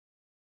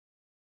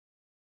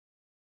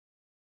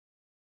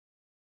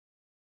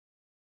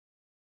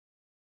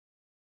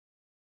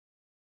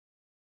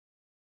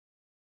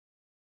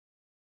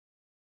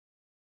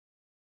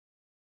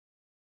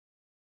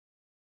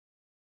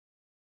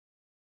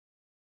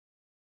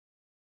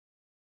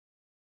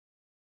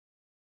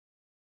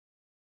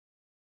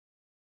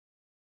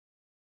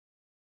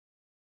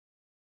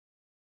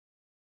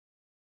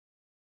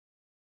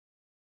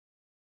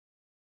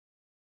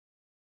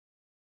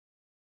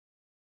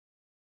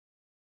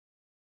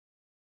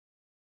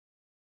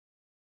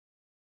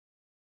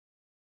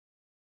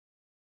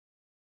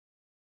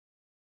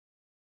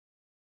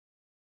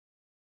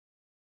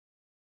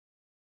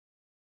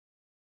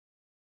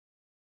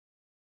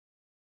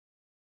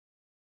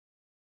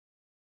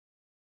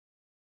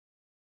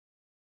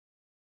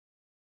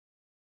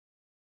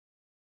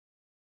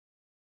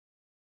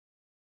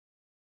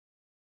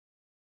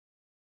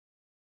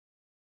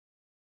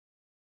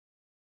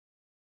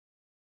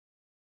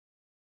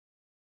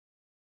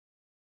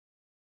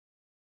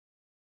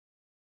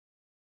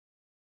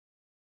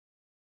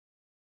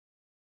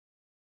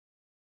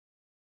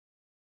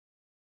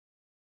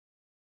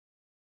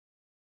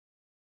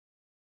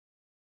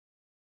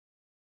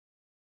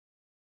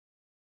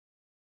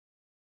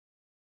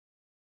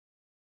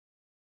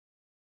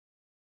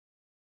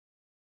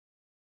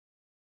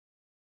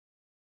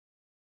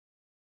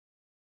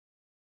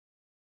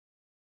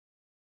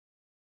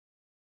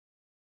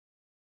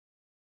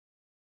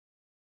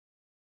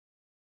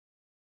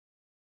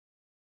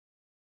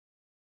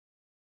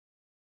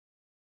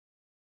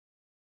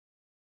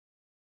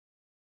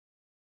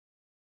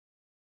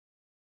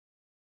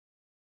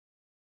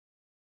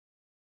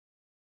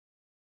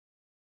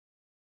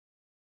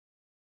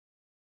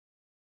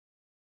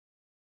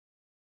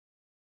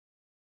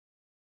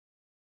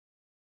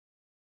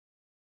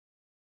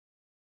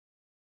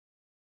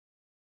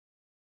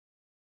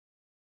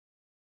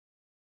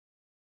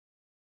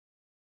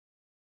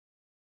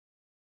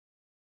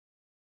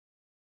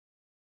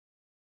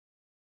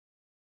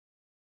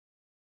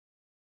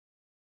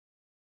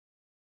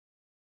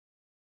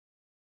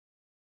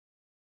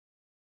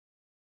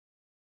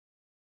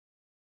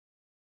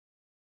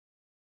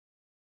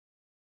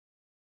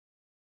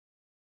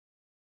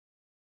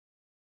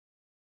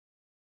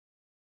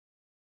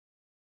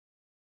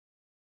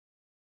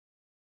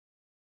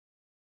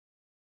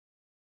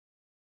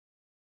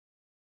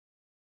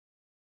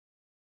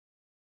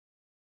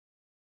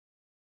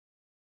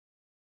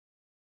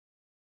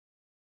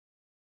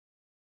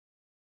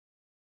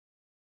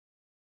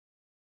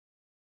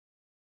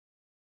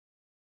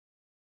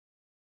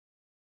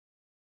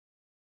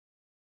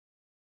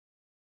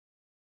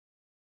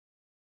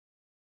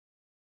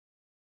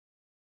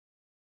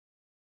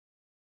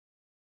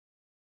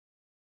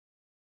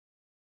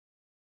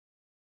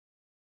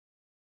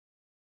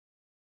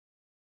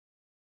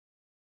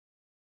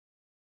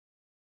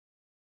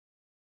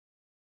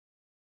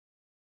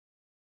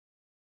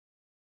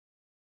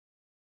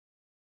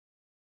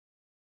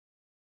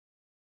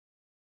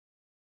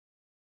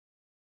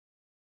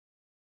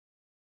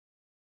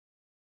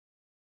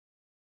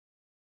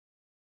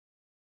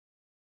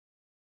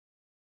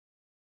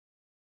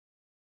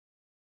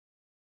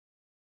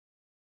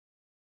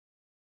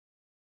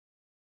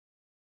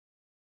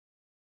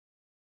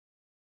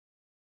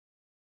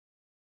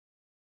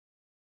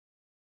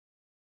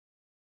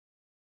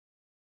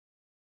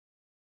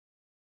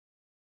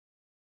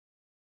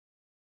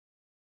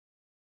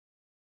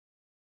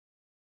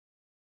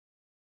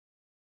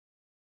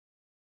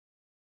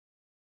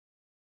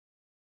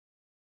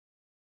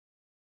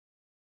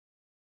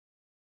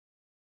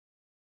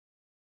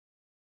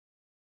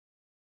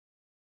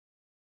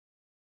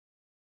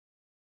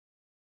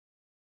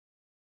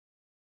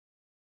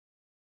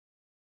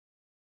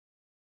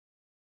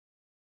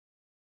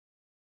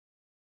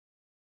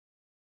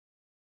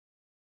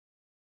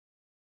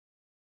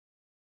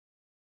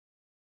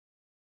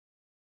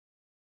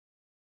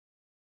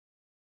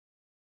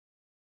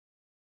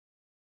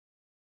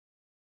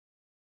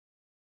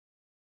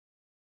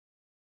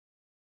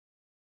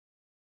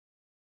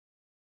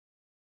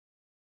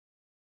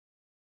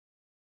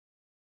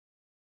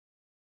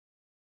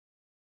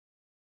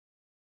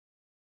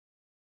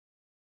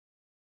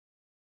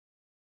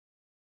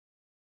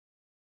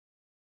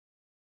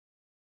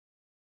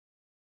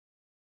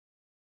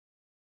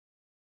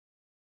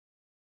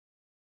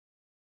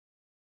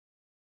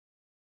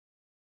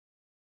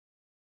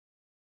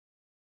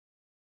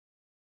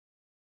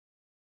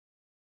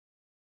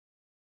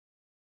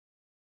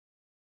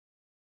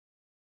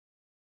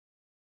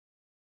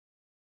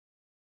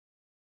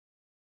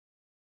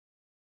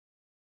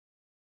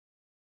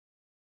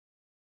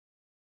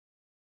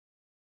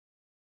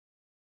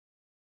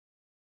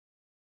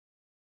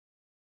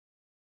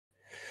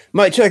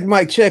Mic check,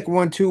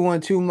 1 2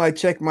 1 2. Mic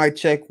check,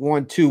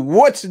 1 2.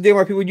 What's the deal,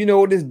 my people? You know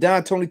what it is,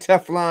 Don Tony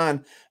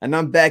Teflon, and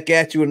I'm back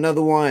at you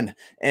another one.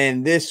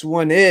 And this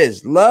one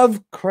is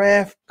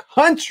Lovecraft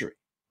Country.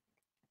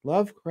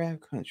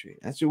 Lovecraft Country.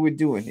 That's what we're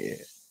doing here.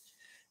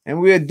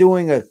 And we are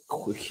doing a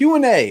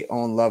Q&A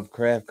on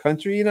Lovecraft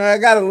Country. You know, I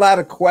got a lot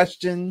of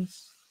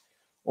questions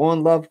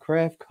on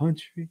Lovecraft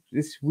Country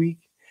this week.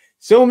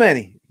 So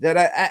many that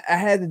I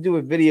had to do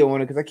a video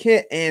on it because I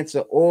can't answer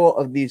all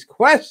of these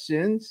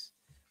questions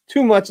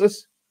too much.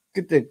 Let's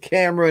get the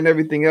camera and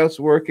everything else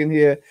working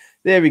here.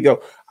 There we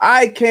go.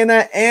 I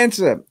cannot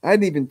answer. I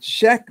didn't even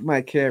check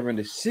my camera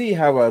to see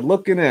how I'm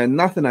looking at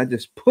nothing. I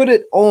just put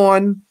it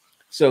on.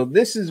 So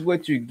this is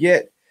what you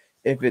get.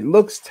 If it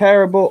looks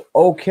terrible,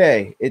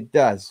 okay, it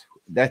does.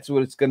 That's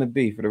what it's going to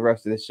be for the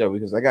rest of the show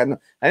because I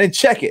didn't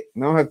check it. I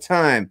don't have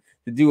time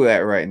to do that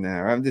right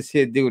now. I'm just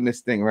here doing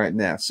this thing right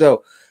now.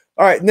 So,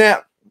 all right,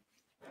 now,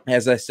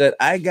 as I said,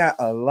 I got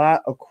a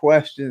lot of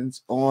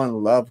questions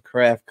on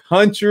Lovecraft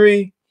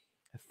Country,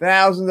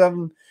 thousands of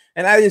them,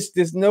 and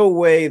there's no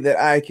way that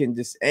I can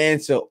just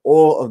answer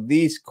all of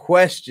these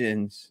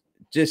questions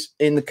just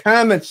in the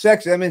comment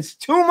section. I mean, it's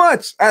too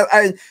much.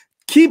 I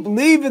keep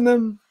leaving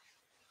them,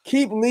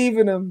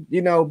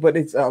 you know, but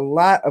it's a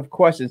lot of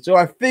questions. So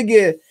I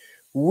figure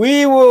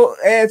we will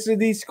answer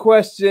these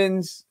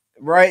questions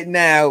right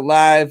now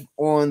live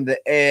on the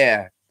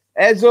air.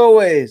 As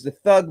always, the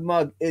Thug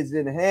Mug is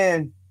in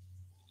hand.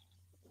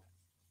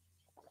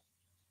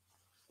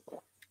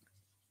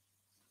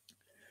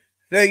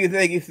 Thank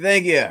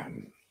you.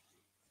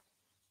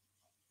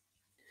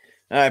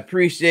 I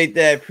appreciate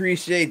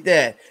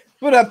that.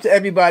 Put up to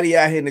everybody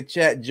out here in the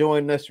chat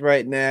joining us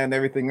right now and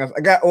everything else.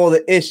 I got all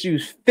the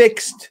issues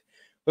fixed.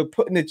 We're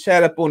putting the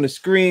chat up on the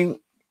screen.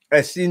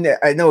 I've seen that.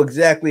 I know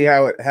exactly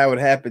how it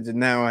happens, and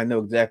now I know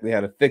exactly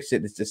how to fix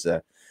it. It's just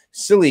a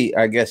silly,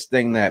 I guess,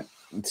 thing that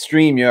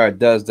StreamYard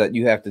does that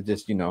you have to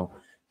just, you know,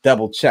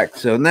 double check.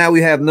 So now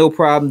we have no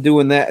problem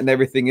doing that and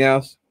everything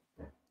else.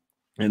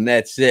 And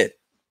that's it.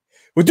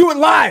 We'll do it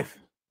live.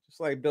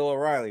 Just like Bill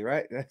O'Reilly,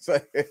 right? That's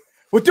like,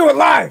 we'll do it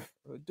live.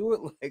 We'll do it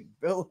like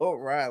Bill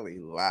O'Reilly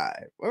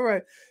live. All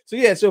right. So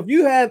yeah, so if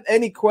you have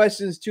any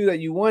questions too that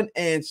you want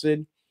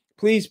answered,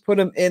 please put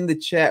them in the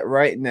chat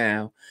right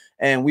now.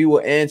 And we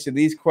will answer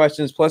these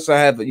questions. Plus, I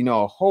have, you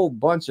know, a whole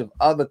bunch of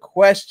other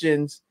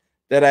questions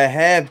that I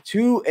have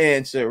to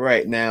answer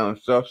right now and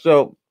stuff.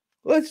 So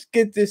let's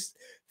get this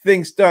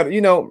thing started.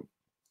 You know,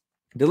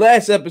 the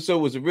last episode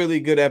was a really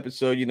good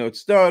episode. You know, it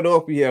started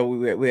off, we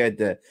had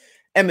the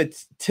Emmett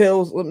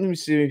Till's. Let me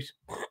see.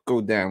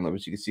 Go down a little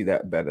bit. You can see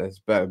that better. It's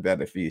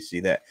better for you to see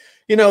that.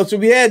 You know, so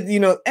we had, you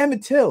know,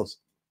 Emmett Till's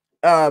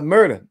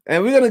murder.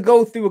 And we're going to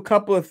go through a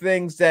couple of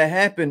things that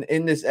happened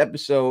in this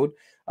episode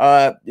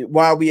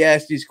while we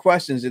ask these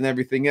questions and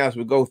everything else.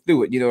 We'll go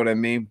through it. You know what I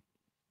mean?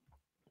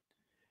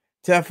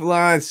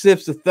 Teflon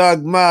sips a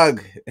Thug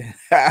Mug.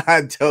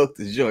 I told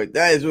the joint.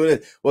 That is what it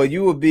is. Well,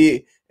 you will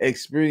be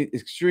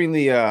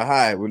extremely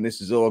high when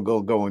this is all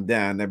going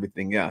down and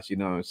everything else. You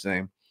know what I'm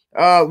saying?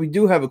 We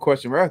do have a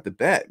question right off the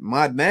bat.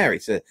 Mod Mary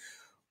said,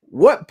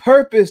 what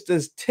purpose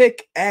does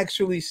tick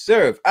actually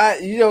serve?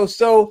 You know,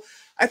 so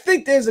I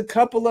think there's a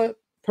couple of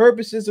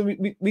purposes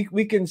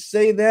we can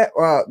say that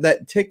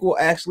that tick will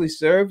actually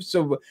serve.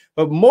 So,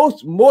 but more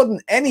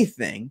than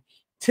anything,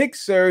 Tick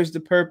serves the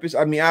purpose.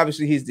 I mean,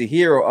 obviously, he's the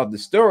hero of the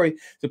story.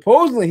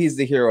 Supposedly, he's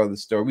the hero of the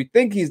story. We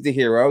think he's the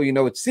hero. You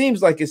know, it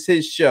seems like it's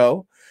his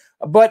show.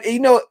 But, you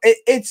know,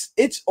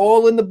 it's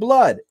all in the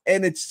blood.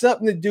 And it's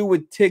something to do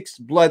with Tick's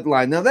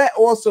bloodline. Now, that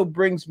also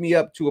brings me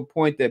up to a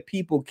point that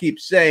people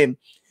keep saying.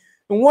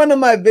 In one of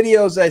my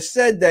videos, I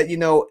said that, you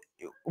know,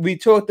 we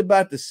talked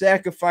about the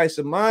sacrifice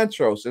of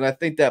Montrose. And I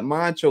think that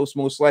Montrose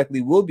most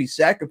likely will be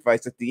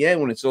sacrificed at the end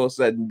when it's all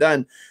said and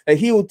done. And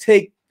he will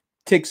take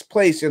Tick's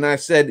place, and I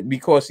said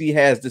because he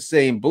has the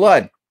same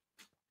blood.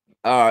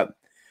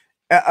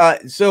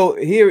 So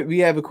here we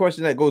have a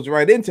question that goes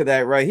right into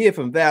that right here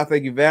from Val.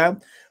 Thank you,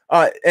 Val.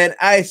 And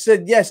I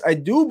said, yes, I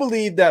do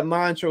believe that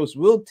Montrose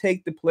will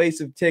take the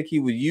place of Tick. He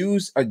would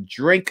use a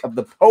drink of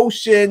the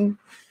potion,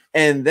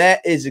 and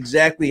that is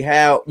exactly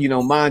how, you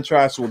know,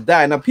 Montrose will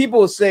die. Now,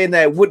 people are saying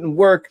that it wouldn't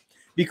work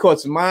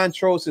because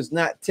Montrose is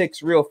not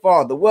Tick's real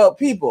father. Well,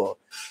 people,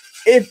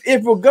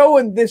 if we're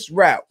going this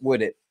route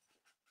with it,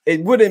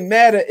 it wouldn't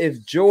matter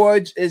if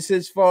George is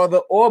his father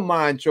or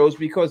Montrose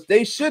because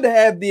they should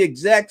have the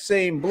exact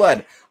same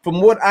blood.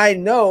 From what I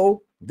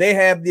know, they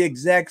have the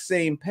exact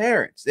same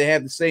parents. They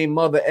have the same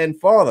mother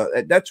and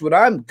father. That's what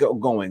I'm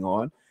going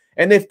on.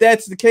 And if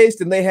that's the case,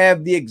 then they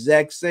have the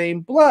exact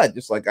same blood,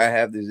 just like I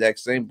have the exact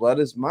same blood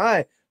as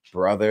my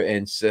brother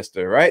and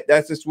sister, right?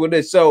 That's just what it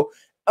is. So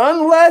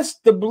unless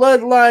the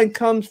bloodline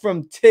comes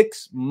from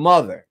Tick's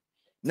mother.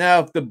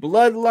 Now, if the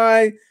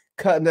bloodline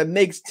that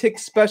makes Tick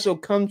special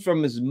comes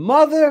from his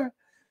mother,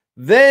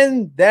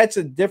 then that's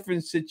a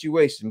different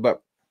situation.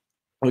 But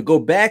we'll go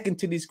back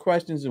into these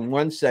questions in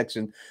one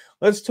section.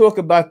 Let's talk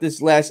about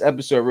this last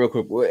episode real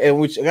quick, and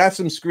which I got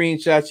some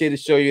screenshots here to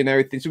show you and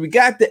everything. So we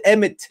got the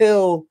Emmett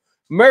Till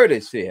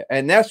murders here,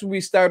 and that's when we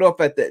start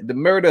off at the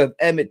murder of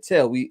Emmett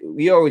Till.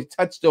 We always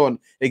touched on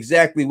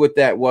exactly what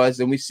that was,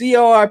 and we see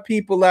all our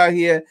people out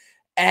here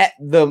at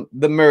the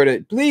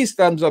murder. Please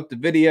thumbs up the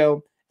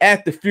video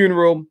at the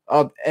funeral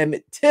of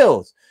Emmett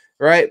Till's,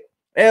 right?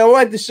 And I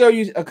want to show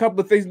you a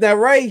couple of things. Now,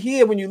 right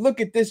here, when you look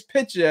at this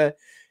picture,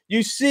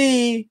 you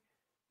see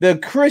the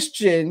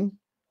Christian,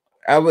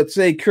 I would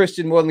say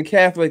Christian more than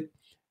Catholic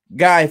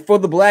guy for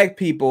the black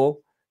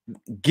people,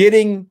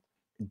 doing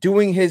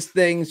his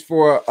things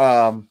for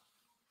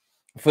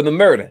the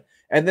murder.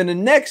 And then the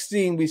next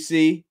scene we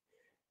see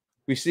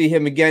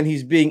him again.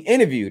 He's being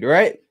interviewed,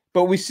 right?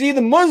 But we see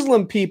the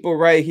Muslim people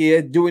right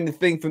here doing the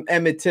thing from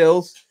Emmett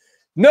Till's.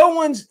 No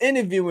one's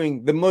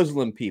interviewing the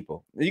Muslim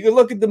people. You can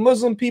look at the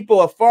Muslim people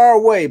are far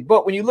away,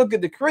 but when you look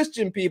at the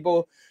Christian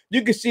people,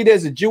 you can see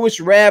there's a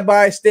Jewish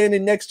rabbi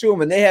standing next to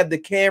him, and they have the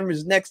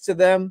cameras next to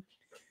them.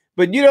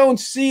 But you don't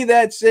see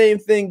that same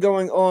thing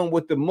going on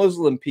with the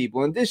Muslim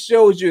people. And this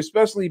shows you,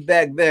 especially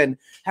back then,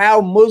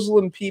 how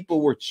Muslim people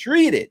were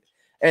treated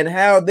and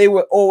how they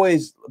were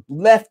always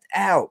left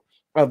out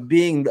of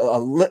being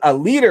a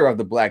leader of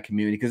the black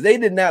community, because they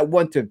did not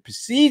want to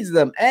perceive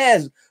them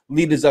as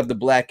leaders of the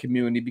black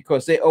community,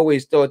 because they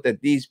always thought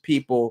that these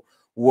people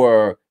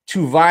were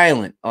too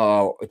violent,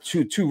 and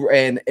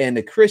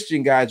the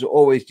Christian guys were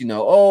always,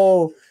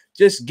 oh,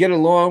 just get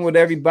along with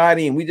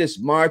everybody and we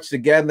just march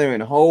together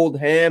and hold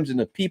hands, and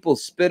the people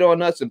spit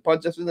on us and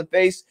punch us in the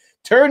face,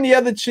 turn the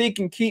other cheek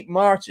and keep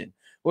marching.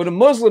 Well, the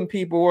Muslim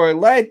people weren't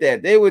like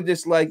that. They were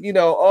just like,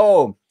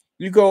 oh,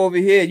 you go over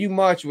here, you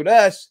march with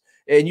us,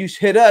 and you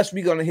hit us,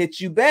 we're going to hit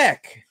you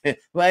back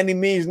by any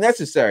means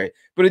necessary.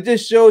 But it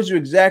just shows you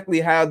exactly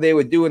how they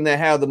were doing that,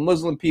 how the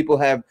Muslim people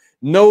have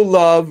no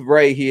love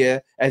right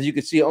here, as you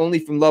can see, only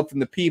from love from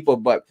the people.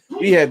 But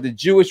we have the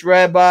Jewish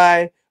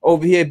rabbi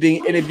over here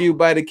being interviewed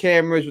by the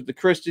cameras with the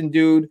Christian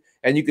dude,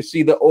 and you can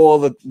see all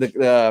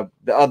the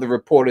other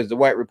reporters, the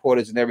white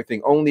reporters and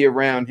everything, only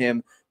around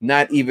him,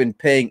 not even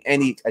paying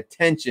any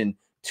attention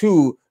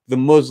to the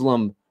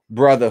Muslim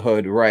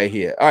Brotherhood right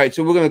here. All right,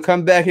 so we're going to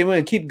come back here. We're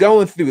going to keep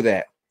going through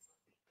that.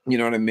 You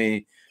know what I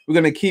mean? We're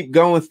going to keep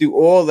going through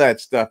all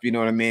that stuff, you know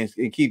what I mean,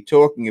 and keep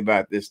talking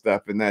about this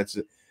stuff, and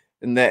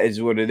that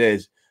is what it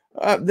is.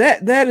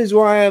 That is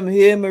why I'm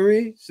here,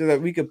 Marie, so that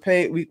we can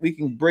we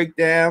can break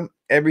down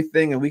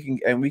everything, and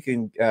we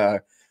can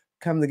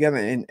come together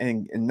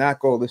and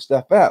knock all this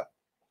stuff out.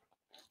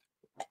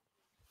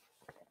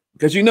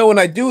 Because when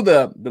I do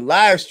the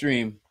live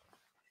stream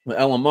with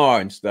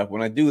LMR and stuff,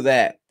 when I do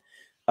that,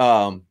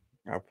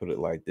 I'll put it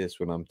like this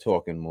when I'm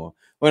talking more.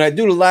 When I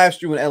do the live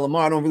stream with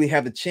LMR, I don't really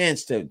have the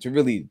chance to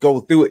really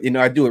go through it.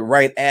 I do it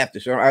right after.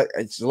 So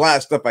it's a lot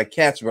of stuff I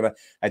catch, but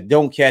I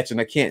don't catch, and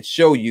I can't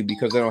show you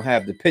because I don't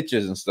have the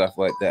pictures and stuff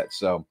like that.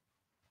 So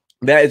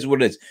that is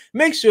what it is.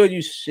 Make sure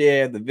you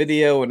share the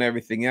video and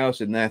everything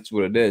else, and that's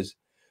what it is.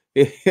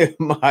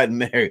 Mod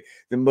Mary,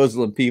 the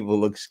Muslim people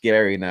look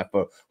scary now.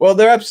 Well,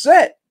 they're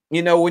upset.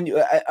 When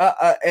you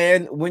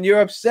and when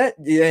you're upset,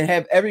 you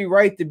have every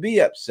right to be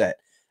upset.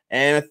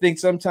 And I think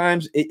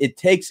sometimes it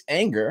takes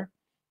anger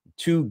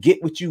to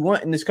get what you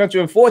want in this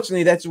country.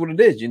 Unfortunately, that's what it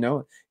is.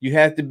 You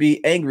have to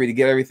be angry to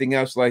get everything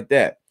else like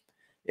that.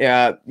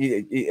 Yeah,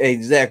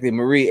 exactly.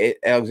 Marie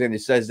Alexander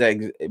says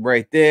that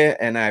right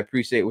there, and I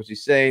appreciate what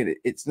she's saying.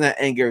 It's not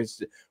anger.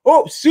 It's,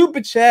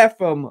 super chat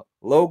from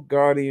Low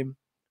Guardian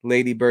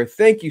Ladybird.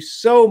 Thank you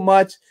so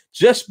much.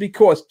 Just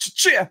because,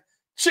 cheer.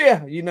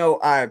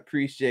 I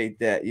appreciate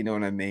that. You know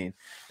what I mean?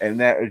 And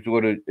that is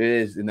what it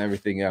is, and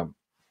everything else.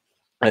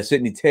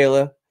 Sydney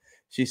Taylor,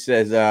 she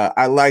says,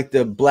 I like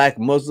the black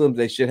Muslims.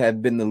 They should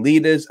have been the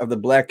leaders of the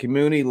black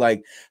community,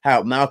 like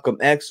how Malcolm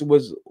X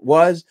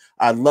was.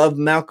 I love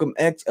Malcolm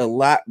X a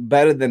lot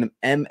better than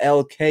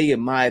MLK,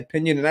 in my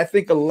opinion. And I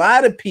think a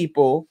lot of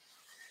people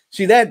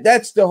see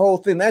that's the whole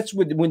thing. That's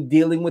what, when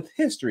dealing with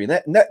history,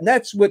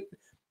 that's what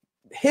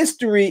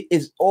history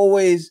is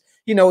always.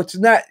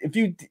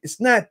 It's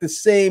not the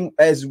same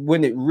as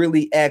when it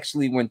really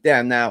actually went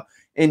down. Now,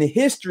 in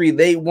history,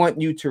 they want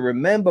you to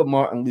remember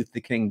Martin Luther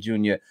King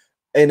Jr.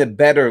 in a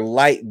better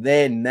light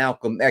than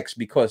Malcolm X,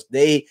 because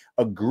they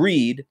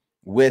agreed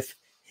with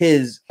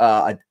his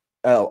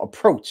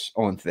approach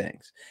on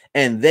things.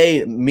 And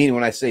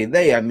when I say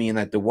they, I mean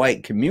like the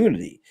white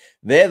community.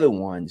 They're the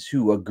ones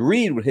who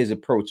agreed with his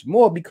approach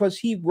more because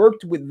he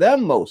worked with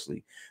them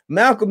mostly.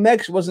 Malcolm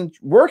X wasn't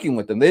working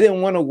with them. They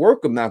didn't want to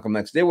work with Malcolm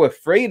X. They were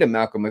afraid of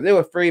Malcolm X. They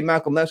were afraid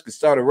Malcolm X could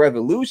start a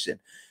revolution.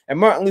 And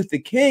Martin Luther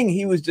King,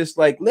 he was just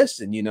like,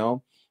 listen,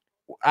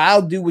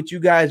 I'll do what you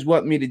guys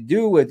want me to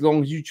do as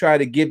long as you try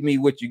to give me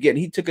what you get. And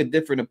he took a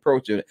different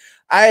approach to it.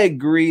 I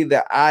agree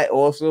that I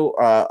also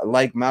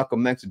like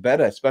Malcolm X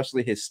better,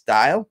 especially his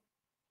style.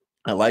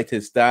 I liked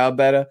his style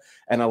better,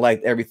 and I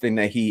liked everything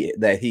that he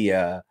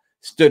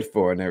stood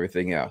for and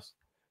everything else.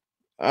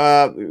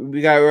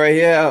 We got right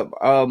here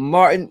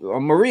Martin,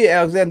 Maria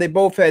Alexander. They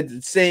both had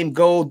the same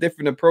goal,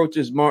 different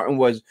approaches. Martin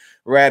was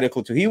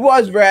radical too. He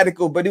was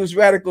radical, but he was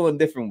radical in a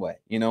different way.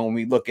 When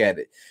we look at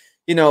it,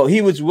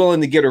 he was willing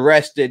to get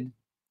arrested.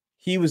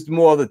 he was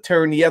more the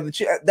turn the other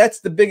cheek.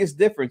 That's the biggest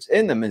difference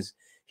in them, is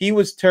he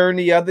was turn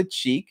the other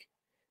cheek,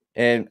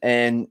 and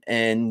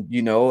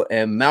you know,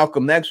 and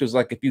Malcolm X was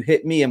like, if you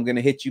hit me, I'm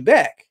gonna hit you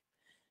back.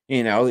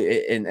 You know,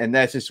 and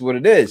that's just what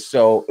it is.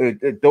 So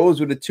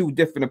those were the two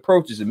different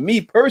approaches. And me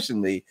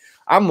personally,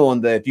 I'm on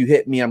the, if you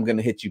hit me, I'm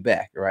gonna hit you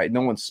back. Right?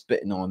 No one's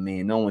spitting on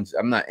me.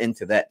 I'm not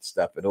into that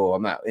stuff at all.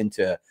 I'm not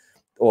into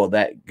all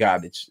that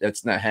garbage.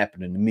 That's not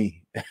happening to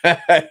me.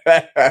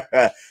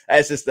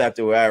 That's just not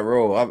the way I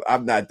roll.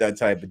 I'm not that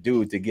type of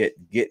dude to get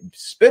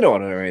spit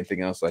on it or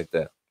anything else like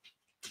that.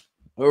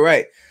 All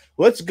right,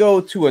 let's go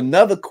to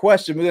another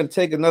question. We're gonna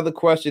take another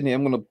question here.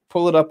 I'm gonna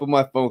pull it up on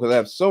my phone because I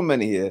have so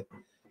many here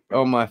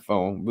on my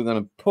phone. We're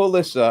gonna pull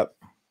this up,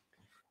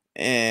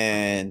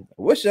 and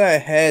I wish I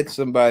had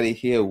somebody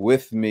here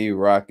with me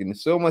rocking.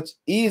 It's so much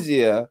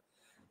easier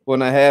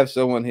when I have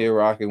someone here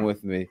rocking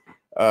with me,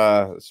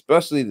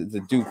 especially to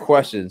do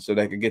questions so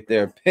they can get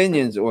their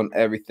opinions on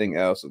everything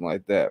else and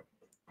like that.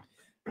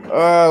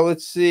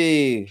 Let's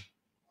see.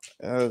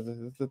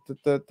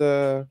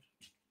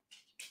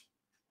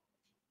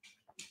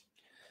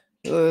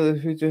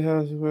 Future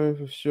housewife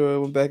for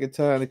sure. Went back in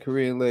time, the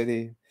Korean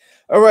lady.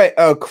 All right,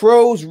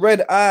 Crow's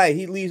Red Eye.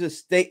 He leaves a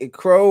state.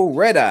 Crow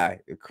Red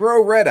Eye.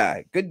 Crow Red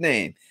Eye. Good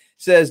name.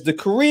 Says the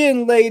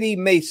Korean lady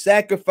may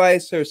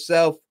sacrifice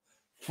herself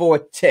for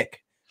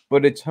tick,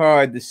 but it's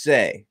hard to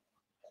say.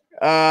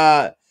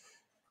 The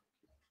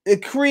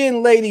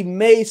Korean lady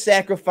may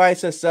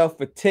sacrifice herself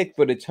for tick,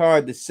 but it's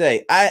hard to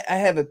say. I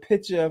have a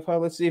picture of her.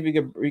 Let's see if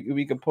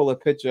we can pull a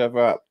picture of her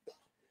up.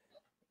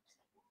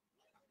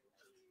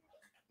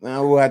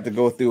 Now we'll have to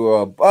go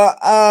through.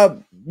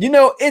 You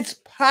know, it's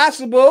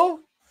possible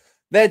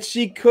that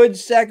she could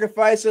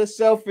sacrifice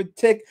herself for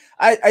tick.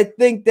 I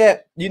think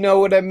that, you know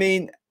what I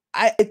mean.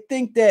 I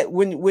think that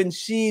when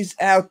she's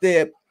out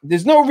there,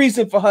 there's no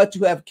reason for her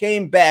to have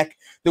came back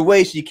the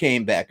way she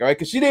came back, all right?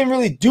 Because she didn't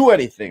really do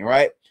anything,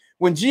 right?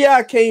 When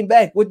Gia came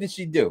back, what did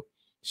she do?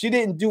 She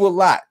didn't do a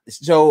lot.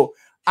 So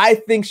I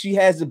think she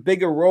has a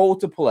bigger role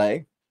to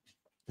play.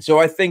 So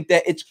I think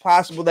that it's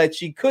possible that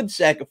she could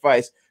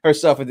sacrifice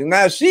herself.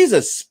 Now, she's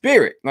a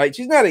spirit. Like,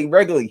 she's not a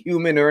regular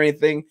human or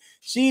anything.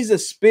 She's a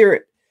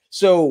spirit.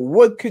 So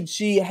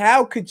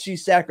how could she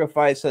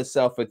sacrifice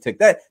herself for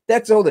tick?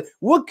 That's all.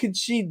 What could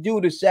she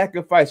do to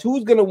sacrifice?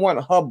 Who's going to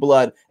want her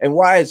blood? And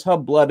why is her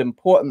blood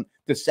important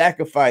to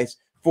sacrifice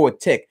for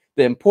tick?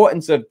 The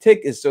importance of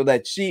tick is so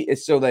that she,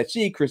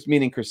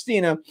 meaning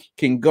Christina,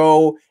 can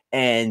go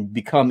and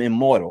become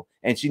immortal.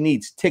 And she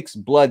needs tick's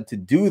blood to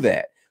do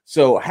that.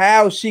 So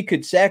how she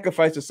could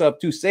sacrifice herself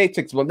to save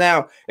tick's blood.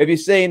 Now, if you're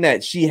saying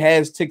that she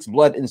has tick's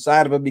blood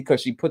inside of her because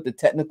she put the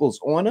technicals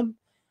on him,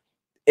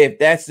 if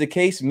that's the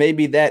case,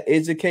 maybe that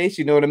is the case.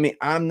 You know what I mean?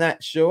 I'm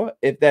not sure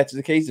if that's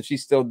the case, if she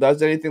still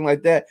does anything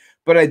like that.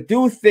 But I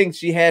do think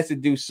she has to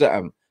do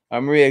something.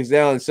 Maria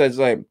Exalen says,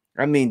 like,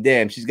 I mean,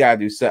 damn, she's got to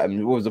do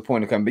something. What was the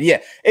point of coming? But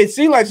yeah, it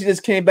seemed like she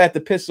just came back to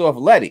piss off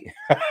Letty.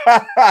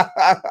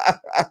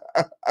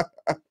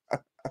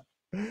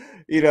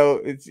 You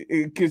know,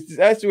 because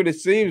that's what it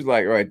seems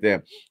like right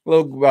there.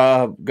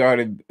 Little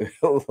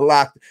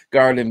locked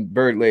garden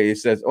bird lady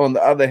says, on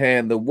the other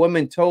hand, the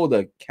woman told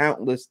her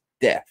countless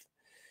death.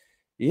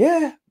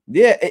 Yeah.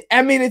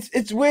 I mean,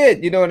 it's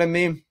weird. You know what I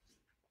mean?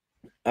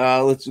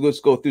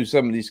 Let's go through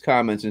some of these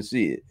comments and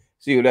see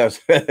what else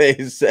they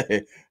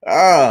say.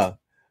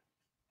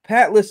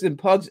 Patless and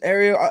Pugs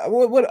area.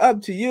 What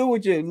up to you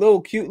with your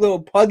little cute little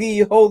puggy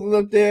you holding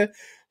up there?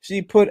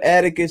 She put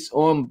Atticus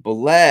on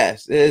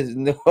blast. There's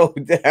no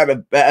doubt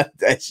about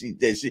that. She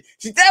did. She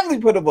definitely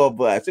put him on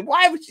blast. And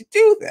why would she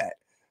do that?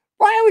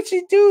 Why would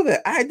she do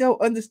that? I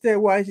don't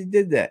understand why she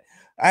did that.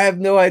 I have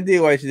no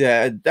idea why she did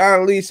that.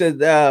 Donna Lee said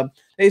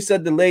they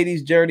said the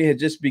lady's journey had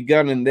just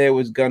begun and there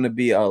was going to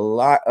be a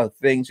lot of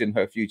things in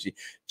her future.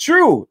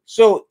 True.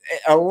 So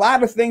a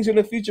lot of things in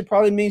the future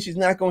probably means she's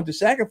not going to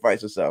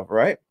sacrifice herself,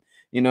 right?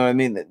 You know what I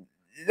mean?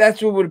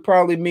 That's what would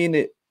probably mean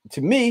it to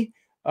me.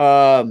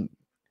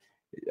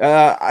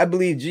 I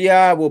believe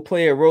G.I. will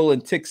play a role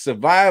in Tick's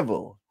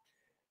survival.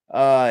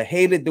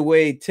 Hated the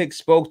way Tick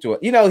spoke to her.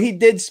 You know, he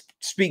did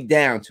speak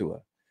down to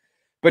her,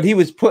 but he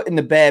was put in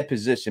a bad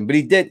position. But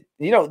he did,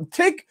 you know,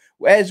 Tick,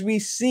 as we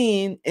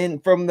seen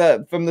from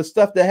the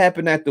stuff that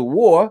happened at the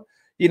war,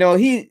 you know,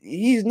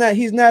 he's not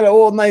an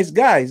all nice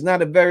guy. He's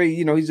not a very,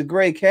 you know, he's a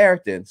gray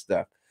character and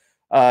stuff.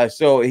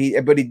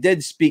 But he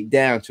did speak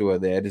down to her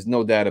there. There's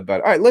no doubt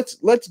about it. All right,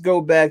 let's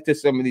go back to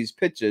some of these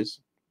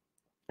pictures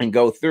and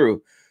go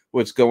through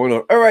what's going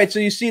on. All right, so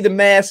you see the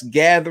mass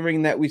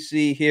gathering that we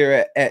see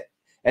here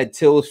at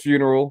Till's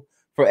funeral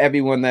for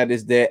everyone that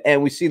is there,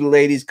 and we see the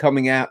ladies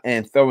coming out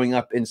and throwing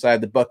up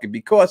inside the bucket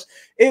because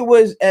it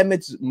was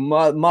Emmett's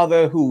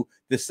mother who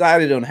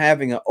decided on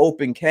having an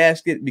open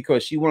casket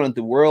because she wanted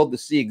the world to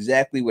see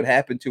exactly what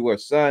happened to her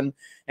son,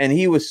 and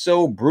he was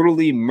so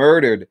brutally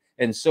murdered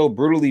and so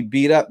brutally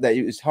beat up that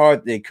it was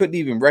hard. They couldn't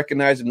even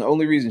recognize him. The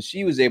only reason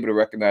she was able to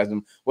recognize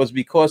him was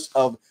because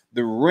of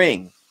the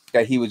ring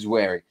that he was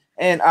wearing.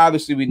 And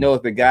obviously, we know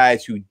the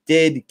guys who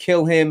did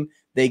kill him,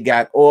 They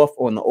got off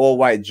on the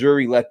all-white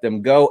jury, let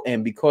them go.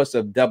 And because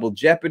of double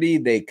jeopardy,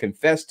 they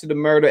confessed to the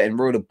murder and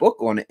wrote a book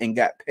on it and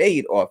got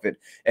paid off it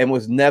and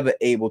was never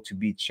able to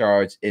be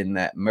charged in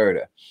that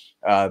murder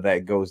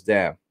that goes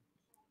down.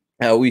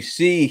 We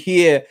see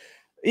here,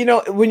 you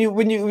know, when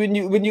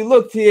you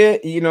look here,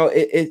 you know,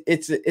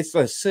 it's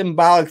a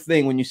symbolic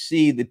thing when you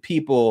see the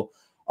people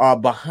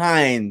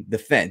behind the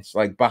fence,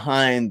 like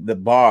behind the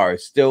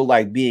bars, still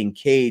like being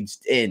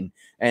caged in.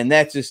 And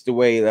that's just the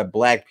way that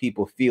Black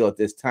people feel at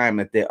this time,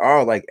 that they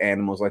are like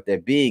animals, like they're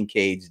being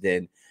caged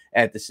in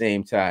at the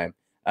same time.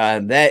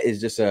 That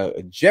is just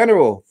a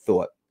general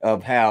thought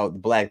of how the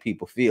Black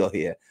people feel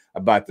here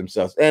about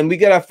themselves. And we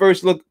get our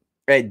first look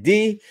at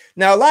D.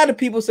 Now, a lot of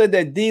people said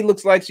that D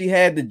looks like she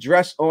had the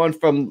dress on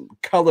from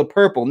Color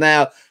Purple.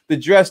 Now, the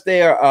dress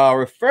they are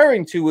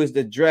referring to is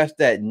the dress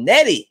that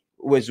Nettie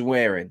was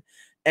wearing,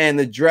 and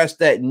the dress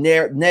that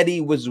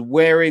Nettie was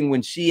wearing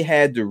when she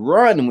had to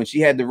run, and when she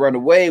had to run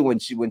away, when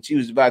she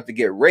was about to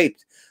get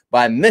raped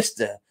by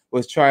Mr.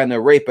 was trying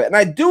to rape her. And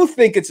I do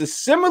think it's a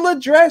similar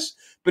dress,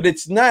 but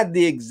it's not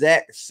the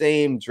exact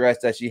same dress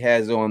that she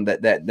has on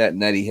that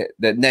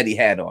Nettie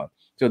had on.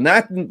 So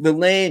not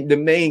the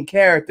main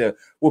character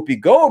Whoopi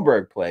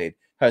Goldberg played,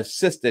 her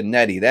sister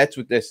Nettie. That's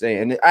what they're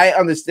saying. And I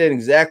understand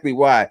exactly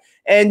why.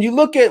 And you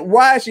look at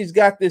why she's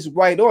got this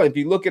white on. If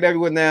you look at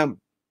everyone now,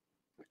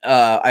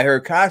 I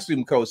heard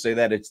Costume Co say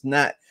that it's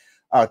not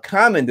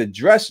common to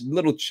dress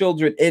little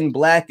children in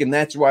black, and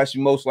that's why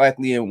she's most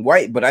likely in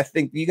white. But I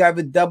think you have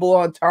a double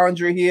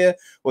entendre here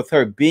with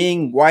her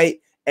being white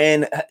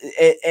and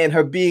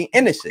her being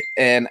innocent.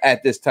 And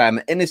at this time,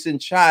 an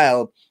innocent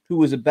child who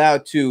was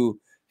about to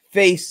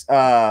face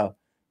a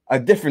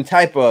different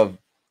type of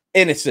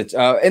innocence.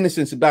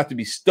 Innocence about to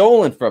be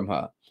stolen from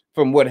her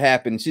from what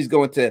happened. She's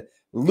going to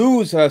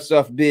lose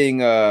herself being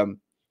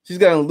she's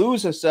going to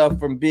lose herself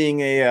from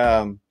being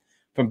a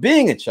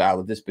child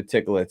at this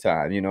particular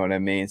time. You know what I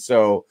mean?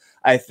 So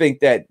I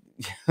think that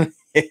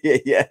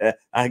yeah,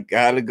 I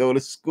gotta go to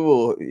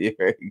school.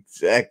 You're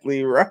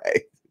exactly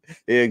right.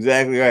 You're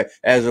exactly right.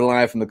 As a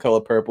line from The Color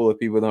Purple, if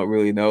people don't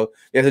really know,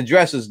 yeah, the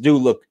dresses do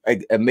look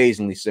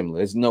amazingly similar.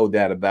 There's no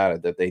doubt about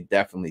it that they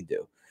definitely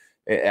do.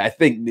 I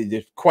think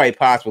it's quite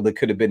possible they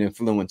could have been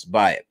influenced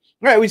by it.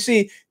 All right, we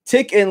see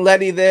Tick and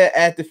Letty there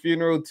at the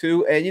funeral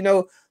too, and you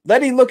know,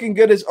 Letty looking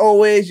good as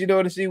always. You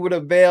know, to see with a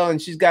veil, and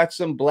she's got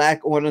some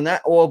black on, and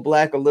not all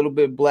black, a little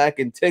bit black.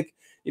 And Tick,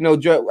 you know, I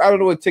don't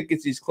know what Tick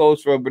gets these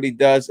clothes from, but he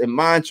does. And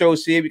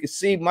Montrose here, you can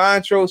see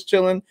Montrose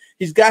chilling.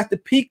 He's got the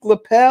peak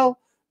lapel.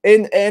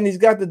 And he's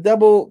got the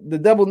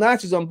double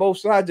notches on both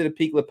sides of the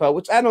peak lapel,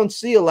 which I don't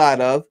see a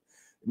lot of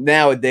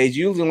nowadays.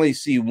 You usually only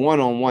see one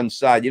on one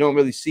side. You don't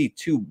really see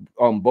two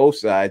on both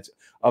sides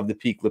of the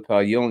peak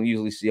lapel. You don't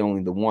usually see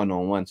only the one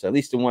on one side. At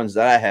least the ones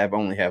that I have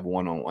only have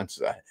one on one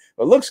side.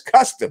 But it looks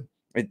custom.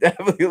 It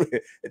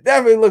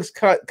definitely looks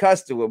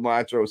custom what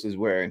Montrose is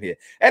wearing here.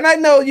 And I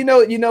know, you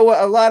know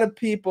what, a lot of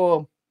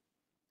people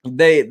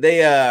they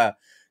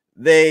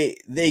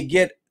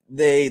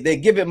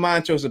give it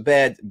Montrose a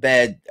bad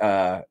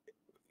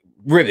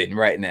ribbon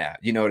right now.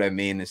 You know what I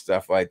mean? And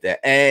stuff like that.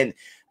 And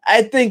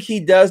I think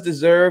he does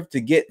deserve to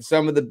get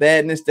some of the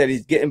badness that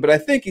he's getting, but I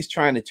think he's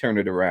trying to turn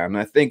it around. And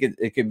I think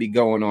it could be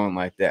going on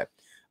like that.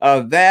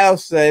 Val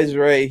says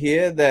right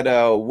here that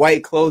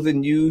white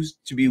clothing used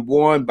to be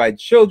worn by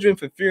children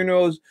for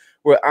funerals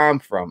where I'm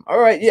from. All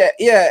right,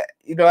 yeah.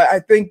 You know, I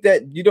think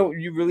that you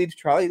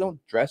probably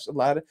don't dress a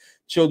lot of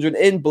children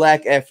in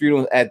black at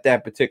funerals at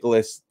that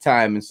particular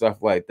time and stuff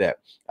like that.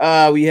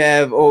 We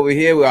have over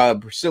here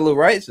Priscilla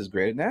Wright says,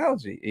 great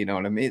analogy. You know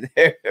what I mean?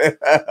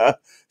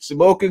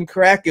 Smoking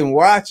crack and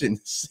watching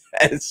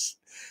says,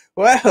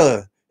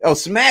 well, oh,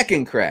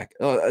 smacking crack.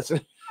 Oh, that's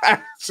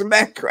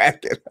smack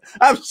cracking.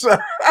 I'm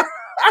sorry.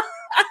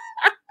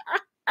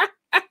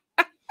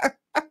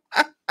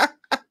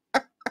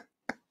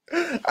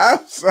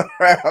 I'm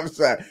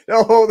sorry.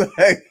 Don't hold the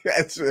heck.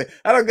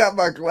 I don't got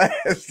my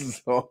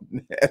glasses on,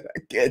 man. I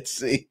can't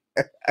see.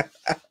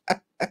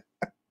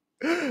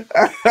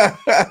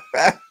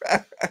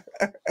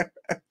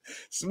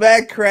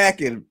 Smack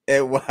cracking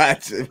and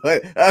watching.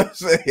 But I'm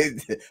saying,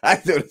 I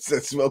thought it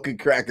said smoking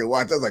crack and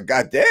watch. I was like,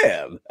 God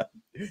damn,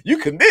 you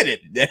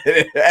committed.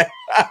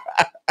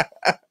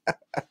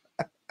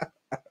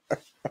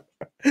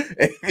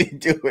 If you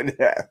doing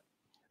that.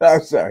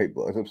 I'm sorry,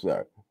 boys. I'm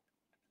sorry.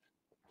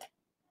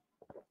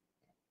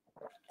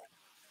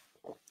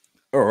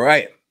 All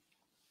right.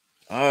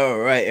 All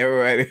right. You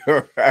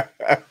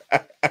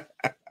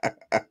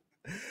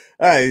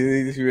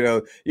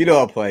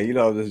know I'm playing. You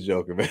know I'm just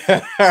joking, man.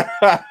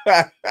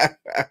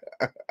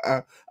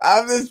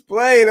 I'm just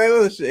playing.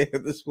 I'm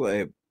just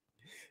playing.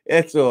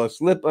 It's a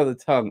slip of the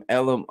tongue.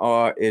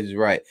 LMR is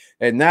right.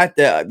 And not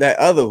that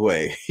other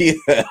way.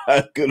 Yeah,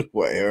 a good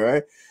way, all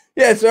right?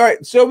 Yes, all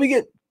right. So we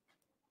get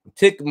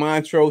Tick,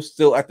 Montrose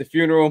still at the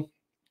funeral.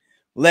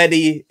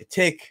 Letty,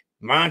 Tick,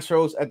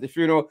 Montrose at the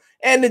funeral,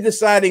 and they're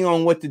deciding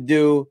on what to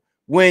do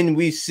when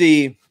we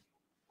see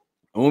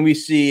When we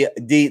see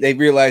D, they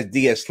realize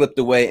D has slipped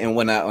away and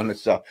went out on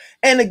herself.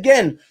 And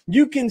again,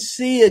 you can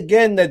see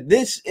again that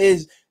this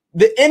is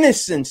the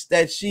innocence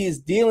that she is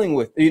dealing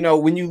with. You know,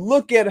 when you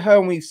look at her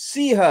and we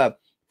see her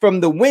from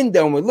the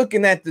window, and we're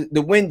looking at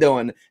the window,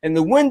 and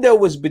the window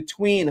was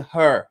between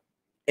her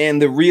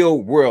and the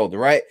real world,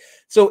 right?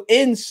 So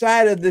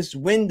inside of this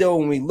window,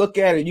 when we look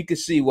at it, you can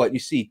see what you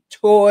see: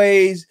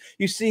 toys,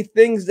 you see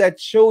things that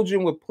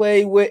children would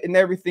play with and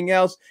everything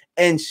else.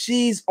 And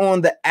she's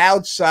on the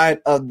outside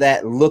of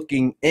that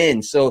looking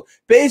in. So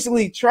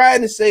basically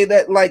trying to say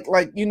that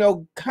you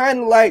know, kind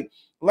of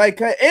like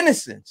her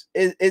innocence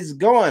is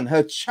gone.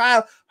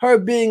 Her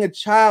being a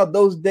child,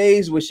 those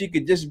days where she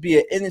could just be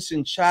an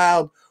innocent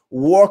child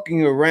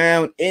walking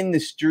around in the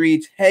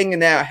streets,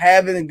 hanging out,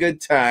 having a good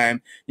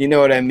time. You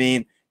know what I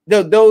mean?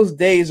 Those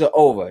days are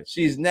over.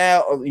 She's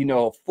now, you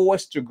know,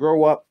 forced to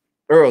grow up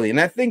early. And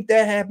I think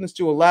that happens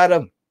to a lot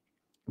of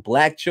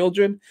Black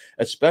children,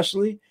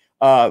 especially.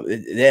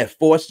 They're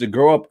forced to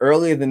grow up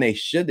earlier than they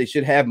should. They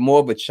should have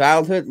more of a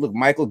childhood. Look,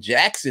 Michael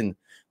Jackson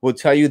will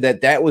tell you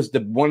that that was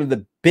one of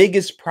the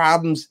biggest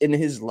problems in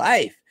his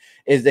life,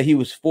 is that he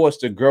was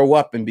forced to grow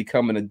up and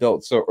become an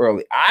adult so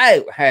early.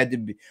 I had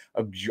to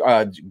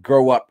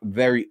grow up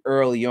very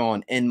early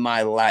on in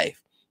my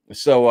life.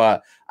 So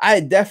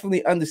I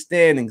definitely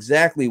understand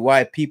exactly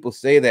why people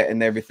say that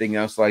and everything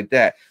else like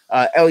that.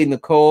 Ellie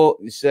Nicole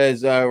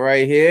says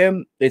right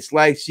here, it's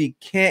like she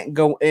can't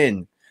go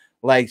in,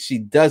 like she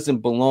doesn't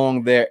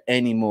belong there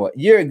anymore.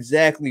 You're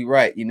exactly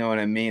right. You know what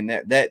I mean?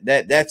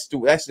 That's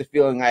the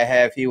feeling I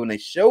have here when they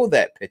show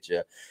that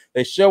picture.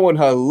 They're showing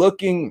her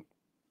looking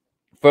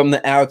from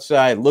the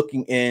outside,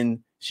 looking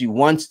in. She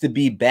wants to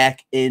be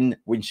back in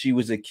when she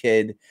was a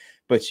kid,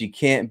 but she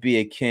can't be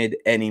a kid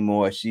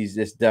anymore. She's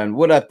just done.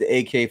 What up to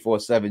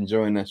AK47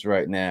 joining us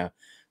right now?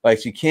 Like,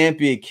 she can't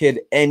be a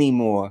kid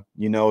anymore.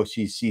 You know,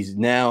 she's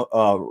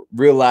now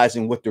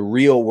realizing what the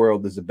real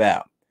world is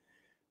about.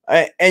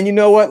 And you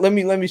know what? Let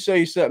me show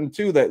you something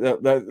too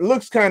that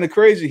looks kind of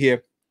crazy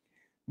here,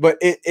 but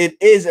it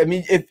is. I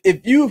mean,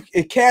 if you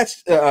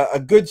catch a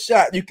good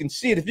shot, you can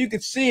see it. If you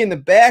could see in the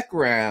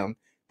background,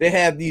 they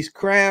have these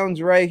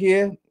crowns right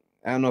here.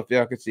 I don't know if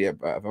y'all can see it,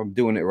 if I'm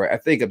doing it right. I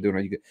think I'm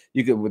doing it.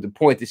 You could with the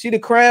pointer see the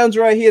crowns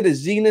right here, the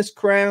Zenith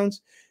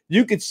crowns.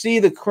 You could see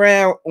the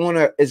crown on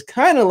her. It's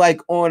kind of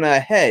like on her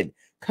head,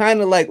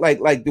 kind of like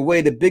the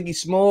way the Biggie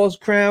Smalls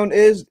crown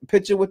is.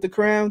 Picture with the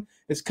crown.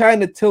 It's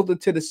kind of tilted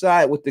to the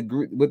side with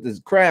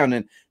the crown,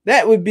 and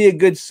that would be a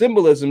good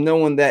symbolism,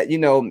 knowing that, you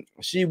know,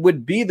 she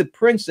would be the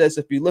princess.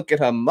 If you look at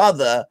her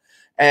mother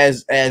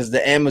as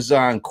the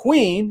Amazon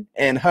queen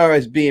and her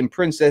as being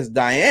Princess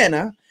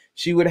Diana,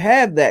 she would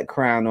have that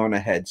crown on her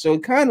head. So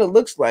it kind of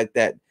looks like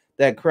that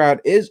crown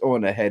is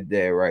on her head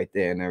there, right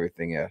there, and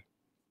everything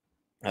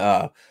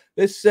else.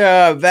 This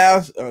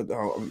Val.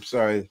 Oh, I'm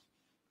sorry.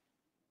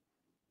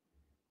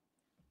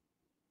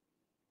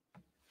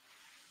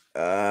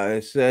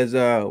 It says,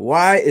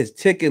 why is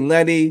Tick and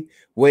Letty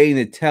waiting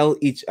to tell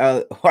each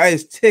other? Why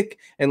is Tick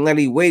and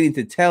Letty waiting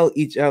to tell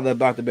each other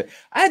about the bed?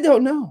 I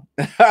don't know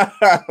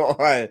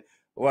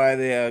why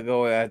they are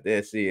going out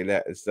there seeing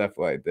that and stuff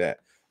like that.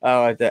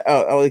 Oh, like that.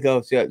 Oh, it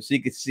goes. Yeah, so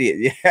you can see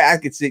it. Yeah, I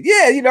can see it.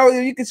 Yeah, you know,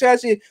 you can try to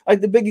see it.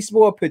 Like the Biggie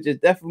Small picture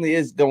definitely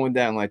is going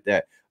down like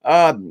that.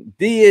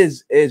 D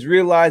is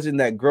realizing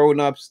that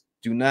grown-ups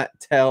do not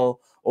tell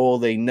all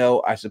they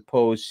know. I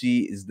suppose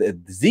she is the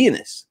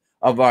zenith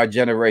of our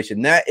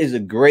generation. That is a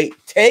great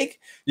take.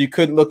 You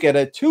could look at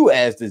it too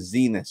as the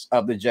zenith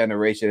of the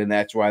generation, and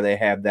that's why they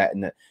have that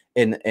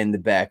in the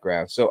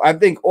background. So I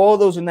think all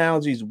those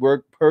analogies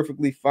work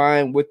perfectly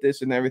fine with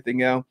this and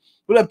everything else.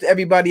 What up to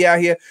everybody out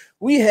here?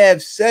 We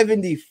have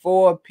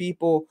 74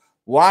 people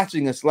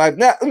watching us live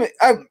now.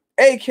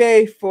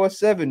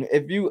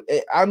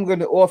 AK47. I'm going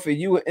to offer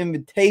you an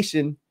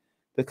invitation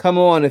to come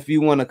on if you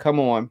want to come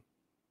on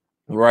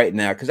right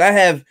now, because I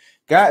have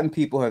gotten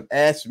people have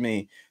asked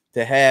me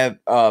to have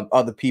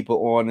other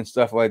people on and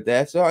stuff like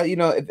that. So, you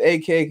know, if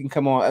AK can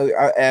come on,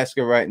 I'll ask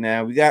her right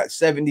now. We got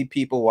 70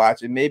 people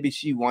watching. Maybe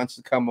she wants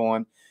to come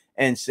on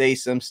and say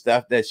some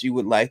stuff that she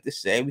would like to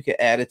say. We could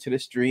add it to the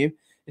stream.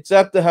 It's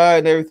up to her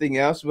and everything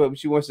else, but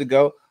she wants to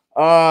go.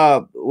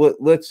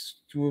 What's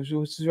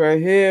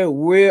right here?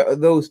 Where are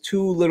those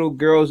two little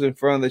girls in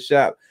front of the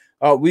shop?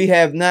 We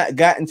have not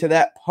gotten to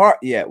that part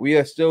yet. We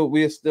are still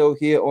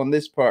here on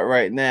this part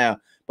right now.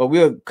 But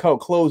we're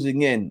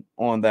closing in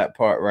on that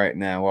part right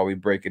now while we're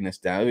breaking this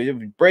down.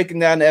 We're breaking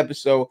down the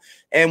episode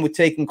and we're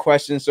taking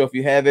questions. So if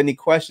you have any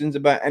questions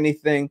about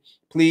anything,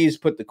 please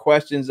put the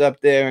questions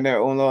up there and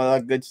all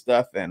that good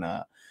stuff. And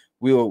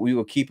we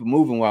will keep it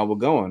moving while we're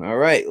going. All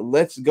right,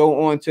 let's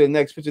go on to the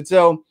next picture.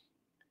 So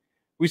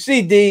we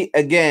see D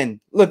again.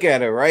 Look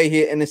at her right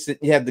here. And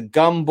you have the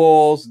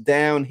gumballs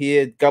down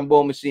here,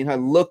 gumball machine, her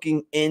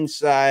looking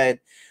inside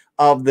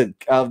of the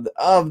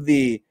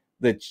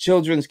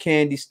children's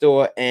candy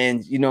store,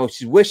 and you know,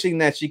 she's wishing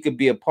that she could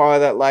be a part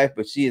of that life,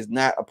 but she is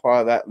not a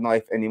part of that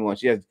life anymore.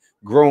 She has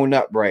grown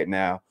up right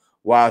now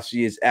while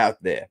she is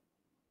out there.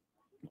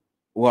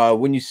 Well,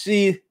 when you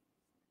see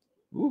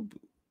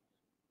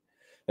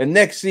The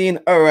next scene,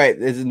 all right,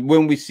 is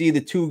when we see the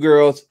two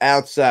girls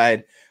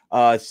outside,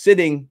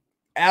 sitting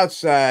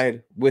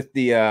outside with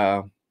the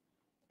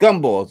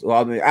gumballs,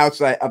 well, I mean,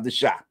 outside of the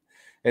shop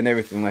and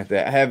everything like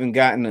that. I haven't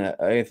gotten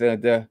anything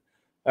like that.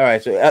 All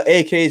right, so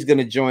AK is going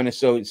to join us.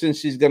 So since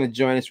she's going to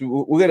join us,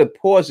 we're going to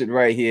pause it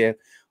right here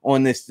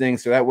on this thing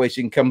so that way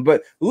she can come.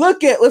 But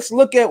let's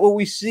look at what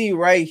we see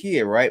right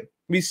here, right?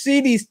 We see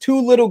these two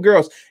little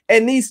girls,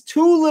 and these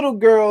two little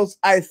girls,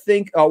 I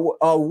think, are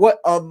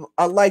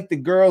like the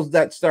girls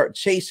that start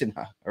chasing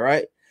her. All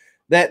right,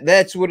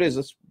 that's what it is.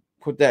 Let's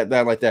put that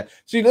down like that.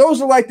 See, those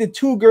are like the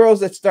two girls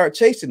that start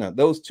chasing her.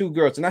 Those two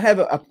girls, and I have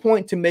a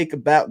point to make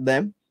about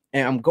them,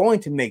 and I'm going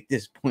to make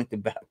this point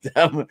about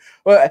them.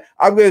 But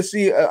I'm going to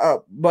see.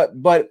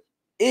 But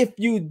if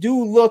you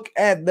do look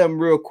at them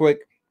real quick,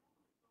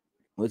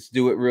 let's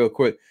do it real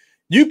quick.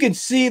 You can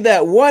see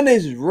that one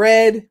is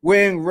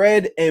wearing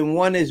red, and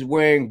one is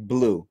wearing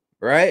blue,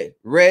 right?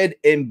 Red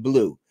and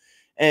blue.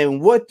 And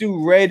what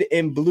do red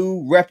and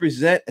blue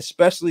represent,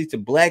 especially to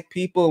Black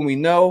people? And we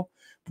know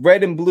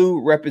red and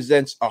blue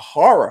represents a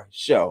horror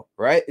show,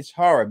 right? It's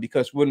horror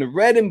because when the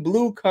red and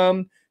blue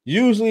come,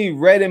 usually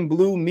red and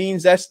blue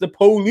means that's the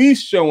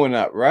police showing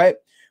up, right?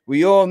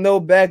 We all know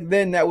back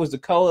then that was the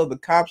color of the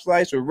cops'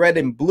 lights were red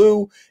and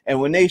blue. And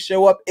when they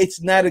show up,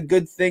 it's not a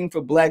good thing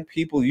for Black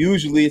people.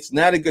 Usually it's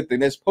not a good thing.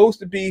 They're supposed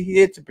to be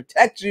here to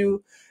protect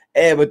you,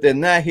 but they're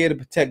not here to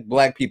protect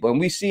Black people. And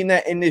we've seen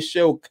that in this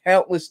show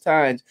countless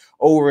times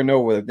over and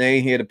over. That they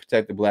ain't here to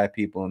protect the Black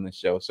people in the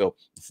show. So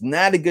it's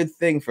not a good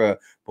thing for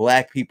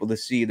Black people to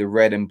see the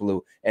red and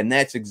blue. And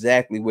that's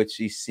exactly what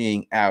she's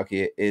seeing out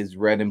here is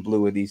red and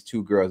blue of these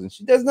two girls. And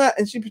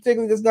she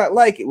particularly does not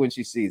like it when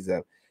she sees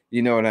them.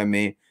 You know what I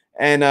mean?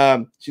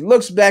 And she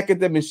looks back at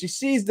them and she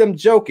sees them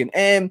joking.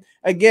 And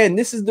again,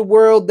 this is the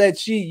world that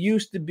she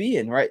used to be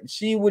in, right?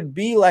 She would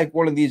be like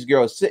one of these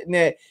girls sitting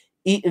there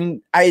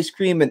eating ice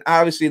cream, and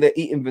obviously they're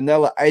eating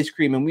vanilla ice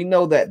cream. And we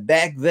know that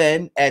back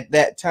then, at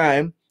that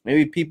time,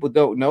 maybe people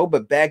don't know,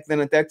 but back then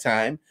at that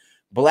time,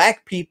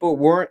 Black people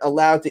weren't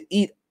allowed to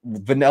eat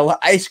vanilla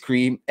ice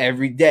cream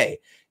every day.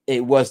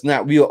 It was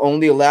not, we were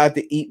only allowed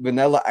to eat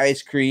vanilla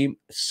ice cream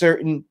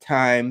certain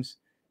times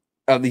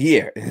of the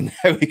year, and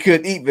we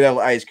couldn't eat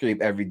vanilla ice cream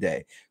every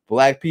day.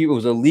 Black people, it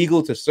was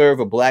illegal to serve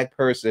a Black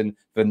person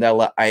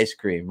vanilla ice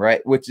cream,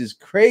 right? Which is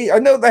crazy. I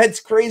know that's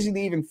crazy to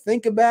even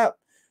think about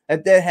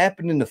that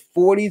happened in the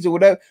 40s or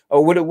whatever,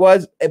 or what it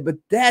was, but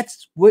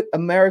that's what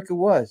America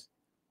was.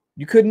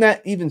 You could not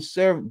even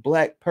serve a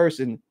Black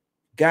person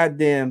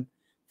goddamn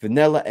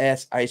vanilla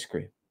ass ice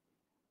cream.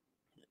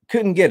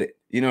 Couldn't get it.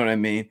 You know what I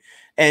mean?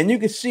 And you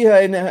can see her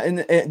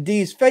in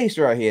Dee's face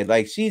right here,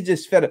 like she's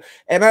just fed up.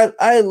 And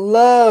I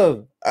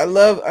love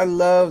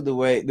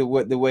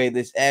the way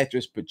this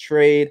actress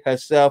portrayed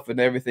herself and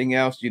everything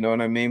else. You know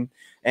what I mean?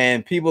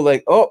 And people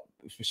like, oh,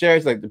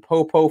 Sherry's like the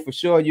po-po for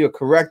sure. You're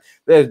correct.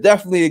 They're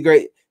definitely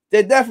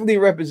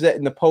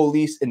representing the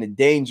police and the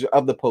danger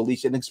of the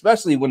police, and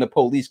especially when the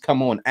police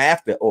come on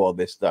after all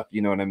this stuff.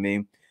 You know what I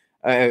mean?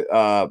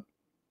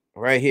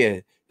 Right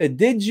here.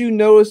 Did you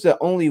notice that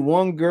only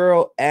one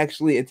girl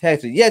actually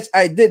attacked her? Yes,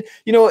 I did.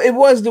 You know, it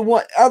was the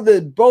one other,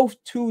 both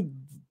two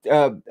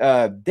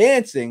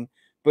dancing,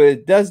 but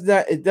it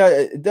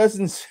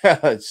doesn't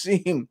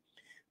seem,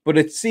 but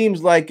it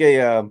seems like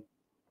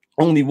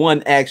only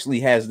one actually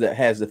has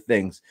the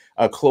things,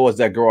 claws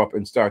that grow up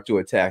and start to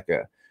attack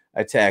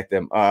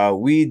them.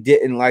 We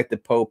didn't like the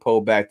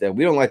po-po back then.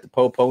 We don't like the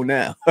po-po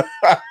now.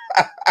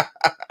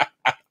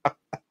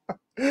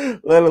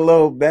 Let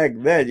alone back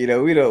then, you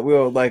know, we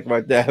don't like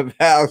my damn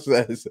house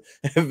says.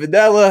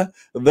 Vanilla,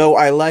 though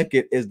I like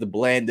it, is the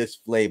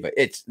blandest flavor.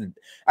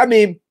 I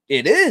mean,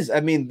 it is. I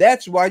mean,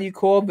 that's why you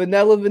call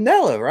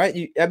vanilla, right?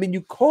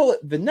 You call it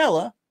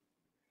vanilla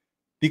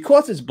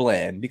because it's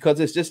bland,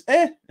 because it's just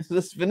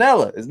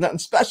vanilla. There's nothing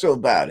special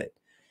about it.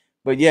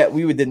 But yet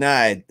we were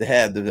denied to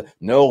have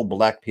no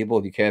Black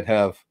people. You can't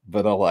have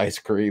vanilla ice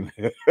cream.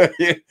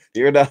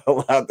 You're not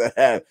allowed to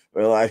have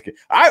vanilla ice cream.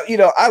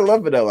 I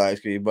love vanilla ice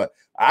cream, but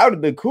I would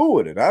have been cool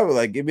with it. I would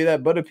like, give me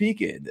that butter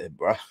pecan, then,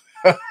 bro.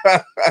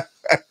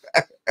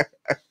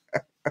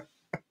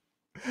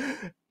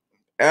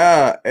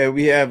 And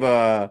we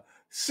have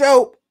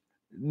soap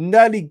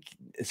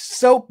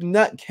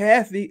nut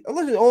Kathy.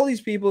 Look at all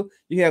these people.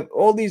 You have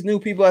all these new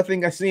people I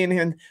think I see in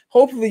here.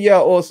 Hopefully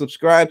y'all all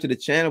subscribe to the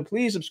channel.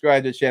 Please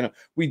subscribe to the channel.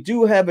 We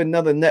do have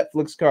another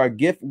Netflix card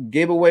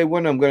giveaway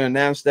winner. I'm going to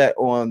announce that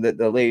on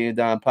the Lady and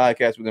Don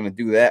podcast. We're going to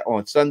do that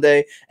on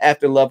Sunday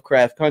after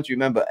Lovecraft Country.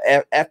 Remember,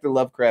 after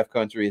Lovecraft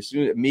Country,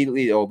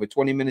 immediately over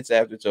 20 minutes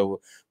after it's over,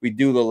 we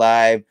do the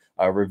live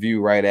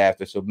review right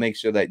after. So make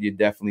sure that you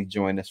definitely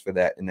join us for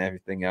that and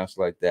everything else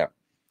like that.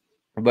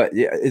 But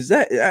yeah,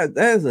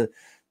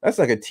 that's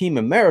like a Team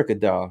America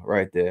doll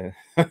right there.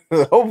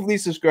 Hopefully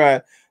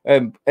subscribe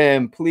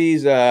and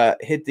please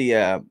hit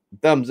the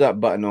thumbs up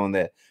button on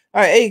that.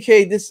 All right,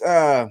 AK, this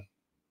all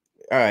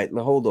right,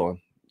 hold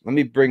on. Let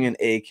me bring in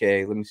AK.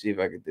 Let me see if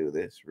I can do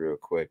this real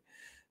quick.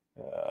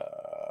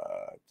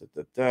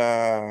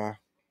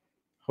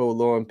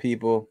 Hold on,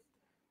 people.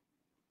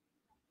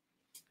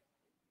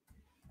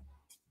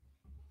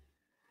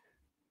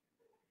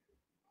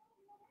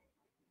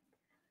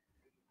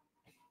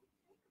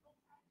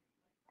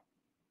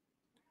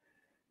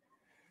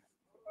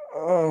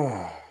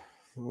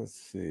 Let's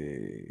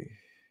see.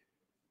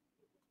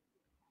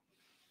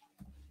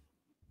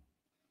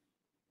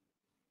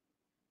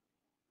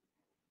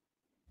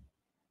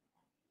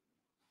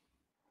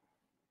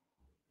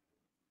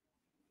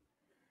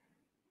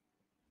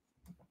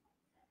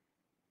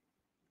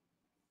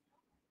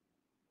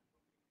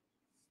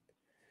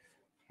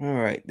 All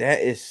right,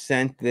 that is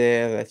sent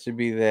there. That should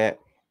be that.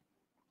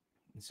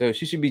 So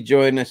she should be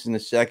joining us in a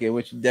second.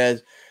 When she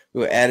does,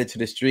 we'll add it to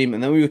the stream,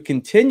 and then we will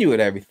continue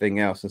with everything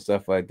else and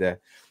stuff like that.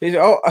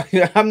 Oh,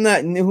 I'm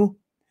not new.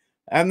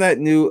 I'm not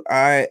new.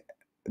 I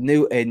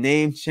knew a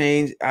name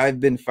change. I've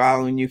been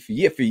following you for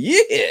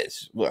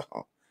years.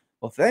 Well,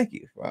 thank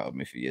you for following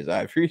me for years.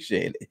 I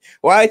appreciate it.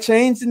 Why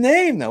change the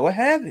name though? What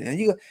happened? And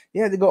you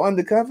had to go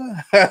undercover.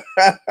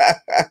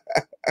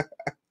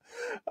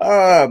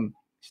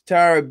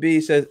 Tara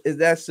B says, "Is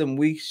that some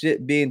weak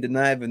shit being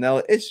denied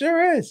vanilla?" It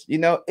sure is. You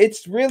know,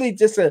 it's really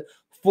just a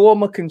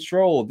form of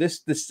control,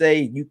 just to say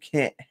you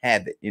can't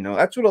have it. You know,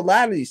 that's what a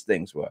lot of these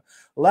things were.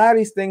 A lot of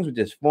these things were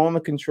just form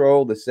of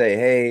control to say,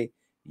 hey,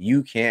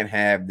 you can't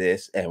have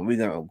this, and we're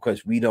gonna,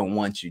 because we don't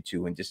want you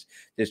to, and just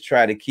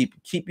try to keep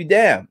you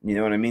down. You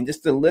know what I mean?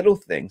 Just the little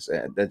things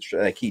that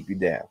try to keep you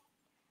down.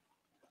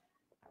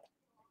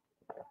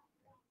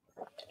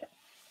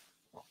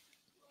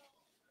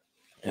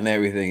 And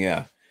everything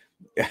else.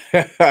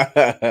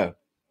 Peter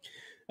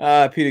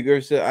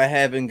Gersh said, I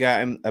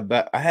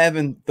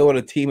haven't thought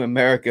of Team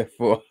America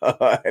for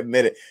I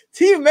admit it.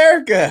 Team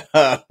America.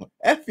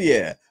 F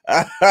yeah.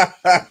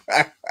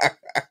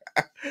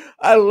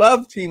 I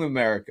love Team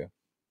America.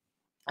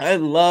 I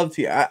love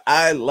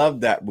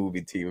that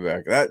movie, Team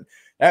America.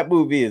 That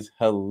movie is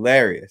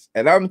hilarious.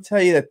 And I'm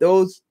telling you that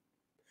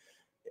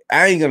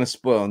I ain't gonna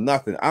spoil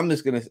nothing. I'm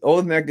just gonna,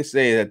 all thing I can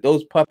say is that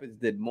those puppets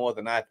did more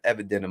than I've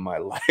ever done in my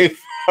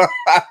life. All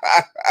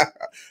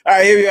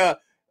right, here we go.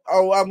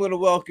 Oh, I'm gonna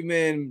welcome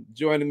in,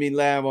 joining me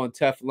live on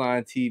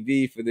Teflon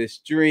TV for this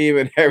stream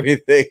and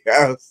everything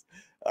else.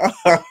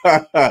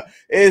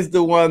 Is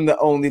the one, the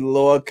only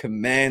Lord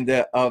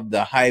Commander of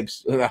the Hype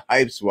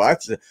Squad,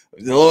 the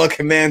Lord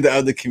Commander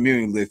of the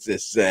community, let's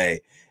just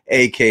say,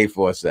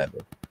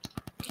 AK-47.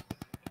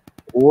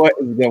 What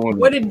is going on?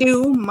 What it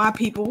do, my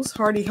peoples?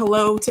 Hearty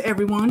hello to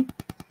everyone.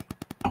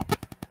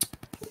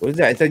 What is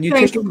that? Is that you?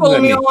 Thanks for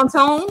pulling me on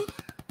tone.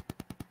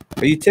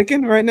 Are you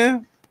ticking right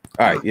now?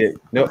 All right, yeah.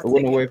 No, it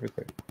went away for a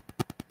second.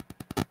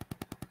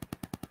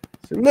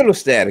 It's a little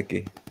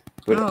staticky.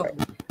 But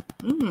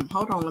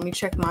hold on, let me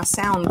check my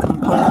sound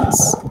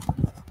components.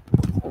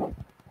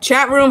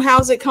 Chat room,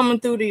 how's it coming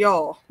through to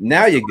y'all?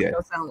 Now you're good.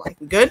 Sound like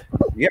good?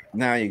 Yep,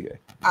 now you're good.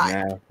 Right.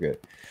 Now good.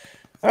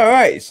 All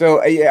right,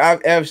 so yeah,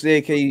 obviously,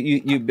 okay,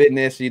 you've been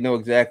there, so you know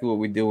exactly what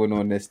we're doing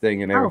on this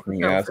thing and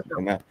everything else.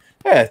 And,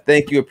 yeah,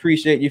 thank you,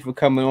 appreciate you for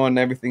coming on and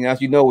everything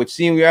else. You know what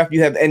scene we're after.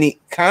 You have any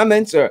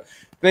comments or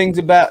things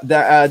about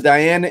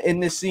Diana in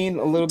this scene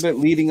a little bit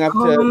leading up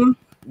to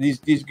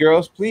these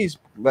girls? Please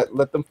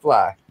let them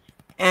fly.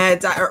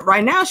 And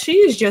right now, she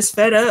is just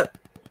fed up.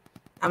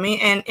 I mean,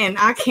 and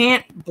I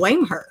can't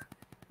blame her.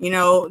 You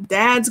know,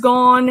 Dad's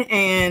gone,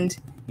 and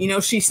you know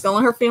she's still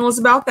in her feelings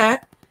about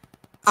that.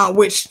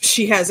 Which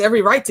she has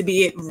every right to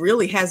be. It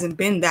really hasn't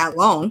been that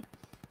long.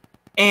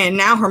 And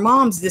now her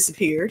mom's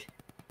disappeared.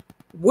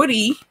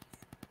 Woody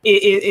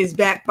is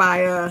back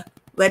by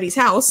Letty's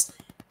house.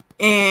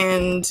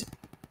 And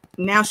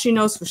now she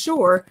knows for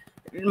sure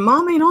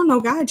Mom ain't on no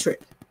guide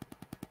trip.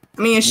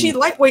 I mean, she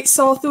lightweight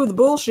saw through the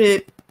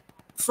bullshit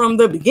from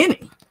the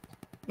beginning.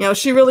 You know,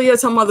 she really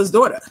is her mother's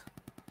daughter.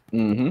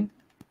 Mm-hmm.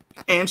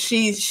 And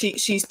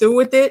she's through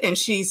with it, and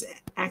she's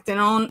acting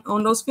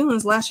on those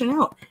feelings, lashing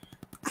out.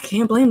 I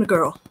can't blame the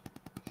girl,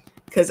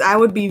 because I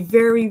would be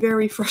very,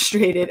 very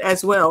frustrated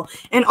as well.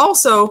 And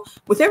also,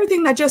 with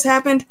everything that just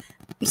happened,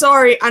 I'm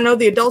sorry, I know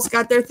the adults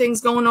got their things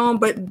going on,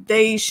 but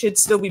they should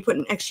still be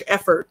putting extra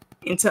effort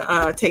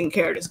into taking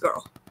care of this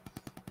girl.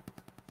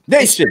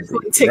 They should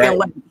be.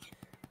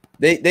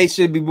 Right? They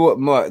should be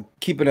more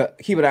keeping an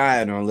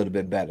eye on her a little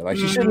bit better. Like,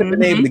 she shouldn't have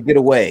been able to get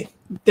away.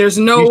 There's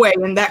no way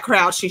in that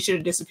crowd she should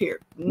have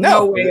disappeared.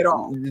 No way at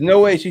all. There's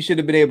no way she should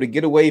have been able to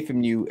get away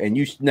from you, and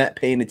you not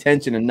paying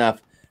attention enough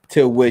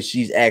to where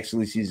she's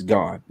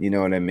gone. You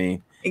know what I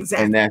mean?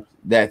 Exactly. And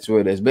that's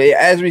what it is. But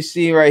as we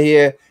see right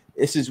here,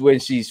 this is when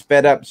she's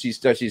fed up. She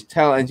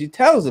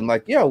tells him,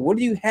 like, yo, what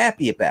are you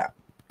happy about?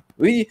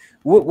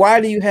 Why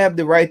do you have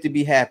the right to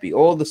be happy?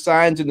 All the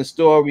signs in the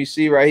store we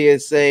see right here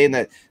saying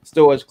that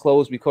store is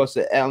closed because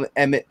of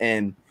Emmett,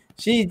 and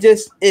she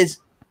just is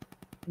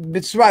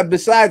beside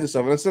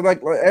herself. And so,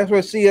 like, as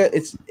we see her,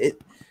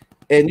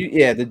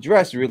 the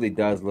dress really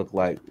does look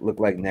like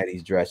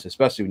Nettie's dress,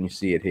 especially when you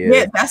see it here.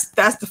 Yeah,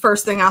 that's the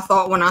first thing I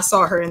thought when I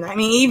saw her in that. I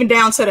mean, even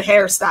down to the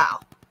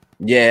hairstyle.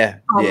 Yeah,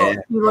 yeah.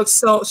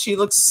 She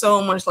looks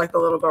so much like the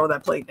little girl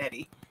that played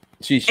Nettie.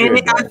 She sure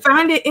does. I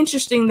find it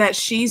interesting that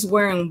she's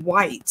wearing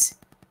white,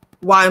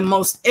 while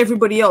most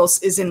everybody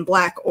else is in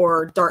black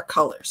or dark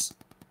colors.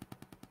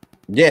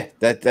 Yeah,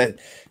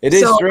 it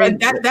is strange.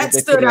 That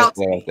stood out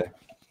to me.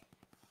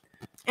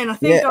 And I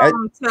think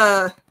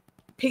to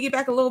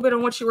piggyback a little bit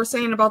on what you were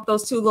saying about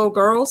those two little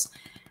girls.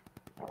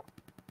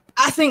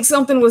 I think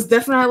something was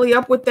definitely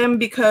up with them,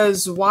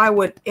 because why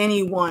would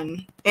any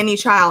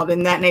child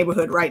in that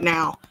neighborhood right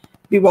now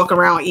be walking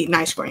around eating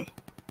ice cream?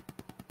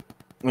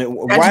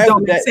 Why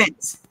don't make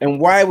sense. And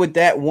why would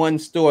that one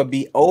store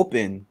be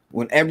open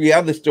when every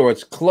other store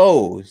is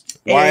closed?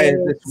 Why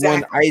is this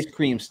one ice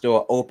cream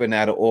store open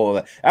out of all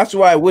that? That's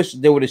why I wish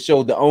they would have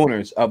showed the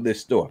owners of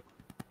this store.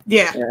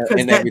 Yeah,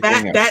 because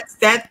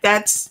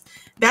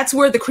that's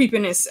where the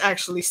creepiness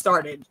actually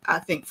started, I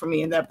think, for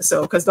me in the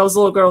episode, because those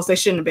little girls, they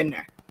shouldn't have been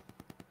there.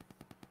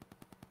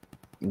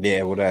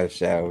 Yeah, without a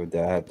shadow of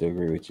doubt, I have to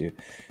agree with you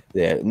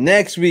there.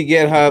 Next, we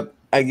get her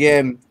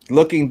again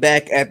looking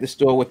back at the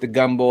store with the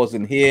gumballs,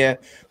 and here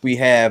we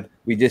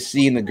just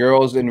seen the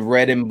girls in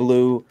red and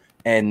blue,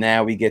 and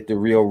now we get the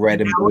real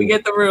red and blue. We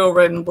get the real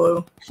red and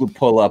blue. We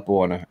pull up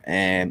on her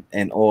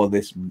and all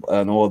this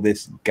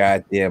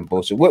goddamn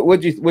bullshit.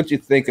 What you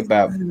think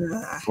about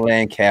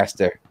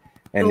Lancaster?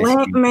 And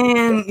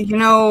man, you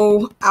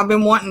know, I've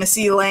been wanting to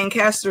see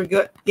Lancaster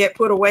get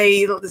put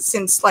away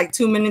since like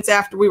 2 minutes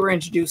after we were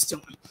introduced to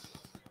him.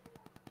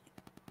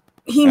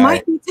 He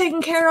might be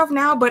taken care of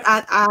now, but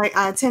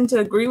I tend to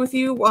agree with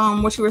you.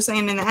 What you were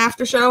saying in the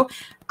after show,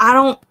 I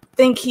don't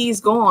think he's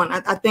gone.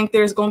 I think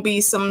there's going to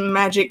be some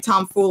magic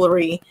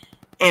tomfoolery,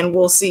 and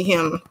we'll see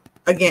him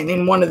again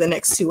in one of the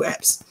next 2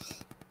 eps.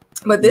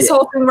 But this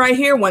whole thing right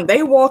here, when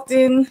they walked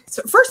in,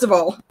 so first of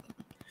all,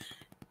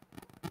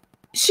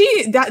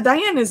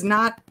 Diane is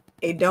not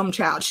a dumb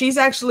child. She's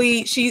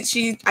actually,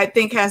 she I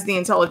think has the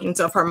intelligence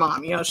of her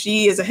mom. You know,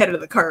 she is ahead of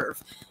the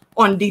curve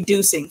on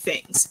deducing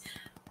things.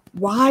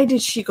 Why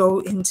did she go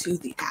into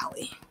the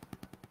alley?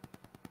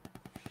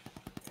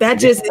 That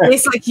just,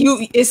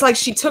 it's like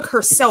she took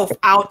herself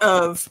out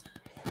of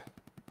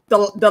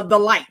the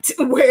light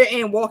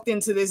and walked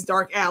into this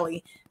dark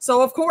alley.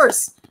 So of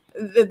course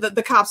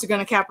the cops are going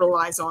to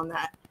capitalize on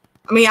that.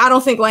 I mean, I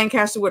don't think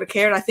Lancaster would have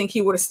cared. I think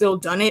he would have still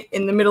done it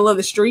in the middle of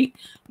the street,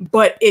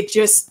 but it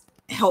just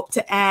helped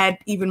to add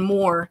even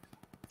more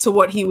to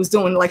what he was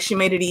doing. Like, she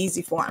made it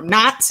easy for him.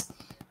 Not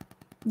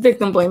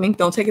victim blaming.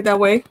 Don't take it that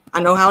way. I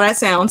know how that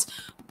sounds,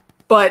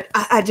 but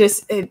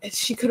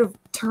she could have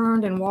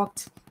turned and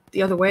walked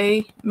the other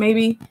way,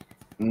 maybe.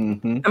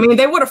 Mm-hmm. I mean,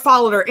 they would have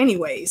followed her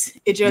anyways.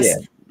 It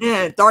just,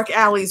 dark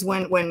alleys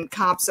when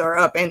cops are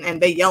up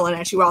and they yelling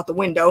at you out the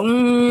window.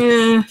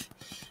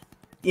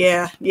 She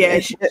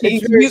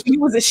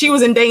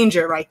was in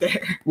danger right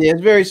there. Yeah,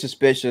 it's very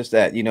suspicious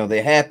that, you know,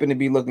 they happen to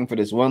be looking for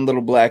this one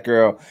little black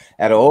girl.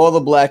 Out of all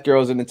the black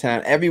girls in the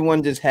town,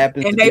 everyone just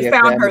happens to be, and they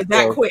found her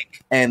that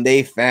quick. And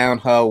they found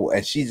her,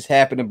 and she just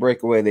happened to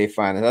break away. They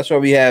find her. That's why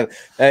we have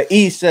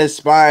East says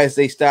spies.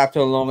 They stopped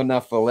her long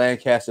enough for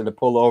Lancaster to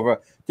pull over.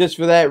 Just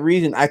for that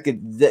reason, I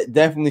could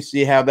definitely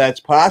see how that's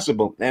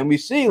possible. And we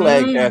see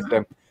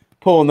Lancaster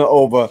pulling her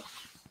over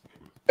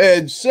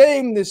and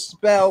saying this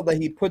spell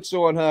that he puts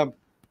on her.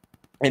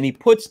 And he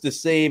puts the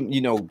same, you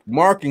know,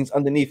 markings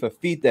underneath her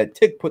feet that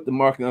Tick put the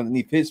marking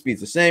underneath his feet.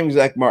 The same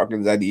exact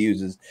markings that he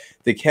uses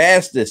to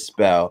cast this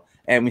spell.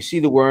 And we see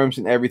the worms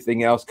and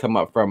everything else come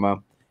up from her.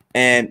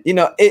 And, you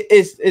know,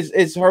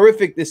 it's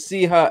horrific to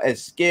see her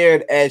as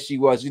scared as she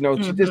was. You know,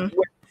 she just,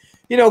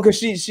 you know, because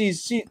she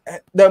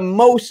the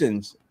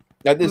emotions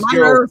that this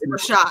girl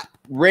is shot.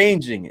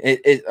 Ranging.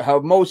 Her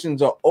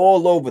emotions are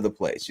all over the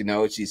place. You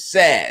know, she's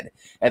sad,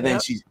 and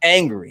then she's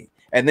angry.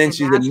 And then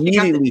she's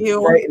immediately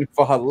fighting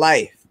for her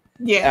life.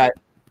 Yeah.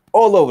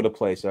 All over the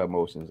place, her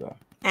emotions are.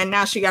 And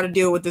now she got to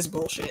deal with this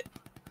bullshit.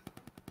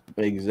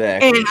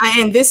 Exactly.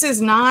 And this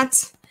is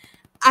not,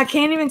 I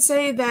can't even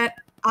say that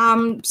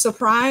I'm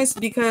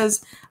surprised,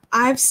 because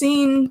I've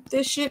seen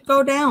this shit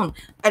go down.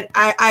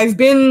 I've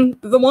been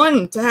the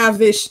one to have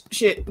this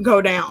shit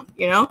go down,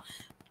 you know?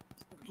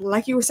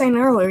 Like you were saying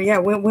earlier,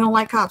 we don't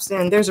like cops,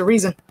 and there's a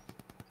reason.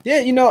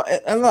 Yeah, you know,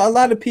 a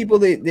lot of people,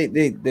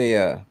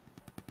 they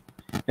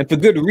and for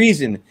good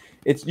reason,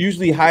 it's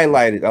usually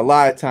highlighted a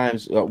lot of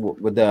times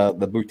with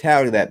the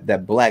brutality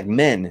that black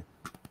men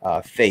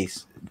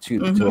face to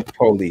the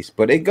police.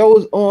 But it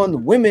goes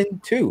on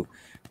women too.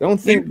 Don't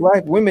think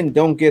black women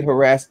don't get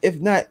harassed, if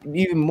not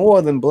even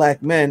more than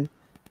black men,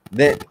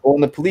 that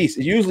on the police.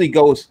 It usually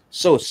goes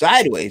so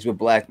sideways with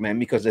black men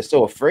because they're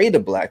so afraid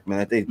of black men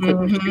that they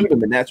couldn't shoot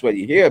them, and that's what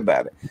you hear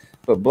about it.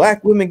 But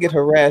black women get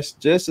harassed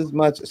just as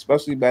much,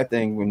 especially back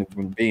then when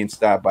being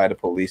stopped by the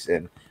police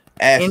and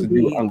asked to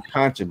do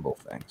unconscionable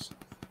things.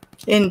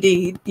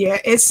 Indeed. Yeah,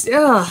 it's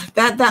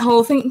that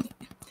whole thing.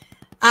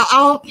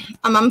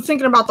 I'm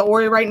thinking about the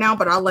Ori right now,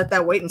 but I'll let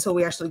that wait until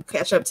we actually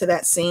catch up to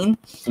that scene.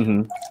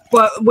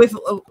 But with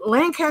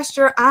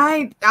Lancaster,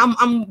 I'm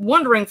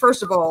wondering,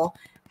 first of all,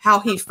 how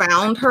he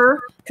found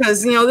her,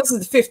 because, you know, this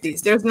is the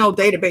 50s. There's no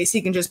database.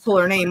 He can just pull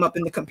her name up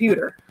in the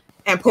computer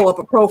and pull up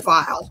a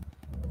profile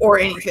or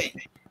anything.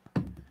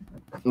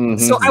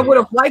 So I would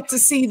have liked to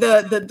see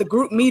the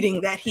group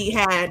meeting that he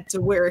had,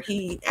 to where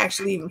he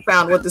actually even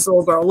found what this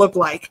little girl looked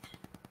like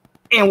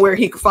and where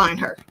he could find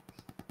her.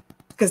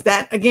 Because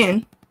that,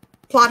 again,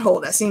 plot hole,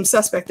 that seems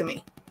suspect to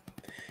me.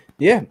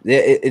 Yeah,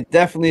 it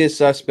definitely is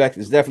suspect.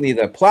 It's definitely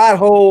either a plot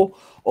hole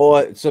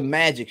or some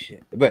magic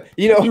shit. But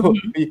you know,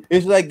 Mhm.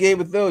 it's like Game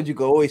of Thrones. You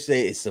can always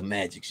say it's some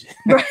magic shit.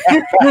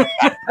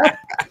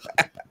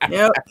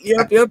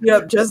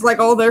 Yep. Just like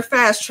all their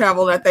fast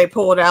travel that they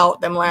pulled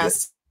out them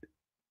last.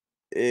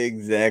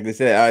 Exactly.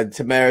 So,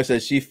 Tamara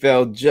says she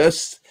fell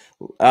just.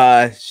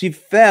 She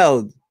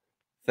fell.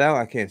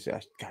 I can't say.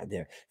 God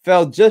damn.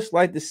 Fell just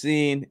like the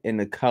scene in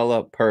The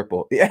Color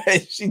Purple. Yeah,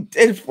 she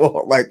did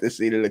fall like the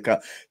scene in The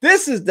Color.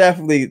 This is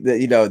definitely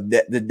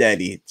the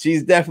Nettie.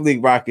 She's definitely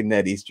rocking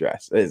Nettie's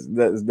dress. There's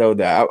no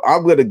doubt.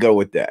 I'm gonna go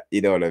with that. You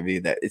know what I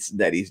mean? That it's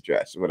Nettie's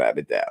dress without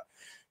a doubt.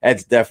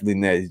 That's definitely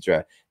Nettie's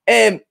dress.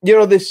 And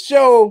this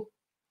show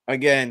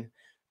again.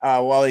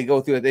 While they go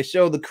through it, they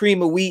show the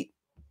cream of wheat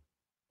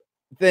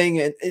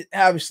thing, and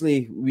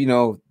obviously,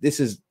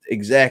 this is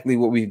exactly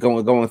what we're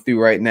going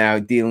through right now,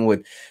 dealing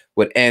with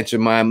Aunt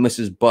Jemima,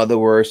 Mrs.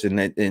 Butterworth,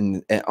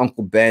 and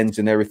Uncle Ben's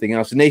and everything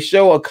else. And they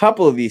show a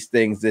couple of these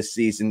things this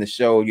season to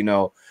show,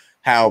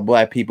 how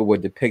Black people were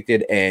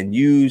depicted and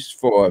used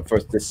for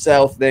to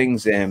sell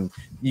things, and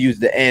use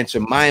the Aunt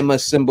Jemima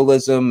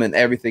symbolism and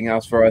everything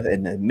else for us,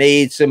 and the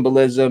maid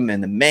symbolism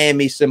and the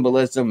mammy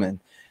symbolism, and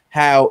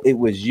how it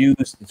was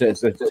used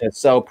to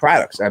sell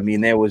products. I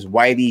mean, there was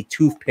Whitey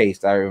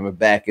toothpaste, I remember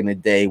back in the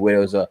day, where there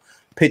was a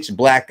pitch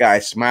black guy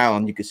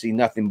smiling, you could see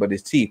nothing but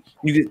his teeth.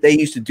 They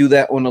used to do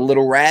that on the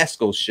Little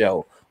Rascals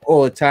show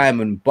all the time,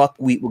 when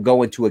Buckwheat would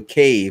go into a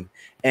cave,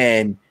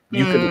 and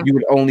you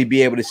would only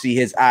be able to see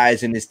his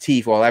eyes and his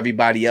teeth, while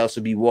everybody else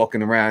would be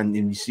walking around,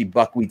 and you see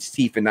Buckwheat's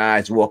teeth and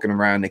eyes walking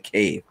around the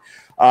cave.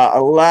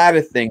 A lot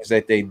of things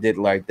that they did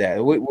like that.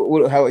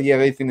 How you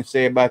have anything to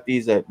say about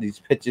these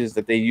pictures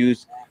that they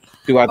used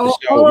throughout the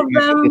show? All of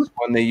them. This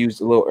one they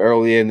used a little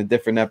earlier in a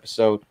different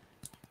episode.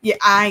 Yeah,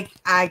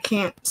 I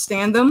can't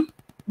stand them,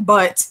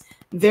 but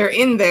they're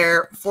in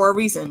there for a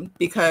reason,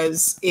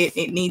 because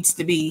it needs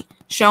to be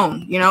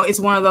shown. It's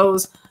one of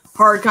those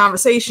hard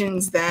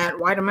conversations that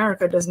white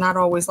America does not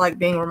always like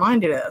being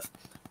reminded of.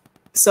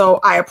 So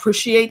I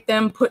appreciate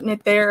them putting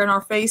it there in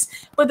our face,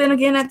 but then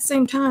again, at the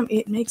same time,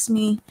 it makes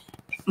me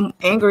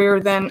angrier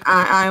than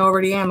I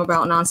already am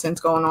about nonsense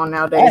going on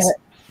nowadays.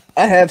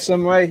 I have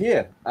some right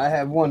here. I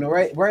have one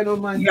right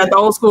on my. You got the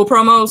old school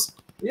promos?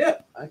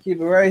 Yeah, I keep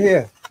it right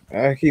here.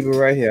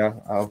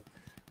 I'll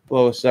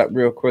blow this up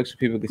real quick so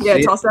people can see it.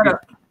 Yeah, toss that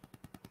up.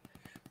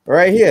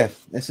 Right here.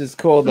 This is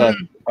called a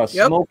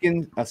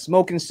smoking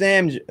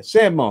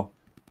Samo.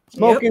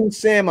 Smoking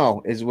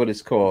Samo is what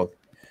it's called.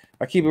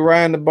 I keep it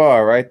right on the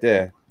bar right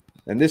there.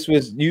 And this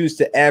was used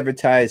to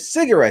advertise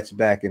cigarettes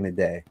back in the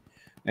day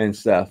and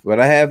stuff. But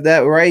I have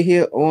that right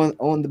here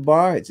on the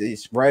bar.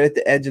 It's right at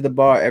the edge of the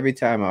bar every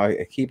time.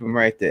 I keep them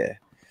right there.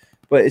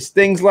 But it's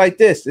things like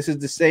this. This is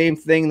the same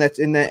thing that's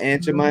in that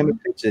Aunt Jemima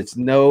picture. It's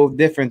no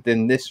different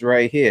than this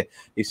right here.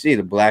 You see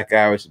the black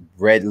Irish,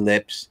 red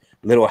lips,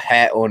 little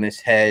hat on his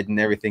head and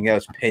everything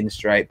else,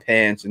 pinstripe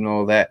pants and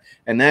all that.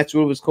 And that's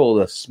what it was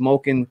called, a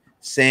smoking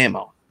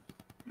Sambo.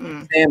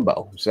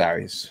 Sambo,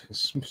 sorry.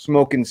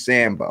 Smoking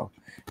Sambo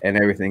and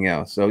everything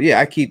else. So, yeah,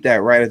 I keep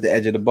that right at the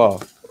edge of the bar.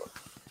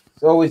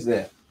 It's always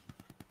there.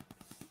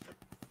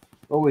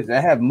 Always.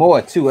 I have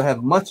more, too. I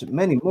have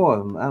many more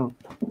of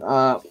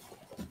them.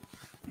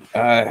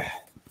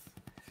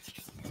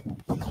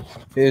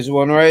 Here's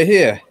one right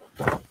here.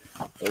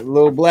 A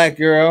little black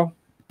girl.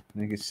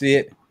 You can see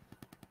it.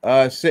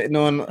 Sitting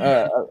on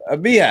a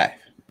beehive.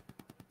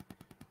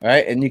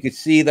 Right, and you can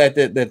see that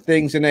the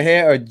things in her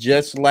hair are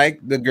just like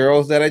the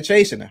girls that are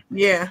chasing her.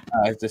 Yeah,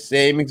 it's the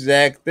same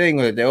exact thing.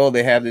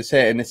 They have this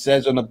hair, and it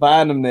says on the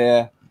bottom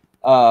there,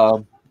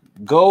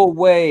 "Go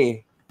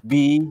away,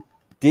 bee.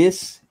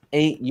 This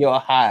ain't your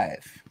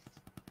hive.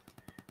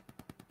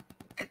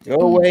 Go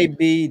away,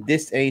 bee.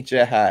 This ain't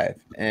your hive."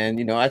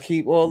 And I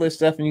keep all this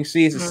stuff, and you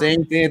see it's the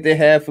same thing that they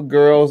have for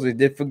girls, they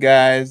did for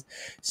guys.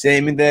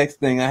 Same exact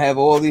thing. I have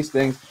all these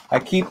things. I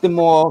keep them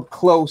all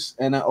close,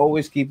 and I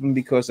always keep them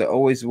because I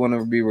always want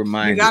to be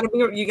reminded.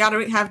 You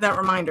gotta have that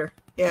reminder.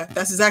 Yeah,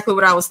 that's exactly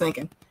what I was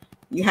thinking.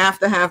 You have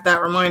to have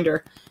that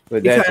reminder,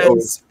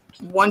 because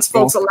once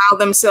folks allow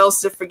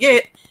themselves to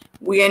forget,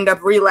 we end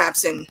up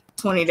relapsing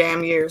 20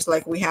 damn years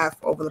like we have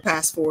over the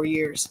past 4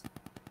 years.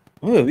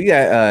 Oh, we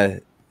got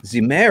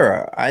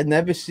Zimera. I've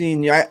never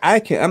seen you.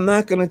 I'm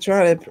not gonna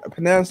try to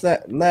pronounce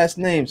that last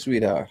name,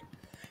 sweetheart.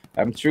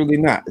 I'm truly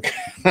not.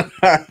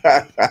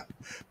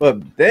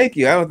 But thank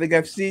you. I don't think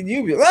I've seen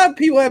you. A lot of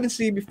people haven't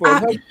seen before.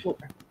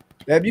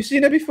 Have you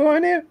seen it before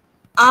in there?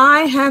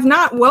 I have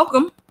not.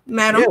 Welcome,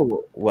 madam. Yeah,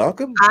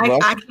 welcome.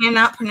 I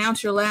cannot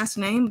pronounce your last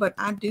name, but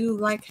I do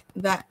like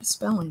that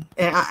spelling.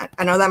 And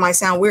I know that might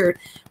sound weird,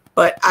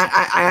 but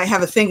I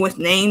have a thing with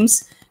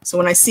names. So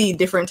when I see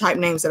different type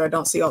names that I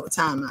don't see all the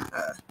time,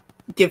 I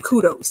give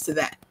kudos to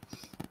that.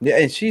 Yeah,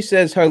 and she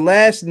says her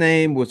last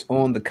name was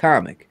on the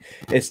comic.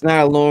 It's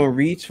not a long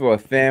reach for a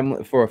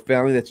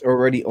family that's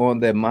already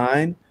on their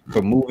mind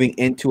for moving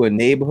into a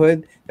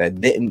neighborhood that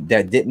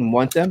didn't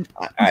want them.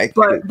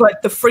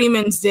 But the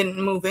Freemans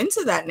didn't move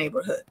into that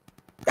neighborhood.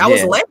 That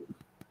was Letty.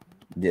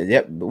 Yeah,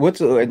 yep.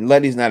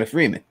 Letty's not a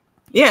Freeman.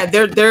 Yeah,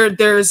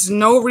 there's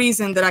no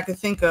reason that I could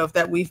think of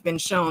that we've been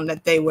shown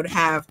that they would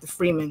have the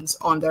Freemans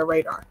on their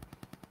radar.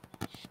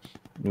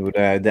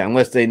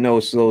 Unless they know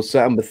so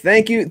something. But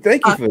thank you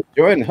for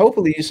joining.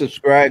 Hopefully you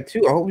subscribe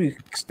too. I hope you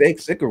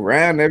stick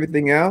around and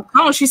everything else.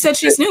 Oh, she said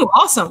she's new.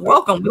 Awesome.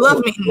 Welcome. We love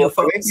meeting new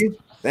folks.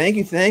 Thank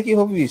you.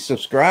 Hopefully you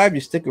subscribe,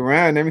 you stick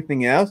around and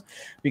everything else.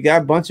 We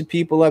got a bunch of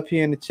people up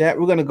here in the chat.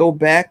 We're gonna go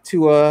back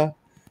to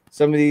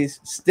some of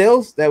these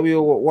stills that we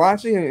were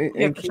watching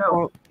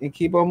and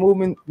keep on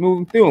moving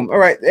through them. All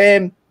right,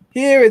 and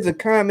here is a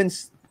common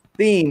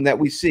theme that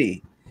we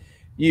see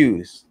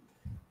used.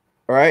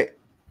 All right,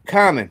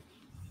 common.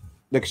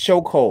 The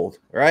chokehold,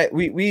 right?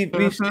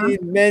 We've seen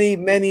many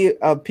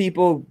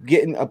people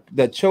getting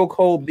the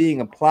chokehold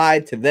being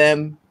applied to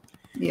them.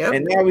 Yep.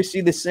 And now we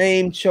see the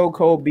same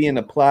chokehold being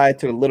applied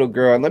to the little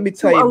girl. And let me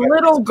tell you,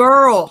 little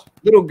girl,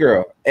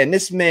 and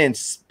this man's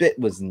spit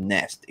was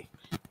nasty.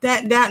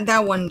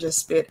 That one just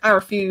spit. I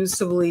refuse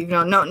to believe.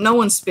 No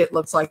one's spit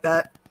looks like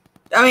that.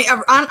 I mean,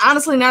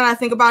 honestly, now that I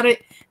think about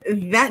it,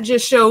 that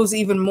just shows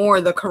even more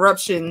the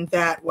corruption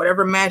that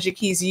whatever magic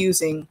he's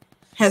using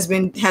has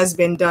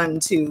been done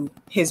to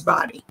his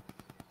body.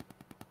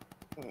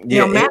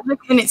 Yeah, magic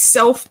in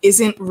itself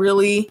isn't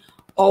really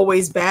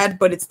always bad,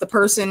 but it's the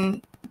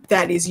person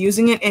that is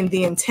using it and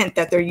the intent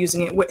that they're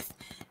using it with.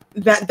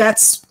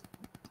 That's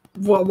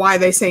why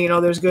they say,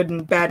 there's good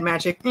and bad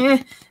magic.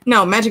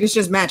 No, magic is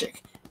just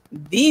magic.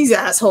 These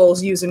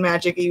assholes using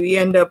magic, you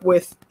end up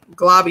with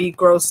globby,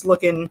 gross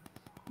looking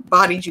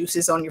body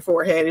juices on your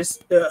forehead. It's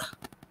ugh.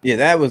 Yeah,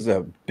 that was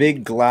a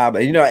big glob,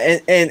 and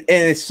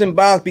it's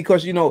symbolic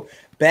because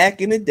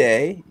back in the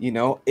day,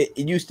 it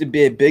used to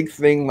be a big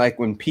thing. Like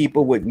when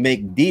people would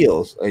make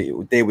deals,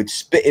 they would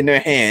spit in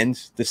their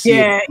hands to see.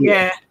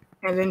 Yeah,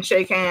 and then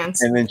shake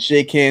hands. And then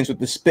shake hands with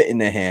the spit in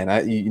their hand.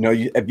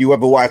 If you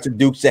ever watched the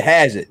Dukes of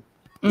Hazzard,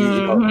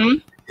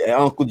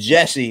 Uncle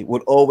Jesse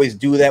would always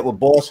do that with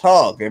Boss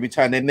Hogg. Every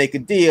time they make a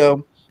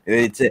deal,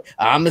 they'd say,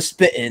 "I'm a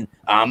spitting,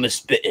 I'm a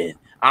spitting,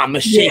 I'm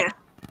a shaking,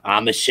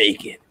 I'm a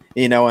shaking."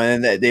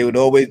 And they would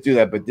always do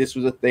that. But this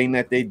was a thing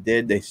that they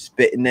did. They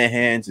spit in their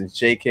hands and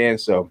shake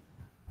hands. So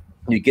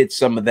you get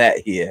some of that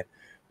here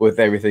with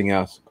everything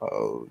else.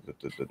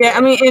 Yeah, I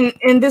mean,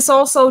 and this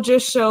also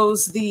just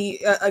shows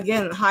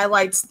again,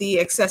 highlights the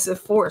excessive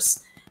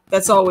force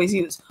that's always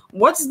used.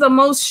 What's the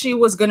most she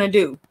was going to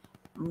do?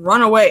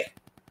 Run away.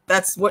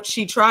 That's what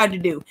she tried to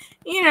do.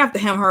 You didn't have to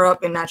hem her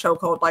up in that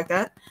chokehold like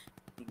that.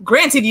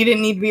 Granted, you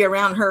didn't need to be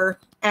around her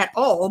at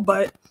all,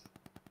 but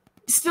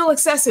still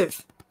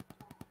excessive.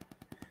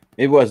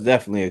 It was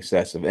definitely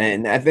excessive,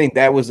 and I think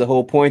that was the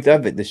whole point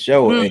of it, to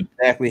show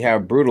exactly how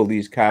brutal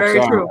these cops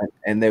are,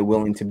 and they're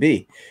willing to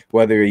be,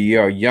 whether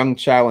you're a young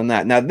child or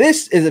not. Now,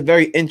 this is a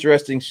very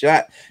interesting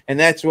shot, and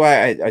that's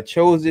why I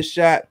chose this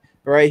shot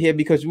right here,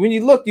 because when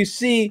you look, you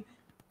see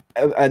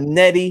a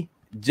Nettie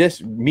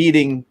just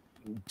meeting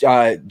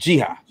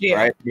Jiha,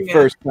 right, the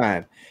first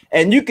time.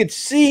 And you could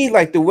see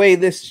like the way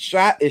this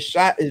shot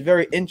is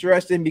very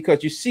interesting,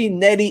 because you see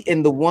Nettie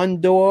in the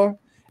one door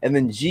and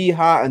then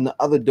Jiha in the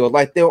other door,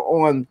 like they're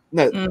on.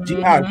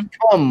 Jiha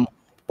come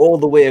all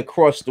the way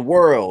across the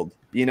world.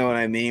 You know what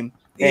I mean?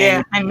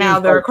 And now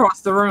they're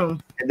across the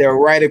room. And they're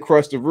right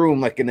across the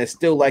room, and they're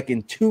still like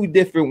in two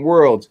different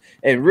worlds.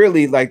 And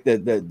really, like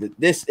the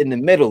this in the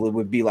middle, it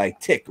would be like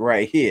Tick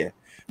right here.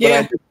 But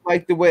I just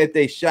like the way that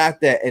they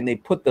shot that, and they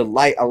put a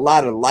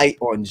lot of light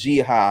on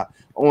Jiha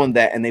on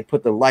that, and they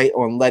put the light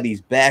on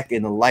Letty's back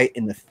and the light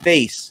in the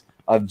face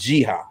of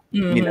Jiha.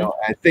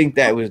 I think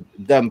that was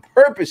done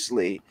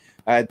purposely,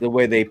 the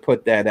way they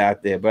put that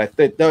out there. But I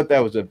thought that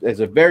was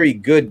a very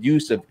good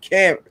use of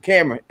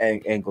camera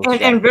angles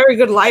and very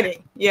good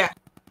lighting. Yeah,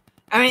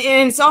 I mean,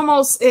 and it's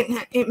almost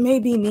it may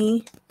be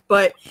me,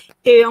 but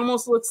it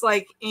almost looks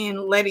like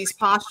in Letty's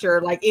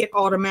posture, like it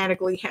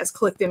automatically has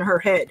clicked in her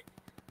head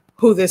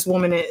who this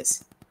woman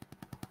is.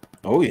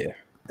 Oh yeah.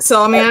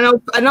 So I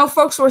mean, I know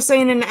folks were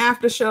saying in the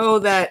after show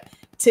that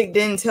Tick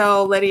didn't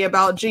tell Letty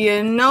about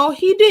Gia. No,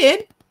 he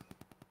did.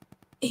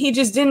 He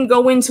just didn't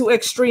go into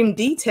extreme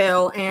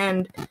detail,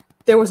 and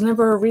there was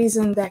never a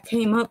reason that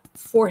came up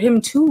for him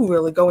to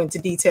really go into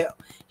detail.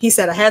 He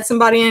said, I had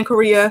somebody in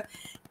Korea.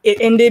 It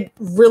ended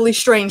really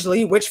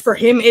strangely, which for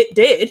him it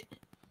did.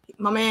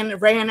 My man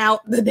ran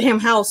out the damn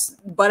house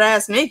butt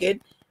ass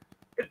naked.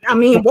 I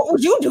mean, what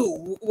would you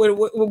do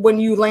when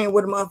you land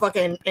with a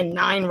motherfucking and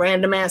 9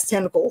 random ass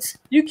tentacles?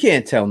 You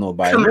can't tell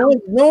nobody. No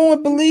one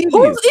would believe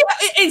you.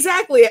 Yeah,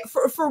 exactly.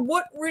 For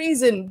what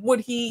reason would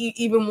he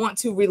even want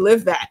to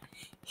relive that?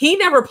 He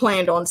never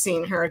planned on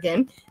seeing her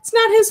again. It's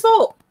not his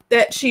fault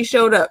that she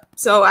showed up.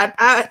 So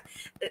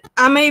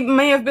I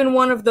may have been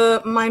one of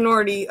the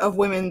minority of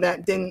women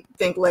that didn't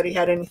think Letty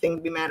had anything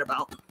to be mad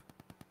about.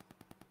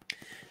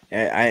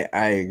 I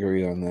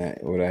agree on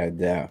that without a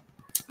doubt.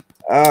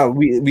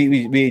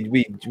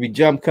 We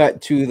jump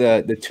cut to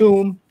the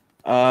tomb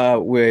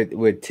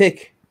where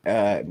Tick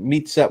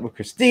meets up with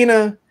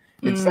Christina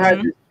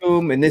inside the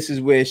tomb, and this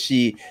is where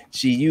she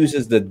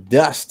uses the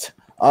dust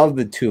of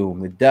the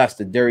tomb, the dust,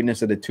 the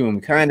dirtiness of the tomb,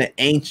 kind of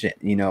ancient,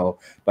 you know,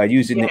 by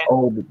using the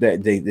old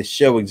the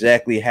show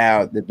exactly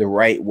how the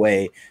right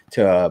way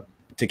to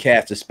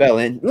cast a spell.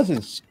 And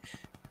listen,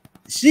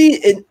 she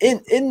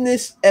in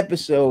this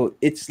episode,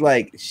 it's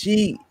like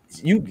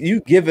you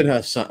giving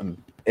her something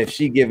if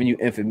she giving you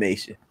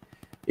information.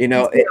 You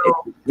know,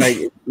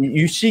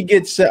 she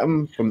gets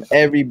something from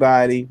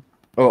everybody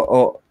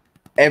or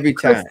every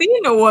time.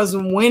 Christina was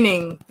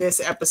winning this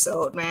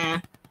episode,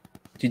 man.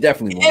 She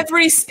definitely won.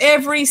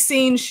 Every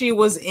scene she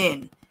was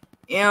in.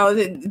 You know,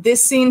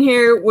 this scene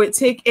here with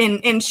Tick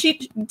and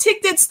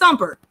Tick did stump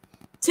her.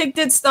 Tick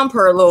did stump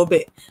her a little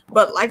bit.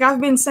 But like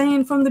I've been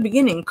saying from the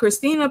beginning,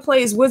 Christina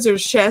plays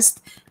wizard's chess.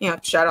 You know,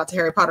 shout out to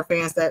Harry Potter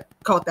fans that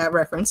caught that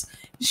reference.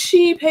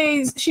 She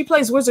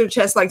plays wizard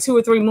chess like 2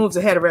 or 3 moves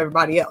ahead of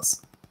everybody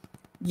else.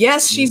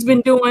 Yes, she's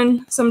been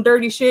doing some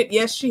dirty shit.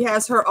 Yes, she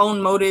has her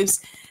own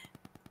motives.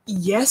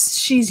 Yes,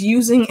 she's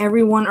using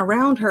everyone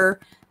around her.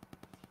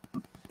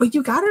 But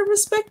you gotta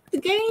respect the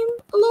game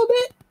a little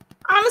bit,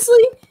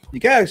 honestly.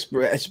 You gotta,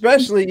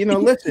 especially, you know,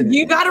 listen.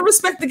 You gotta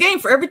respect the game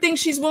for everything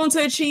she's willing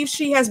to achieve.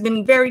 She has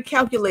been very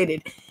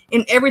calculated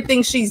in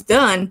everything she's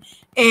done.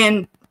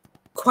 And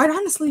quite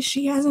honestly,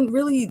 she hasn't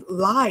really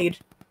lied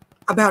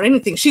about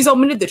anything. She's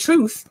omitted the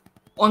truth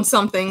on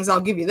some things, I'll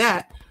give you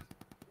that.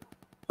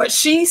 But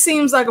she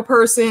seems like a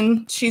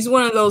person, she's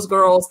one of those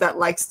girls that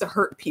likes to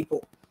hurt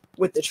people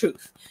with the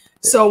truth.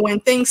 So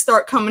when things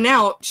start coming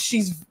out,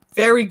 she's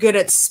very good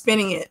at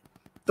spinning it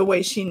the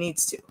way she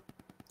needs to.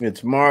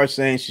 It's Mars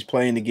saying she's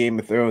playing the Game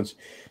of Thrones.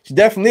 She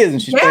definitely is,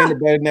 and she's playing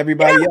it better than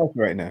everybody else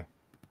right now.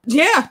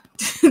 Yeah,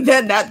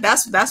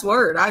 that's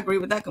word. I agree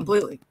with that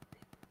completely.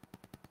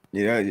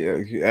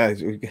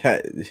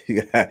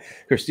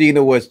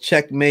 Christina was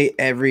checkmate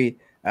every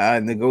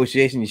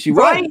negotiation. She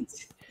was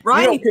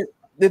right. You know,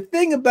 the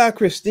thing about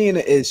Christina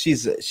is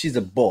she's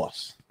a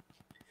boss.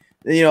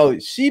 You know,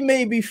 she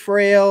may be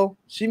frail.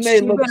 She's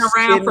been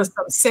around for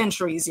some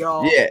centuries,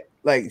 y'all. Yeah,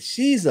 like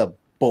she's a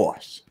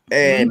boss,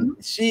 and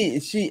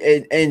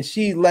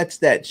she lets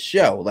that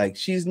show. Like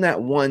she's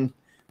not one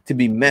to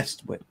be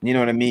messed with. You know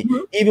what I mean?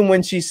 Even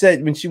when she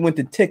went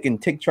to Tick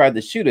and Tick tried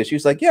to shoot her, she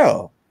was like,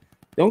 "Yo,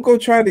 don't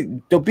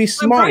be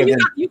smarter.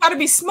 You got to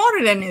be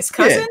smarter than this,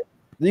 cousin." Yeah.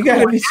 You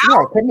gotta be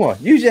smart. Come on,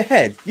 use your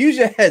head. Use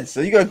your head.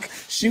 So you gotta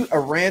shoot a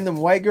random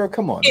white girl.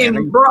 Come on,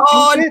 in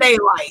broad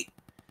daylight.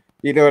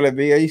 You know what I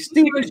mean? Are you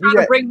stupid? You trying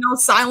to bring no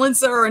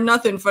silencer or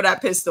nothing for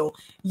that pistol.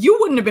 You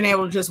wouldn't have been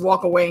able to just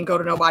walk away and go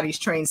to nobody's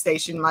train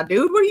station, my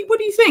dude. What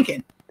are you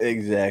thinking?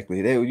 Exactly.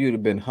 You'd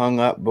have been hung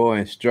up, boy,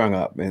 and strung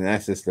up, and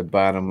that's just the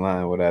bottom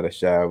line, without a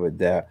shadow of a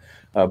doubt.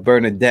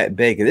 Bernadette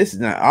Baker. This is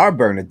not our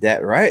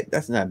Bernadette, right?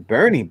 That's not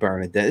Bernie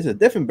Bernadette. It's a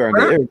different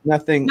Bernadette. There's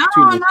nothing to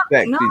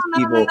respect these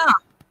people. No.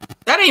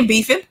 That ain't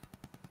beefing.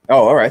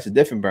 Oh, all right. It's a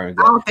different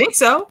Bernadette. I don't think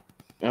so.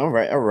 All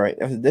right.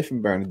 That's a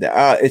different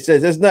Bernadette. It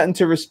says there's nothing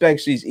to respect.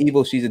 She's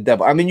evil. She's a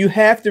devil. I mean, you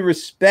have to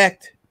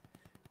respect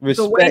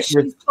the way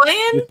she's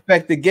playing.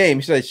 Respect the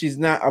game. She says she's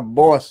not a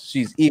boss.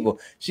 She's evil.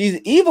 She's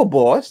an evil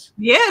boss.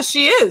 Yeah,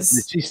 she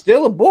is. She's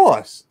still a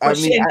boss.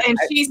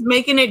 She's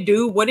making it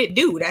do what it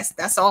do.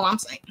 That's all I'm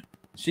saying.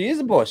 She is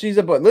a boss. She's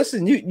a boss.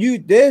 Listen,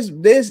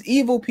 there's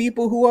evil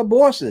people who are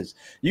bosses.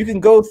 You can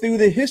go through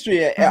the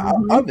history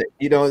of it.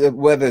 You know,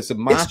 whether it's a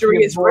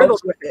history is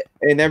riddled with it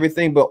and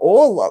everything. But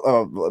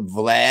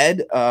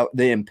Vlad,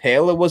 the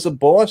Impaler, was a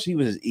boss. He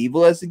was as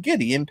evil as the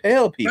gid. He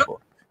impaled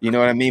people. Yep. You know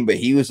what I mean? But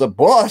he was a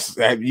boss.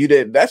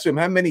 That's him.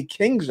 How many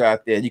kings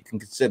out there you can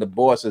consider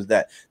bosses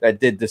that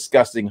did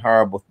disgusting,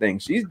 horrible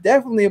things? She's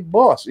definitely a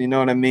boss. You know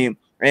what I mean?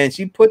 And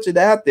she puts it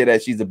out there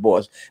that she's a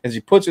boss, and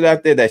she puts it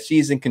out there that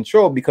she's in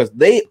control because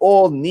they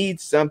all need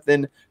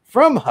something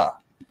from her,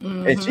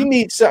 and she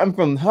needs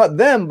something from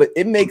them. But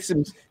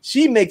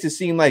she makes it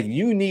seem like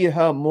you need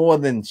her more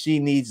than she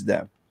needs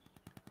them,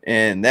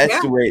 and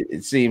that's the way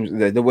it seems.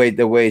 The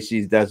way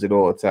she does it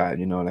all the time.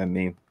 You know what I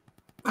mean?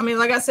 I mean,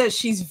 like I said,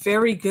 she's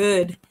very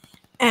good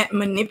at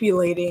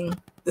manipulating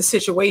the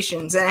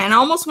situations, and I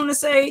almost want to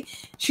say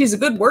she's a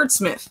good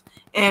wordsmith.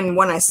 And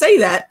when I say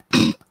that.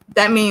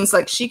 That means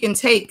like she can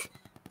take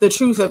the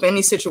truth of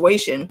any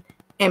situation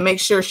and make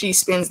sure she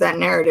spins that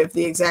narrative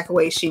the exact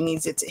way she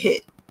needs it to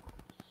hit.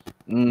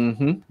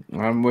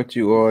 I'm with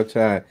you all the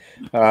time.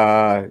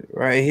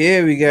 Right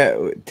here we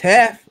got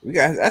Taff.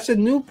 That's a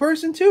new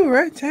person too,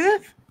 right?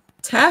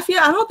 Taff,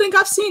 yeah. I don't think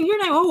I've seen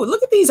your name. Oh,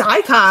 look at these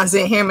icons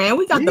in here, man.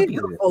 We got the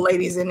beautiful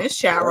ladies in this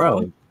chat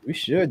room. We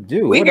sure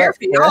do. We're here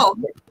for y'all.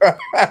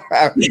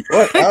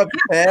 What up,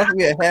 Taff?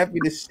 We are happy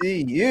to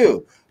see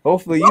you.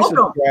 Hopefully you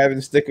subscribe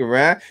and stick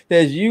around.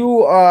 Says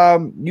you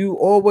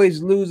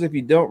always lose if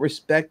you don't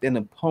respect an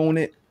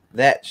opponent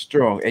that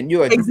strong. And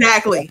you are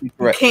exactly you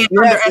can't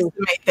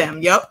underestimate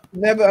them. Yep.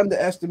 Never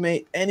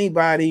underestimate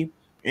anybody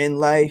in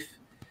life.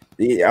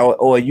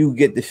 or you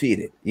get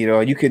defeated. You know,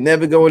 you can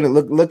never go in and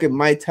look at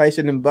Mike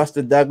Tyson and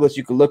Buster Douglas.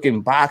 You can look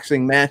in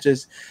boxing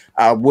matches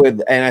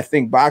and I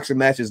think boxing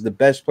matches is the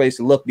best place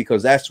to look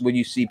because that's when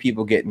you see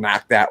people get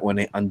knocked out when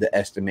they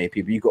underestimate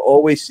people. You can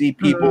always see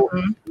people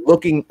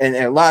looking, and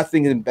a lot of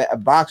things in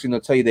boxing will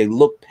tell you they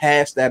look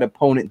past that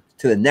opponent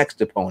to the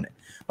next opponent.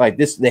 Like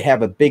this, they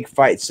have a big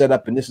fight set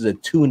up, and this is a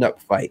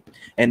tune-up fight,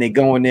 and they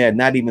go in there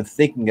not even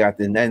thinking about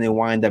it, and then they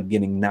wind up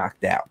getting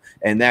knocked out.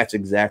 And that's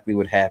exactly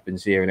what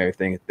happens here and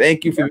everything.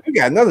 Thank you for you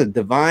got another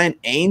Divine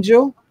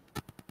Angel.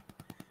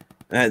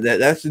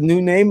 That's the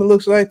new name. It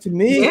looks like to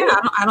me. Yeah,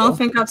 I don't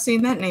think I've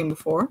seen that name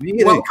before.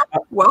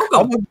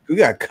 Welcome. We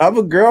got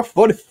Cover Girl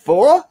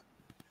 44.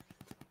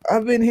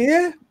 I've been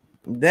here.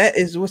 That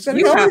is what's up.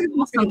 You have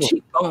some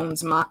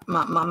cheekbones,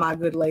 my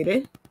good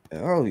lady.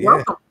 Oh yeah.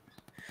 Welcome.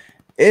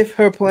 If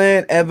her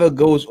plan ever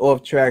goes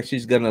off track,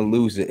 she's gonna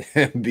lose it.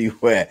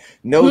 Beware,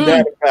 no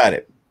doubt about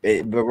it.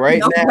 But right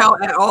now,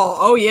 doubt at all.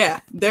 Oh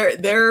yeah,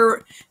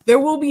 there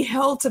will be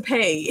hell to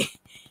pay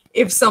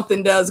if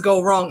something does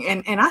go wrong,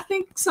 and I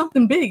think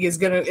something big is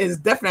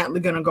definitely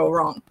gonna go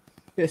wrong.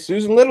 Yeah,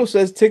 Susan Little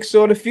says Tick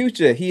saw the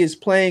future. He is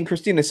playing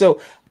Christina.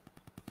 So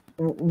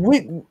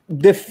with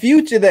the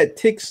future that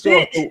Tick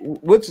saw,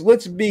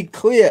 let's be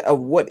clear of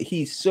what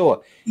he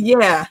saw.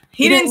 Yeah,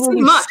 he didn't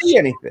really see much. See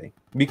anything.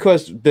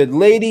 Because the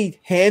lady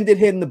handed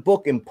him the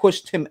book and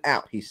pushed him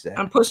out, he said.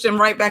 And pushed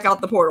him right back out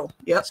the portal.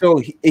 Yep.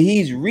 So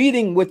he's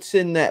reading what's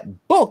in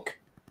that book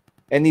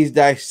and he's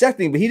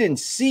dissecting, but he didn't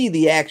see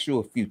the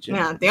actual future.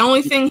 Yeah, the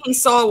only thing he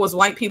saw was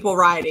white people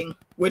rioting,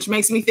 which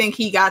makes me think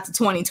he got to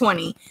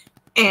 2020.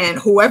 And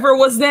whoever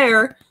was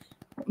there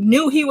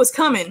knew he was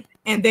coming,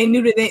 and they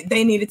knew that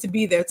they needed to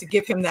be there to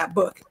give him that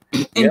book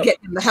and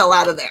get him the hell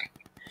out of there.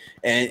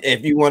 And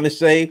if you want to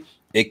say,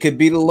 it could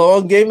be the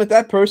long game that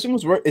that person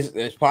was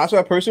it's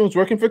possible that person was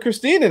working for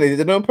Christina. They did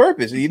it on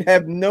purpose. You'd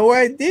have no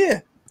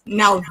idea.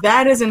 Now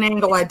that is an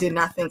angle I did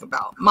not think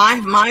about.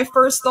 My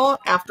first thought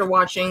after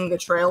watching the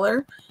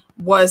trailer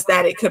was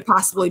that it could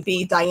possibly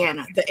be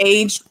Diana. The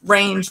age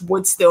range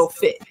would still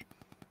fit.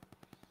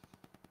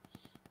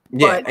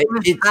 Yeah, but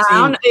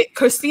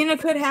Christina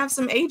could have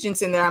some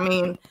agents in there. I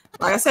mean,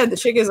 like I said, the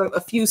chick is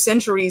a few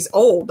centuries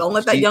old. Don't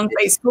let that young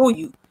face fool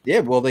you. Yeah,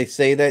 well, they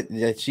say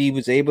that she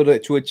was able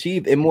to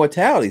achieve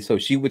immortality, so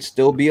she would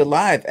still be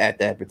alive at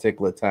that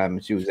particular time.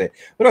 And she was there.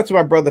 But that's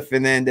my brother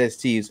Fernandez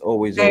T is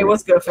always. Hey,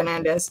 what's good,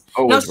 Fernandez?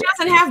 No, she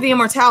doesn't have the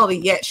immortality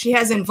yet. She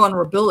has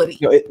invulnerability.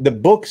 You know, the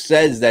book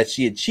says that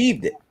she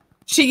achieved it.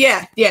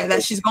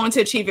 That she's going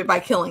to achieve it by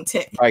killing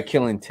Tick. By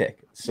killing Tick.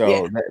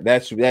 So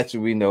that's what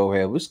we know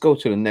here. Let's go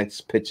to the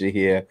next picture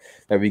here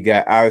that we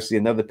got. Obviously,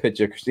 another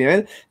picture of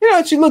Christina. You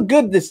know, she looked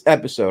good this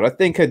episode. I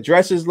think her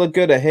dresses look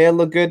good, her hair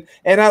look good.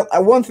 And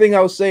one thing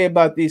I would say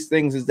about these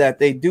things is that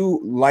they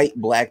do light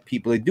black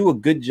people. They do a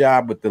good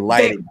job with the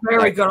lighting. They're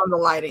very good on the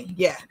lighting.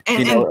 Yeah,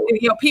 and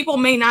people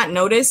may not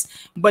notice,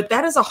 but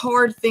that is a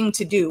hard thing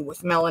to do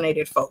with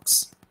melanated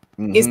folks.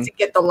 Is to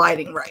get the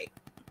lighting right.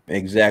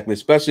 Exactly,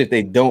 especially if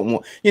they don't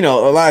want, a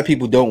lot of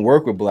people don't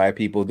work with black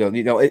people.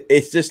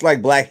 It's just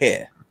like black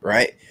hair,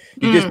 right?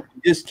 You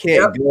just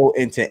can't go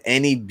into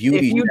any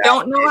beauty. If you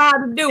don't know how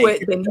to do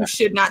it, then you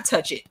should not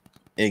touch it.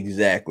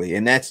 Exactly,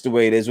 and that's the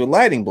way it is with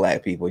lighting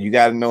black people. You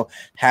got to know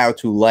how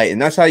to light, and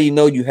that's how you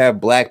know you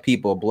have black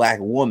people, a black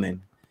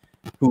woman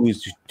who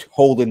is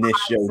holding this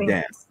show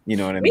down. You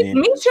know what I mean?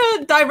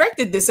 Misha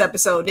directed this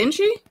episode, didn't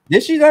she?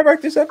 Did she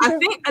direct this episode? I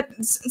think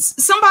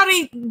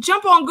somebody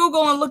jump on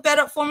Google and look that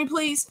up for me,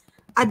 please.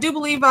 I do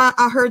believe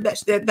I heard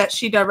that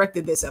she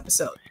directed this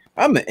episode.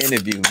 I'm gonna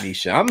interview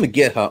Misha. I'm gonna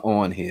get her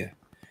on here.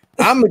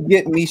 I'm gonna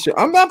get Misha.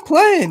 I'm not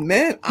playing,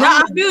 man.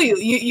 I feel you.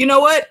 You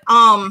know what?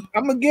 I'm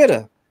gonna get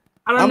her.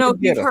 I don't know if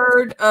you've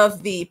heard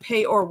of the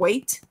Pay or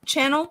Wait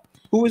channel.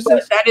 Who is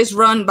this? That is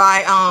run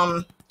by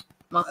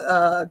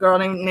a girl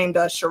named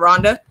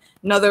Sharonda.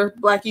 Another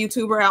black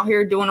YouTuber out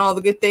here doing all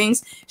the good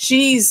things.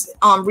 She's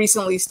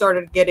recently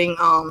started getting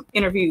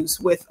interviews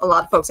with a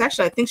lot of folks.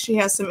 Actually, I think she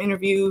has some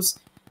interviews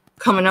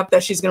coming up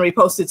that she's going to be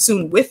posted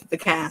soon with the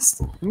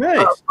cast.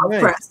 Nice.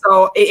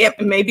 So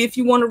maybe if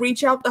you want to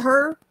reach out to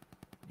her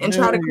and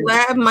try to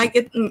collab,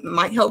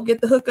 might help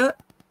get the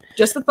hookup.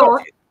 Just a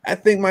thought. I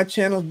think my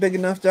channel's big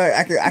enough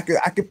that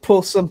I could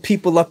pull some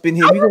people up in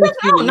here. I'm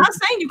not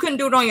saying you couldn't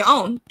do it on your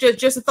own.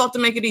 Just a thought to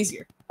make it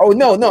easier. Oh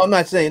no, I'm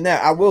not saying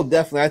that. I will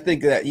definitely. I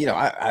think that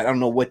I don't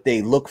know what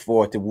they look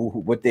for to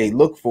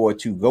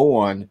go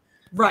on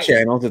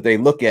channels that they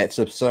look at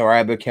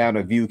subscriber count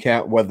or view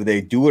count, whether they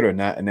do it or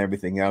not, and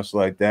everything else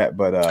like that.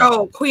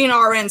 But Queen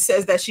RN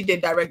says that she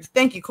did direct.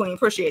 Thank you, Queen.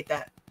 Appreciate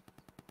that.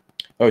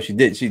 Oh, she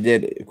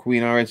did.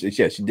 Queen RN.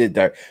 Yeah, she did.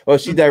 Well,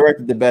 she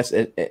directed the best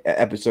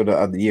episode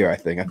of the year, I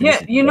think.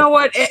 Yeah, you know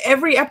what?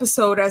 Every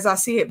episode, as I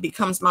see it,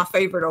 becomes my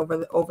favorite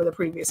over the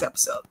previous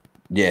episode.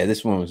 Yeah,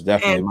 this one was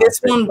definitely. And this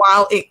one,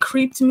 while it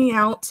creeped me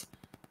out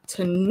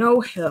to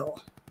no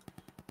hell,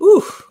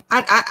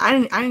 I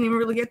didn't even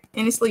really get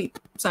any sleep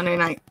Sunday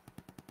night.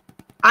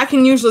 I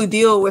can usually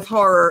deal with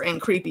horror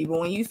and creepy, but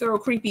when you throw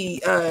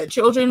creepy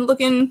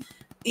children-looking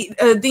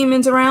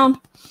demons around,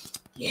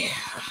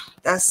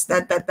 that's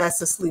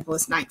a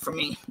sleepless night for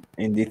me.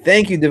 And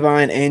thank you,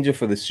 Divine Angel,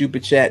 for the super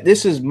chat.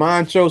 This is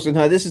Montrose and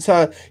her. This is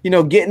her,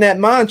 getting that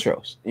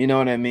Montrose. You know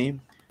what I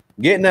mean?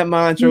 Getting that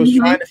Montrose,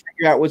 trying to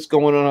figure out what's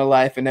going on in her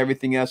life and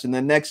everything else. And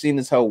the next scene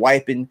is her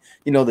wiping,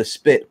 the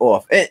spit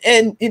off.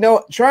 And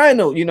trying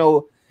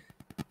to,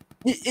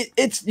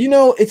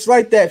 it's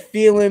like that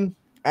feeling.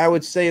 I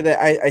would say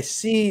that I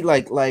see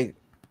like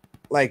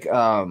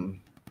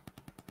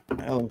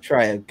I'll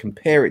try to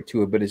compare it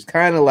to it, but it's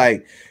kind of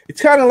like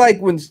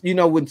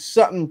when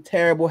something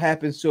terrible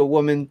happens to a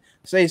woman,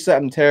 say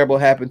something terrible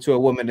happened to a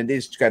woman, and they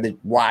just try to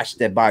wash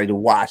their body to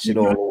wash it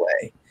all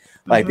away.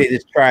 Like they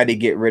just try to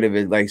get rid of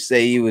it. Like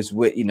say you was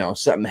with,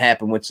 something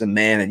happened with some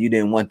man and you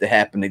didn't want to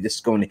happen. They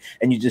just go in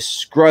and you just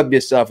scrub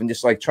yourself and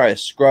just like try to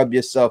scrub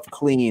yourself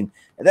clean.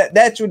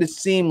 That's what it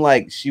seemed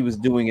like she was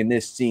doing in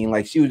this scene.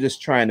 Like she was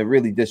just trying to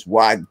really just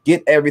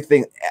get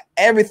everything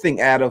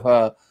out of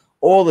her.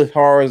 All the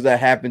horrors that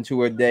happened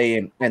to her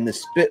day, and the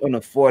spit on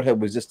the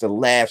forehead was just the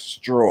last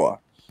straw.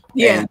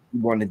 Yeah, and she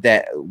wanted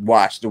that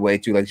washed away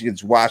too. Like she could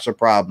just wash her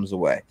problems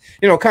away.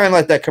 Kind of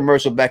like that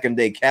commercial back in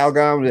the day.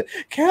 Calgon,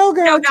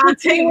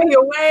 take me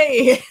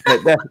away.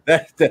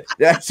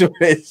 That's what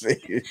it's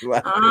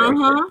like.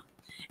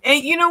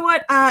 And you know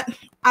what?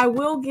 I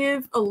will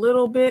give a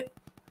little bit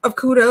of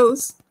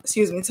kudos,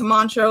 to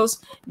Montrose,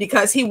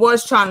 because he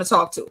was trying to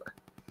talk to her.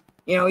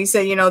 He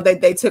said,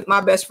 they took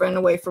my best friend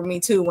away from me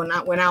too when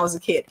I was a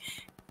kid.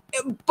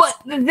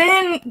 But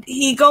then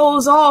he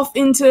goes off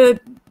into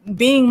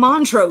being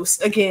Montrose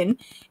again.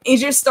 He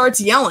just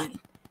starts yelling.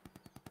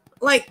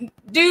 Like,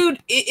 dude,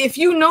 if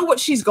you know what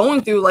she's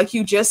going through, like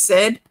you just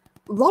said,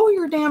 lower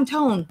your damn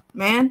tone,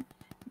 man.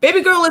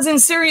 Baby girl is in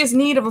serious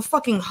need of a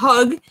fucking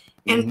hug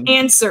and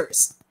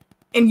answers.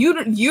 And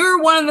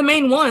you're one of the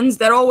main ones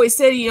that always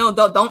said,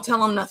 don't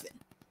tell him nothing.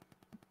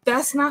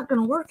 That's not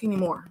going to work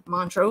anymore,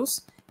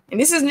 Montrose. And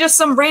this isn't just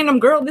some random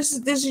girl. This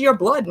is your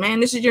blood, man.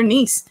 This is your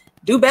niece.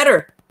 Do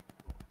better.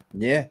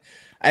 Yeah.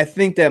 I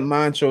think that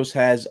Montrose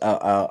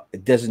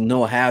doesn't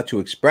know how to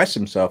express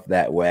himself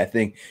that way. I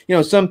think,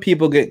 some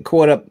people get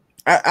caught up.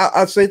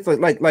 I'll say it's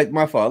like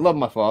my father. I love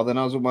my father, and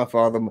I was with my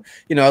father.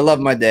 I love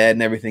my dad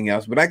and everything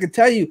else. But I can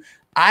tell you,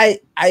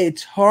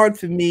 it's hard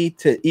for me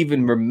to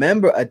even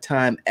remember a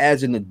time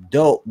as an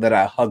adult that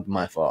I hugged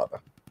my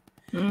father.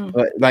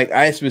 But like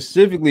I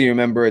specifically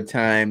remember a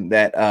time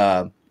that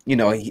I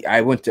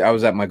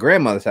was at my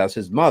grandmother's house,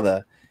 his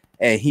mother,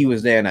 and he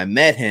was there, and I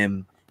met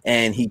him,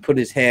 and he put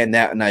his hand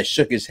out, and I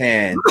shook his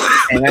hand,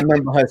 and I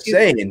remember her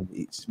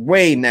saying,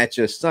 "Wayne, that's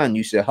your son.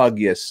 You should hug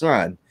your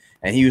son."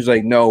 And he was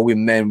like, "No, we're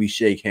men. We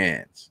shake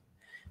hands."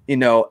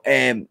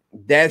 And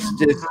that's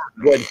just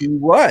what he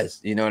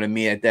was. You know what I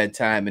mean? At that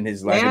time in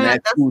his life, and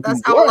that's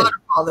how a lot of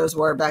fathers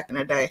were back in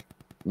the day.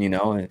 And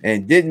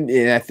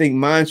I think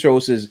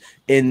Montrose is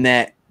in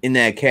that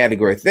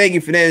category. Thank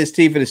you, Fernandez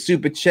T, for the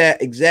super chat.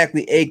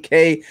 Exactly,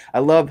 AK. I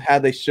love how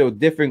they show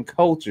different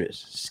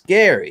cultures.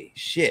 Scary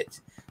shit.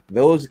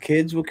 Those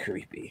kids were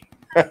creepy.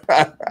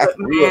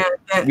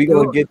 We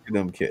gonna get to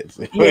them kids.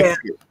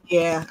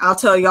 Yeah. I'll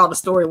tell y'all the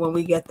story when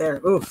we get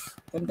there. Oof,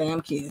 them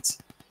damn kids.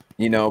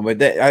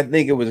 But I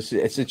think it was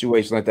a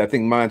situation like that. I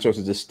think Montrose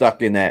is just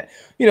stuck in that.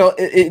 He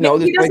doesn't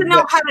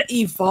know how to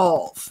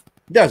evolve.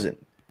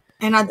 Doesn't.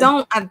 And I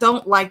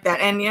don't like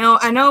that. And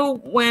I know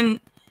when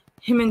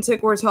him and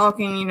Tick were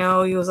talking,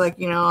 he was like,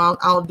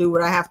 I'll do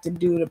what I have to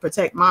do to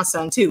protect my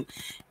son too.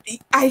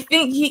 I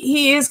think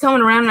he is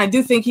coming around, and I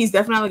do think he's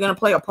definitely going to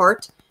play a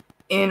part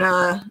in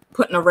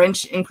putting a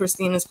wrench in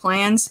Christina's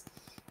plans.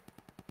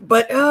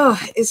 But I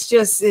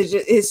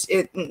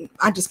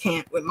just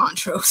can't with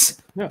Montrose.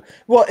 No,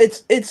 well,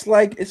 it's just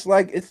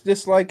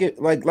like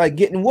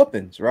getting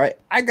whoopings, right?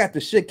 I got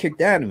the shit kicked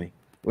out of me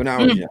when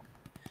I was young.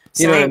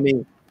 You know what I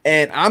mean?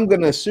 And I'm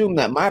gonna assume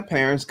that my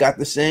parents got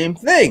the same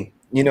thing.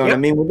 You know what I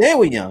mean? When they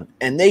were young,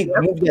 and they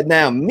moved it.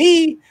 Now,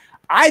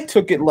 I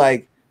took it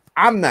like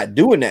I'm not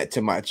doing that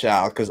to my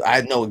child because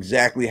I know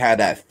exactly how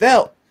that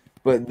felt.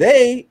 But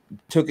they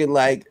took it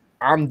like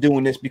I'm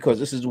doing this because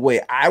this is the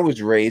way I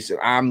was raised, and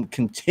I'm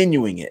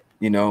continuing it.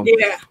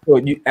 Yeah. So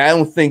I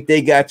don't think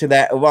they got to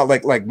that. Well,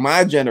 like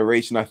my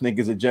generation, I think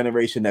is a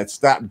generation that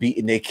stopped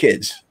beating their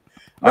kids.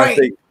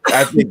 Right.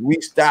 I think we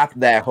stopped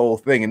that whole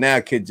thing, and now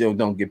kids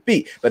don't get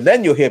beat. But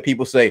then you'll hear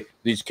people say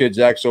these kids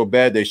act so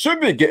bad they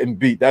shouldn't be getting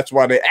beat. That's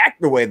why they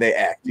act the way they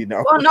act.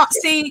 Well, no,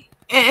 see,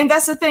 and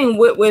that's the thing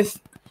with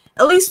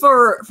at least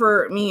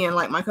for me and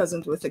like my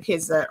cousins with the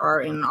kids that are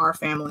in our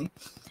family.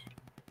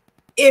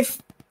 If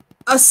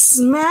a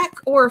smack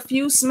or a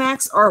few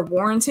smacks are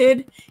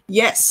warranted,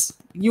 yes,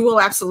 you will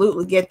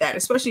absolutely get that.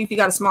 Especially if you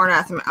got a smart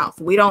ass mouth.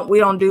 We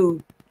don't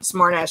do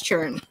smart ass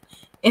churn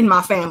in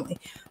my family.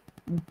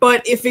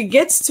 But if it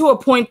gets to a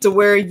point to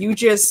where you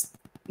just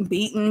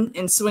beating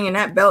and swinging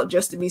that belt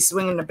just to be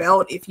swinging the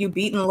belt, if you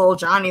beating little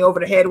Johnny over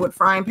the head with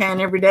frying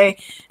pan every day,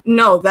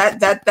 no,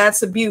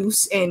 that's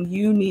abuse, and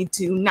you need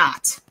to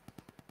not.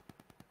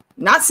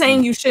 Not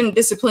saying you shouldn't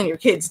discipline your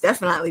kids,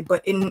 definitely,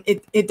 but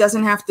it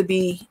doesn't have to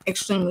be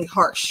extremely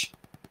harsh.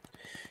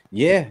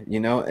 Yeah,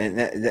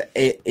 and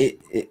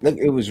look,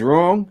 it was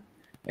wrong,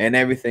 and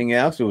everything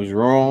else. It was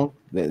wrong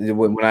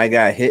when I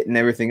got hit and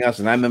everything else.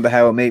 And I remember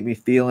how it made me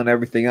feel and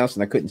everything else,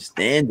 and I couldn't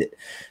stand it.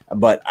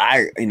 But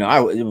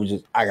it was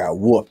just, I got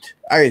whooped.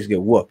 I used to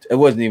get whooped. It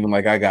wasn't even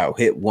like I got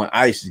hit one.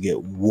 I used to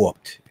get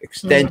whooped.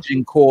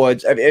 Extension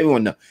cords. I mean,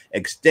 everyone know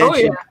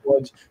extension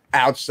cords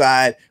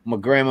outside. My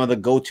grandmother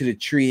go to the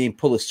tree and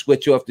pull a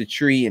switch off the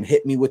tree and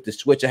hit me with the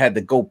switch. I had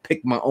to go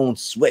pick my own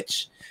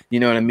switch. You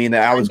know what I mean?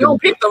 I was gonna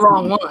pick the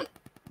wrong one.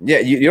 Yeah,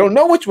 you don't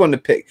know which one to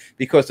pick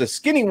because the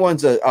skinny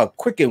ones are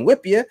quick and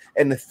whip you,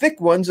 and the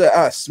thick ones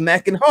are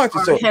smacking hard.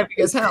 So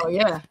heavy as hell,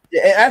 yeah.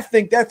 And I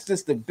think that's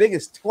just the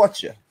biggest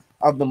torture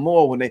of them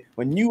all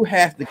when you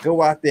have to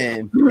go out there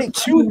and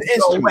choose the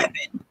instrument.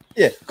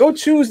 Yeah, go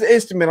choose the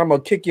instrument. I'm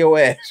gonna kick your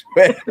ass.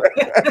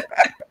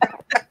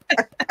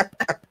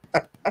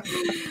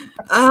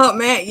 Oh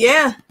man,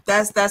 yeah,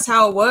 that's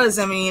how it was.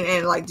 I mean,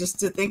 and like just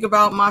to think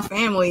about my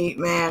family,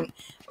 man.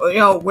 You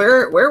know,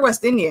 we're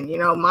West Indian. You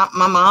know, my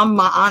mom,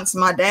 my aunts,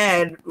 my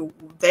dad,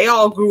 they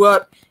all grew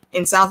up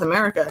in South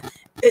America.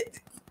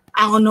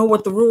 I don't know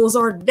what the rules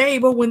are today,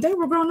 but when they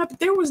were growing up,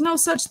 there was no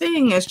such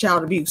thing as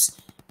child abuse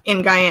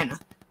in Guyana.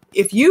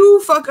 If you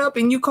fuck up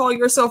and you call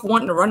yourself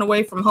wanting to run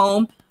away from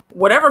home,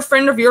 whatever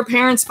friend of your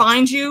parents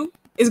finds you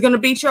is gonna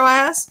beat your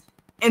ass,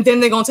 and then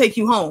they're gonna take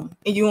you home,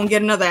 and you gonna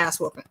get another ass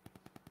whooping.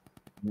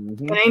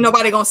 And ain't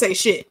nobody gonna say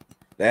shit.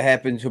 That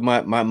happened to my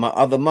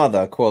other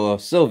mother. I call her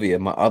Sylvia,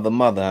 my other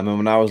mother. I remember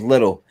when I was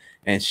little,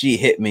 and she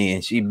hit me,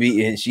 and she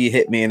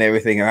hit me and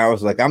everything. And I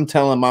was like, I'm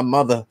telling my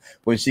mother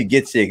when she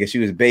gets here, because she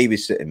was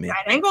babysitting me.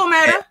 That ain't gonna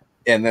matter.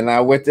 And then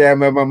I went there. I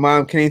remember my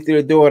mom came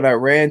through the door, and I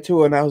ran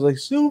to her, and I was like,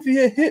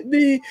 Sylvia hit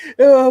me.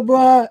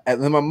 Blah.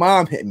 And then my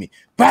mom hit me.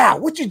 Bah,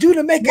 what you do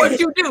to make it? What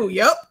you do?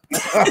 Yep.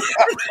 I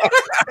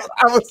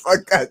was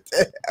like, God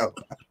damn.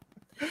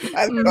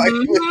 I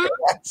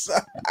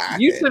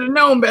you should have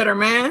known better,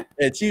 man.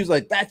 And she was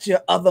like, that's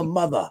your other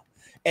mother.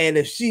 And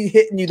if she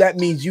hitting you, that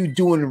means you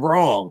doing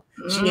wrong.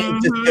 She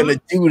ain't just gonna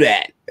do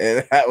that.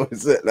 And that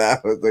was it. I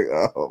was like,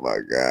 oh my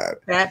God.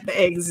 That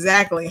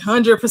exactly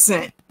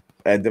 100%.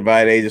 At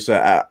Divide Ages, so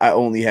I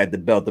only had the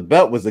belt. The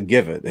belt was a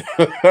given.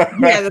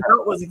 Yeah, the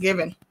belt was a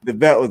given. The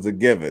belt was a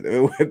given. It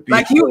would be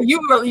like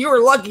you were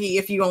lucky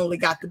if you only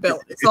got the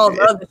belt. It's all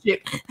the other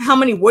shit. How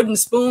many wooden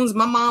spoons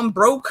my mom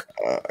broke?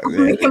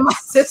 Me and my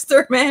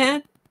sister,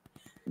 man.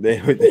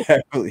 They would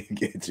definitely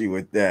get you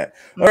with that.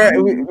 All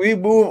right, we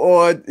move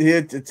on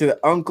here to the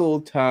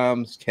Uncle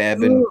Tom's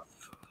Cabin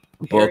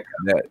book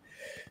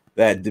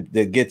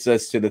that gets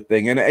us to the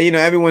thing. And you know,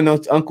 everyone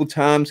knows Uncle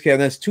Tom's Cabin.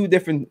 That's two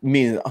different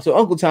meanings. So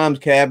Uncle Tom's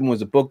Cabin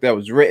was a book that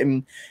was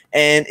written,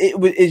 and it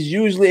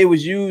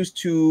was used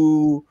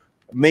to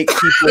make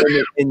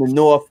people in the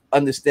North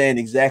understand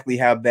exactly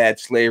how bad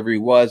slavery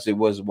was. It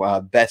was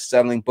a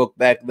best-selling book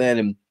back then,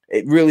 and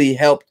it really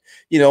helped,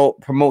 you know,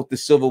 promote the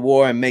Civil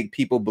War and make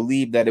people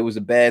believe that it was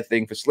a bad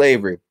thing for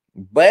slavery.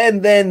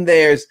 But then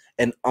there's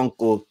an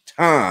Uncle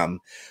Tom,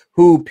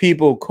 who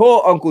people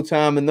call Uncle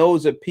Tom, and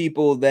those are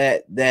people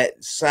that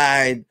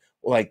side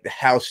like the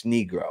house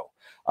Negro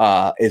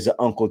is an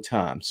Uncle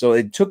Tom. So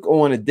it took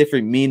on a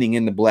different meaning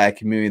in the Black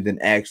community than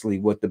actually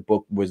what the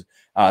book was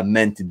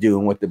meant to do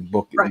and what the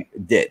book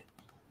did.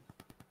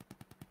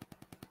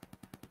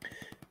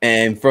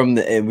 And from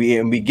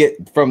we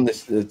get from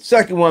the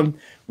second one,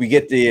 we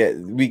get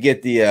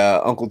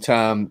the Uncle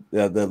Tom,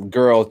 the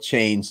girl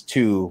changed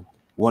to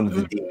one of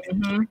the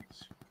demons.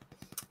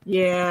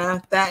 Yeah,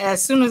 that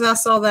as soon as I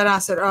saw that, I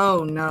said,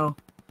 "Oh no,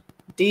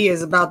 D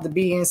is about to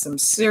be in some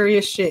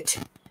serious shit."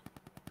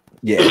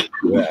 Yeah,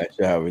 I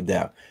shall it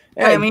down.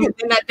 I mean,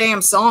 then that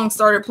damn song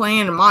started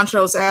playing, and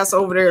Montrose ass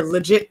over there,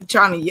 legit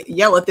trying to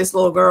yell at this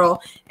little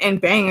girl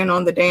and banging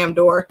on the damn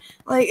door.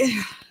 Like,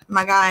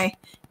 my guy,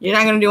 you're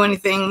not gonna do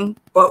anything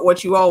but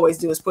what you always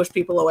do is push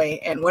people away.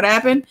 And what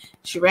happened?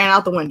 She ran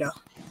out the window.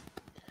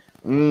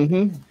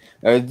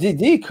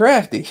 D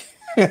crafty.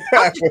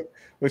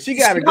 Well, she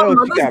gotta go.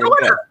 She gotta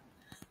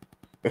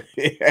go.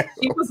 Yeah.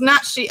 She was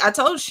not. I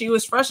told her she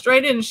was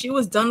frustrated and she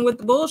was done with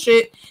the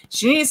bullshit.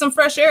 She needed some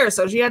fresh air,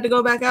 so she had to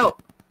go back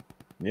out.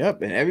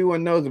 Yep, and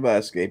everyone knows about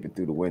escaping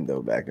through the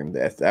window back in the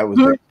day. That was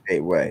the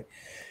great way.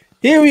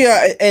 Here we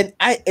are,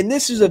 and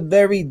this is a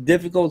very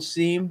difficult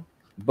scene,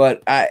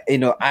 but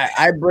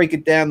I break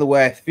it down the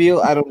way I feel.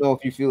 I don't know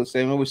if you feel the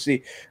same. We'll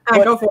see.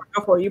 Go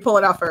for it. You pull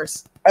it out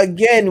first.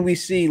 Again, we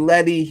see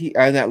not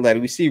Letty.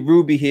 We see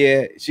Ruby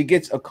here. She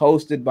gets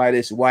accosted by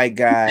this white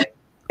guy,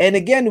 and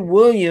again,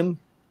 William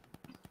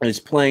is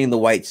playing the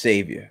white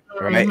savior,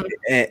 right?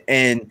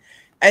 And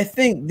I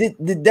think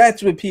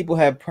that's what people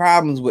have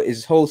problems with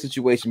his whole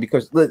situation,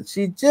 because look,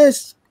 she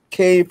just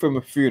came from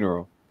a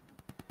funeral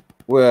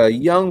where a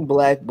young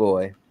black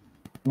boy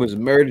was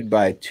murdered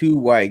by two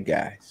white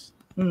guys.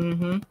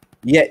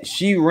 Yet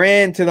she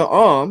ran to the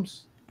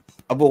arms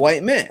of a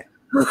white man.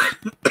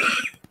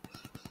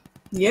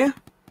 Yeah.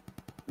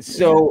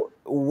 So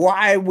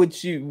why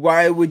would you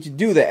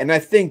do that? And I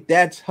think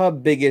that's her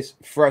biggest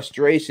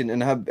frustration,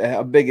 and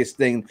her biggest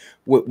thing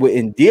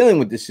in dealing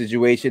with the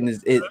situation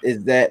is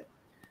that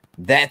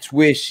that's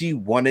where she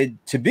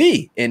wanted to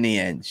be in the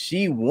end.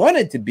 She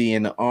wanted to be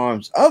in the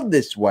arms of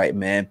this white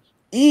man,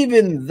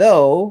 even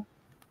though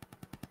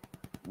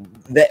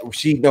that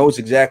she knows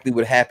exactly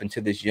what happened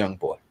to this young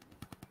boy.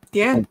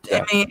 Yeah,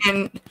 I mean,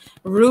 and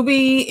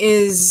Ruby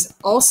is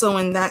also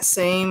in that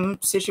same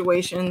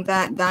situation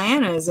that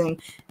Diana is in.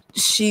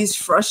 She's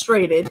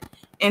frustrated,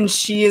 and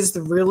she is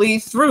really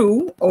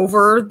through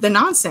over the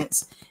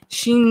nonsense.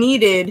 She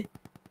needed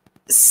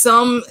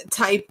some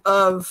type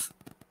of,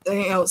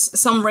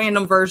 some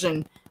random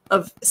version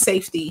of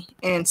safety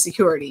and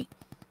security.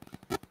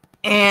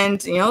 And,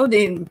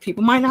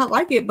 people might not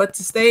like it, but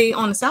to stay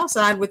on the South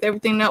Side with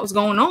everything that was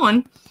going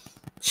on,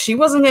 she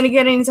wasn't going to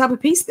get any type of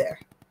peace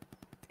there.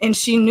 And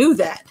she knew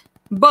that.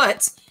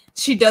 But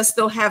she does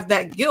still have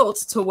that guilt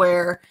to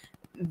where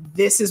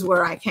this is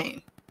where I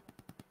came.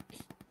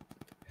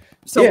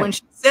 So when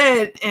she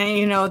said,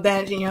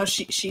 that,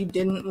 she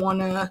didn't want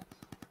to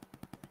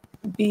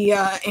be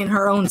in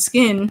her own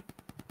skin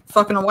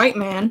fucking a white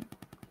man,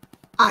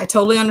 I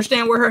totally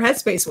understand where her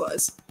headspace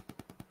was.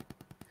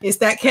 It's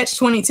that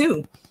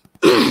catch-22.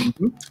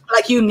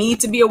 Like, you need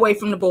to be away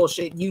from the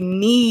bullshit. You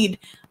need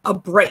a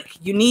break.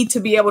 You need to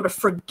be able to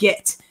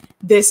forget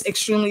this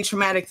extremely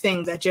traumatic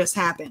thing that just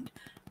happened.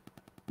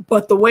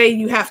 But the way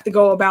you have to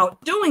go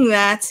about doing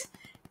that,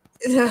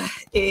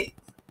 it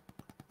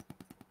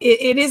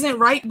isn't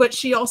right, but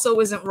she also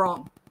isn't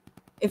wrong,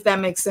 if that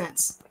makes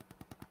sense.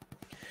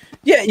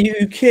 Yeah,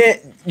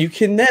 you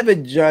can never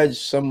judge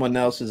someone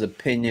else's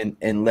opinion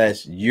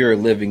unless you're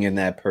living in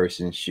that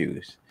person's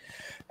shoes.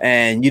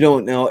 And you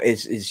don't know,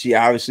 she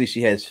obviously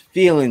she has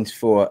feelings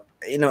for,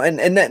 and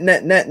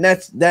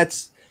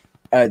that's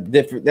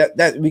different.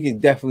 That we can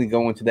definitely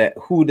go into that.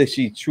 Who does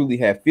she truly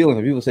have feelings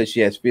for? People say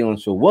she has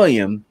feelings for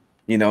William,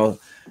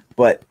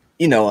 but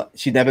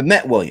she never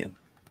met William.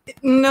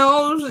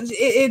 No,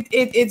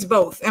 it's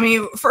both. I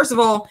mean, first of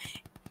all,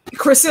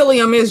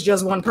 Chrysilium is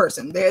just one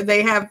person.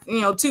 They have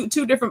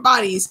two different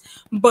bodies,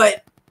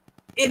 but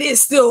it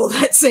is still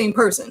that same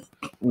person.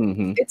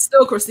 Mm-hmm. It's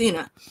still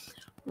Christina.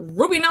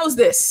 Ruby knows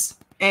this,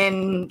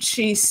 and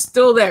she's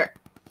still there,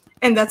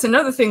 and that's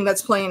another thing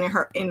that's playing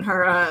in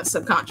her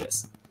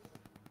subconscious.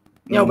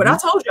 But I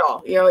told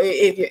y'all,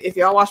 if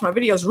y'all watch my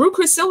videos, Rue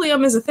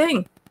Chrysilium is a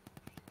thing,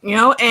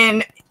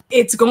 and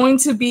it's going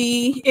to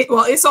be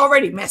it's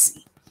already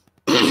messy.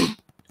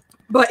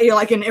 But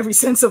like in every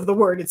sense of the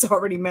word, it's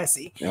already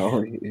messy.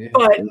 Oh, yeah.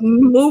 But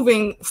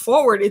moving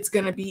forward, it's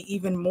going to be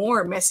even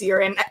more messier.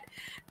 And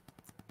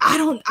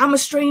I'm a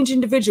strange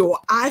individual.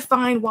 I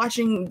find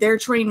watching their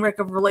train wreck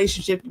of a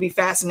relationship to be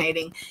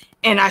fascinating,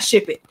 and I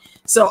ship it.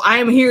 So I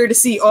am here to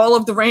see all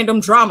of the random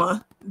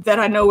drama that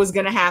I know is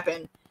going to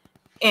happen.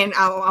 And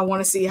I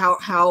want to see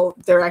how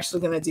they're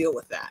actually going to deal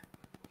with that.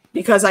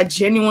 Because I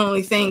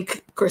genuinely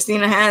think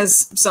Christina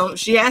has some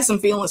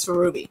feelings for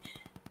Ruby.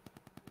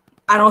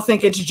 I don't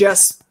think it's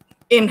just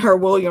in her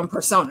William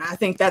persona. I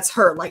think that's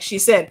her. Like she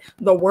said,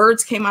 the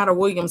words came out of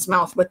William's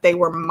mouth, but they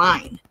were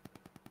mine.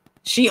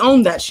 She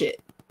owned that shit.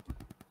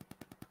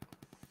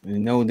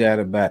 No doubt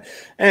about it.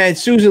 And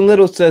Susan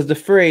Little says the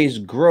phrase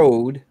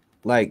growed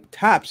like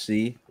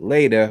topsy,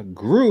 later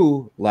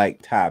grew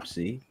like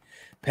topsy,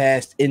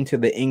 passed into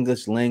the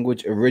English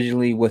language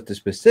originally with the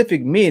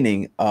specific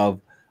meaning of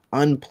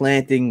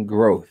unplanting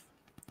growth.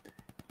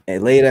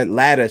 And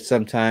latter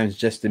sometimes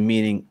just the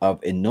meaning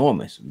of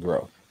enormous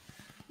growth.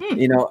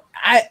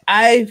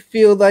 I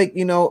feel like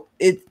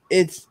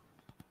it's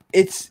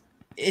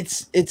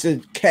a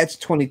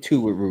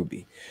catch-22 with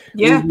Ruby.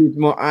 Yeah, Ruby's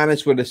more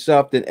honest with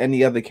herself than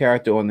any other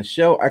character on the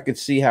show. I could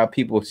see how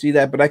people see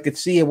that, but I could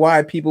see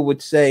why people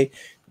would say,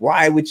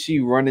 why would she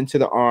run into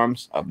the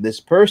arms of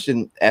this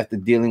person after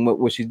dealing with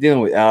what she's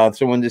dealing with?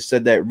 Someone just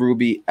said that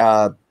Ruby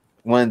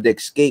wanted to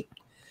escape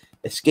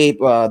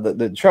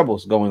the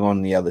troubles going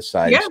on the other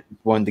side. Yeah. She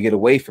wanted to get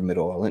away from it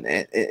all, and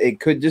it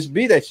could just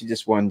be that she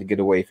just wanted to get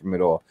away from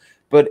it all.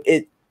 But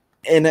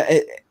and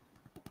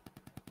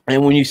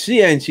when you see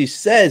her and she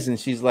says, and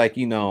she's like,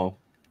 I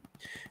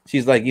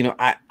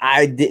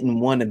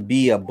didn't want to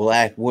be a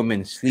black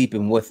woman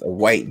sleeping with a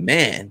white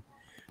man.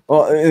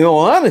 Well, in all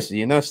honesty,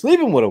 you're not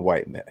sleeping with a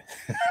white man.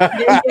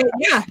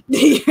 yeah.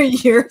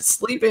 You're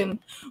sleeping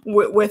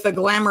with a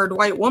glamored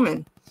white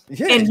woman.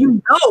 Yeah.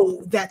 And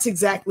that's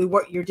exactly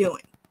what you're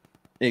doing.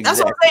 Exactly.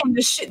 That's what I'm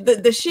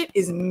saying. The shit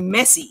is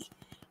messy,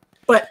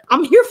 but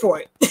I'm here for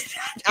it.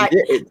 I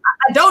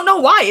don't know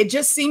why. It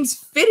just seems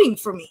fitting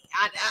for me.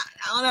 I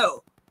don't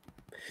know.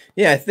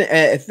 Yeah,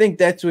 I think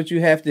that's what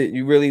you have to.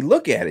 You really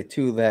look at it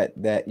too. That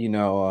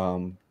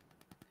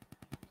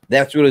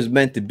that's what it's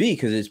meant to be,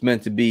 because it's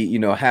meant to be.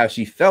 How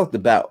she felt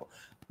about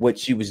what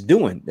she was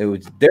doing. It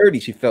was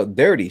dirty. She felt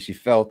dirty. She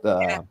felt.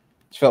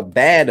 She felt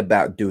bad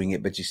about doing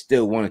it, but you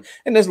still want to.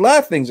 And there's a lot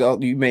of things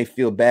you may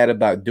feel bad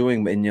about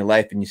doing in your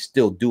life, and you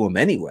still do them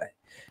anyway.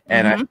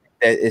 And I think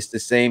that it's the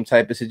same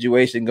type of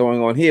situation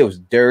going on here. It was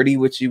dirty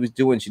what she was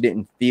doing. She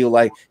didn't feel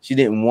like she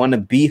didn't want to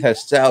be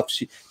herself.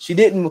 She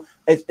didn't.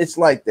 It's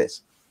like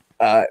this.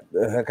 How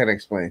can I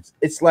explain?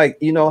 It's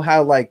like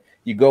how like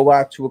you go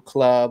out to a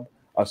club,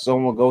 or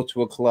someone will go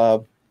to a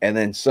club, and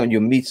then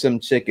you'll meet some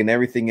chick and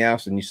everything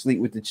else, and you sleep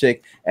with the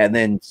chick, and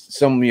then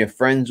some of your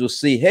friends will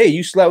see, hey,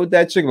 you slept with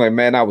that chick. Like,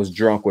 man, I was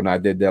drunk when I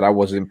did that. I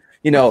wasn't,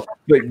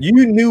 but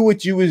you knew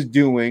what you was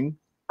doing,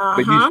 but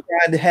you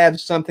tried to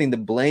have something to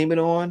blame it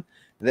on.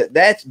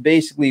 That's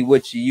basically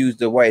what you use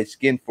the white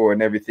skin for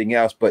and everything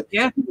else. But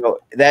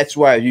that's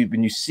why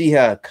when you see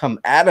her come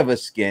out of her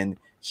skin,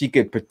 she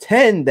could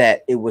pretend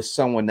that it was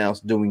someone else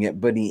doing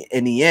it. But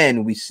in the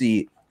end, we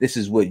see this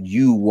is what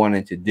you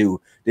wanted to do.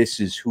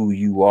 This is who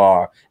you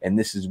are, and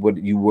this is where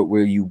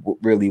you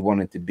really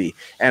wanted to be.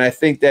 And I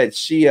think that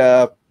she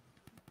got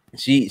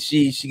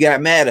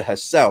mad at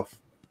herself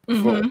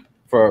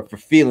for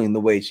feeling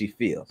the way she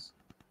feels.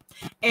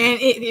 And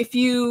if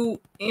you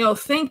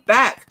think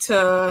back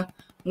to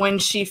when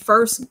she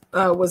first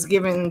was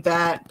given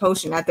that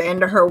potion at the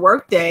end of her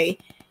workday,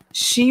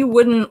 she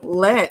wouldn't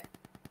let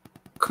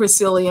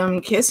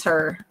Cressilium kiss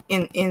her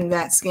in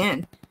that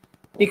skin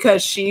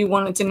because she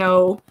wanted to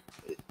know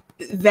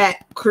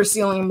that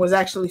Cressilium was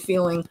actually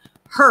feeling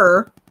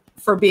her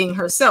for being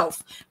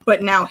herself.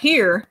 But now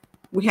here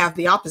we have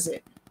the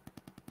opposite.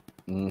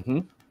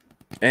 And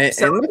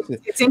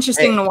it's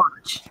interesting to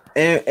watch.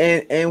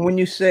 And when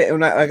you say,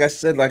 like I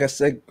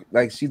said,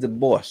 she's the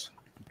boss,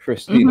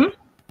 Christina.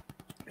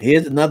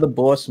 Here's another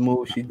boss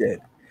move she did.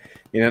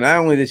 Not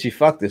only did she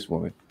fuck this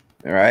woman,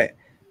 all right,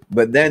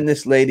 but then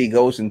this lady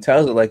goes and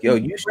tells her, like, yo,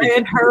 you should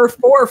red her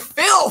for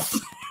filth.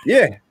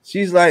 Yeah,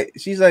 she's like,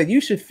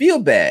 you should feel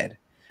bad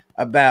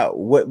about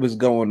what was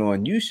going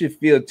on. You should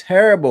feel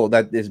terrible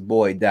that this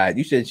boy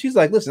died. She's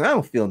like, listen, I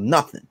don't feel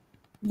nothing.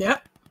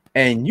 Yep.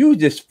 And you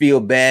just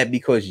feel bad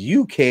because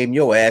you came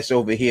your ass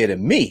over here to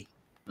me.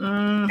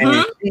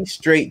 And she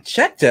straight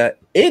checked her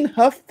in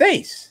her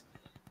face.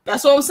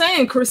 That's what I'm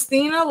saying.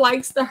 Christina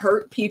likes to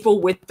hurt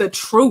people with the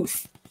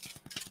truth.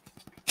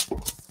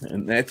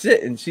 And that's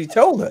it. And she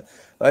told her,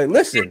 like,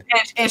 listen.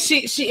 And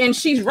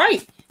she's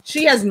right.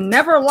 She has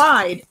never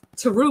lied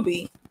to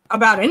Ruby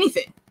about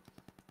anything.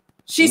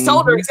 She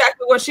told her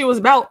exactly what she was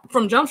about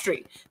from Jump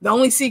Street. The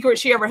only secret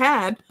she ever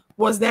had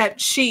was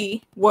that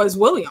she was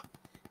William.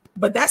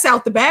 But that's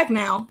out the bag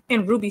now,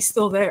 and Ruby's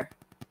still there.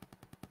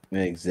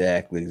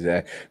 Exactly.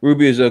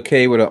 Ruby is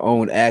okay with her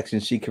own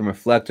actions. She can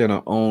reflect on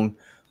her own.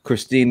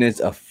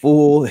 Christina's a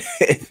fool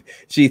if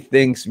she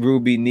thinks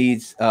Ruby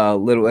needs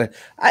little.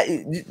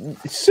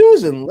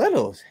 Susan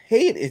Little's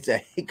hate. It's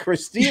a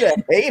Christina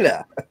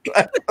hater.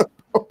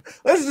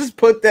 Let's just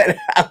put that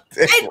out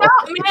there. Hey, no,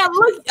 man,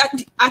 look,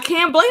 I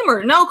can't blame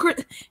her. No,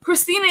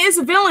 Christina is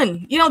a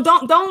villain.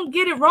 Don't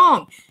get it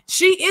wrong.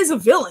 She is a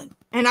villain,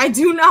 and I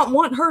do not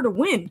want her to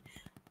win.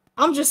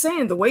 I'm just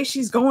saying the way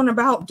she's going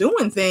about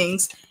doing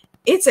things,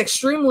 it's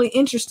extremely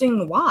interesting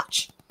to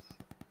watch.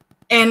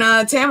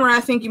 And Tamara, I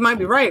think you might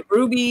be right.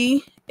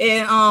 Ruby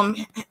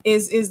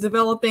is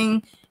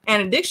developing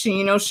an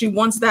addiction. She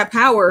wants that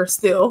power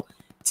still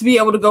to be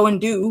able to go and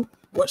do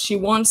what she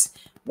wants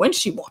when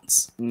she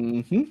wants.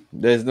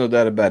 There's no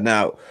doubt about it.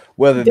 Now,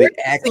 whether the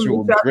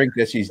actual drink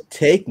that she's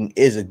taking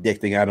is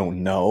addicting, I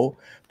don't know.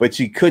 But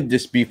she could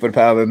just be for the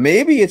power.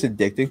 Maybe it's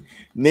addicting.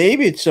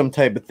 Maybe it's some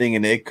type of thing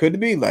in there. It could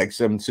be like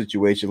some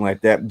situation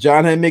like that.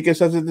 John had make us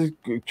the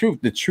truth.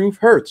 The truth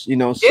hurts.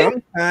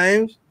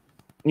 Sometimes.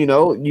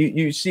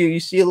 You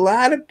see a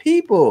lot of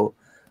people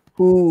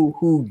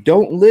who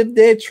don't live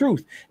their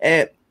truth,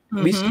 and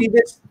we see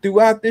this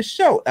throughout this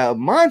show.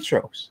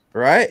 Montrose,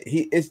 right?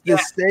 It's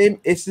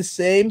the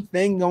same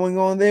thing going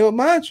on there with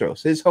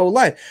Montrose his whole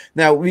life.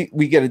 Now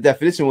we get a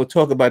definition. We'll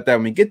talk about that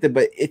when we get there,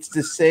 but it's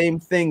the same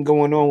thing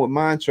going on with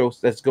Montrose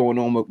that's going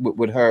on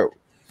with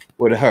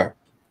her.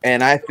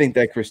 And I think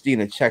that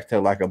Christina checked her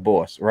like a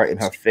boss right in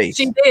her face.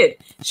 She did.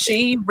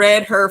 She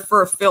read her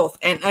for filth.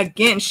 And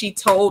again, she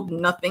told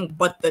nothing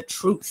but the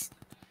truth.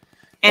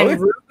 And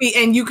Ruby,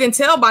 and you can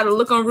tell by the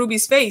look on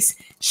Ruby's face,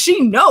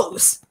 she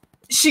knows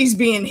she's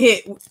being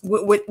hit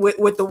with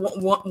the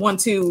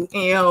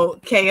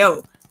 1-2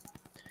 KO.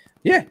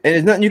 Yeah, and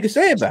there's nothing you can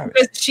say about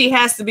it. She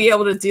has to be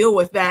able to deal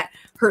with that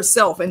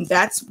herself, and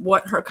that's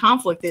what her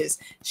conflict is.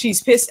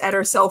 She's pissed at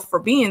herself for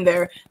being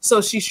there, so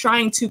she's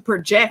trying to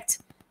project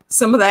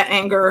some of that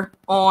anger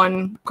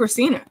on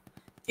Christina.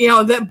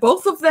 That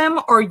both of them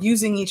are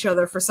using each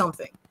other for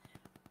something.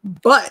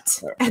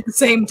 But at the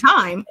same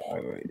time,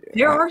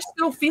 there are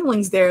still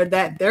feelings there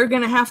that they're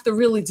going to have to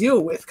really deal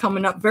with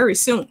coming up very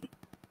soon.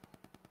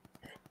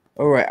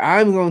 All right,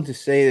 I'm going to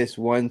say this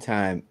one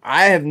time.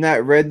 I have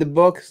not read the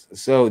books,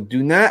 so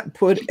do not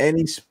put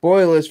any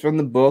spoilers from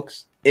the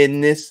books in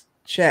this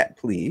chat,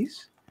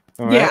 please.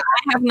 All right?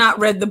 I have not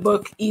read the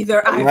book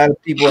either. A lot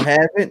of people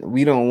haven't.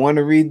 We don't want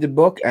to read the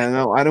book. I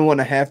know I don't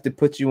want to have to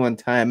put you on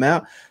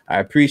timeout. I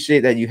appreciate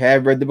that you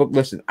have read the book.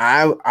 Listen,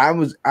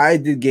 I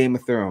did Game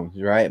of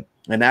Thrones, right?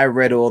 And I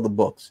read all the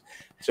books.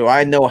 So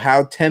I know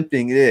how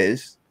tempting it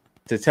is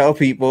to tell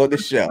people at the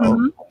show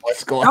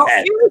what's going on.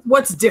 Here's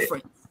what's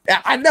different.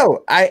 I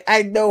know.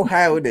 I know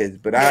how it is,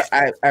 but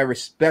I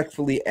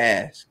respectfully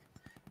ask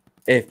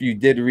if you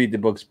did read the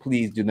books,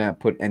 please do not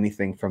put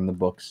anything from the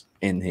books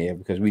in here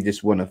because we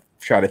just want to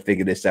try to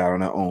figure this out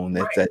on our own.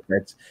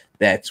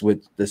 That's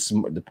what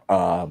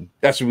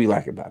that's what we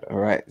like about it. All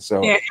right.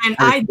 So yeah, and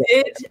I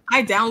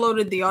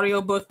downloaded the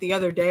audiobook the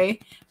other day,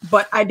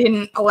 but I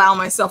didn't allow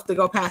myself to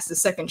go past the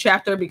second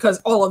chapter because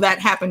all of that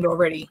happened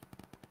already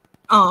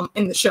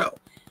in the show.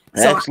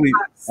 So I actually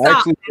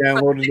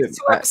downloaded it.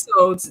 2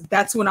 episodes.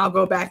 That's when I'll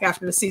go back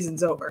after the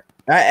season's over.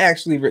 I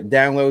actually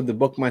downloaded the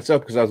book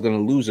myself because I was going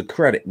to lose a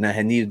credit and I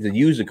had needed to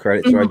use a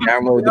credit, so I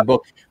downloaded the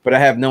book. But I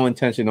have no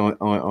intention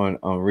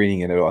on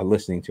reading it or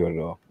listening to it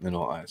at all. In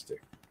all honesty.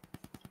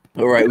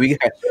 All right, we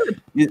got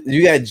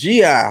you got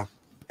GI.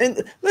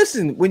 And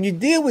listen, when you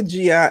deal with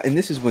GI, and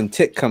this is when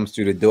Tick comes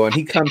through the door, and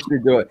he comes through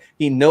the door,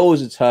 he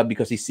knows it's her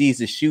because he sees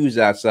the shoes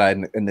outside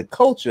and the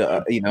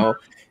culture,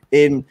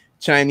 in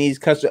Chinese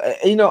culture.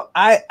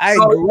 I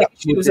grew up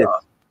with it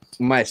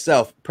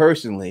myself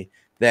personally.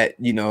 That's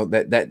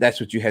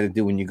what you had to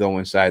do when you go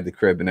inside the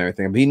crib and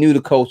everything. But he knew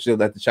the culture,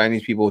 that the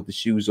Chinese people with the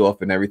shoes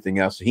off and everything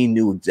else. So he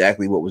knew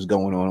exactly what was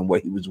going on and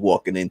what he was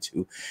walking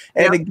into.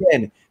 And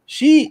again,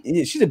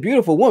 she's a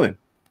beautiful woman.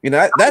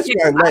 That's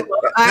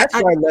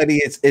why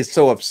Letty is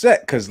so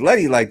upset, because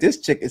Letty, like, this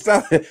chick, it's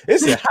a hot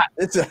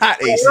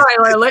ace.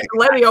 Right, like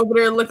Letty over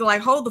there looking like,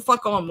 hold the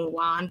fuck on,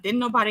 Mulan. Didn't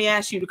nobody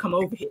ask you to come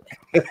over here?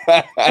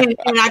 and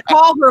I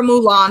call her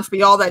Mulan for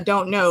y'all that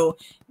don't know.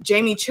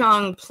 Jamie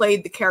Chung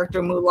played the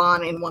character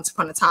Mulan in Once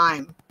Upon a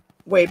Time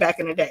way back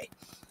in the day.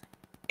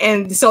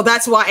 And so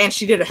that's why, and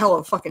she did a hell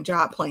of a fucking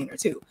job playing her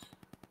too.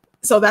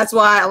 So that's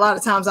why a lot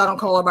of times I don't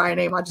call her by her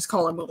name. I just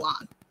call her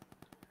Mulan.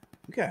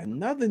 We got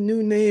another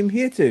new name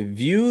here to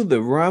View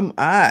the Rum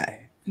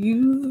Eye.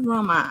 View the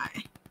Rum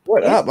Eye.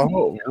 What up?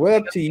 What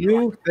up to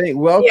you?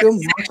 Welcome.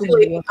 Yes,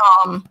 actually,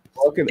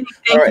 welcome.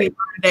 Thank you.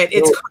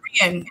 It's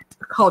Korean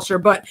culture,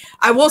 but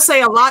I will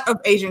say a lot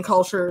of Asian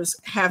cultures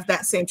have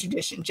that same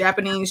tradition.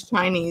 Japanese,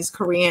 Chinese,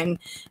 Korean,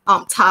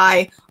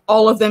 Thai,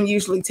 all of them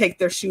usually take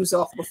their shoes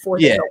off before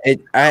they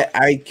go.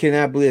 I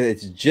cannot believe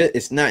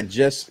it's not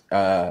just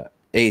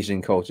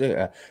Asian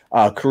culture,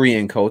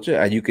 Korean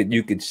culture. You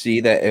could see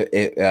that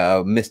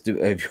I'll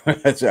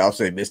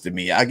say Mr.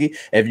 Miyagi.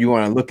 If you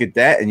want to look at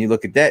that, and you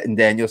look at that, and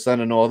Daniel-san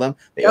and all of them,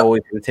 they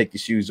always take the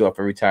shoes off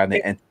every time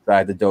they enter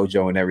inside the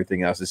dojo and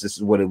everything else. This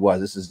is what it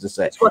was. This is just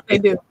what they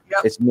do.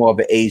 It's more of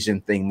an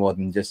Asian thing more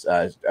than just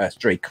a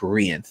straight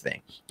Korean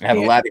thing. I have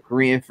a lot of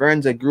Korean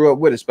friends I grew up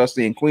with,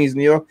 especially in Queens,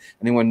 New York.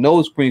 Anyone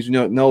knows Queens, New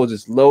York knows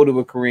it's loaded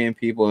with Korean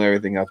people and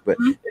everything else, but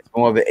it's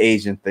more of an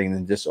Asian thing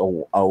than just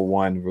a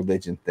one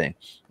religion thing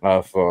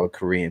for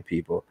Korean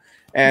people.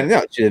 And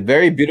she's a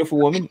very beautiful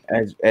woman,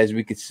 as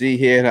we could see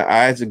here. Her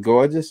eyes are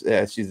gorgeous.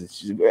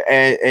 She's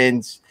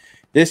and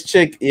this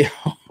chick,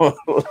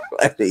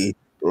 Letty.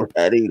 And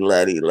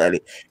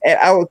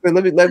I would say,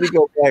 let me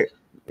go back.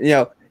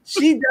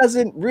 She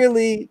doesn't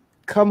really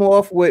come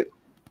off with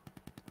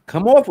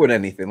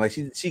anything. Like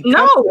she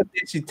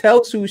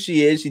tells who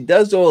she is. She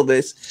does all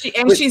this,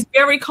 she's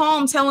very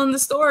calm telling the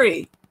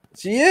story.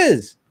 She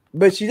is,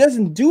 but she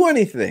doesn't do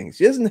anything.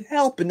 She doesn't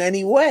help in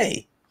any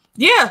way.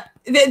 Yeah,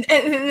 and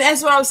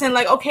that's what I was saying.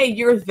 Like, okay,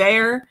 you're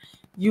there,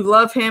 you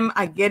love him,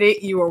 I get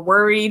it. You were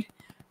worried.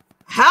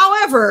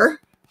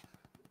 However,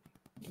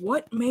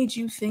 what made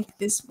you think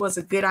this was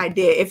a good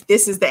idea if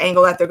this is the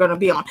angle that they're going to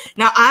be on?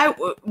 Now,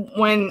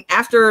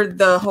 after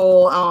the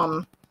whole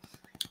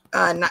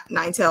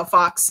Nine-Tailed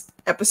Fox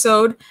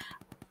episode,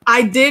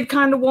 I did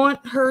kind of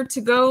want her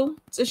to go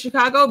to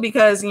Chicago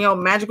because,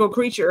 magical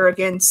creature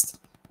against,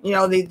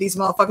 these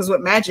motherfuckers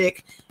with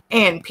magic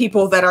and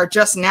people that are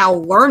just now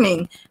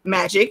learning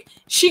magic,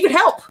 she could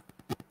help.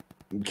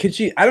 Could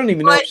she? I don't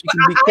even know if she can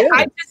be killed.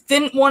 I just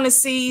didn't want to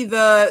see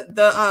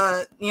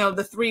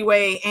the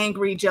three-way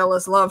angry,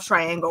 jealous love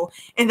triangle,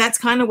 and that's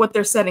kind of what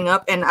they're setting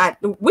up. And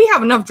we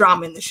have enough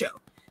drama in the show.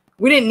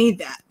 We didn't need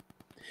that.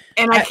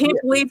 And I can't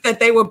believe that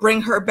they would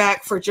bring her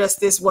back for just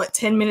this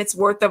 10 minutes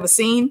worth of a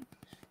scene.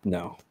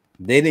 No,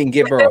 they didn't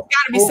give her. There's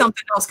got to be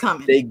something else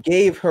coming. They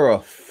gave her a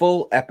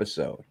full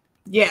episode.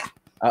 Yeah.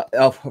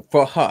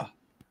 For her.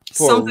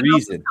 For something a reason.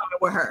 Else is coming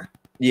with her.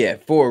 Yeah,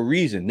 for a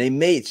reason.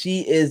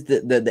 She is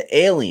the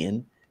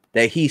alien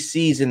that he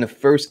sees in the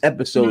first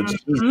episode.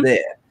 She's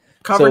there.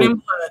 Covered in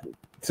blood.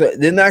 So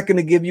they're not going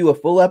to give you a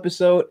full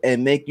episode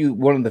and make you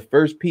one of the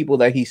first people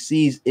that he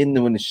sees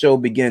when the show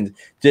begins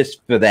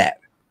just for that.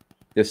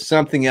 There's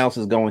something else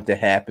is going to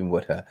happen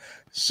with her.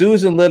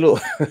 Susan Little,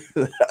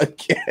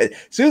 again,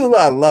 Susan Little,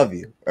 I love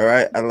you. All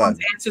right, I love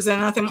you. Answers and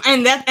nothing,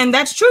 and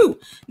that's true.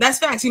 That's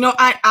facts.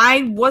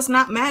 I was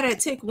not mad at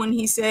Tick when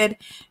he said,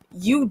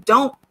 "You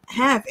don't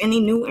have any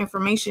new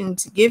information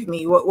to give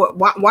me.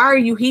 Why are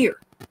you here?"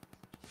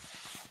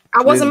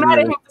 I wasn't mad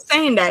at him for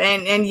saying that,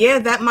 and yeah,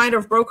 that might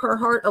have broke her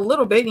heart a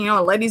little bit.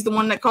 Letty's the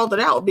one that called it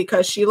out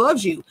because she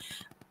loves you.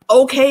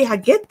 Okay, I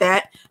get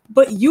that,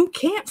 but you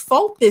can't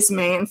fault this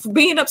man for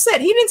being upset.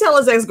 He didn't tell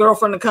his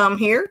ex-girlfriend to come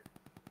here.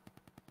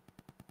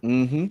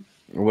 That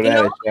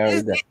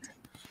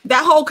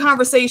whole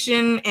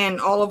conversation and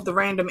all of the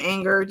random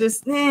anger,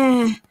 just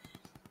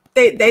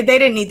they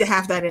didn't need to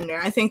have that in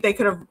there. I think they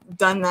could have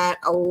done that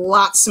a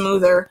lot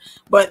smoother,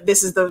 but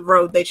this is the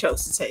road they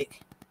chose to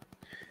take.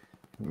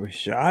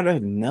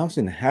 Rashada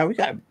Nelson, how we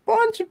got a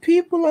bunch of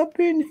people up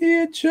in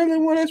here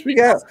chilling with us. We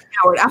got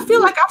Howard. I feel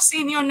like I've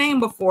seen your name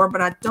before,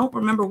 but I don't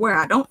remember where.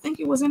 I don't think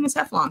it was in the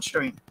Teflon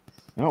stream.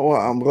 Oh,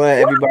 well, I'm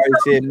glad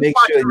everybody's here. Make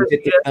sure you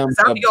hit the thumbs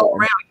up button.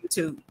 Around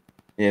YouTube.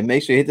 Yeah,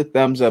 make sure you hit the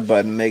thumbs up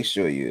button. Make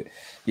sure you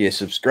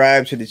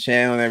subscribe to the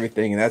channel and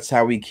everything. And that's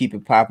how we keep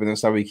it popping.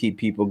 That's how we keep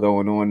people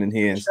going on in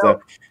here and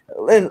stuff.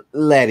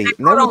 Letty,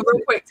 hold on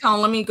real quick, Tom.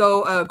 Let me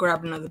go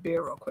grab another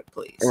beer real quick,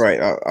 please. All right,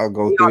 I'll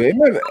go through it.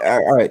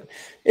 All right,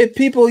 if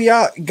people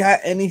y'all got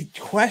any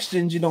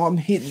questions, you know, I'm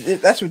here.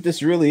 That's what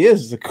this really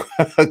is,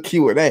 a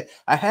Q&A.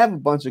 I have a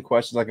bunch of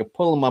questions. I can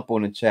pull them up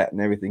on the chat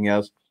and everything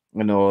else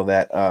and all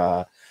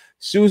that.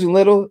 Susan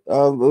Little,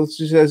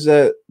 she says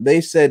they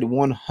said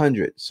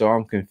 100, so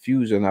I'm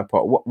confused on that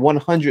part.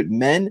 100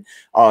 men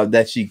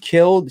that she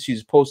killed. She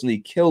supposedly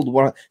killed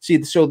one.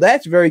 See, so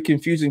that's very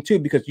confusing too,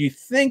 because you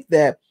think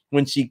that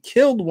when she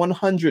killed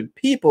 100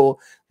 people,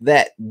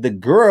 that the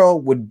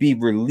girl would be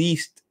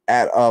released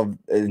out of,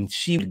 and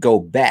she would go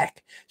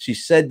back. She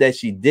said that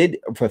she did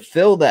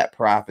fulfill that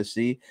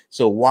prophecy.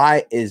 So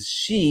why is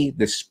she,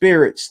 the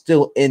spirit,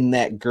 still in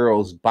that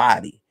girl's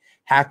body?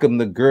 How come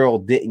the girl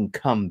didn't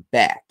come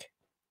back?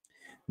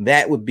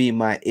 That would be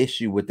my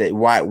issue with that.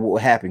 Why?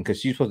 What happened?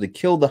 Because she's supposed to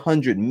kill the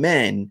 100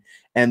 men,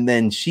 and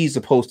then she's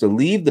supposed to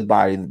leave the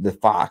body, the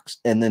fox,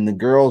 and then the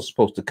girl's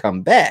supposed to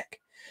come back.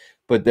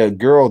 But the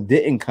girl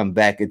didn't come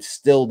back. It's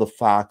still the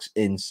fox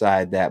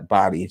inside that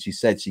body. And she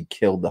said she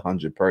killed the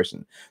 100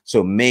 person.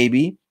 So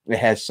maybe it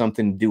has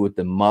something to do with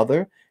the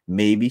mother.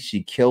 Maybe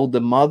she killed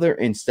the mother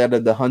instead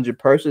of the 100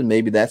 person.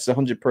 Maybe that's the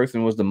 100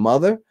 person was the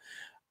mother.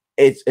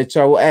 It's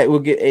all right. We'll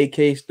get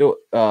AK still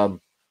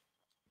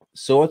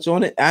thoughts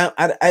on it.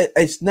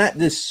 It's not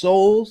the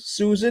soul,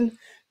 Susan,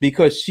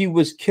 because she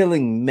was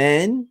killing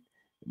men.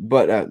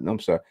 But I'm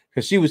sorry,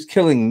 because she was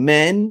killing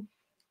men.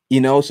 You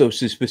know, so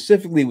she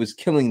specifically was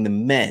killing the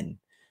men.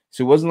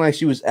 So it wasn't like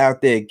she was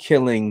out there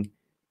killing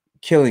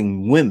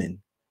women.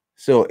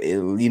 So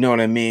you know what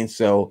I mean?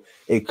 So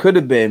it could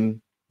have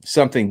been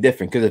something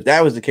different. Because if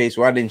that was the case,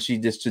 why didn't she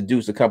just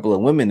seduce a couple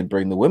of women and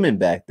bring the women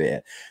back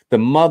there? The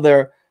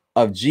mother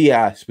of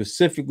Gia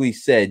specifically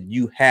said,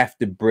 you have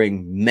to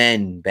bring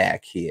men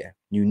back here.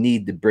 You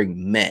need to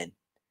bring men.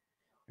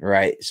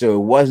 Right? So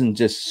it wasn't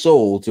just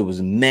souls. It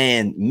was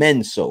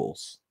men's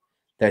souls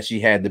that she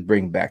had to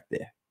bring back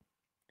there.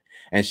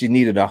 And she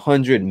needed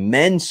 100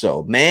 man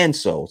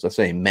souls. I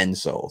say men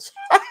souls.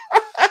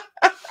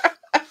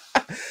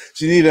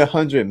 She needed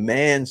 100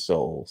 man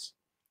souls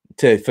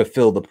to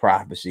fulfill the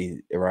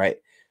prophecy, right?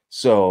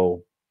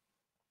 So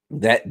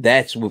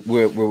that's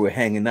where we're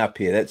hanging up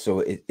here.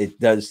 So it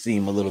does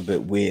seem a little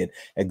bit weird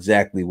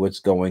exactly what's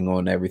going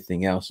on,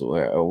 everything else, or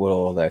with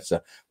all that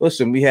stuff.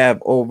 Listen, we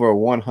have over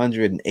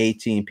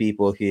 118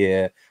 people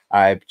here.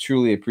 I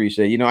truly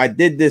appreciate it. You know, I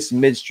did this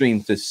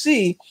midstream to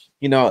see,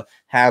 you know,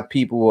 how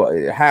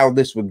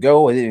this would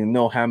go. I didn't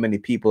know how many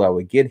people I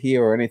would get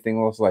here or anything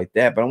else like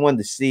that. But I wanted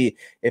to see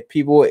if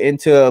people were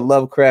into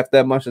Lovecraft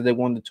that much that they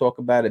wanted to talk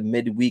about it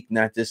midweek,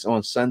 not just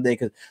on Sunday,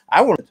 because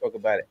I want to talk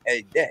about it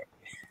every day.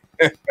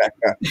 Every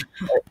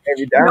day.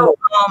 You know,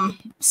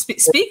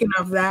 speaking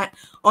of that,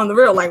 on the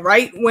real, like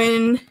right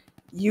when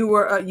you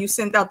were you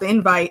sent out the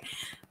invite,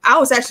 I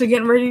was actually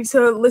getting ready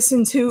to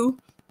listen to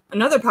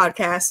another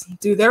podcast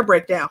do their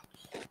breakdown,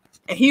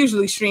 and he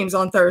usually streams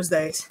on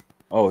Thursdays.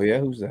 Oh yeah,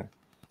 who's that?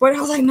 But I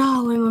was like,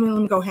 no, let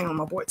me go hang on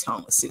my boy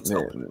Tom. Let's see what's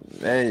going on.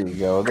 There you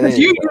go. Because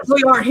you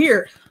usually aren't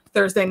here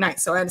Thursday night,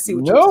 so I had to see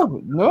what.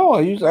 No,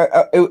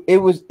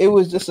 it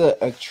was just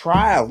a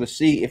trial to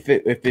see if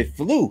it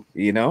flew,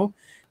 you know,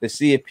 to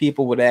see if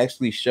people would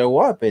actually show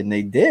up, and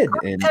they did,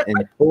 in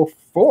full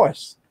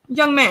force.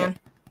 Young man,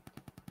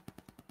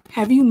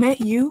 have you met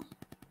you?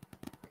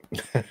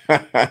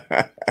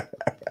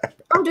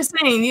 I'm just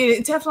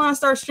saying, Teflon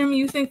starts streaming.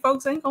 You think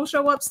folks ain't gonna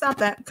show up? Stop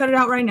that. Cut it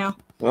out right now.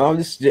 Well,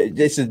 this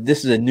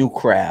is a new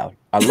crowd.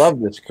 I love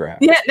this crowd.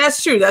 Yeah,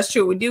 that's true. That's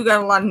true. We do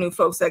got a lot of new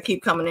folks that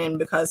keep coming in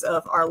because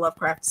of our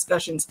Lovecraft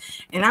discussions,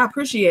 and I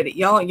appreciate it.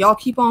 Y'all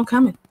keep on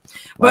coming.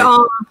 But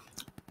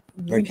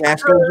like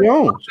Costco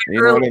Jones,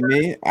 you know what I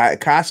mean?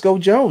 Costco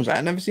Jones.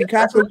 I never seen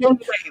Costco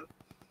Jones.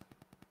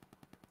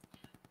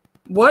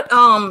 What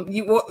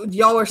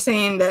y'all are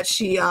saying that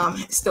she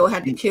still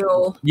had to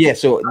kill? Yeah,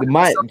 so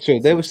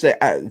they were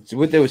saying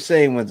what they were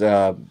saying was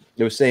they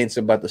were saying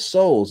something about the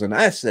souls, and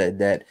I said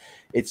that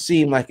it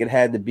seemed like it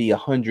had to be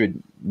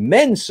 100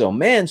 man souls.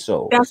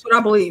 That's what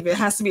I believe. It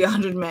has to be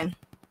 100 men.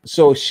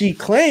 So she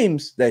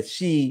claims that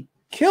she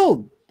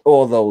killed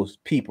all those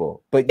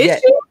people, but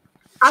yet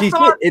she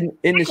said in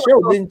the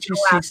show, didn't she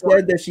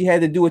said that she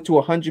had to do it to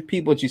 100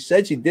 people, and she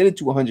said she did it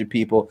to 100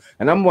 people,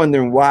 and I'm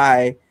wondering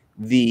why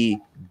the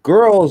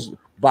girl's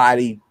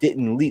body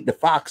didn't leave, the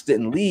fox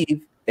didn't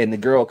leave, and the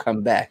girl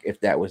come back, if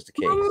that was the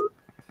case.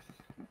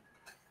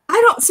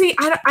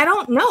 I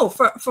don't know.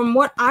 From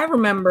what I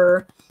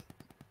remember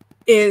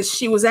is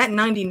she was at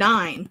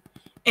 99,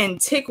 and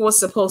Tick was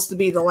supposed to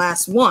be the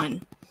last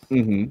one.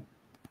 Mm-hmm.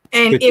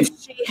 And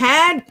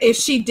if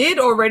she did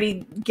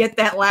already get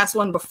that last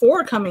one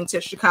before coming to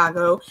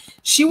Chicago,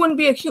 she wouldn't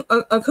be a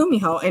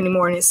Kumiho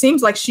anymore. And it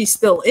seems like she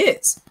still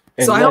is.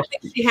 So I don't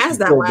think she has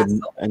that last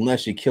one.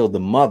 Unless she killed the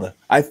mother.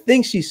 I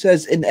think she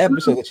says in the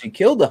episode that she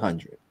killed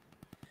 100.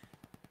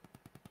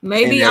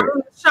 Maybe. I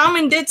mean,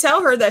 Shaman did tell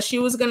her that she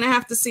was going to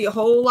have to see a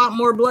whole lot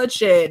more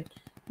bloodshed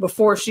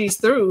before she's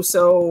through.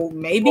 So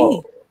maybe.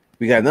 Oh,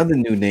 we got another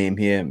new name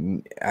here.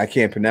 I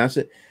can't pronounce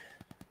it.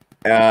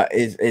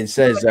 It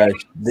says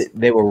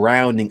they were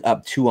rounding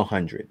up to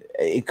 100.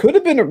 It could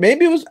have been,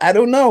 maybe it was, I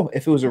don't know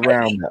if it was a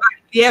round up.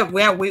 Yeah,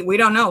 we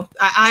don't know.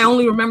 I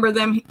only remember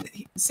them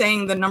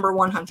saying the number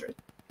 100.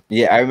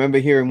 Yeah, I remember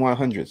hearing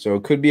 100, so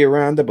it could be a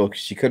roundup, but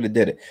she could have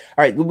did it.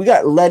 All right, we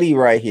got Letty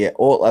right here,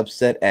 all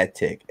upset at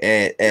Tick,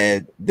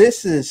 and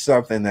this is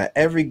something that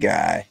every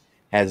guy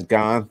has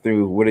gone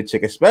through with a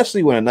chick,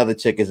 especially when another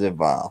chick is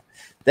involved.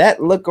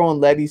 That look on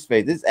Letty's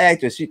face, this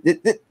actress, she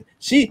did this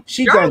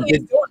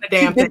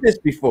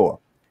before.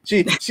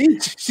 She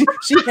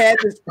had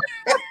this.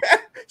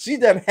 She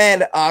done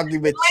had an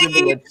argument.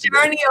 Leave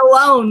Journey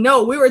alone.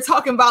 No, we were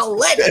talking about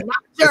Letty, not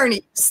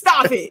Journey.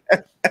 Stop it.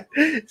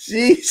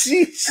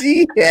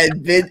 She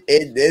had been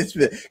in this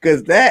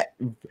because that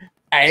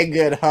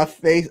anger in her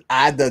face,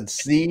 I done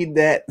seen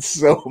that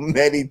so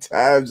many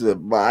times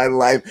in my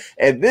life.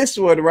 And this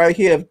one right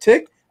here of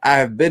Tick, I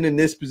have been in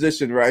this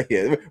position right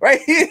here.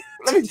 Right here.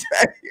 Let me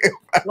tell you.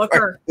 Look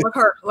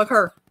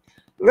her.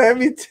 Let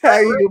me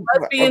tell you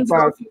about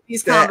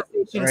these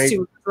conversations right?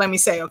 Too. Let me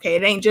say, okay,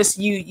 it ain't just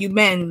you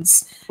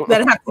men's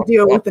that have to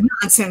deal with the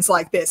nonsense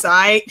like this, all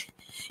right?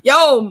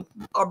 Yo,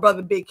 our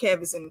brother Big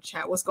Kev is in the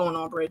chat. What's going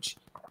on, Bridge?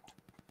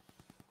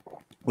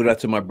 What up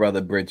to my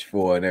brother Bridge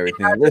 4 and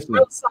everything? Listen,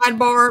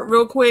 sidebar,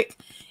 real quick.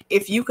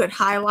 If you could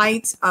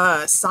highlight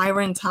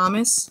Siren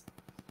Thomas,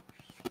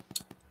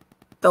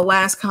 the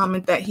last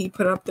comment that he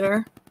put up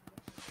there.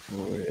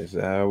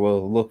 I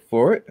will look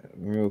for it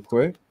real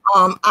quick.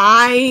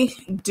 I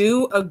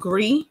do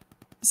agree,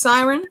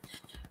 Siren,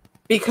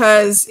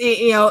 because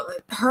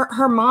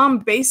her mom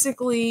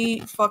basically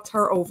fucked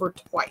her over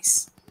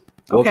twice.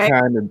 Okay?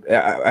 What kind of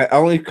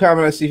only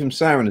comment I see from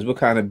Siren is what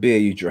kind of beer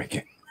you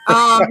drinking?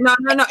 No.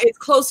 It's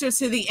closer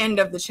to the end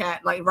of the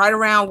chat, like right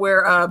around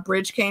where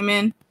Bridge came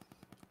in.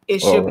 It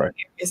should be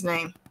his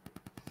name.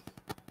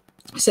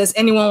 It says,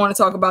 anyone want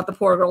to talk about the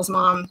poor girl's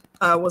mom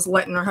was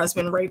letting her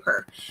husband rape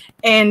her?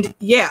 And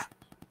yeah,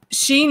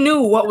 she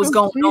knew what was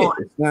going on.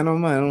 It's not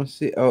on mine. I don't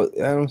see it. Oh,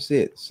 I don't see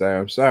it. Sorry,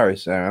 I'm sorry,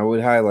 Sarah. I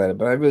would highlight it,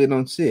 but I really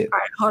don't see it. All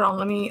right, hold on.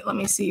 Let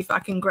me see if I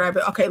can grab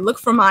it. Okay, look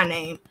for my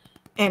name,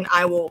 and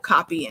I will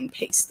copy and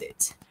paste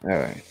it. All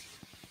right.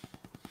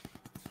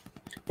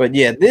 But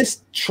yeah,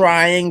 this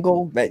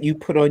triangle that you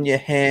put on your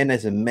hand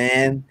as a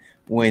man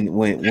when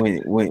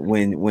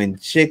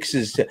chicks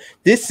is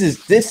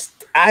this.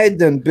 I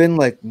done been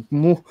like,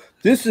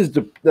 this is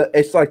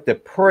it's like the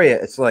prayer.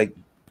 It's like,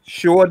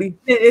 shorty.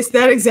 It's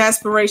that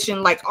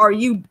exasperation. Like, are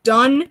you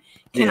done?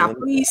 Can I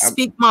please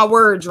speak my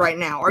words right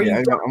now? Are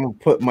you done? I'm gonna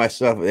put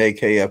myself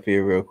AK up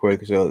here real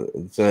quick so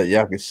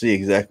y'all can see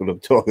exactly what I'm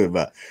talking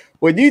about.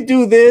 When you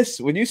do this,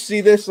 when you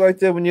see this like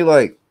that, when you're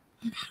like,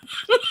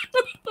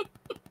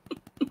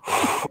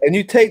 and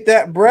you take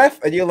that breath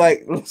and you're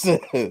like,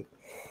 listen,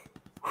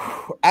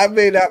 I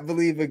may not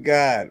believe in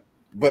God,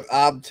 but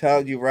I'm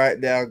telling you right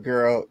now,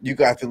 girl, you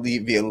got to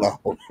leave me alone.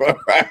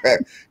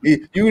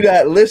 You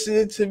not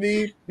listening to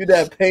me. You're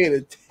not paying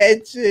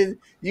attention.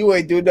 You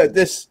ain't doing that.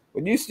 This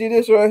when you see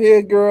this right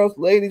here, girls,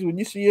 ladies, when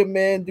you see a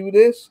man do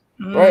this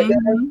right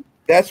now,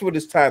 that's when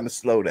it's time to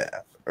slow down.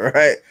 All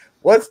right.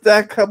 Once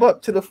that come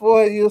up to the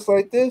forehead, you just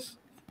like this,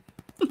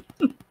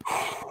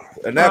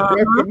 and that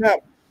breath come out.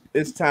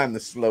 It's time to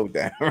slow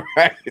down,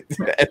 right?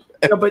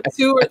 But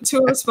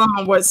to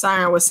respond what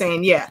Siren was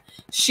saying, yeah,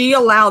 she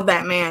allowed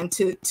that man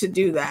to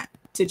do that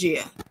to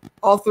Gia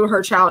all through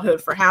her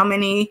childhood for how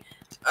many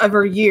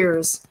ever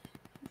years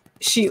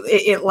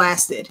it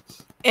lasted.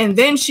 And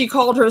then she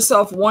called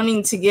herself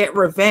wanting to get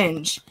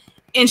revenge,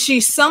 and she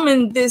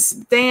summoned this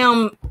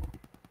damn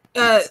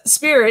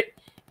spirit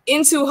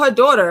into her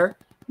daughter,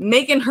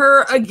 making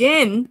her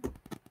again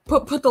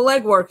put the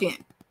legwork in.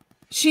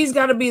 She's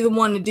got to be the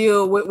one to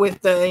deal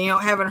with the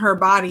having her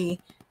body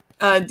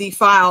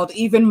defiled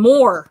even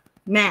more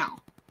now.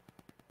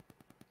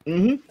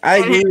 I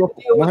agree with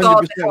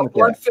all 100% that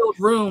blood-filled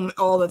room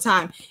all the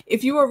time.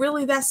 If you were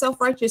really that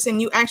self-righteous and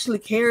you actually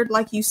cared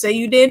like you say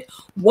you did,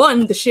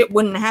 one, the shit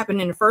wouldn't have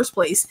happened in the first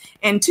place,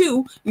 and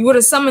two, you would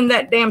have summoned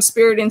that damn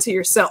spirit into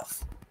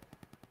yourself.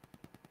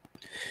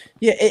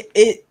 Yeah,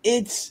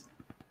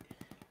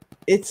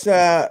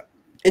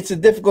 it's a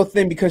difficult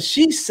thing because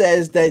she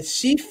says that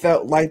she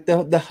felt like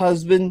the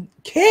husband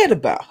cared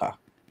about her,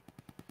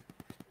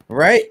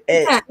 right?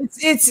 Yeah,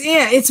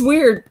 it's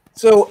weird.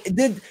 So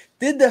did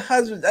the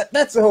husband?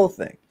 That's the whole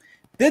thing.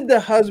 Did the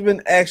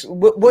husband actually?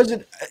 Was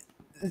it?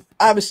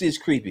 Obviously, it's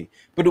creepy,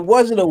 but it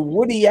wasn't a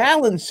Woody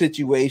Allen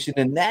situation,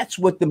 and that's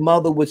what the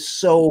mother was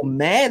so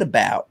mad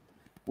about.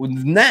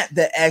 not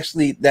that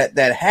actually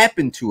that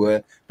happened to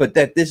her, but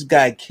that this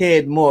guy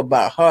cared more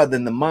about her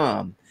than the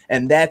mom.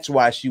 And that's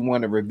why she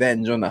wanted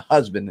revenge on the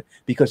husband,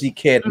 because he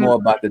cared more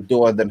about the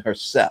daughter than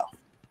herself.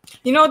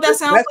 You know what that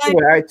sounds That's like? the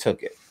way I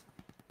took it.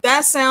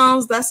 That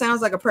sounds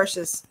like a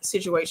Precious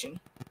situation.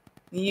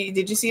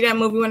 Did you see that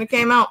movie when it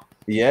came out?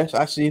 Yes,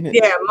 I seen it.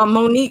 Yeah,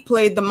 Monique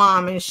played the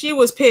mom, and she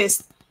was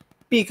pissed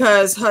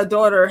because her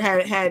daughter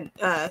had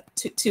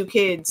two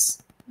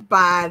kids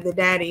by the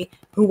daddy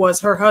who was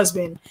her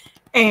husband,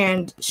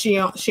 and she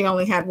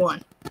only had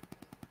one.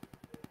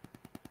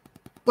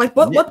 Like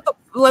what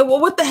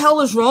the hell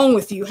is wrong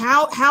with you?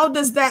 How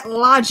does that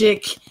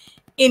logic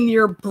in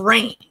your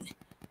brain?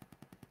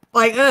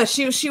 Like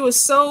she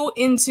was so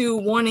into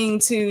wanting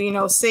to, you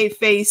know, save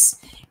face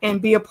and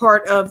be a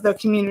part of the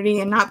community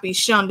and not be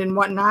shunned and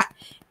whatnot,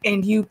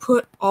 and you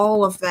put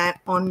all of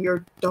that on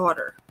your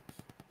daughter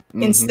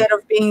instead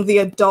of being the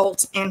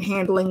adult and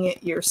handling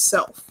it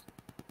yourself.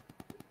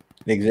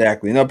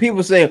 Exactly. Now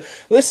people say,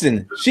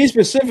 listen, she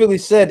specifically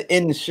said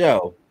in the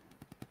show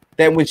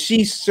that when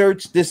she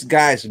searched this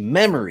guy's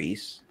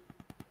memories,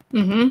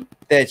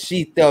 that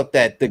she felt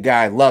that the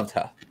guy loved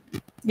her.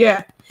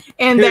 Yeah.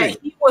 And that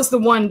he was the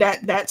one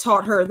that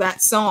taught her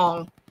that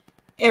song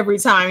every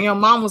time. You know,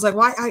 mom was like,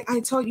 "Why I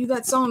taught you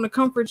that song to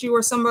comfort you,"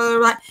 or some other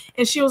like,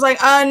 and she was like,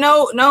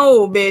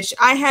 no, bitch,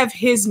 I have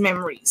his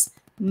memories,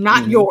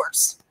 not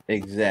yours."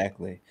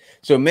 Exactly.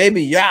 So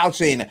maybe y'all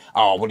saying,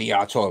 "Oh, what are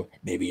y'all talking?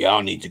 Maybe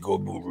y'all need to go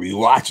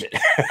rewatch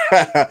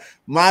it."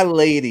 My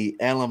lady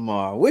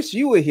Elamar, wish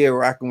you were here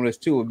rocking with us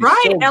too. It'd be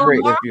right, so Elamar,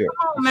 great if you.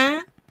 come on,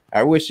 man.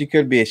 I wish she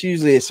could be.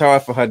 Usually it's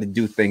hard for her to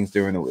do things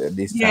during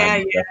these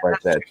times and stuff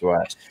like that. That's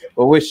why.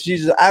 But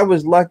I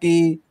was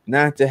lucky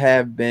not to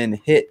have been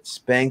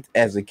spanked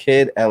as a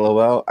kid.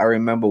 LOL. I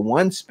remember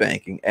one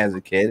spanking as a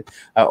kid.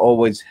 I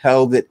always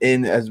held it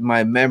in as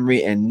my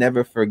memory and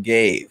never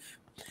forgave.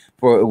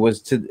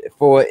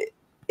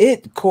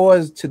 It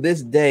caused to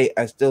this day,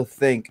 I still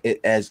think it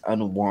as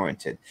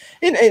unwarranted.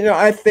 And you know,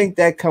 I think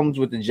that comes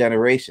with the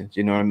generations.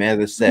 You know what I mean? As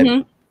I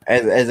said,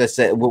 as I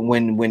said,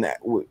 when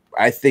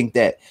I think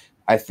that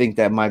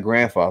my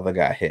grandfather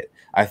got hit.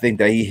 I think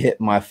that he hit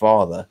my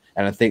father,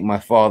 and I think my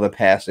father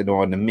passed it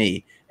on to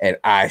me, and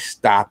I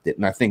stopped it.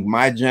 And I think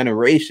my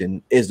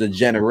generation is the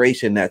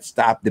generation that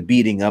stopped the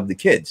beating of the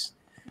kids.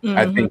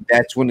 I think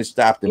that's when it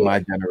stopped in my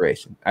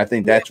generation. I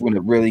think that's when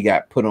it really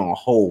got put on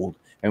hold,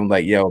 and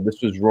like, yo,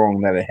 this was wrong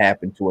that it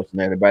happened to us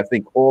and everything. But I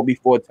think all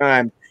before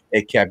time,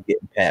 it kept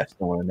getting passed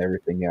on and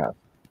everything else.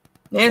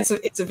 Yeah,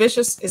 it's a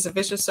vicious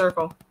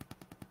circle.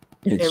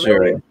 It's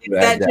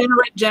that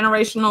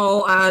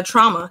generational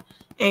trauma.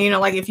 And, you know,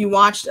 like if you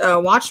watched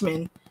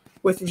Watchmen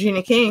with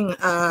Regina King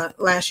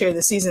last year,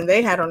 the season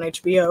they had on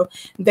HBO,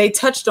 they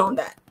touched on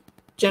that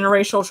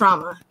generational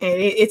trauma. And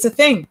it's a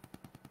thing.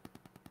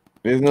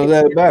 There's no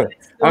doubt about it.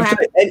 I'm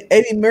telling you,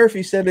 Eddie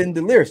Murphy said it in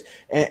Delirious.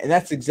 And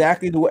that's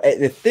exactly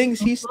the things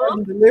he said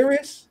in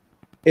Delirious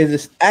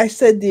I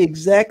said the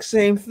exact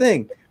same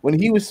thing. When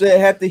he was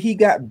after he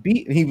got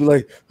beaten, he was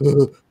like,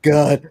 "Oh,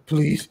 God,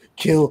 please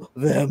kill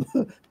them,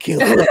 kill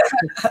them."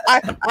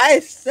 I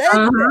said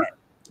that.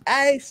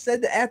 I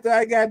said that after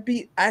I got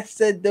beat. I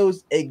said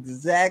those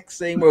exact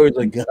same words,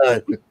 like,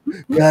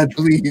 God,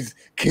 please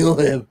kill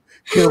him,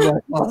 kill my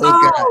father.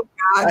 Oh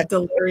God,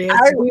 Delirious.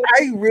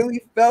 I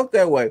really felt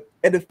that way,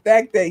 and the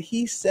fact that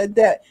he said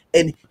that,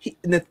 and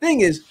the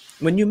thing is,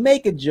 when you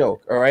make a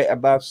joke, all right,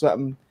 about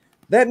something,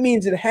 that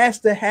means it has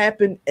to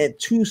happen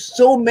to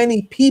so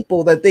many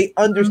people that they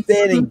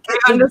understand and get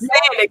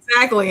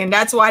exactly, and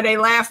that's why they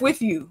laugh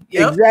with you.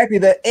 Yep. Exactly,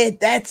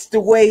 that's the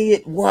way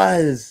it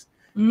was.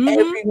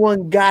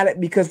 Everyone got it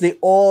because they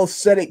all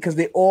said it, because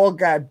they all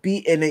got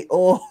beat and they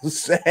all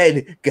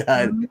said,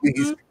 "God,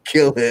 please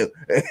kill him."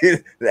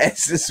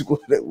 That's just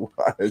what it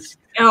was.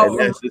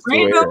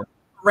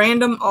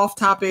 Random off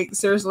topic.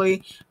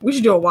 Seriously, we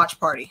should do a watch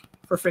party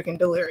for freaking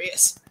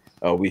Delirious.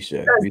 Oh, we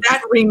should.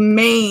 That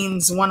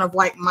remains one of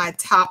like my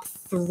top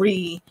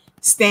 3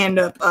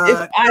 stand-up.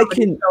 If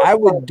I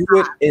would do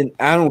it, and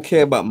I don't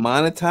care about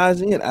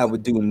monetizing it. I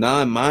would do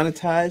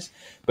non-monetized.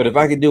 But if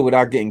I could do it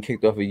without getting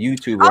kicked off of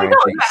YouTube,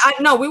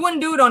 no, we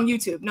wouldn't do it on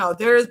YouTube. No,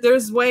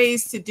 there's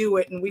ways to do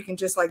it, and we can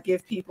just like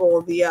give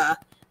people the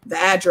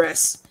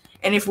address.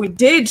 And if we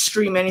did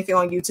stream anything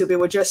on YouTube, it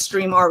would just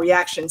stream our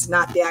reactions,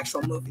 not the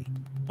actual movie.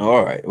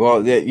 All right.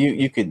 Well,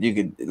 you could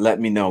let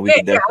me know. We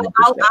could definitely.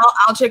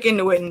 I'll check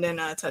into it and then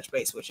touch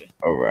base with you.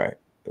 All right.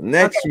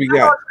 Next we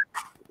got.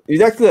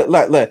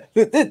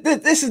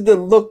 This is the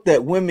look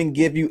that women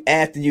give you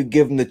after you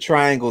give them the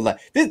triangle. Like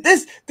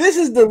this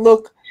is the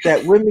look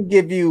that women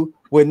give you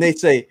when they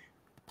say,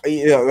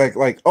 you know,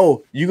 like,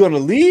 "Oh, you gonna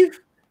leave?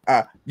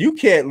 You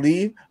can't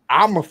leave.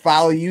 I'm gonna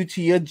follow you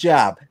to your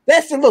job."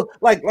 That's the look.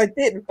 Like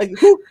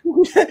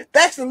who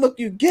that's the look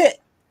you get.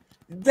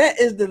 That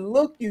is the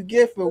look you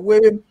get for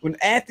women when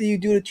after you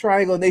do the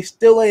triangle and they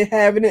still ain't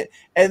having it,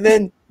 and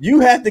then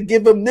you have to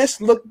give them this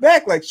look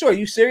back. Like, sure, are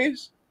you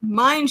serious?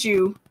 Mind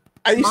you,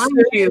 are you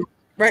serious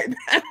right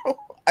now?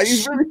 Are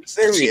you really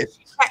serious?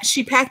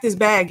 She packed his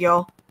bag,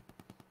 y'all.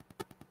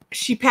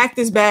 she packed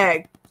his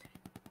bag.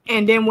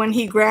 And then when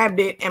he grabbed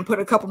it and put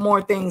a couple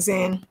more things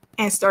in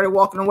and started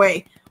walking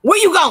away, where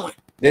you going?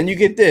 Then you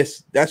get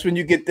this. That's when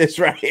you get this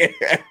right here.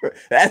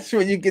 That's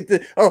when you get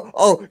the.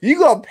 Oh, you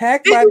gonna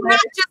pack my bag? Did you not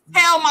just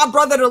tell my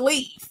brother to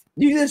leave?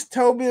 You just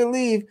told me to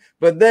leave,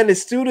 but then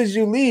as soon as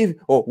you leave,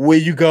 where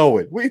you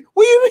going? Where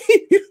you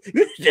mean?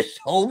 You just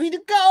told me to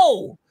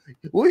go.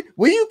 Where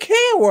you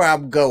care where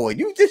I'm going?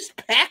 You just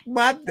packed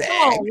my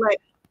bag.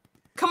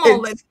 Come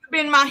on, Letty. You've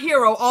been my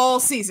hero all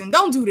season.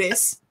 Don't do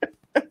this.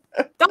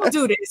 Don't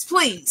do this,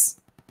 please.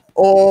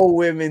 All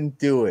women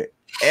do it.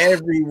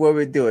 Every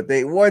woman do it.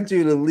 They want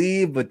you to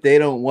leave, but they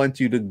don't want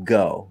you to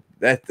go.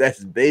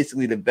 That's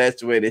basically the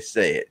best way to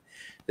say it.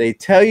 They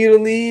tell you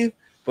to leave,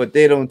 but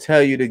they don't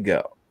tell you to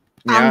go.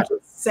 I'm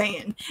just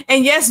saying.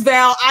 And yes,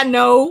 Val, I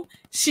know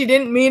she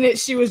didn't mean it.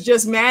 She was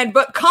just mad.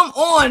 But come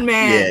on,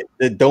 man.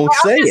 Yeah, don't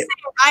say it.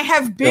 I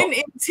have been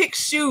in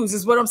Tick's shoes,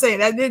 is what I'm saying.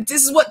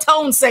 This is what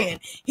Tone's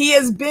saying. He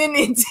has been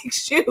in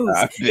Tick's shoes.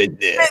 I've been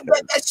there.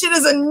 That shit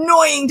is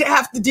annoying to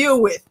have to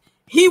deal with.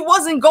 He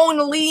wasn't going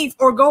to leave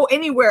or go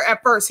anywhere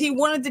at first. He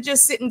wanted to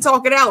just sit and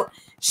talk it out.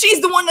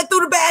 She's the one that threw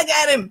the bag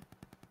at him.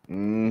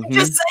 Mm-hmm.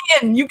 Just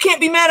saying. You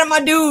can't be mad at my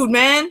dude,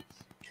 man.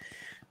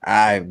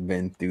 I've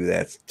been through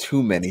that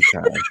too many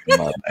times in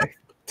my life.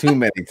 Too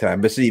many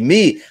times. But see,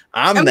 me,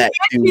 I'm that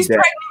dude that.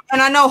 Pregnant,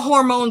 and I know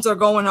hormones are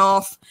going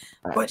off,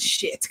 but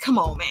shit, come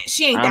on, man.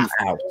 She ain't I'm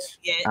out.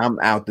 Yet. I'm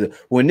out there.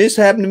 When this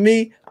happened to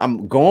me,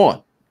 I'm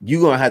gone.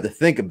 You're gonna have to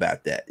think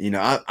about that. You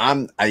know,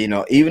 I'm you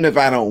know, even if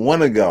I don't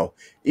want to go,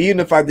 even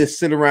if I just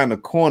sit around the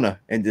corner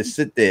and just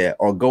sit there,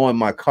 or go in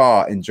my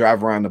car and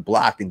drive around the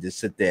block and just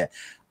sit there,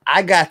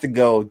 I got to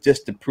go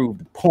just to prove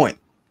the point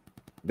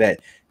that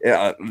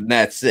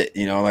that's it.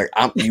 You know, like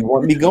you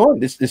want me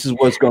going? This is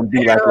what's gonna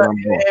be like when I'm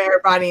going.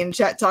 Everybody in the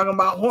chat talking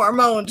about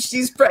hormones.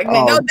 She's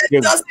pregnant. No,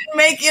 that doesn't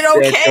make it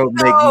okay. That don't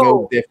make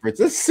no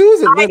difference.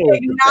 Susan Little. I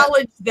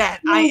acknowledge that.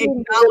 I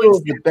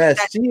acknowledge the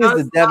best. She is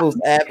the devil's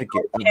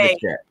advocate of the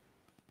chat.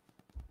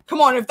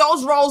 Come on, if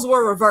those roles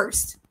were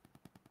reversed,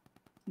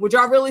 would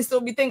y'all really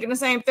still be thinking the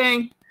same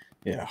thing?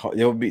 Yeah,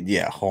 it would be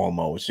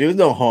hormones. There's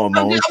no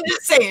hormones. I'm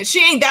just saying,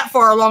 she ain't that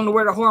far along to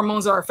where the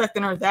hormones are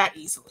affecting her that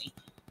easily.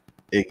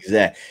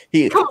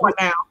 Exactly. Come on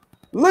now.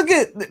 Look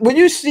at when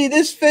you see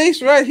this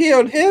face right here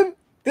on him.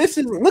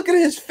 Look at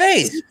his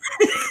face.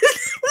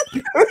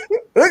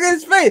 Look at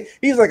his face.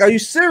 He's like, "Are you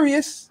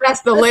serious?" That's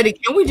the lady.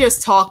 Can we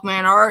just talk,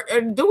 man? Or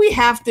do we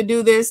have to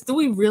do this? Do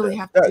we really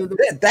have to do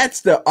this?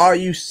 That's the "Are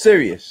you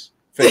serious?"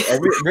 face.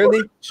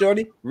 Really,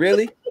 shorty?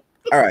 Really?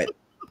 All right.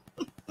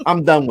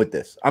 I'm done with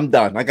this. I'm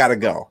done. I gotta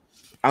go.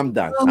 I'm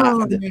done.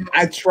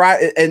 I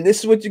try, and this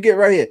is what you get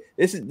right here.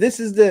 This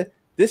is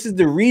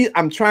the reason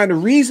I'm trying to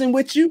reason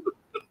with you.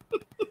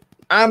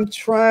 I'm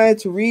trying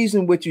to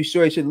reason with you,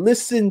 so you should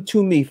listen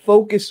to me.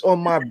 Focus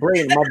on my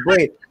brain.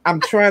 I'm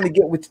trying to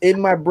get what's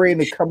in my brain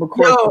to come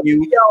across to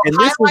you. And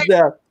this is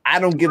the I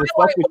don't give a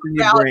fuck what's in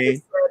your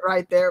brain.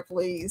 Right there,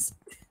 please.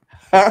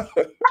 Val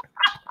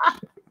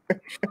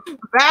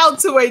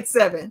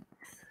 287.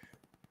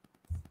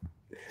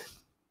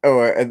 Oh,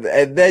 and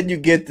then you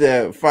get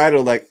the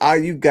final, like, "Are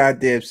you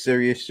goddamn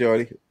serious,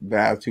 shorty?"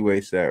 Val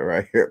 287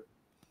 right here.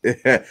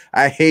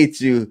 I hate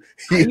you.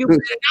 You better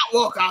not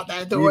walk out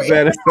that door.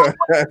 You're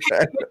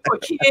a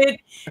kid,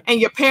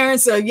 and your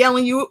parents are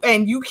yelling you,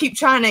 and you keep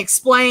trying to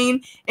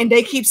explain, and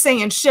they keep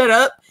saying "shut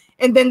up,"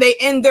 and then they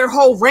end their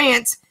whole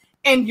rant,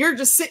 and you're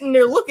just sitting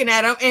there looking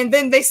at them, and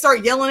then they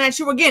start yelling at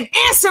you again.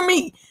 Answer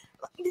me!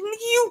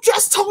 You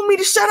just told me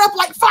to shut up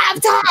like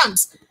 5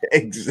 times.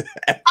 Exactly.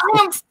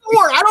 I am 4.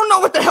 I don't know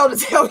what the hell to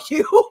tell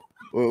you.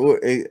 Well,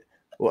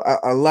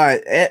 a lot.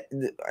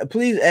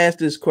 Please ask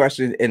this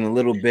question in a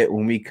little bit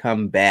when we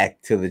come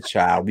back to the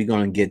child. We're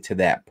gonna get to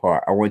that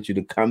part. I want you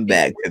to come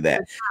back to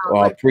that.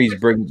 Please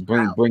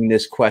bring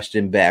this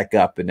question back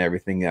up and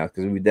everything else,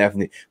 because we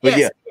definitely. But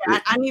yes, yeah,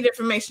 I need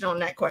information on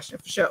that question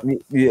for sure.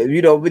 Yeah,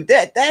 you know, but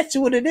that's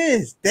what it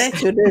is.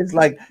 That's what it is.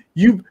 Like,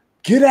 you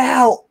get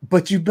out,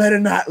 but you better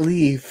not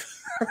leave.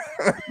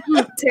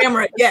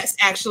 Tamara, yes,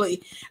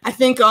 actually, I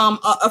think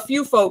a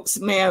few folks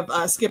may have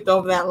skipped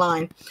over that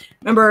line.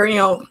 Remember, you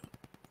know,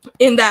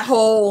 in that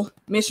whole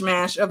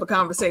mishmash of a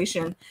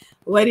conversation,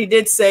 Letty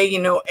did say, you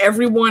know,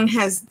 everyone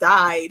has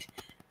died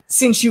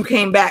since you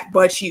came back,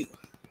 but you.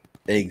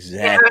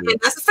 Exactly. And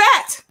that's a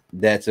fact.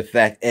 That's a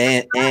fact,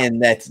 and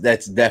that's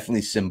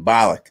definitely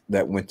symbolic.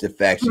 That went to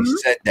fact. She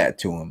said that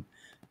to him.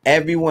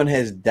 Everyone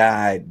has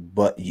died,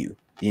 but you.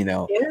 You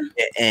know,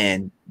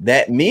 and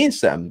that means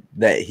something.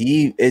 That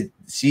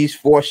she's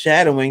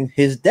foreshadowing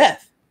his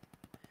death,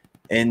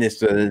 and this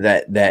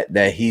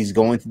that he's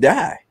going to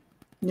die.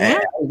 Yeah. And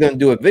I was gonna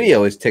do a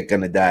video. Is Tick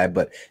gonna die?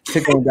 But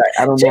Tick gonna die.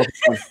 I don't know.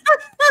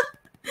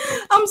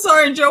 I'm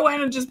sorry,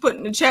 Joanna just put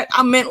in the chat.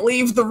 I meant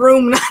leave the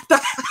room, not the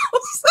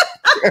house.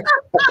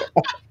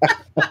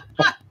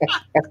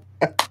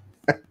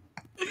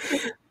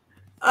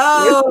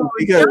 Oh,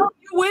 you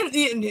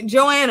win,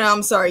 Joanna.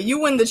 I'm sorry, you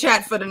win the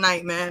chat for the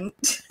night, man.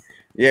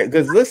 Yeah,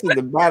 because listen,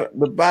 the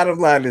bottom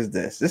line is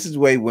this. This is the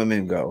way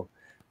women go.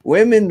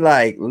 Women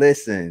like,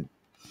 listen,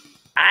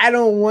 I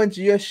don't want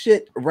your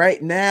shit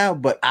right now,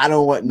 but I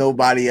don't want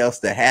nobody else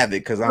to have it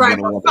because I'm Right,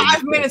 gonna want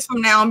 5 minutes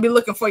from now, I'm be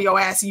looking for your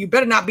ass, and you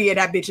better not be at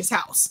that bitch's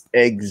house.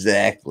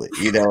 exactly.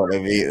 You know what I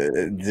mean?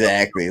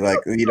 Exactly. Like,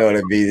 you know what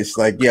I mean? It's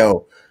like,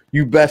 yo,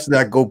 you best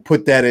not go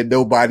put that in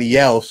nobody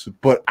else,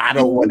 but I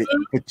don't want it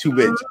for too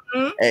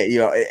much. And, you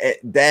know,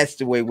 that's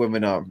the way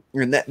women are,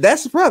 and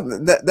that's the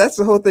problem. That's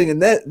the whole thing,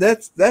 and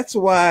that's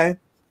why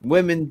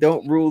women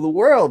don't rule the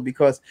world,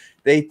 because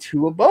they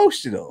too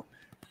emotional.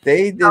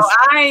 They just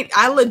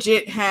I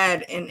legit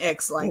had an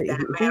ex like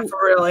that, man, for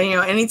real. You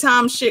know,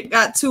 anytime shit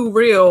got too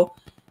real,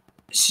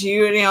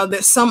 that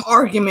some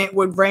argument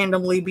would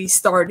randomly be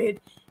started,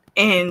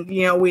 and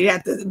we'd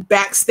have to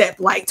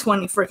backstep like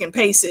 20 freaking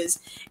paces,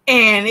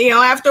 and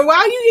after a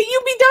while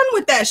you be done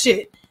with that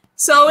shit.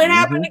 So it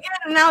happened again,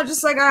 and now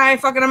just like, all right,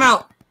 fucking, I'm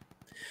out.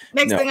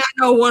 Next thing I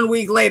know, 1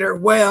 week later,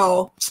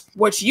 well,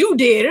 what you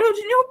did,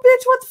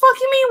 bitch, what the fuck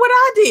you mean what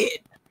I did?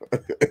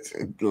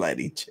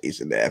 Letty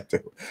chasing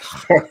after.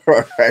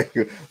 All right.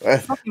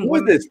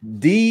 What is this?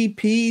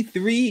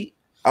 DP30?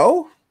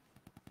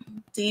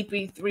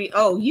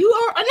 DP30. You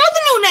are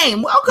another new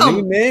name. Welcome.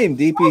 New name,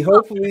 DP. Welcome.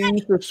 Hopefully you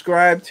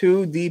subscribe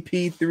to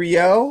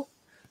DP30.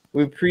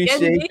 We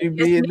appreciate you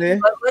being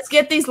there. Let's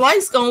get these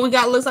likes going.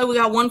 Looks like we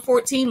got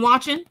 114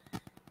 watching.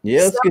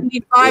 Yeah,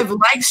 75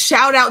 likes.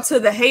 Shout out to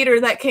the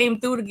hater that came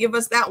through to give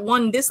us that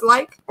one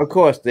dislike. Of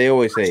course, they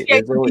always hate.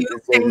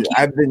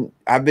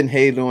 I've been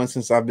hated on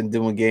since I've been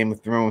doing Game of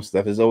Thrones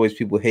stuff. There's always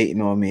people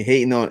hating on me,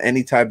 hating on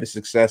any type of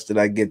success that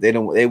I get. They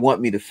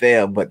want me to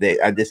fail, but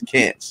I just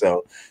can't.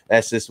 So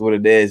that's just what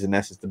it is, and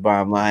that's just the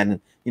bottom line.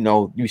 And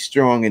you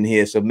strong in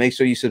here. So make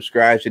sure you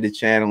subscribe to the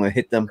channel and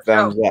hit them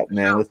thumbs up,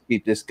 man. Let's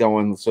keep this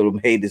going so the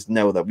haters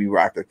know that we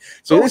rock it.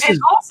 So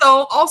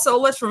also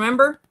let's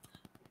remember,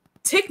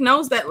 Tick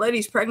knows that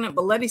Letty's pregnant,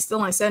 but Letty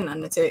still ain't said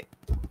nothing to Tick.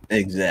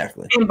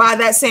 Exactly. And by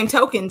that same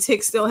token,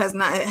 Tick still has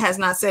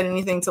not said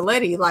anything to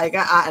Letty. Like,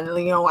 I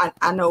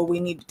know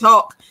we need to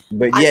talk.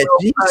 But yet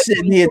she's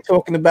sitting here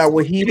talking about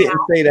what he didn't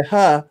say to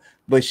her,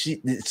 but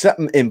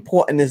something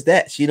important is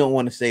that she don't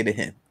want to say to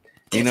him.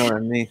 You know what I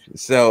mean?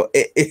 So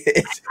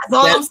that's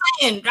all I'm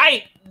saying,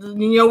 right?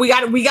 We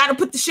got to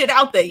put the shit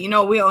out there. We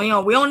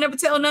don't never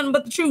tell nothing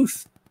but the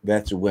truth.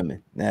 That's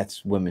women.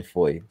 That's women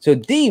for you. So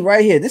D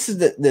right here. This is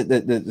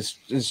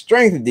the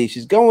strength of D.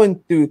 She's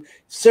going through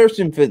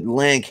searching for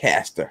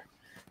Lancaster.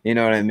 You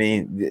know what I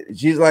mean?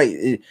 She's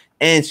like,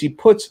 and she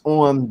puts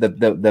on the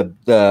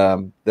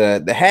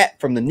hat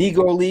from the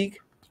Negro League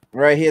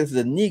right here. This is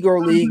the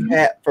Negro League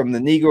hat from the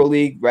Negro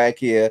League right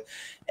here.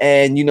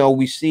 And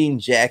we've seen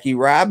Jackie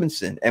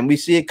Robinson, and we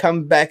see it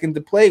come back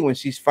into play when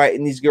she's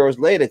fighting these girls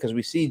later, because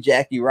we see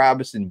Jackie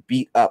Robinson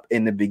beat up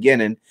in the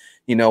beginning.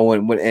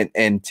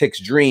 When Tick's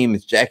dream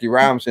is Jackie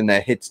Robinson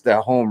that hits the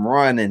home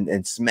run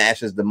and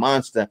smashes the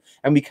monster.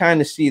 And we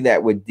kind of see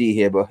that with D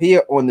here. But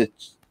here on the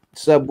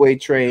subway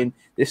train,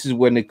 this is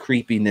when the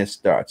creepiness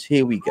starts.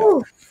 Here we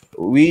go.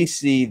 We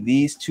see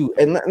these two.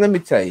 And let me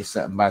tell you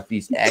something about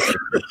these actors.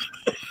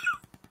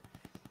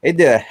 They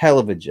did a hell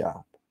of a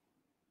job.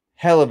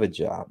 Hell of a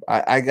job.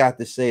 I got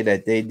to say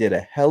that they did a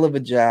hell of a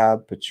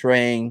job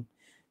portraying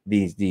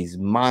these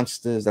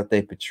monsters that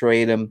they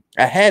portrayed them.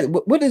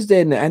 What is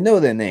their name? I know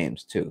their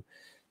names too.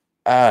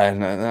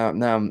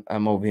 Now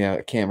I'm over here.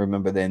 I can't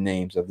remember their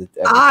names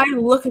I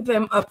looked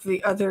them up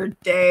the other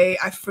day.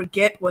 I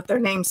forget what their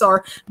names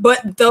are,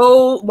 but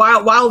though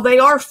while they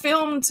are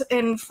filmed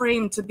and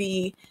framed to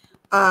be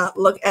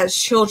look as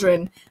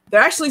children, they're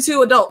actually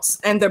two adults,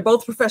 and they're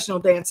both professional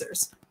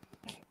dancers.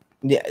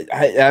 Yeah,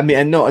 I mean,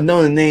 I know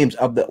the names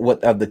of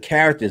the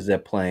characters they're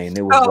playing.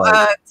 It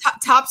was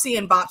Topsy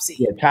and Bopsy.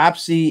 Yeah,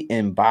 Topsy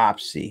and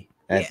Bopsy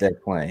they're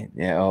playing.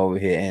 Yeah, over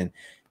here,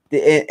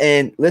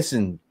 and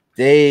listen,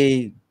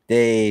 they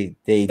did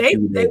it.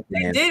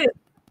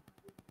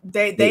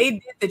 They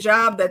did the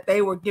job that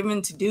they were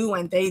given to do,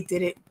 and they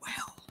did it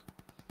well.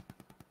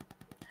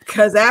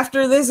 Because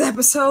after this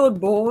episode,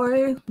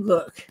 boy,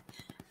 look.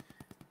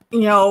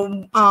 You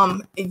and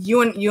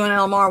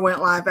Elmar went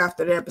live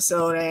after the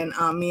episode, and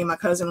me and my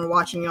cousin were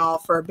watching y'all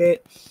for a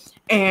bit,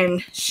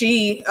 and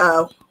she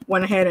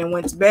went ahead and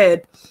went to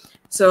bed.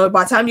 So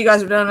by the time you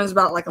guys were done, it was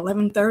about like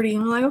 11:30,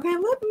 and I'm like, okay,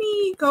 let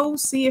me go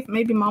see if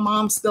maybe my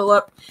mom's still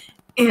up.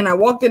 And I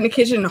walked in the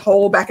kitchen, the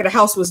whole back of the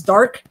house was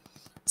dark.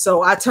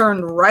 So I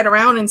turned right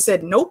around and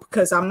said, nope,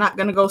 because I'm not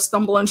going to go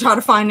stumble and try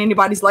to find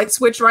anybody's light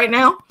switch right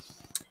now.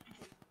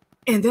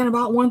 And then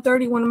about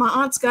 1:30, one of my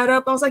aunts got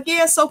up. I was like,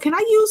 yeah, so can I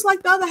use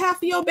like the other half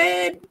of your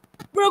bed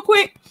real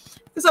quick?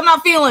 Because I'm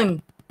not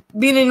feeling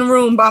being in the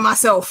room by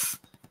myself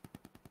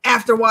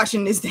after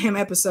watching this damn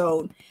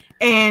episode.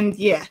 And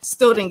yeah,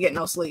 still didn't get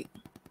no sleep.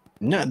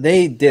 No,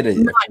 they did a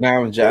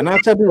phenomenal job. And I'll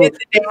tell people,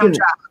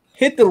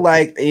 hit the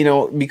like,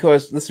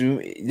 because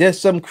listen, there's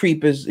some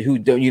creepers who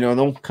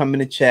don't come in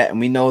the chat, and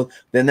we know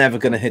they're never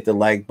gonna hit the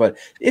like. But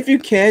if you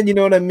can, you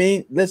know what I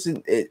mean?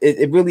 Listen,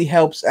 it really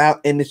helps out,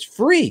 and it's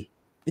free.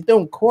 It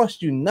don't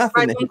cost you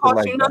nothing to hit the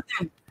like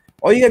button.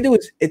 All you gotta do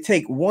is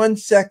take 1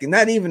 second,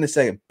 not even a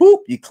second. Boop,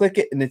 you click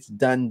it, and it's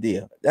done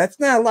deal. That's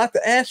not a lot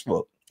to ask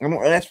for. I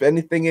don't ask for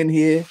anything in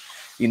here,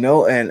 you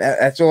know, and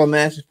that's all I'm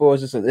asking for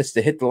is just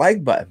to hit the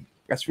like button.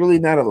 That's really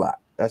not a lot.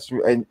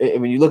 And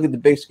when you look at the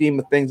big scheme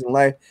of things in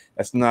life,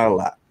 that's not a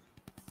lot,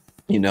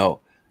 you know,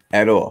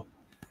 at all.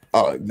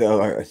 Oh,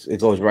 it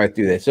goes right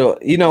through there. So,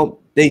 you know,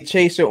 they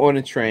chase her on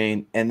a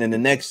train, and then the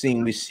next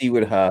scene we see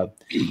with her,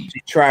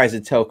 she tries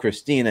to tell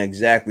Christina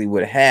exactly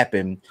what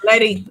happened.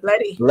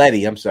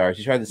 Letty, I'm sorry.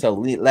 She tried to tell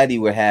Letty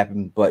what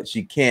happened, but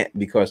she can't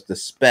because the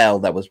spell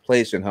that was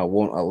placed on her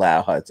won't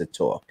allow her to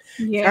talk.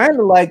 Yeah. Kind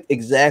of like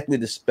exactly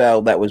the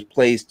spell that was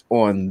placed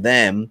on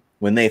them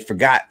when they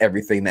forgot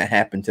everything that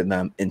happened to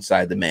them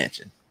inside the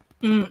mansion.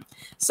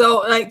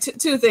 So, like,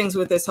 two things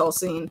with this whole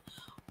scene.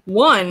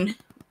 One,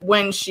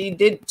 when she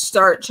did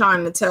start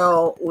trying to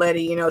tell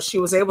Letty, you know, she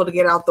was able to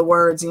get out the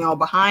words, you know,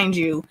 behind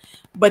you.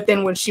 But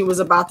then when she was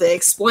about to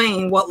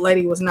explain what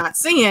Letty was not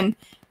seeing,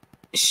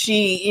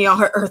 she, you know,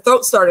 her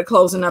throat started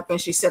closing up and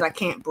she said, "I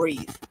can't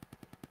breathe."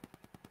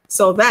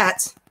 So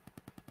that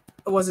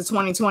was a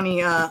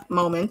 2020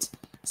 moment,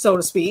 so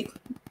to speak.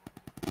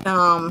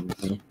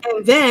 And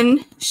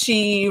then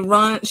she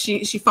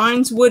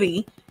finds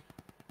Woody,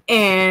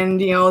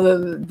 and you know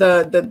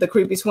the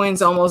creepy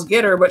twins almost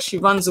get her, but she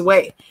runs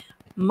away.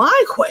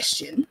 My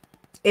question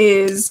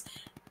is,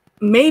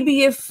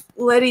 maybe if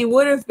Letty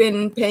would have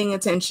been paying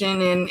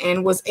attention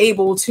and was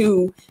able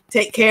to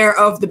take care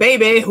of the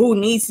baby who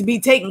needs to be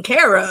taken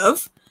care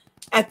of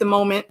at the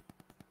moment,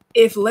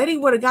 if Letty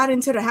would have got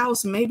into the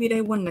house, maybe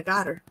they wouldn't have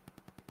got her.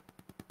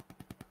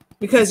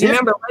 Because you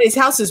remember, Letty's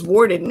house is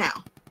warded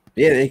now.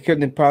 Yeah, they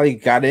couldn't have probably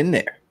got in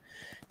there.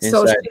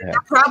 So that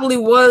probably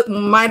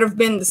might have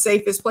been the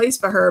safest place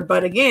for her.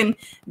 But again,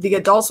 the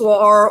adults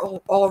were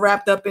all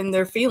wrapped up in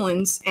their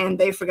feelings, and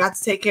they forgot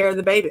to take care of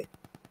the baby.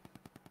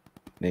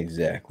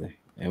 Exactly.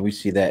 And we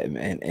see that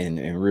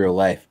in real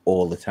life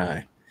all the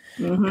time,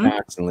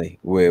 constantly,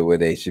 where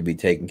they should be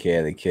taking care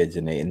of the kids,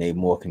 and they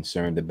more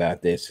concerned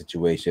about their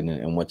situation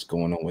and what's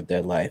going on with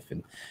their life,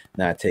 and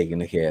not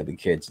taking care of the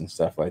kids and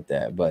stuff like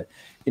that. But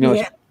you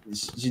know,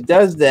 she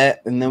does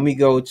that, and then we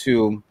go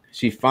to,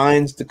 she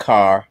finds the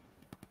car,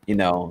 you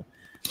know,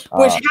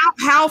 which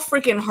how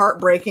freaking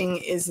heartbreaking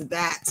is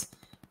that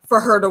for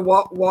her to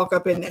walk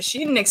up in there. She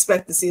didn't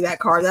expect to see that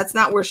car. That's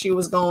not where she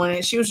was going,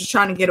 and she was just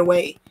trying to get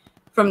away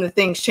from the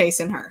things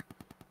chasing her.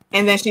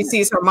 And then she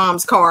sees her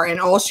mom's car, and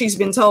all she's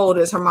been told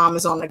is her mom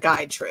is on a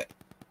guide trip.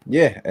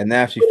 Yeah, and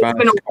now she finds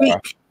the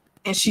car,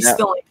 and she's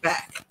still ain't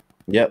back.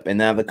 Yep, and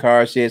now the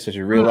car is here, so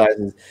she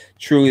realizes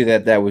truly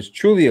that was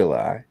truly a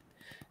lie.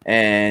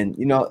 And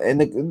you know,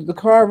 and the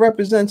car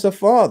represents her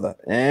father,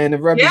 and it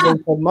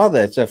represents her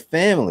mother. It's a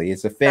family.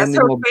 It's a family.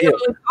 That's her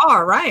family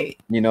car, right?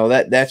 You know,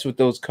 that's what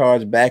those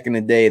cars back in the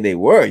day they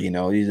were. You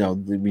know,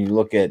 when you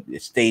look at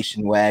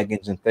station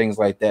wagons and things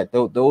like that,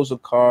 those are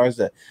cars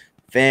that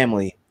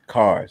family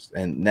cars,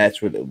 and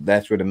that's what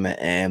it meant.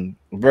 And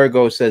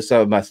Virgo says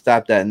something about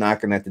stop that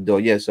knocking at the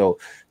door. Yeah, so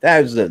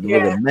that was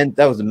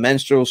the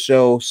minstrel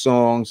show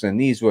songs,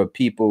 and these were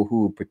people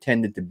who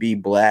pretended to be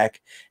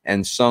black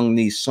and sung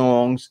these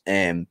songs,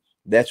 and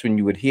that's when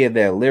you would hear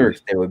their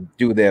lyrics. They would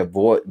do their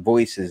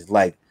voices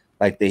like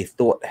they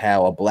thought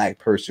how a black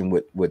person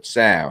would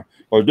sound.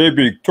 Or they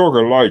be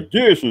talking like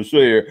this and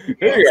say,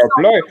 "Hey,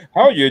 black,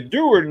 how you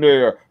doing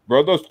there,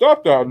 brother?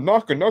 Stop that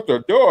knocking at the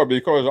door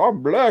because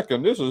I'm black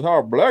and this is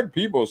how black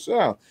people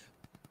sound."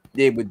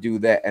 They would do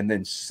that and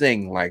then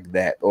sing like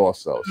that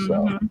also.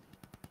 So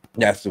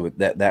that's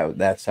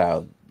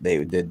how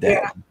they did that.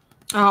 Yeah.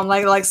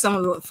 Like some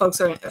of the folks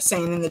are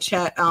saying in the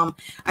chat,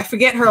 I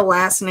forget her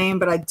last name,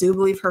 but I do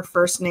believe her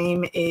first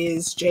name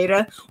is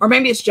Jada, or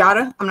maybe it's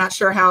Jada. I'm not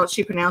sure how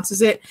she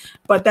pronounces it,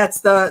 but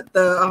that's the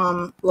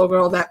little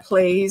girl that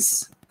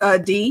plays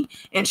D,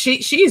 and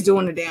she's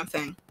doing the damn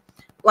thing.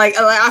 Like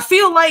I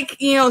feel like,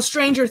 you know,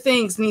 Stranger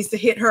Things needs to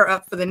hit her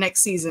up for the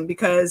next season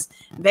because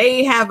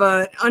they have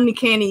an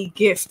uncanny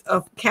gift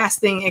of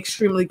casting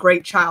extremely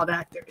great child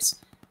actors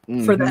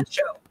for that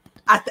show.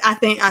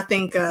 I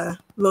think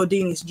Lil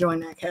D needs to join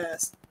that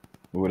cast.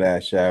 Without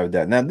a shadow of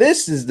doubt. Now,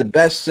 this is the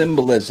best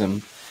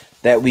symbolism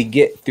that we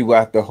get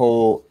throughout this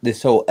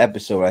whole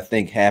episode. I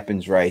think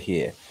happens right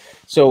here.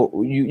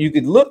 So you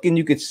could look and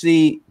you could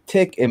see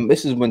Tick, and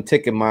this is when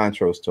Tick and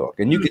Montrose talk,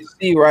 and you could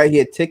see right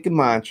here Tick and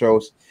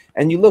Montrose,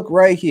 and you look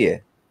right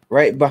here,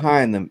 right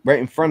behind them, right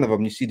in front of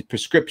them, you see the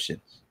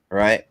prescriptions,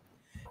 right?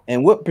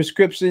 And what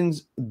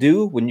prescriptions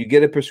do when you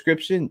get a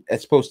prescription,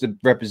 it's supposed to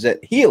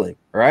represent healing,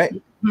 right?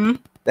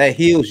 That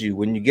heals you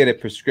when you get a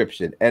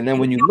prescription. And then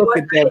when you look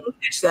at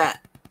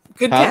that,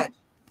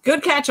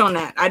 good catch on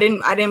that. I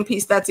didn't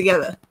piece that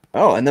together.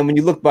 Oh, and then when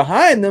you look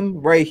behind them,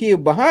 right here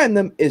behind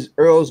them is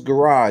Earl's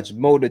Garage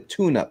Motor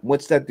Tune-Up.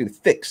 What's that do?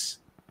 Fix.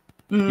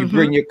 You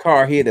bring your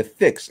car here to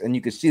fix, and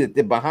you can see that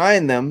they're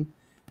behind them.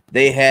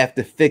 They have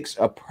to fix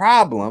a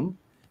problem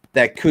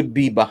that could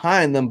be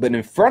behind them, but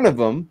in front of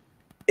them,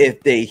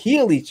 if they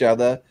heal each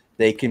other,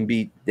 they can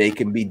be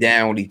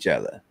down with each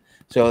other.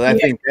 So I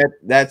think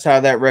that's how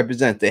that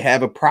represents. They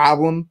have a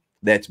problem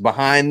that's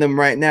behind them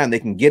right now, and they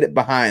can get it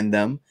behind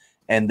them,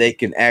 and they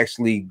can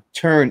actually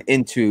turn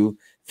into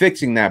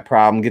fixing that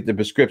problem, get the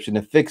prescription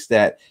to fix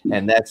that,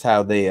 and that's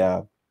how they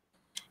how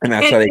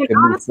they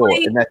can move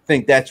forward. And I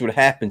think that's what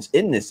happens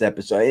in this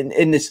episode,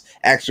 in this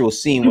actual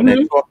scene when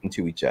they're talking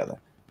to each other.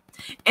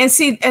 And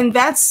see, and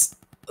that's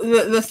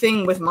the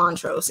thing with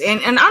Montrose,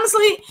 and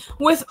honestly,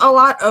 with a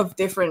lot of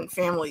different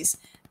families,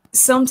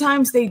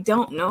 sometimes they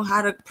don't know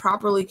how to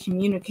properly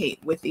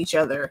communicate with each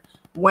other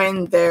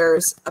when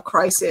there's a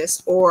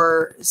crisis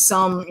or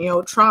some, you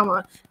know,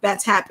 trauma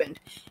that's happened.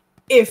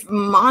 If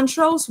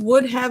Montrose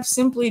would have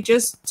simply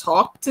just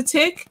talked to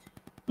Tick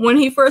when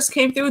he first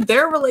came through,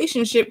 their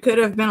relationship could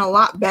have been a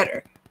lot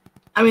better.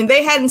 I mean,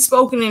 they hadn't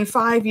spoken in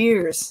 5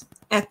 years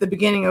at the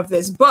beginning of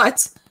this,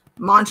 but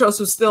Montrose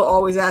was still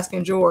always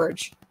asking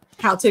George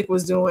how Tick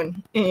was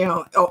doing, you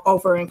know,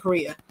 over in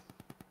Korea.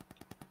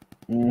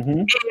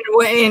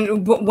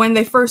 And when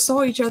they first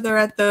saw each other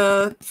at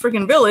the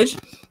freaking village,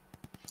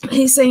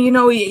 he said, you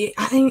know, I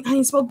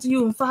ain't spoke to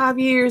you in 5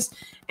 years,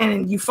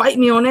 and you fight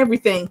me on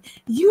everything.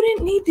 You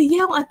didn't need to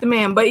yell at the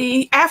man, but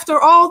after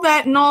all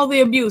that and all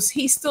the abuse,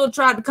 he still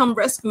tried to come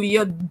rescue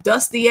your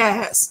dusty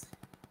ass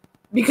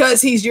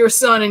because he's your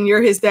son and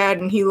you're his dad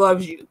and he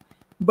loves you.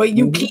 But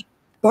you keep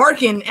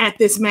barking at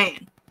this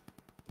man,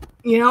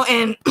 you know.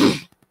 And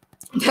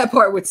that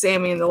part with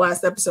Sammy in the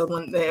last episode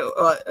when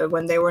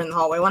they were in the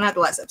hallway. Well, not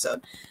the last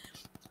episode,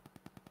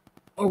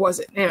 or was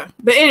it? Yeah.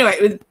 But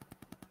anyway,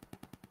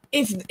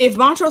 if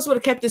Montrose would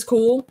have kept his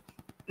cool,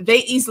 they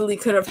easily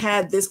could have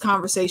had this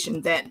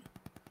conversation then.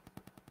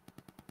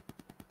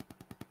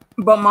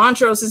 But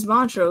Montrose is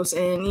Montrose,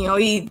 and you know,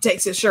 he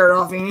takes his shirt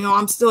off, and you know,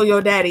 I'm still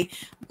your daddy,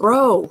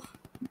 bro.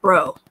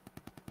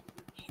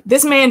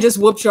 This man just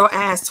whooped your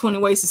ass 20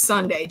 ways to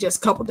Sunday just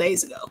a couple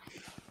days ago.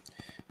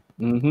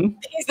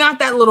 He's not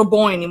that little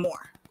boy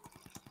anymore.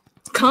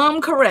 Come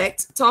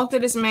correct. Talk to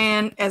this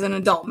man as an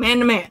adult, man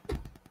to man.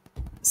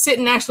 Sit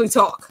and actually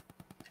talk.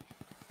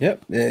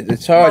 Yep,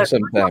 it's hard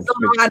sometimes. I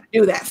don't know how to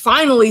do that.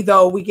 Finally,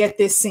 though, we get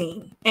this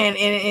scene, and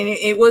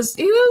it was a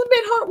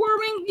bit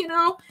heartwarming. You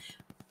know,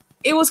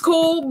 it was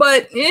cool,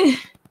 but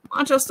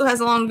Montrose still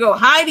has a long to go.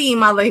 Heidi,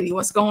 my lady,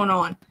 what's going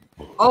on?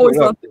 Always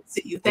love to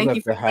see you. Thank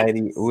you for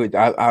Heidi.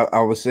 I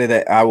will say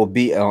that I will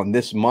be on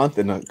this month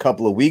in a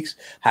couple of weeks.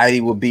 Heidi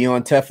will be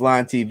on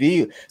Teflon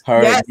TV.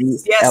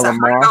 Yes, I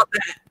heard about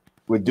that.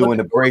 We're doing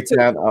a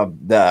breakdown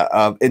of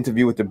the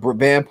interview with the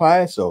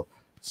vampire, so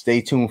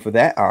stay tuned for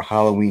that. Our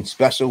Halloween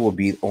special will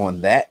be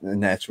on that,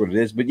 and that's what it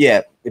is. But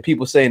yeah, if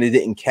people saying they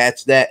didn't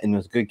catch that and it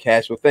was good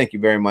catch, well, thank you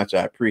very much.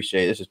 I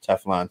appreciate it. This is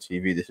Teflon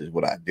TV. This is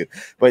what I do.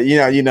 But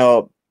you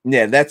know.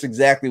 Yeah, that's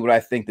exactly what I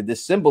think that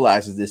this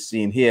symbolizes. This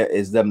scene here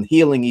is them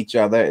healing each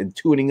other and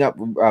tuning up,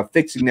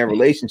 fixing their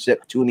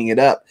relationship, tuning it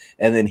up,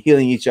 and then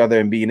healing each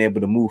other and being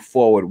able to move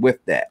forward with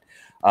that.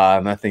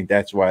 And I think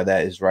that's why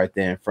that is right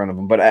there in front of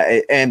them. But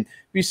and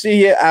you see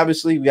here,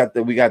 obviously, you got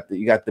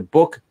the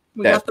book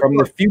that's from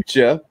the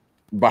future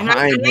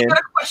behind him.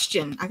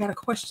 I got a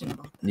question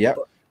about that. Yep.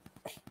 Book.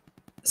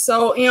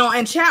 So you know,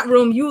 in chat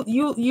room,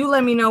 you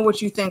let me know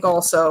what you think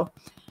also.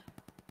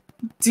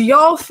 Do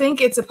y'all think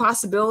it's a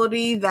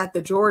possibility that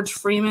the George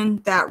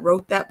Freeman that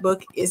wrote that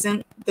book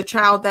isn't the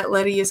child that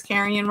Letty is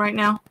carrying right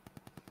now?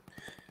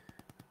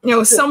 You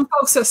know, some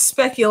folks are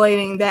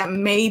speculating that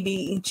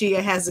maybe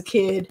Gia has a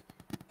kid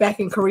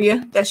back in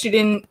Korea that she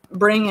didn't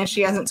bring and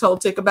she hasn't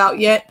told Tick about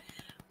yet.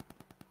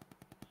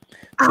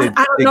 I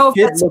don't know if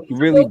that's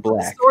really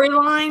black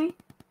storyline.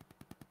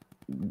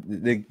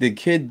 The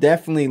kid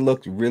definitely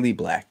looked really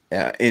black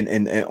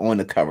in on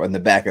the cover, on the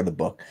back of the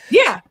book.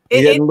 Yeah,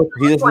 he doesn't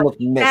look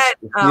mixed.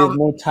 There's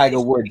no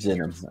Tiger Woods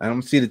in him. I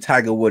don't see the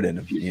Tiger Wood in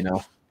him. You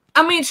know.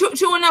 I mean,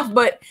 true enough,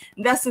 but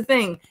that's the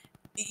thing.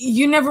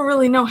 You never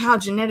really know how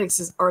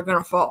genetics are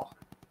gonna fall.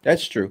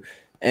 That's true,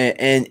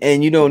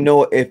 and you don't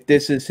know if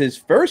this is his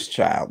first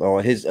child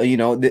or his. You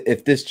know,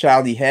 if this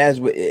child he has,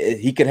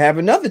 he could have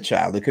another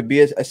child. It could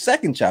be a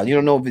second child. You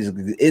don't know if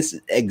it's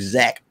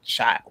exact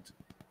child.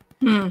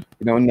 You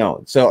don't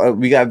know. So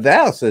we got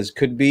Val says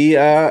could be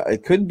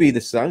it could be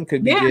the son,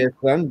 could be their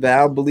son.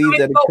 Val believes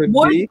that it could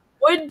be.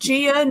 Would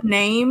Gia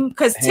name,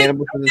 because at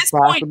this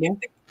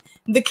point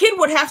the kid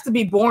would have to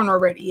be born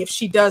already if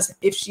she does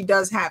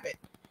have it.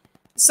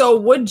 So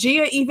would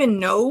Gia even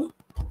know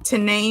to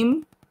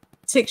name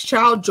Tick's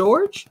child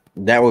George?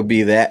 That would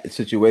be that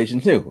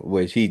situation too,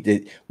 which he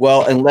did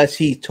well, unless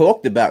he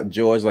talked about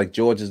George, like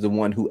George is the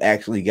one who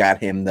actually got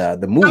him the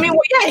movie. I mean,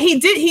 well, yeah,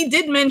 he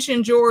did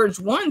mention George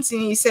once,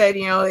 and he said,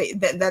 you know,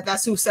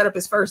 that's who set up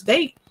his first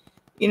date,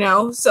 you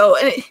know. So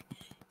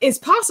it's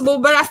possible,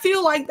 but I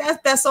feel like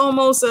that's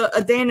almost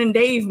a Dan and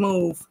Dave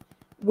move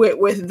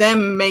with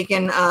them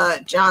making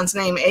John's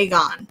name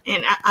Aegon,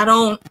 and I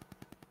don't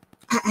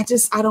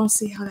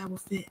see how that will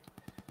fit.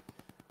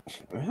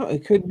 Well,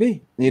 it could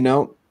be, you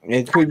know.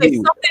 It could be. If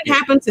something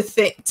happened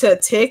to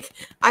Tick,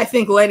 I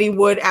think Letty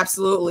would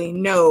absolutely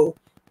know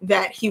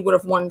that he would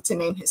have wanted to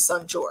name his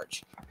son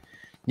George.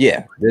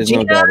 Yeah, there's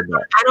no doubt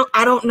about it.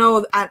 I don't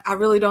know. I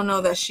really don't know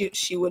that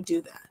she would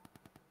do that.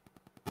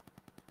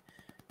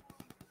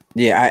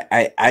 Yeah,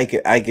 I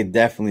could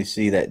definitely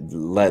see that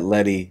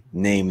Letty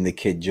naming the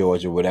kid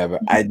George or whatever.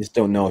 I just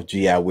don't know if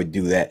GI would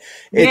do that.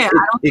 Yeah, It I it,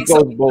 don't it think so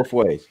goes either. both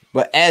ways.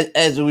 But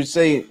as we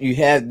say, you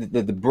have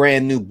the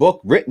brand new book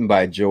written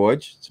by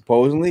George,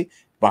 supposedly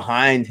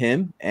behind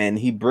him, and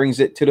he brings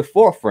it to the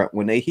forefront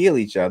when they heal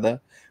each other.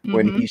 Hmm.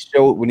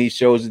 When he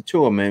shows it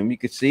to him, and you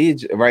can see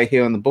it right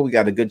here on the book. We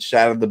got a good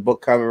shot of the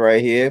book cover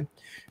right here.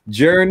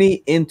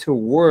 Journey into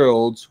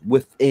worlds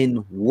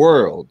within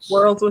worlds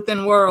Worlds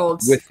within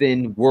worlds.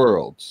 within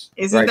worlds,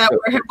 Isn't right? that So,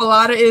 where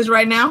Hippolyta is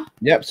right now?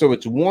 yep. So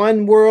it's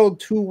one world,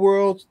 two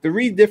worlds,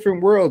 three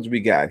different worlds we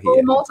got here.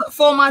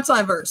 Full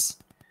multiverse.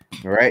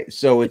 All right.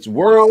 So it's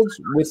worlds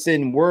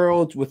within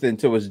worlds within.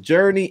 So it's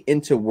journey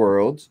into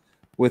worlds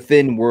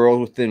within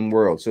world within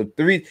world. So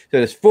three. So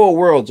there's four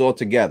worlds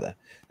altogether.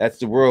 That's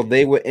the world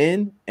they were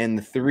in, and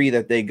the three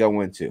that they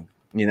go into.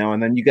 You know,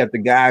 and then you got the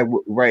guy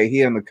right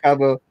here on the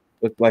cover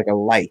with like a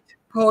light,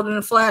 Holding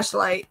a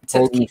flashlight to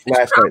holding the keep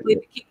flashlight. probably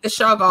to keep the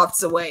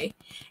Shoggoths away.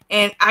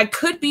 And I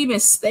could be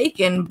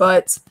mistaken,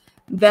 but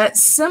that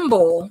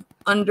symbol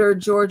under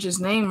George's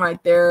name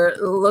right there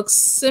looks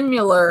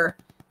similar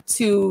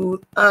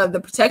to the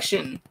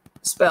protection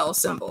spell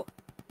symbol.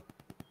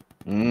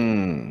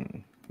 You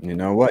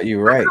know what?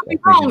 You're I right. could I be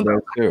think wrong, it though.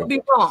 does I too. could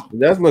be wrong. It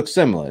does look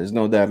similar. There's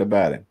no doubt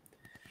about it.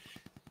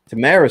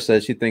 Tamara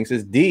says she thinks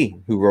it's Dee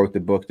who wrote the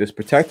book that's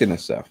protecting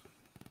herself.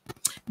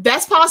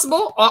 That's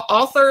possible.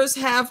 Authors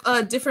have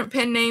different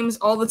pen names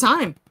all the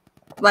time.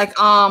 Like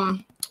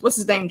what's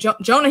his name?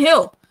 Jonah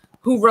Hill,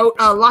 who wrote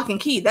Lock and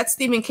Key. That's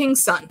Stephen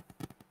King's son.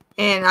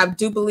 And I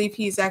do believe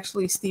he's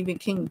actually Stephen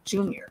King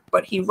Jr.,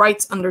 but he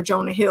writes under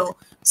Jonah Hill.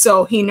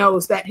 So he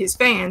knows that his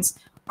fans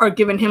are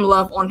giving him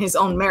love on his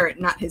own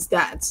merit, not his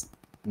dad's.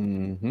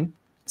 Mm-hmm.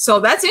 So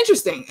that's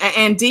interesting.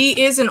 And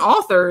Dee is an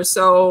author,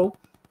 so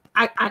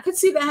I could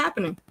see that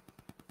happening.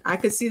 I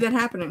could see that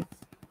happening.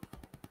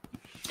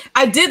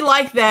 I did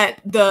like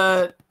that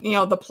the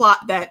plot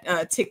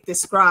that Tick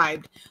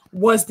described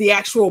was the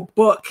actual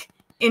book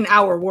in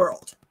our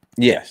world.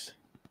 Yes.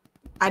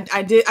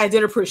 I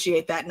did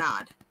appreciate that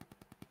nod.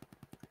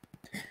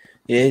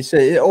 Yeah, he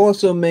said it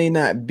also may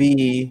not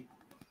be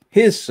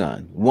his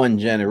son, one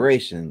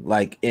generation,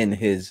 like in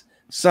his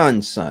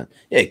son's son.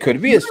 Yeah, it could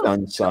be his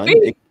son's son.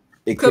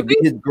 It could be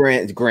his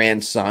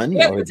grandson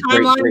or his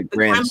great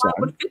grandson.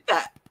 Would fit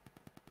that.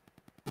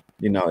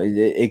 You know,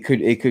 it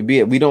could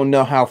be. We don't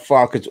know how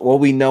far, because all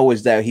we know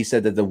is that he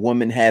said that the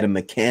woman had a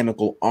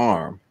mechanical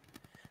arm,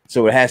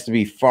 so it has to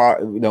be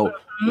far. You know,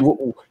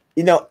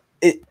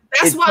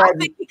 That's why I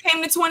think he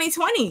came to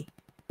 2020.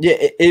 Yeah,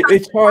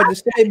 it's hard to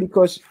say,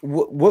 because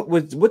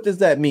what does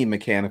that mean,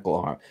 mechanical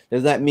arm?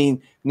 Does that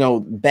mean,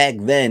 back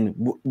then,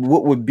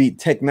 what would be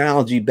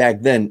technology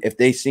back then? If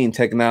they seen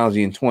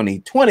technology in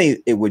 2020,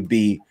 it would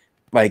be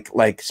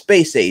like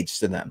space age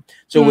to them.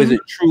 So is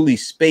it truly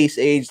space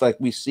age, like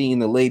we seen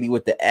the lady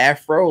with the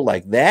afro,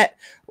 like that,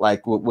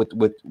 like with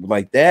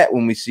like that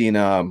when we seen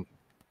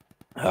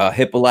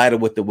Hippolyta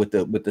with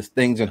the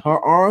things in her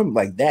arm,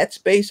 like that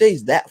space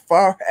age, that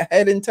far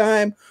ahead in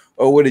time?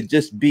 Or would it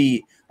just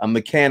be a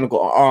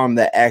mechanical arm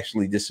that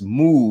actually just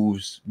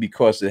moves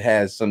because it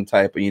has some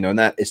type of,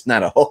 it's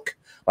not a hook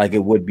like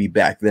it would be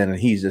back then, and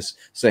he's just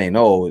saying,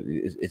 oh,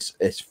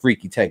 it's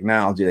freaky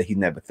technology that he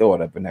never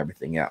thought of and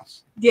everything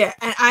else. Yeah,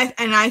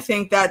 and I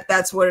think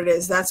that's what it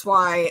is. That's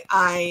why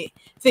I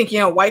think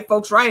white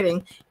folks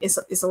writing is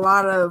a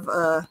lot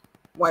of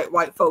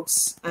white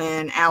folks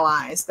and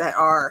allies that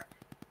are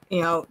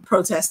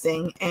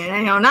protesting,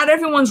 and not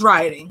everyone's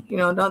rioting.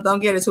 Don't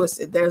get it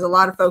twisted. There's a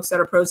lot of folks that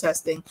are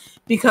protesting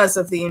because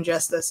of the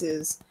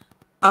injustices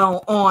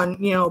on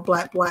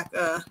black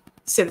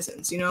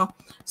citizens.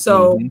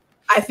 So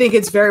I think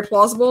it's very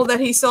plausible that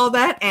he saw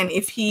that, and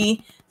if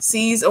he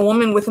sees a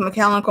woman with a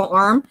mechanical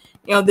arm,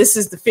 this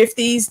is the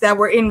 50s that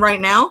we're in right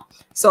now.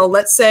 So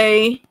let's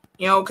say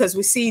because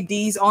we see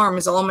Dee's arm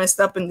is all messed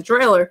up in the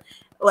trailer.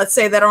 Let's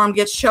say that arm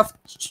gets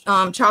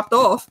chopped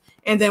off.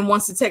 And then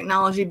once the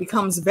technology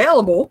becomes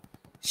available,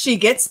 she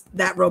gets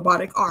that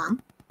robotic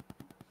arm.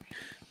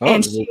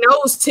 And she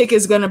knows Tick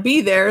is going to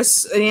be there.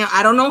 So,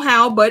 I don't know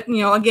how, but,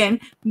 again,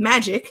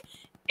 magic.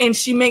 And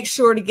she makes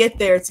sure to get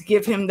there to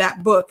give him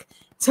that book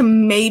to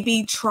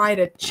maybe try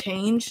to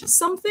change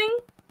something.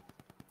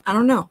 I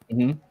don't know.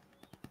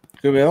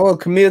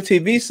 Camille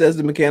TV says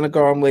the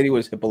mechanical arm lady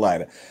was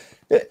Hippolyta.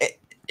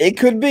 It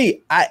could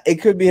be.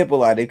 It could be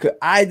Hippolyta.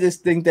 I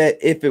just think that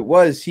if it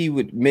was, he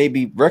would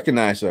maybe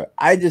recognize her.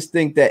 I just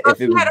think that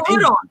if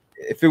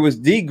it was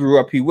Dee grew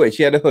up, he would.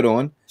 She had a hood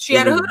on. She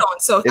had a hood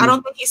on, so I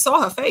don't think he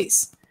saw her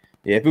face.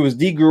 Yeah, if it was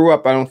Dee grew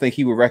up, I don't think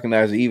he would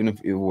recognize her. Even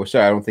if it was her,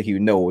 I don't think he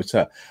would know it was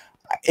her.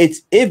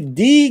 It's if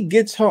Dee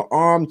gets her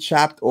arm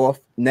chopped off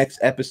next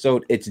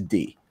episode, it's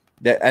Dee.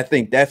 I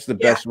think that's the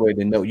best way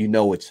to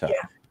know it's her.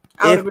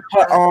 Yeah, if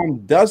her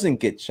arm doesn't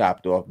get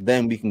chopped off,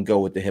 then we can go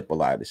with the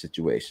Hippolyta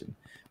situation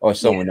or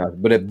someone else.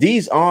 But if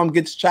Dee's arm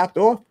gets chopped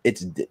off,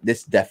 it's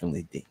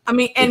definitely Dee. I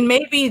mean, and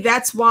maybe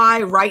that's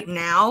why right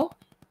now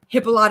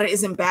Hippolyta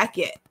isn't back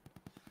yet.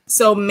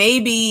 So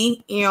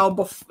maybe,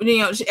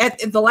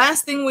 the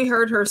last thing we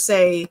heard her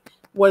say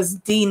was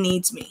D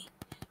needs me.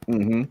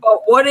 Mm-hmm.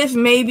 But what if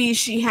maybe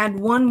she had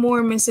one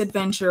more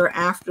misadventure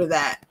after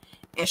that,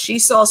 and she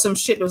saw some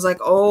shit that was like,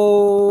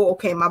 oh,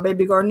 okay, my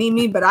baby girl need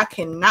me, but I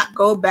cannot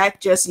go back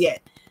just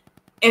yet.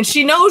 And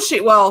she knows she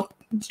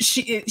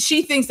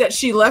thinks that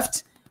she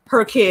left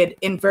her kid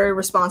in very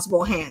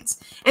responsible hands.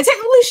 And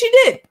technically she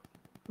did.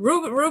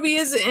 Ruby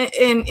is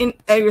in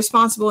a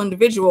responsible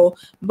individual,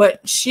 but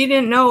she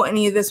didn't know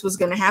any of this was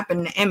going to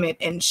happen to Emmett,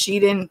 and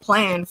she didn't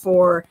plan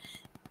for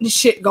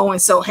shit going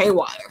so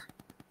haywire.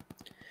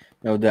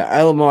 No, the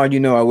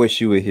Alomar, I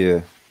wish you were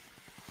here.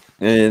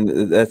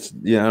 And that's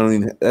I don't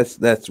even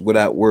that's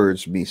without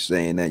words me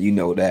saying that,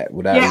 that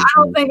without. I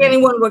don't think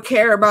anyone would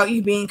care about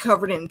you being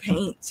covered in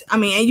paint. I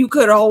mean, and you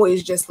could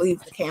always just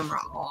leave the camera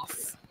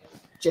off.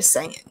 Just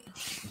saying.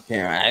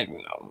 Yeah,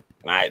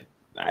 I'm not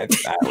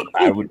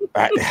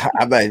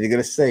even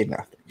gonna say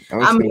nothing.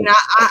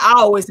 I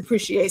always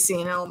appreciate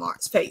seeing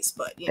Elmar's face,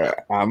 but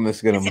I'm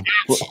just gonna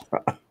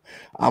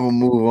I'm gonna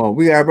move on.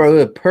 We got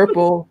brother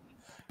Purple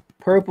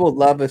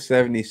Lover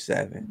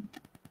 77.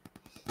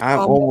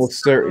 I'm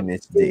almost certain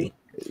it's D.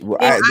 Well,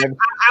 I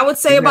would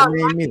say about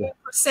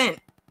 90%.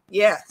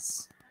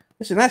 Yes.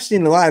 Listen, I've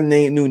seen a lot of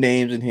new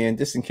names in here, and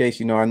just in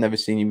case I've never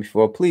seen you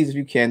before, please, if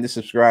you can, just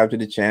subscribe to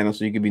the channel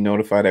so you can be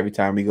notified every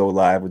time we go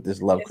live with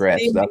this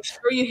Lovecraft stuff. Make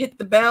sure you hit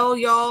the bell,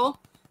 y'all,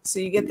 so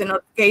you get the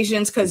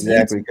notifications. Because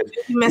even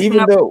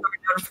though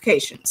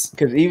notifications,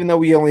 even though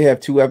we only have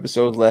 2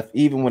 episodes left,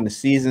 even when the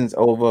season's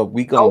over,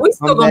 we gonna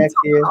come back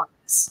here.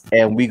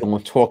 And we're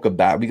going to talk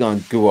about, we're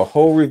going to do a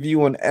whole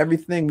review on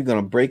everything. We're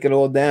going to break it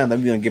all down. Then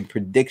we're going to give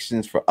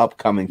predictions for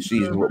upcoming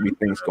season, what we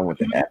think is going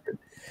to happen.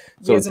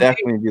 So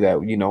definitely do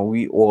that.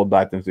 We all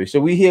about them 3. So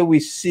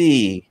we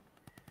see,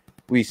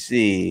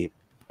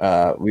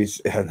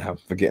 I'm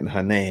forgetting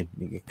her name.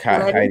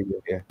 Heidi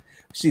here.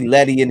 We see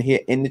Letty in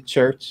here in the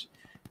church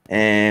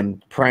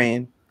and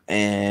praying.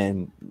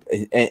 And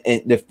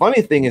the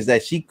funny thing is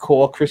that she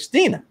called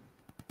Christina.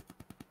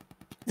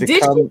 Did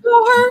she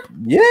call her?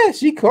 Yeah,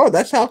 she called.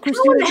 That's how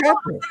Christina got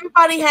her.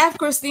 Everybody have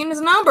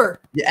Christina's number.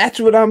 Yeah, that's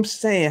what I'm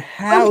saying.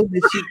 How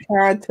did she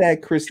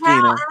contact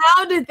Christina?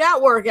 How did that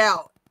work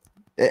out?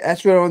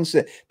 That's what I want to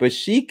say. But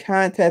she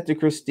contacted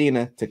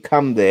Christina to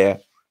come there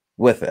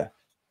with her.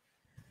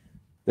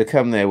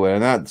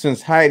 Now,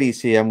 since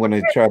Heidi's here, I'm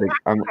gonna try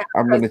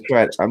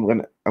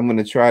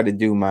to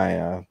do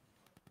my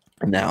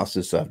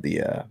analysis of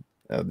the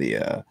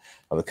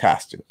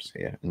costumes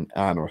here in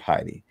honor of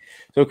Heidi.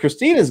 So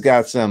Christina's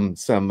got some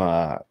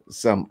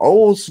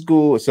old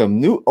school, some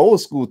new old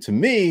school to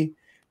me,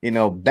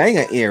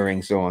 banger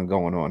earrings going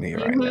on here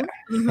right now.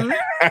 Mm-hmm.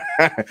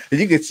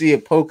 You can see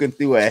it poking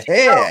through her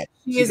hair.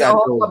 She got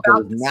all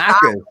about those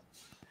knockers.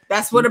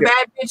 That's what a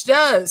bad bitch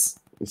does.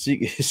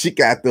 She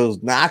got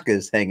those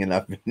knockers hanging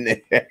up in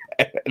there.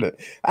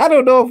 I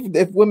don't know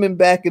if women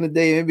back in the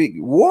day maybe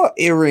wore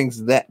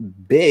earrings that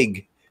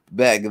big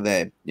back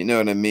then, you know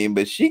what I mean?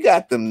 But she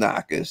got them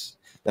knockers,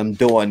 them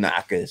door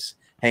knockers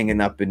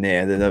hanging up in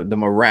there,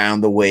 them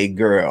around the way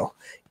girl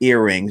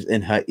earrings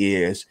in her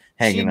ears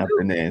hanging up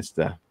in there and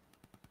stuff.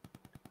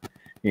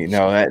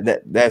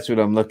 That's what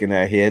I'm looking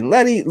at here.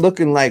 Letty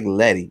looking like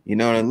Letty,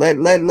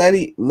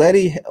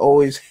 Letty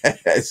always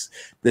has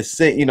the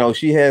same,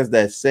 she has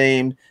that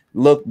same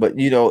look, but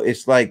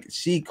it's like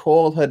she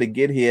called her to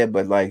get here,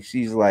 but like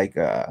she's like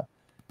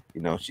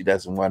she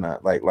doesn't want to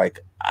like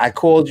I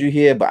called you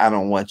here, but I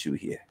don't want you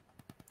here.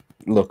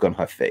 Look on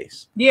her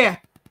face. Yeah,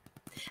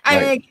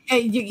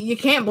 you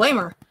can't blame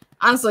her.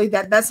 Honestly,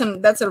 that's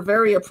a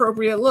very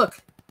appropriate look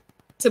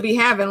to be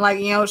having. Like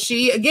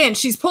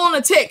she's pulling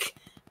a tick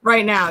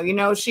right now.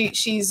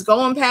 She's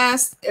going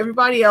past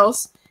everybody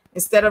else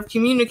instead of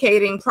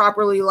communicating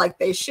properly like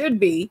they should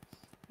be.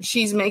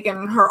 She's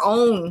making her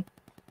own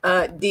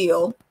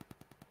deal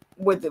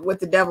with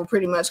the devil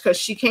pretty much, because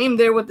she came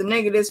there with the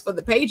negatives for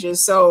the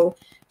pages, so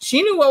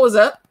she knew what was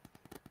up.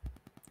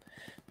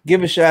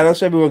 Give a shout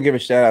out, everyone. Give a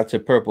shout out to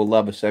Purple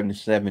Lover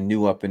 77,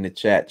 new up in the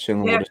chat,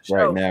 chilling with us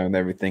right now and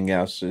everything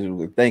else.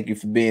 So thank you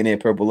for being here,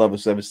 Purple Lover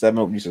 77.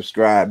 Hope you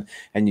subscribe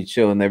and you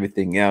chill and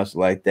everything else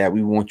like that.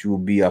 We want you to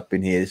be up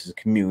in here. This is a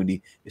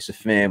community, it's a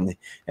family,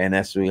 and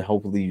that's really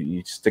hopefully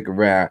you stick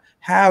around.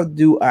 How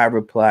do I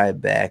reply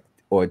back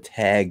or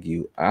tag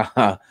you?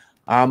 I'm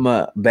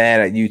bad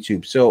at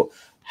YouTube. So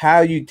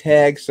how you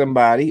tag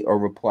somebody or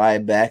reply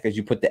back as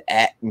you put the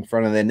 @ in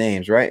front of their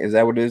names, right? Is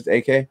that what it is,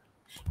 AK?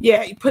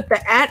 Yeah, you put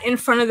the @ in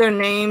front of their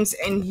names,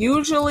 and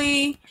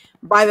usually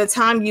by the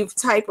time you've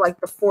typed like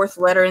the 4th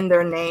letter in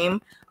their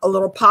name, a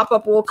little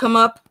pop-up will come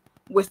up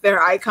with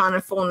their icon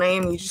and full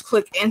name. You just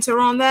click enter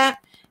on that,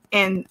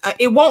 and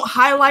it won't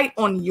highlight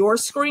on your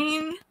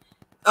screen,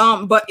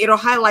 but it'll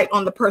highlight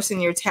on the person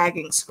you're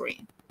tagging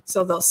screen,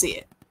 so they'll see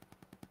it.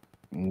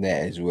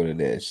 That is what it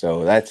is.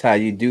 So that's how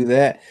you do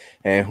that,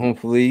 and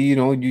hopefully you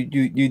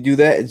do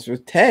that and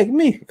just tag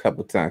me a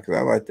couple times because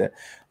I like that.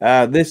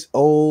 This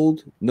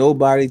old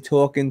nobody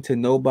talking to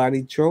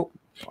nobody trope.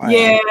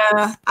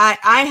 Yeah,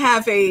 I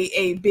have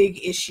a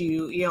big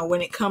issue, you know,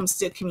 when it comes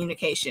to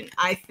communication.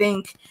 I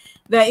think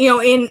that, you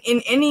know, in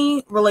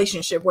any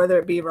relationship, whether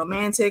it be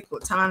romantic,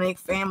 platonic,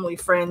 family,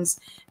 friends,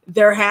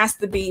 there has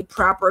to be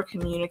proper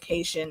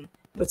communication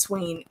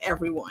between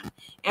everyone.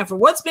 And for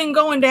what's been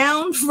going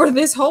down for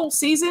this whole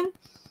season,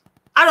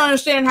 I don't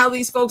understand how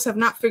these folks have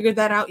not figured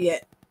that out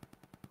yet.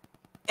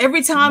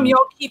 Every time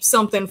y'all keep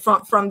something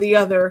from the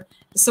other,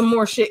 some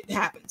more shit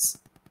happens.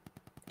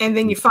 And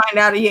then you find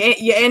out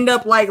you end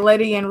up like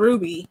Letty and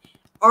Ruby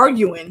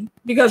arguing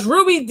because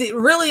Ruby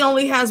really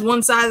only has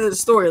one side of the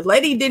story.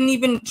 Letty didn't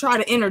even try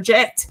to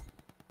interject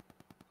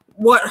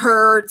what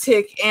her,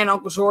 Tick, and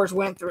Uncle George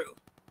went through.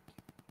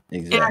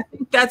 Exactly. And I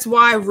think that's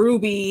why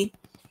Ruby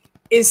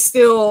is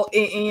still,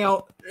 you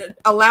know,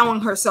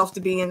 allowing herself to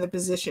be in the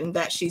position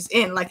that she's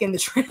in. Like in the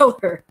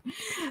trailer,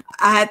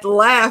 I had to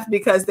laugh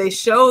because they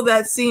show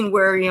that scene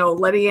where, you know,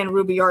 Letty and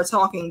Ruby are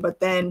talking, but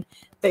then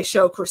they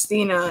show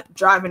Christina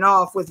driving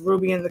off with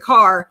Ruby in the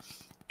car.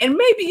 And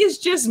maybe it's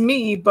just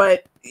me,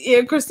 but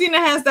yeah, Christina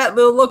has that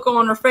little look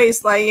on her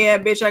face like, yeah,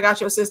 bitch, I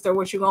got your sister.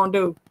 What you gonna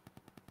do?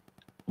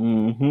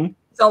 Mm-hmm.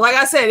 So like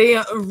I said, you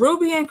know,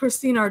 Ruby and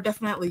Christina are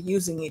definitely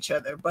using each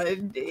other, but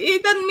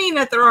it doesn't mean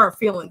that there aren't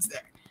feelings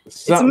there.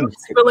 Something's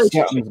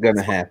going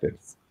to happen.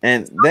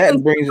 And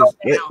that brings us...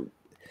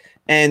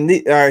 all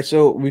right,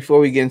 so before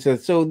we get into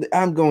it, so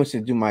I'm going to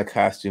do my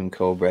costume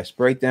code breast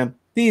breakdown.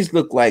 These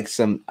look like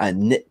some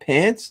knit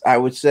pants, I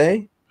would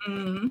say.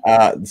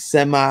 Mm-hmm.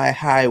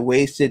 Semi-high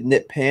waisted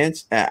knit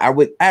pants. I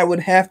would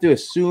have to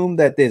assume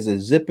that there's a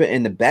zipper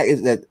in the back.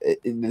 Is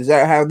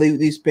that how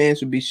these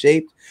pants would be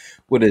shaped,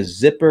 with a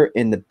zipper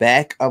in the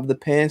back of the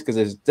pants? Because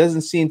there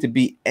doesn't seem to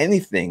be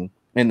anything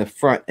in the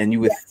front, and you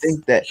would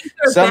think that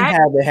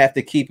somehow they have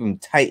to keep them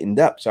tightened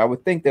up. So I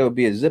would think there would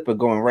be a zipper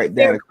going right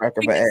down the crack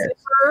of her ass,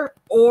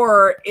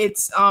 or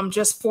it's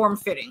just form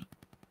fitting.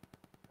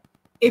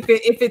 If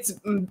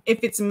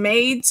it's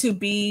made to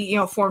be, you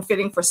know, form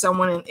fitting for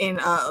someone in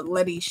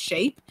Letty's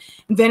shape,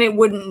 then it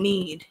wouldn't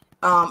need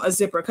a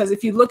zipper. Because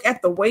if you look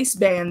at the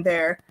waistband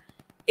there,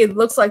 it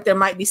looks like there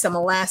might be some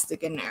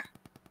elastic in there.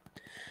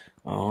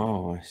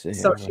 Oh, I see.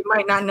 So she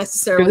might not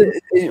necessarily.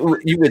 You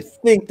would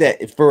think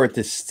that for it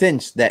to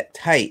cinch that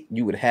tight,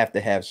 you would have to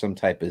have some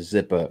type of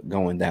zipper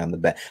going down the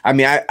back. I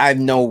mean, I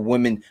know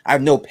women. I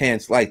know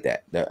pants like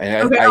that.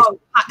 And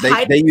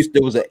they used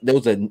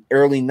those are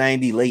early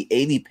 90s, late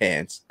 80s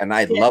pants, and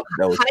I love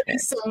those.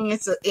 Heidi's saying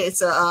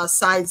it's a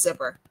side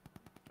zipper.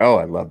 Oh,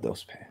 I love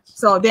those pants.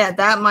 So yeah,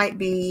 that might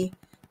be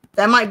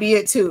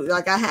it too.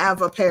 Like I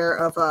have a pair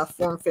of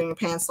form-fitting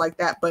pants like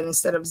that, but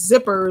instead of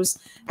zippers,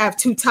 I have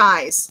two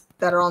ties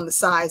that are on the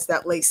sides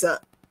that lace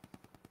up.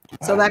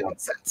 So that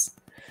makes sense.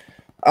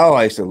 Oh,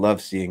 I used to love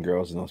seeing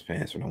girls in those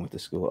pants when I went to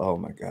school. Oh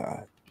my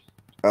God.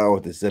 Oh,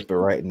 with the zipper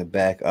right in the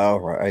back.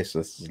 Oh, I used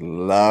to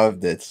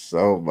loved it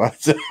so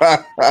much.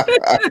 Oh,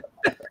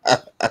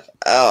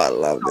 I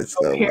loved it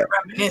so much.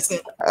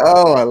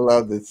 Oh, I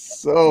loved it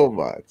so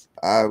much.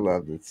 I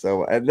loved it so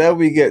much. And then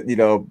we get, you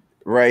know,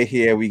 right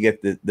here, we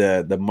get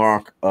the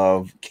mark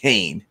of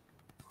Cain.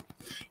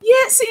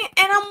 Yeah, see,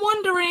 and I'm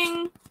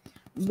wondering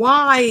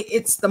why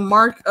it's the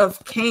mark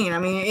of Cain. I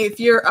mean, if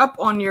you're up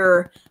on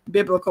your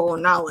biblical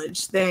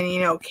knowledge, then,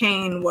 you know,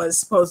 Cain was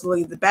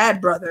supposedly the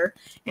bad brother,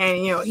 and,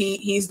 you know,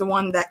 he's the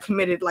one that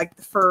committed like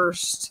the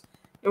first,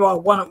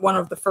 well, one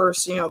of the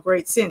first, you know,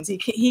 great sins. He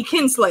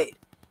kinslayed.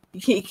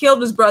 He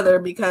killed his brother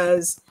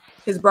because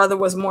his brother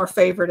was more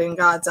favored in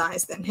God's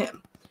eyes than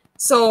him.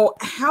 So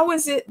how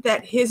is it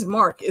that his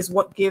mark is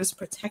what gives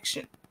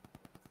protection?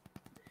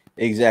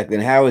 Exactly.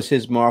 And how is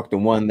his mark the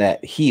one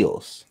that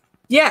heals?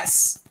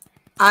 Yes.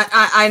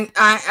 I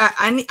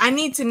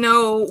need to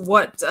know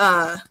what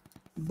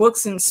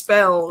books and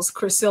spells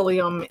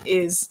Chrysilium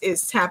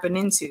is tapping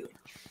into.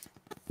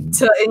 And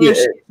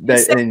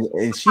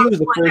she was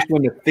the first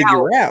one to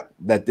figure out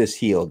that this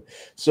healed.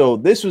 So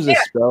this was a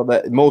spell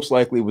that most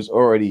likely was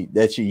already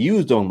that she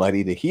used on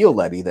Letty to heal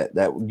Letty.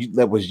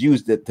 That was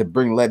used to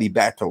bring Letty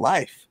back to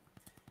life.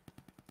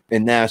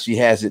 And now she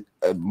has it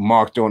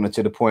marked on her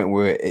to the point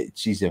where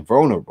she's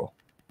invulnerable.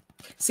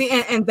 See,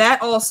 and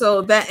that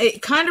also, that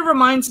it kind of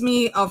reminds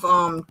me of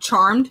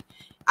Charmed.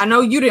 I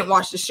know you didn't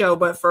watch the show,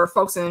 but for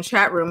folks in the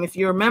chat room, if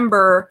you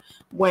remember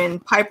when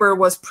Piper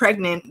was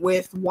pregnant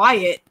with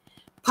Wyatt,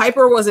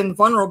 Piper was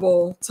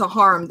invulnerable to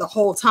harm the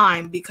whole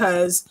time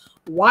because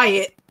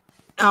Wyatt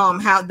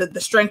had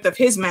the strength of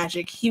his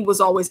magic. He was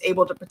always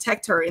able to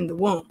protect her in the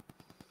womb.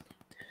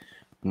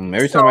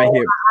 Every time I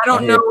hear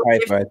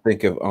Piper, I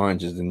think of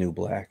Orange is the New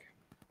Black.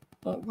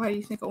 Well, why do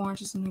you think of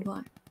Orange is the New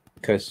Black?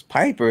 Because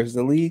Piper is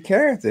the lead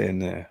character in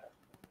there.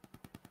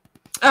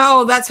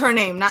 Oh, that's her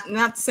name. Not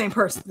the same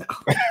person though.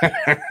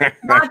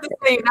 not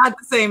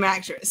the same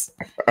actress.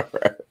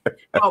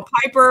 Oh,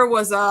 Piper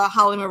was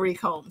Holly Marie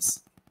Combs.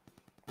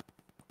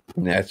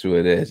 That's who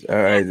it is. All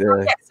right.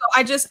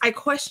 So I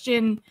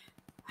question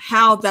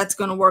how that's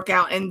going to work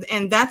out,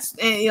 and that's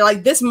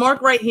like this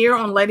mark right here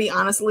on Letty.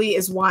 Honestly,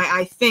 is why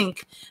I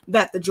think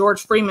that the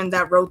George Freeman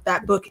that wrote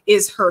that book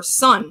is her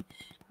son,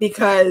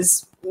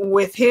 because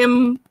with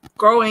him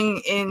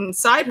growing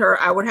inside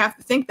her, I would have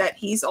to think that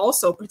he's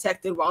also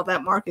protected while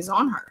that mark is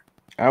on her.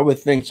 I would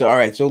think so. All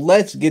right, so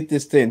let's get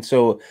this thing.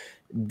 So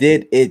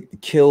did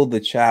it kill the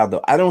child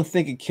though? I don't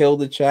think it killed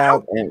the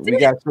child. And we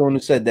got someone who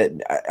said that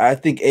I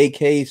think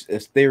AK's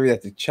theory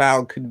that the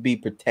child could be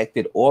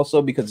protected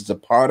also because it's a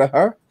part of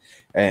her.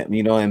 And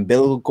you know,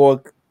 umbilical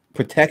cord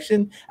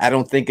protection. I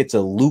don't think it's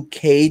a Luke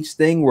Cage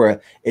thing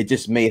where it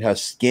just made her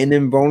skin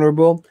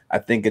invulnerable. I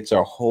think it's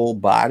her whole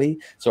body.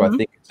 So I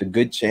think it's a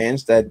good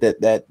chance that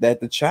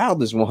the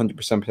child is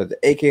 100% protected.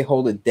 AK,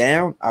 hold it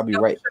down. I'll be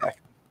right back.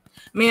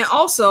 I mean,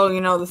 also, you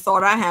know, the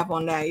thought I have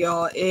on that,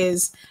 y'all,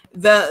 is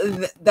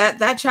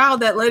that child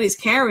that Letty's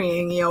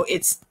carrying, you know,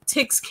 it's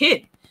Tick's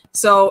kid.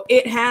 So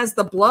it has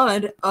the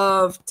blood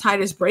of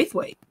Titus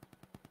Braithwaite.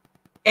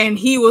 And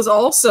he was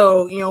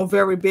also, you know,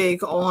 very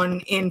big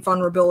on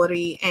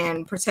invulnerability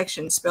and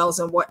protection spells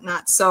and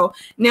whatnot. So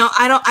now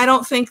I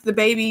don't think the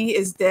baby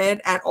is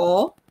dead at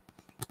all.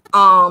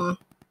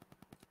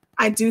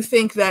 I do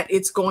think that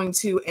it's going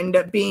to end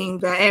up being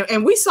that,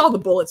 and we saw the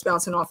bullets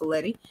bouncing off of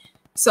Letty.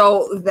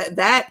 So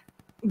that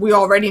we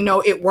already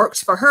know it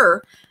works for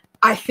her.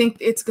 I think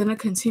it's going to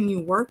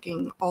continue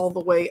working all the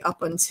way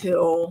up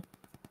until,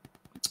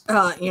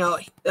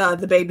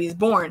 the baby is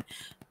born.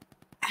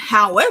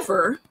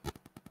 However,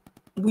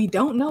 we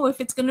don't know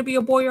if it's going to be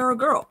a boy or a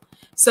girl.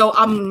 So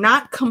I'm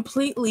not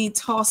completely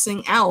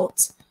tossing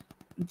out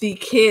the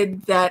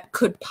kid that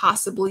could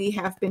possibly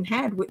have been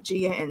had with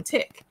Gia and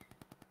Tick.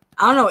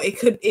 I don't know.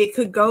 It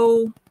could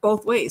go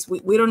both ways.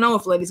 We don't know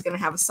if Letty's going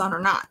to have a son or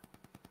not.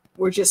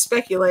 We're just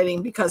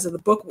speculating because of the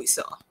book we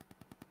saw.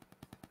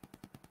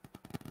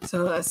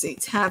 So let's see.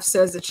 Taff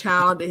says the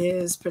child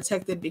is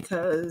protected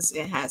because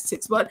it has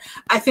Tick's blood.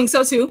 I think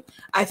so too.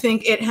 I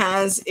think it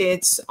has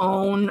its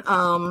own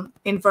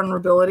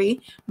invulnerability,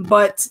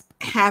 but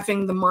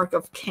having the mark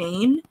of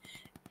Cain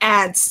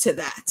adds to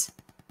that.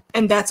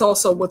 And that's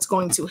also what's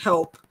going to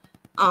help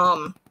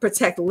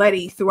protect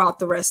Letty throughout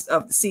the rest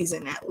of the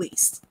season, at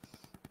least.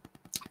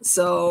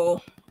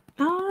 So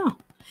I don't know.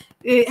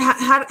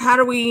 How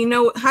do we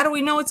know? How do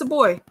we know it's a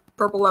boy?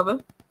 Purple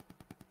Lover,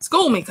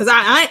 school me, because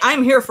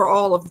I'm here for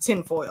all of the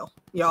tinfoil,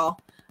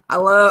 y'all. I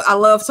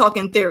love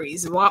talking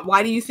theories.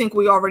 Why do you think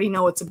we already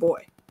know it's a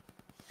boy?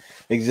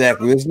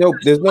 Exactly. There's no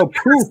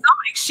proof.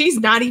 She's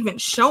not even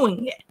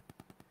showing it.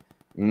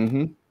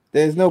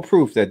 There's no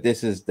proof that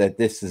this is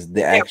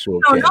the actual.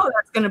 We don't know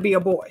that's going to be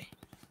a boy.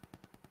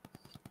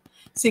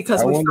 See,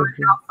 because we find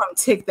out from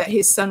Tick that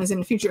his son is in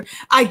the future.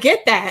 I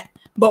get that.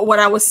 But what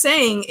I was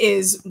saying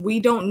is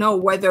we don't know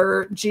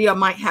whether Gia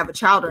might have a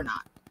child or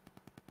not.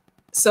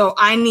 So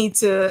I need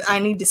to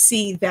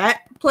see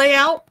that play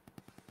out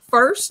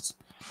first.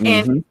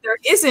 And if there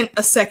isn't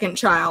a second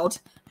child,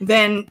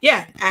 then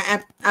yeah,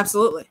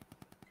 absolutely.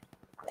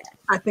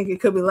 I think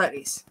it could be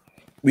Letty's.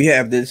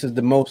 This is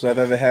the most I've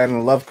ever had on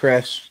a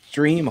Lovecraft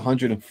stream.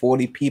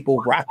 140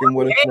 people rocking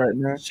with us right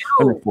now.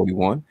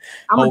 141.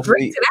 I'm gonna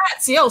drink to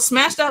that. So,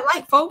 smash that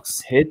like, folks.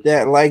 Hit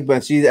that like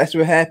button. See, that's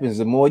what happens.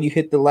 The more you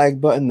hit the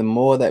like button, the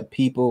more that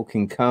people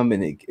can come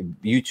and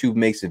YouTube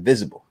makes it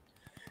visible.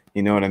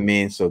 You know what I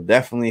mean? So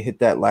definitely hit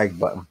that like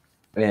button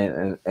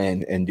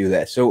and do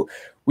that. So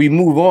we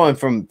move on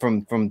from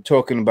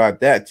talking about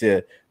that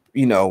to,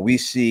 you know, we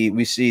see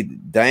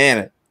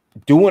Diana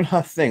doing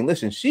her thing.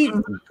 Listen, she's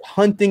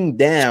hunting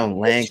down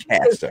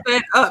Lancaster.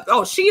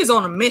 Oh, she is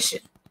on a mission.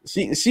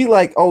 She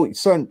like, oh,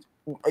 son,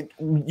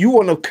 you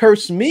want to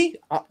curse me?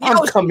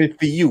 I'm coming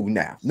for you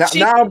now.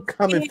 Now I'm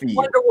coming for you.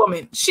 Wonder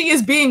Woman. She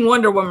is being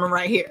Wonder Woman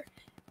right here.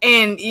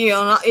 And, you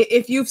know,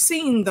 if you've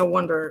seen the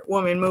Wonder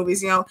Woman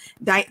movies, you know,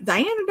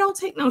 Diana don't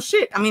take no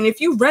shit. I mean,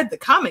 if you read the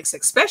comics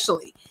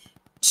especially,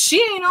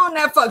 she ain't on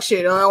that fuck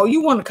shit. Oh,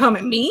 you want to come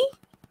at me?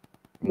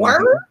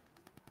 Word?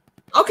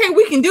 Okay,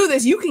 we can do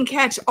this. You can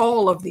catch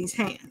all of these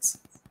hands.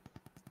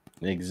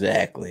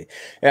 Exactly.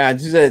 Yeah,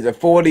 just as a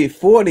 40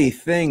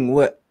 thing.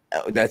 What?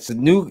 That's a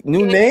new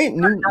name,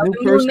 new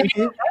person.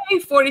 Hey,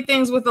 40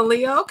 things with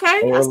Aaliyah.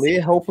 Okay.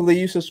 Aaliyah. Hopefully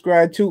you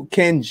subscribe to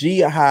Can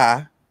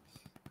Gia.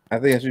 I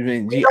think that's what you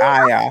mean,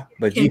 Gia,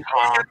 but Gia,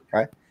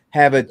 right?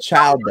 Have a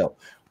child though.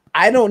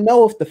 I don't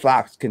know if the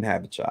fox can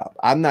have a child.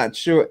 I'm not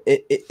sure.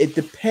 It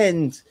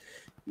depends.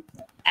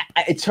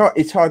 It's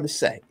hard to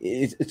say.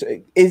 Is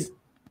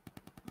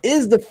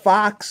the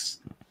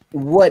fox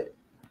what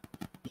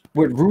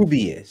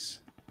Ruby is,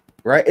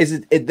 right? Is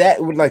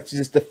that like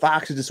just the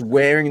fox is just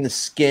wearing the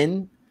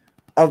skin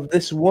of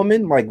this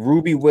woman, like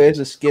Ruby wears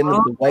the skin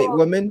of the white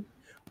woman,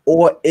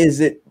 or is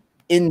it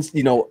in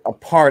a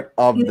part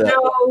of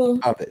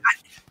of it?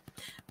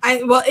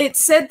 Well, it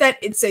said that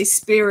it's a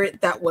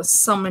spirit that was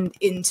summoned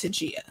into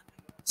Gia,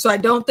 so I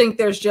don't think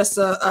there's just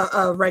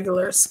a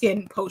regular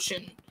skin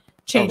potion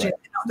changing.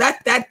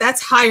 Okay.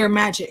 That's higher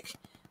magic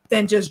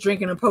than just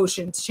drinking a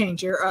potion to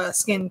change your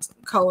skin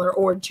color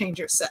or change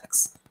your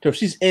sex. So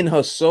she's in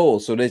her soul,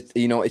 so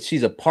that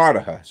she's a part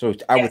of her. So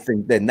I would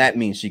think then that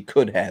means she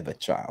could have a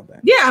child. Then.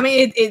 Yeah, I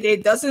mean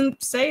it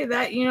doesn't say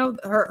that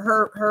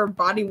her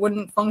body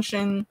wouldn't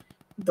function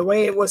the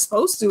way it was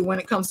supposed to when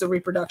it comes to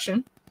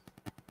reproduction.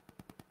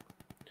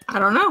 I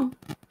don't know.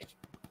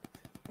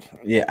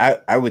 Yeah,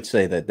 I would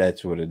say that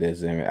that's what it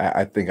is. And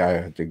I think I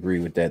have to agree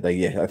with that. Like,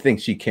 yeah, I think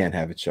she can't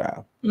have a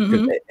child.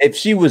 Mm-hmm. If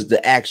she was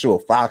the actual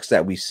fox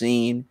that we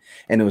seen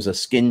and it was a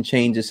skin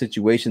changer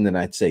situation, then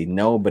I'd say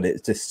no. But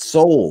it's a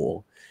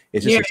soul.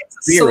 It's just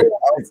a spirit.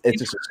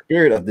 It's just a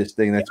spirit of this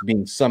thing that's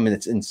being summoned.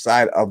 It's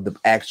inside of the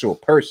actual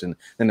person.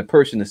 Then the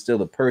person is still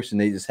the person.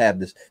 They just have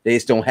this. They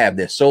just don't have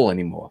their soul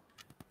anymore.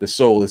 The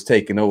soul is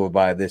taken over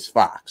by this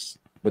fox,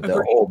 but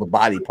all the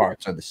body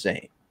parts are the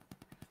same.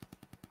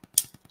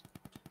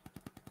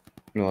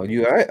 No,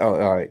 you all right? Oh,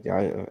 all right.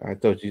 I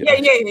thought you.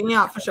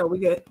 Yeah, for sure. We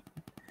good.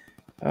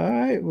 All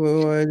right.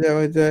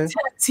 Well,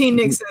 T.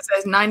 Nixon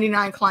says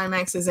 99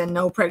 climaxes and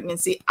no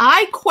pregnancy.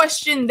 I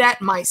question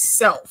that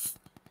myself.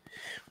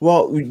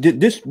 Well,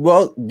 this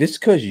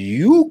because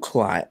you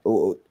climb.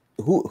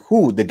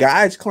 Who the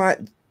guys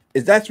climb?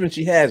 That's when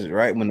she has it,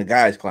 right? When the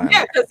guys climb.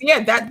 Yeah,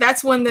 because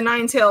that's when the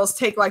nine tails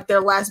take like their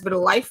last bit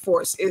of life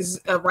force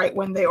is right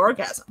when they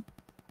orgasm.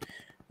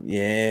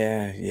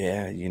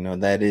 Yeah, you know,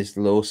 that is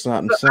a little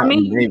something. I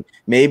mean,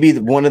 maybe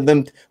one of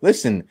them.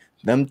 Listen,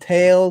 them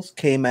tails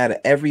came out of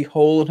every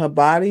hole in her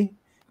body.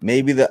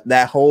 Maybe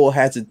that hole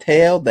has a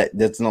tail that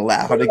doesn't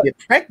allow her to get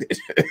pregnant.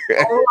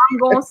 All I'm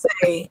gonna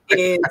say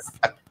is,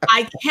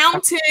 I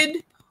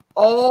counted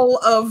all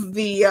of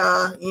the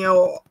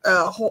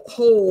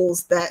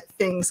holes that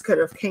things could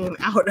have came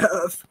out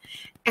of,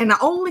 and I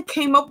only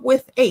came up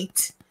with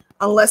 8,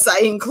 unless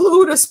I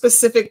include a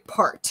specific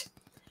part.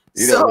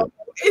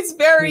 It's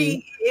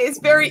very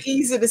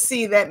easy to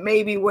see that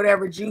maybe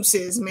whatever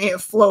juices may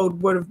have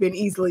flowed would have been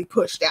easily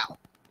pushed out.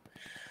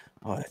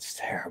 Oh, that's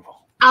terrible.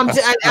 I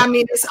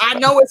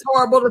know it's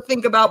horrible to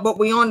think about, but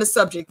we on the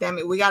subject. Damn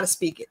it, we got to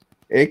speak it.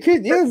 It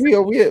could, yeah,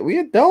 we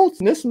adults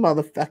in this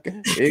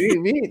motherfucker.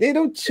 They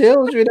don't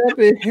children up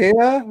in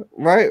here,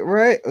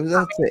 right?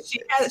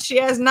 She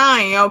has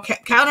 9. Okay,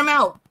 count them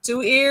out: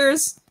 2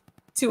 ears,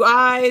 2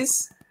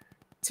 eyes,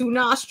 2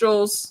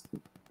 nostrils.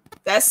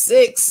 That's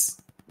 6.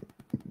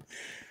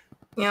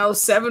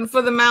 7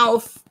 for the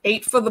mouth,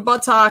 8 for the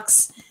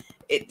buttocks.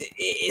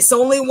 It's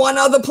only one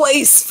other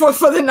place for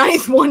the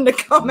 9th one to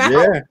come out.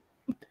 Yeah.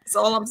 That's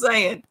all I'm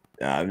saying.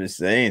 I'm just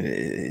saying it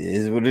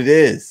is what it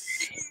is.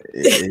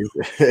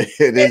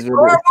 It's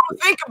horrible to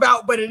think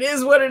about, but it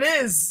is what it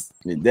is.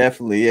 It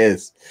definitely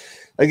is.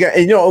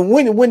 Again,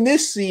 when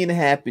this scene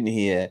happened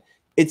here,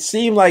 it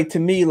seemed like to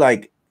me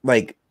like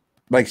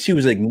she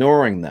was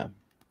ignoring them.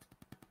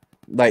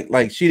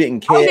 Like she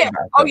didn't care about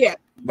them. Oh yeah.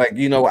 Like,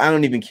 I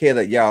don't even care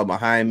that y'all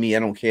behind me. I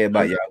don't care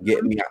about y'all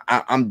getting me.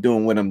 I'm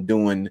doing what I'm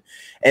doing.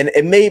 And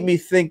it made me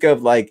think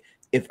of like,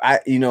 if I,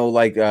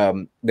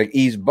 not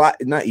East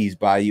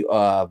Bayou,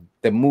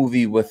 the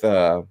movie with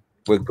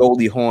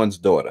Goldie Hawn's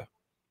daughter,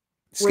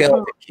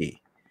 Skeleton Key.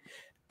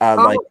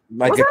 Like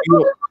if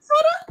you,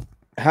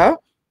 huh?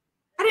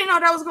 I didn't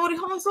know that was Goldie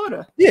Hawn's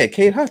daughter. Yeah,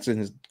 Kate Hudson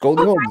is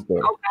Goldie Hawn's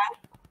daughter.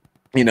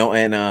 Okay.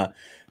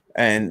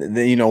 And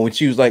then, when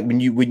she was like, when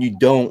you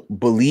don't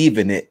believe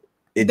in it,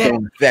 it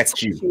don't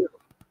affect you.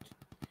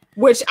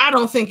 Which I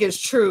don't think is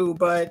true,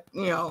 but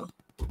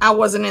I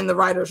wasn't in the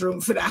writer's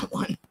room for that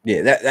one.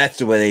 Yeah, that's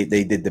the way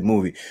they did the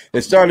movie.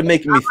 It started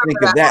making me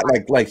think of that,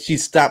 like she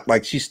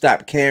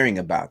stopped caring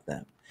about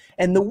them.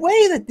 And the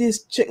way that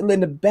this chick in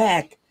the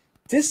back,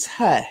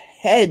 her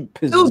head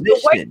position, dude,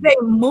 the way they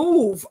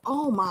move,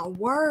 oh my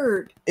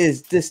word,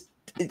 is this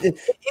that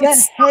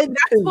head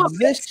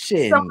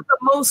position some of the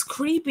most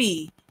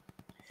creepy.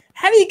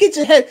 How do you get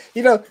your head?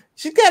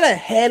 She's got a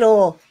head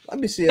all. Let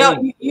me see.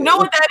 No, you know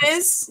what that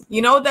is?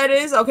 You know what that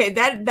is? Okay,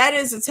 that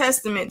is a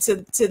testament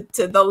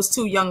to those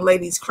 2 young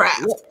ladies'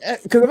 craft.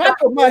 Because if I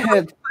put my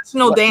head,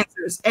 professional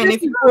dancers, and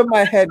if you where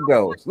my head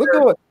goes, look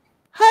at what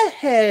her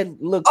head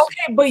looks.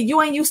 Okay, but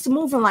you ain't used to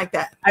moving like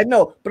that. I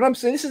know, but I'm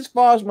saying this is as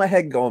far as my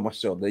head go on my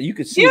shoulder. You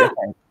can see the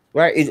head,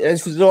 right?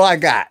 This is all I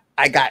got.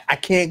 I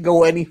can't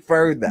go any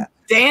further.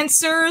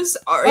 Dancers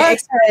are her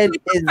head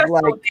is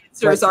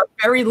dancers are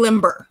very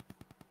limber.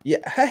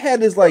 Yeah, her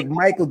head is like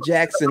Michael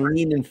Jackson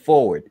leaning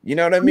forward. You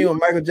know what I mean? When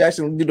Michael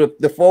Jackson do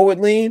the forward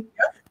lean,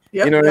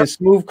 the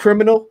Smooth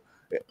Criminal.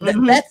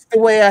 That's the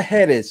way her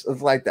head is.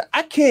 It's like that.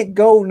 I can't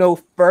go no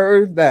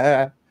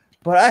further,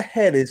 but her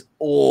head is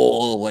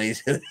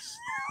always.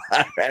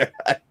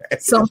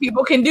 Some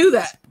people can do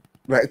that.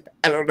 Right?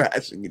 I don't know how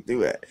she can do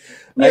that.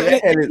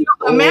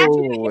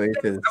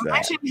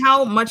 Imagine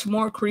how much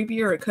more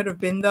creepier it could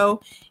have been,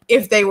 though,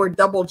 if they were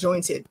double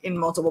jointed in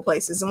multiple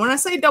places. And when I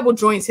say double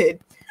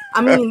jointed,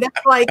 I mean,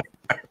 that's like,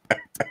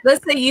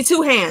 let's say you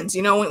 2 hands,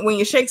 when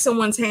you shake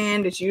someone's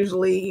hand, it's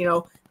usually,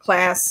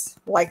 clasped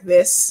like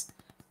this,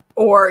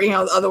 or, the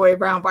other way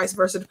around, vice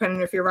versa,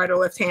 depending if you're right or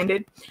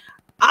left-handed.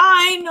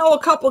 I know a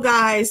couple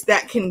guys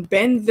that can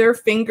bend their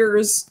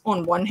fingers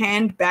on one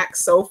hand back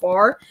so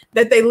far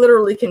that they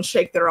literally can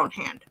shake their own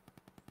hand.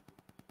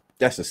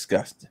 That's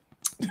disgusting.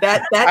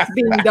 That's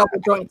being double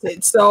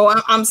jointed. So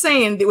I'm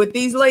saying that with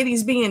these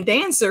ladies being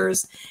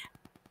dancers,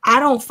 I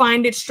don't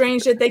find it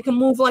strange that they can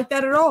move like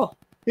that at all.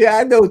 Yeah,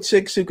 I know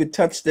chicks who could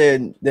touch their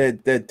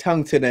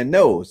tongue to their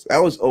nose. That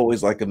was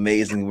always like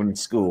amazing when in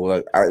school.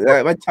 Like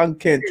my tongue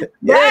can't.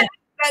 Yeah.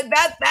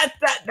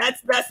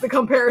 That's the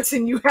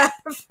comparison you have.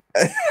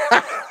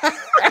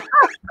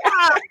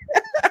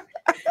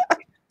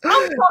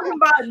 I'm talking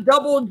about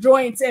double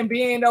joints and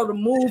being able to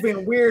move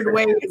in weird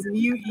ways, and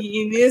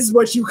it is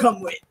what you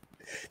come with.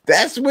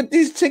 That's what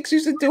these chicks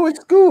used to do in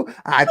school.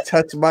 I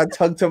touch my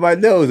tongue to my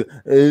nose,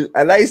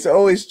 and I used to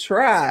always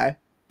try,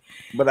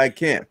 but I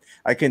can't.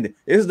 I can. This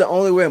is the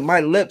only way.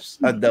 My lips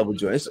are double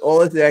jointed. It's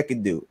all that I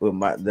can do with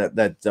my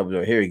that double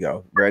joint. Here we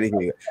go. Ready? Here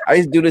we go. I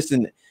used to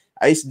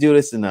do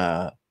this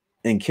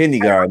in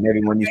kindergarten.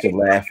 Everyone used to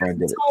laugh when I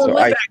did it. So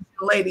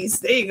ladies,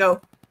 there you go.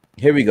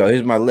 Here we go.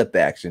 Here's my lip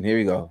action. Here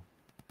we go.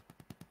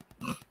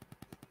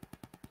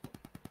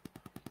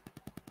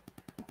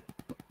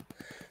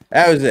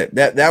 That was it.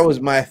 That was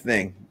my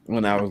thing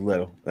when I was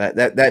little.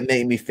 That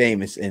made me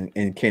famous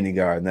in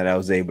kindergarten. That I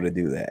was able to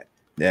do that.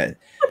 That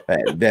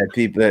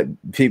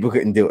people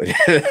couldn't do it.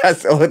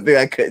 That's the only thing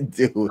I couldn't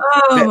do.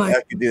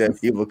 I could do that.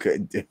 People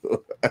couldn't do.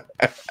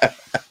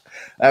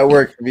 That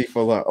worked for me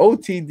for long.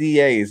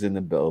 OTDA is in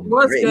the building.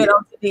 What's good,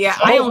 OTDA?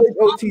 I don't think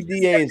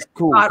OTDA is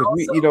cool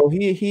because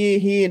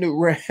he ain't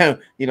around,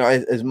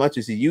 as much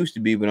as he used to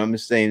be. But I'm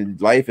just saying,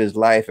 life is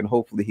life, and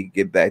hopefully he can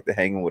get back to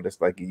hanging with us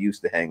like he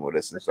used to hang with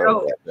us and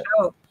stuff like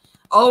that.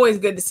 Always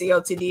good to see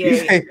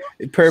OTDA.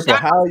 Purple,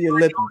 how are your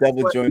lips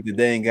double jointed?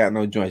 They ain't got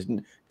no joints.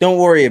 Don't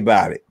worry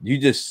about it. You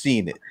just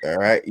seen it, all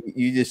right?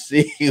 You just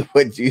see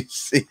what you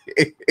see.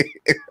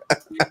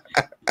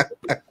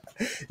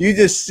 You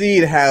just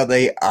see how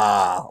they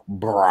are,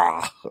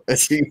 brah.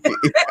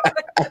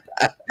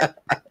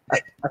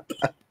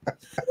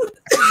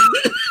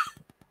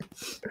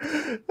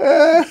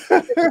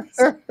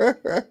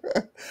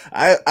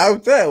 I'll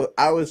tell you,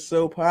 I was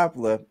so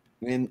popular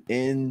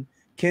in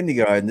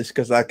kindergarten just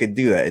because I could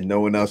do that, and no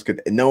one else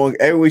could. And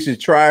everyone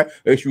should try.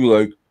 And she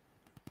was like,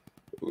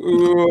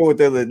 no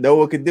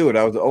one could do it.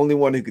 I was the only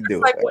one who could do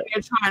it. Like when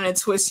you're trying to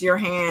twist your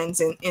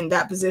hands in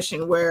that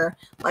position where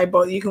like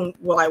both you can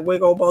like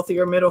wiggle both of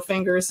your middle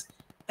fingers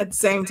at the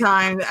same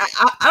time.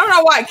 I don't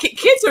know why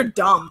kids are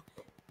dumb,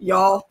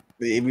 y'all.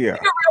 Yeah. You didn't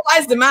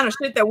realize the amount of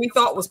shit that we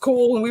thought was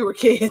cool when we were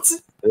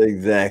kids.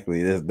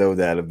 Exactly. There's no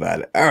doubt about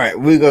it. All right,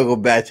 we're gonna go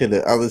back to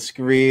the other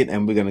screen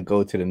and we're gonna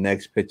go to the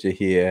next picture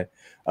here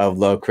of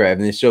Lovecraft,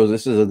 and it shows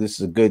this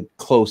is a good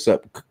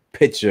close-up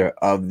picture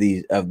of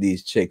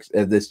these chicks,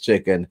 of this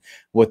chick, and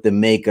what the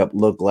makeup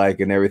looked like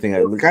and everything.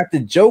 I got the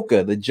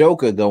Joker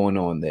going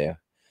on there.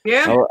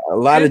 Yeah, a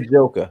lot of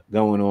Joker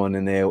going on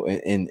in there,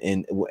 and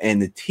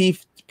the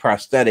teeth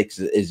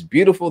prosthetics is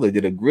beautiful. They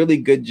did a really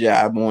good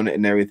job on it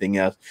and everything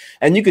else.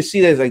 And you can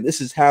see that like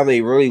this is how they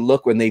really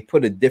look when they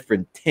put a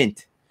different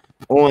tint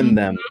on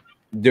them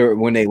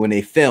when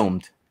they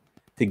filmed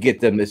to get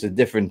them. It's a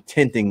different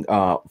tinting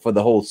for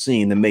the whole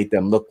scene to make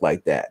them look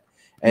like that.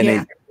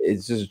 And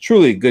it's just a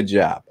truly good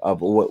job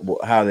of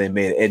how they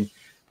made it. And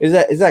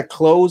is that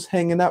clothes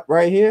hanging up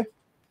right here?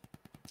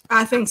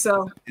 I think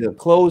so. The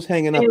clothes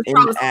hanging up in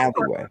the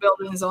alleyway.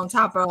 Buildings on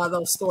top of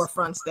those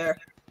storefronts there.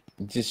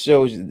 It just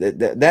shows you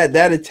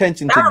that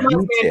attention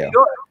to detail.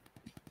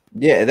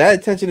 Yeah, that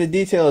attention to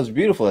detail is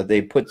beautiful. That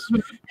they put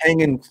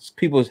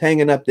people's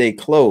hanging up their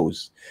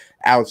clothes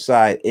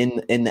outside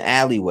in the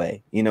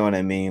alleyway. You know what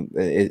I mean?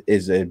 It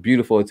is a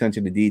beautiful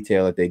attention to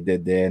detail that they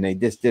did there, and they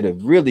just did a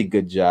really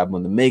good job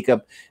on the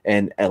makeup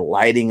and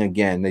lighting.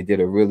 Again, they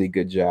did a really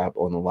good job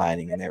on the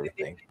lighting and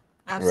everything.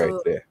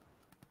 Absolutely. Right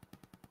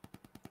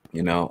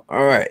there.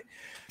 All right.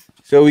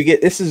 So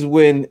this is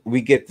when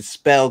we get the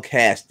spell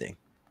casting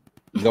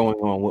going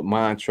on with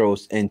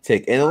Montrose and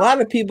Tick. And a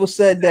lot of people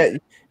said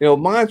that,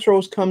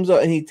 Montrose comes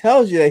up and he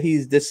tells you that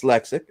he's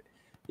dyslexic,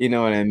 you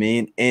know what I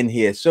mean, in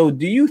here. So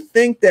do you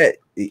think that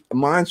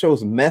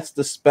Montrose messed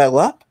the spell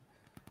up?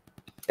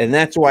 And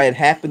that's why it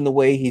happened the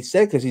way he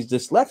said, because he's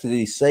dyslexic. Did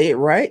he say it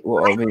right?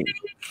 Well,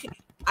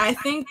 I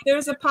think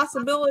there's a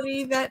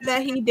possibility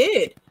that he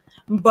did.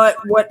 But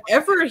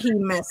whatever he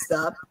messed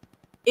up,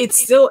 it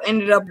still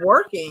ended up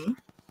working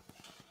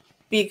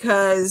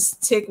because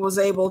Tick was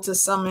able to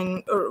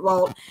summon,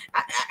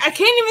 I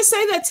can't even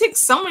say that Tick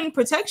summoned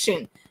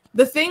protection.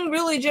 The thing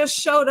really just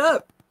showed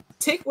up.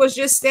 Tick was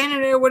just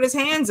standing there with his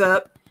hands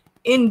up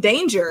in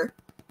danger.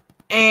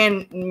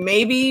 And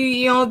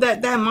maybe,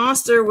 that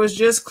monster was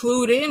just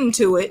clued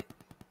into it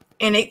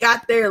and it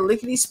got there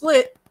lickety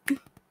split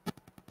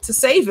to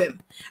save him.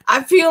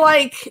 I feel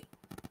like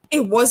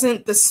it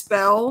wasn't the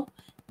spell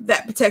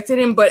that protected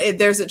him, but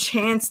there's a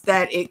chance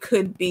that it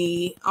could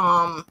be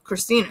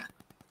Christina,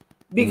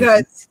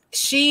 because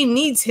she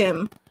needs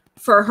him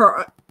for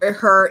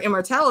her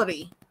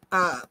immortality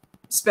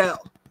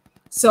spell.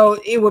 So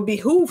it would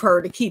behoove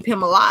her to keep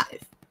him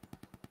alive.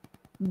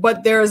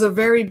 But there's a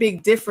very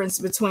big difference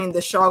between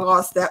the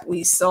Shoggoth that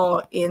we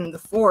saw in the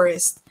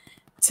forest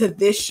to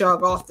this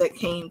Shoggoth that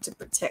came to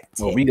protect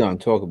him. Well, we're going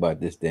to talk about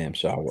this damn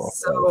Shoggoth.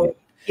 So,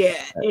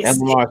 yeah. Let's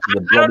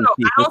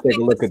take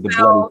a look at the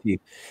bloody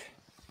teeth.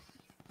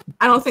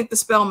 I don't think the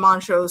spell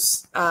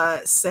Montrose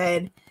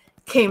said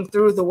came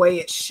through the way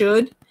it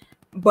should.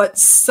 but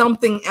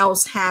something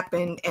else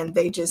happened and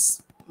they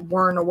just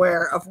weren't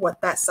aware of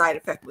what that side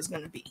effect was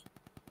going to be.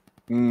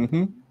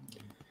 Mm-hmm.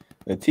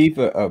 The teeth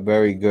are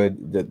very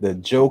good. The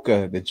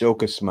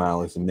Joker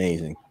smile is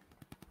amazing.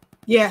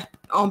 Yeah,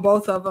 on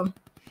both of them.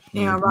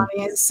 You know, Mm-hmm.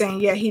 Ronnie is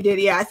saying, yeah, he did.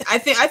 Yeah, I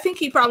think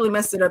he probably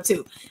messed it up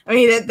too. I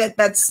mean,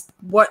 that's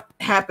what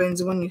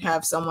happens when you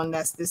have someone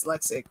that's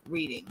dyslexic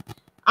reading.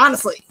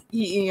 Honestly,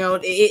 you know,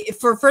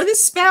 for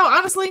this spell,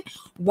 honestly,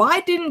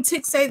 why didn't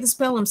Tick say the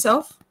spell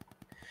himself?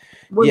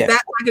 Was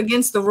that like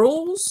against the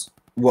rules?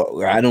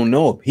 Well, I don't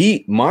know.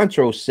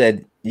 Montrose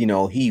said, you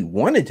know, he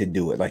wanted to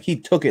do it. Like he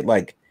took it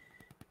like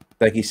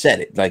he said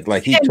it.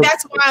 Like he. And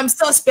that's why I'm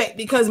suspect,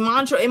 because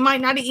Montrose, it might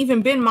not have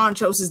even been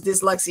Montrose's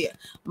dyslexia.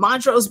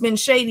 Montrose been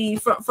shady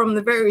from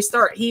the very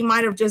start. He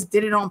might have just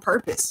did it on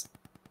purpose.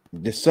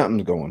 There's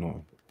something going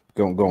on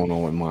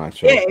with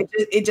Montrose. Yeah,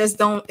 it just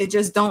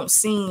don't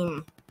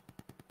seem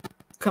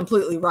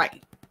completely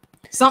right.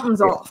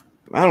 Something's off.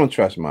 I don't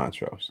trust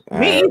Montrose.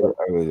 Me I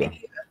really don't.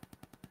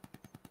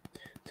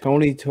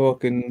 Tony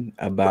talking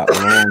about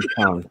long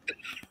tongue.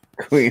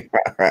 Queen.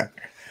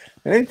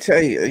 Let me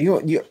tell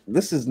you,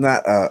 this is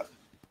not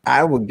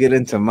I will get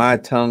into my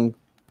tongue.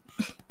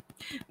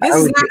 This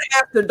is not an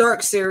After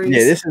Dark series.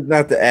 Yeah, this is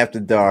not the After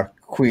Dark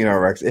Queen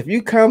RX. If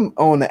you come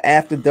on the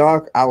After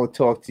Dark, I will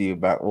talk to you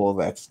about all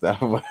that stuff.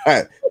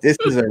 This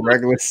is a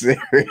regular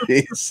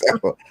series,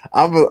 so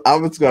I'm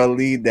just gonna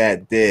leave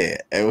that there.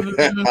 I'm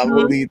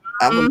gonna leave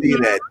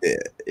that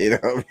there. You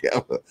know,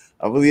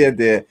 I'm gonna leave that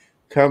there.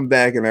 Come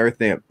back and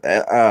everything.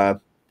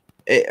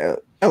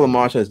 Ella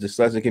Marshall's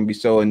dyslexic can be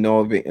so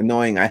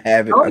annoying. I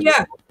have it. Oh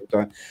yeah.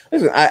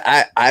 Listen,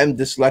 I'm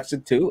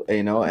dyslexic too,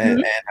 you know,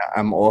 and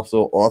I'm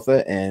also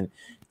author, and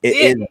it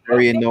is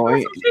very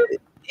annoying.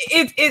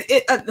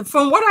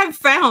 From what I've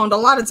found, a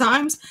lot of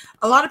times,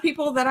 a lot of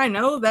people that I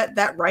know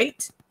that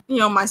write, you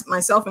know,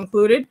 myself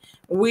included,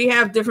 we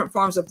have different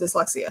forms of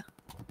dyslexia.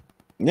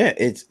 Yeah,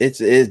 it's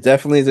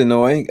definitely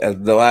annoying. A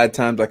lot of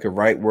times I could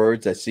write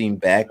words that seem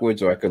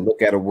backwards, or I could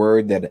look at a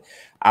word that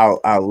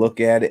I'll look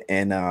at it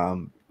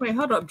and Wait,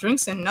 hold up.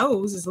 Drinks and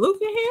nose. Is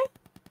Luke in here?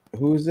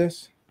 Who is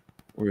this?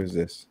 Where is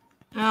this?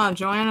 Oh,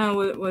 Joanna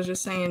was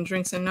just saying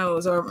drinks and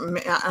nose, or I don't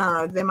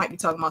know. They might be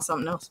talking about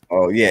something else.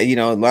 Oh yeah, you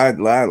know, a lot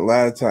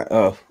of time.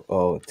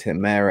 Oh,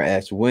 Tamara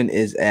asked, when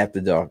is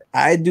After Dark?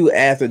 I do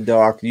After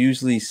Dark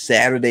usually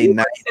Saturday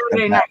night,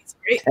 nights,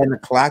 right? 10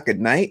 o'clock at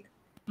night.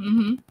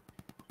 Mm-hmm.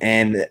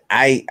 And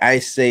I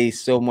say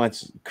so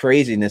much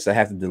craziness, I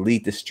have to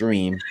delete the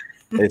stream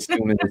as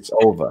soon as it's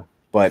over.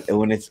 But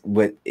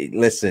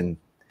listen,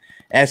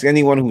 ask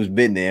anyone who's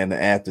been there in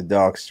the After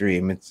Dark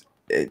stream. It's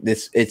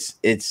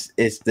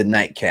the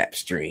nightcap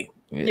stream.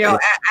 You know,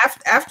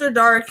 After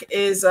Dark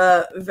is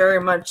very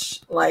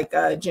much like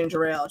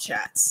ginger ale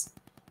chats.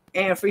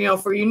 And for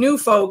you new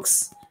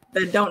folks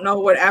that don't know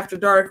what After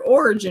Dark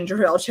or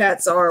ginger ale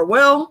chats are,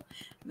 well,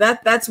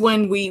 that's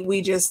when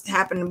we just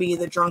happen to be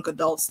the drunk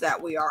adults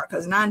that we are,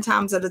 because 9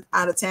 times out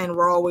of 10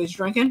 we're always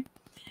drinking,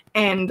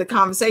 and the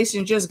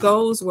conversation just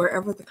goes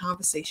wherever the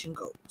conversation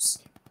goes.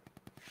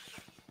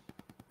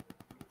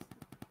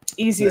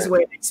 Easiest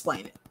way to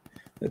explain it.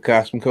 The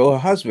Cosmico, her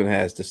husband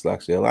has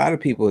dyslexia. A lot of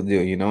people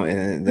do, you know,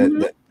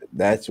 and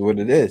that's what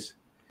it is.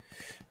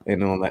 You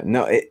know, like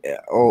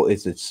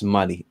is it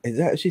smutty? Is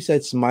that she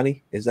said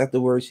smutty? Is that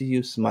the word she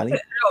used, smutty?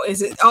 No,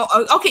 is it?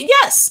 Oh, okay.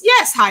 Yes,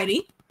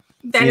 Heidi.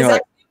 That is actually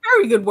a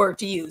very good word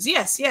to use.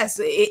 Yes.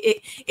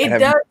 It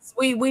does.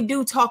 We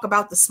do talk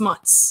about the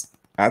smuts.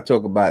 I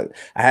talk about.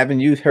 I haven't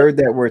heard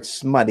that word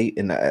smutty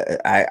in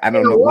I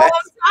don't know. A long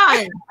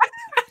time.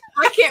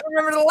 I can't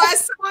remember the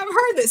last time I've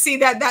heard that. See,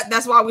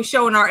 that's why we're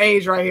showing our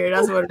age right here.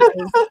 That's what it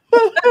is.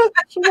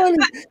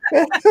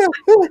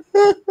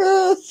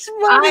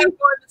 I am going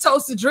to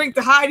toast a drink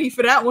to Heidi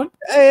for that one.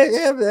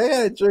 I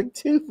got a drink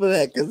too for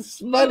that, because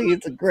smutty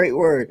is a great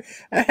word.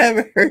 I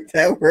haven't heard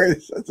that word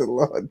in such a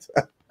long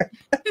time.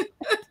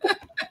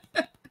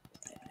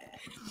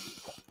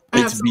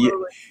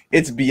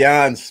 It's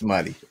beyond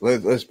smutty.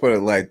 Let's put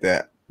it like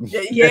that.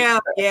 Yeah,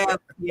 beyond.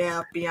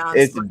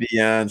 It's smutty.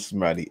 Beyond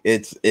smutty.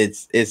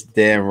 It's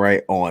damn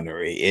right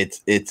ornery.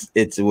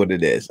 It's what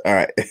it is. All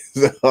right.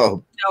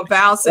 So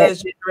Val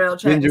says ginger ale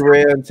chat. Ginger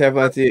ale and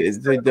Teflon is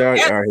dark.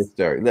 All right,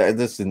 historic.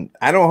 Listen,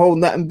 I don't hold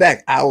nothing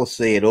back. I will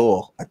say it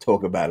all. I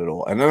talk about it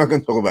all, and I'm not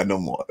gonna talk about no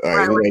more.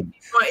 All right.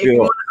 If you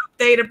want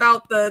to update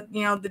about the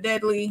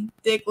deadly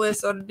dick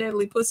list or the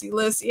deadly pussy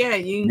list, yeah,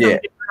 you can come to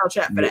ginger ale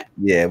chat for that.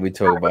 Yeah, we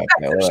talk about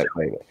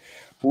that.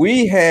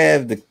 We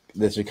have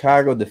the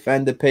Chicago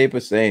Defender paper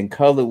saying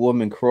colored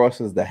woman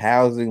crosses the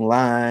housing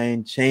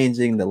line,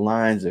 changing the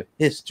lines of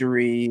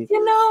history.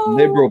 You know,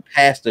 liberal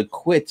pastor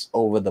quits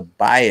over the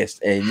bias,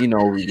 and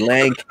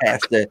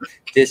Lancaster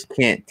just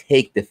can't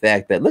take the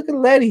fact that look at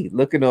Letty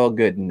looking all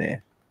good in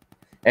there.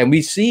 And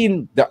we've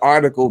seen the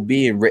article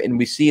being written.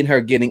 We've seen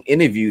her getting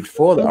interviewed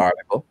for the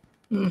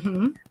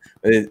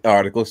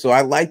article. So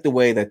I like the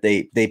way that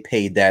they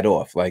paid that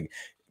off. Like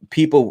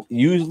people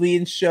usually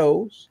in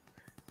shows,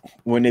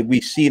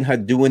 we seen her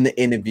doing the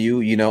interview,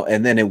 you know,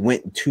 and then it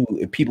went to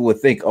people would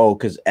think, oh,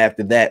 because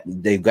after that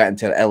they got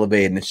into the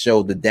elevator and it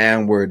showed the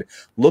downward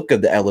look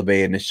of the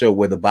elevator and it showed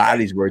where the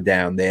bodies were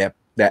down there.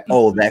 That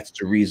oh, that's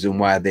the reason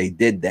why they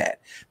did that.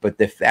 But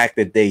the fact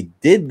that they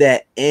did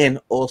that and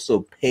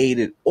also paid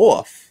it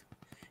off,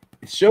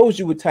 it shows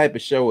you what type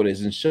of show it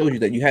is, and shows you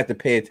that you have to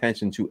pay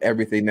attention to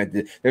everything that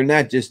they're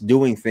not just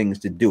doing things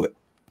to do it.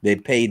 They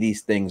pay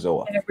these things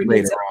off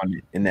later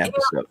on in the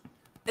episode.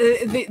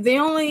 The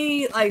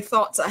only like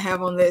thoughts I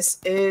have on this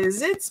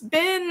is it's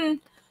been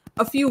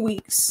a few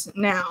weeks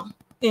now,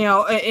 you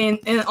know, and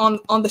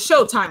on the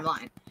show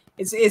timeline.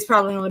 It's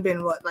probably only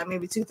been what, like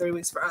maybe 2-3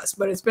 weeks for us,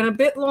 but it's been a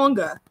bit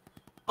longer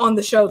on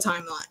the show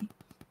timeline.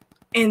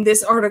 And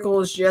this article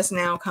is just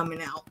now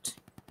coming out.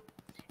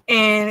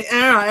 And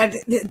I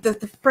don't know,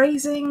 the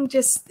phrasing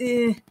just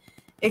it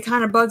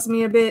kind of bugs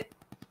me a bit.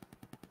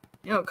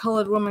 You know,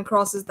 colored woman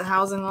crosses the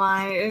housing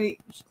line.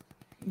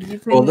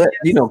 Well, that,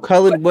 you know,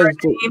 colored was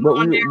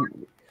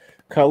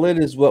colored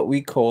is what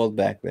we called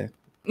back then.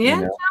 Yeah,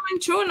 you know? I mean,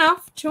 true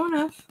enough.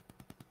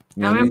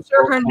 You know, I mean, I'm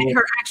sure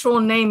her actual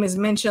name is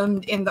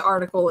mentioned in the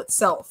article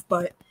itself,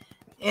 but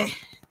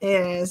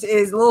it's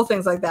little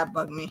things like that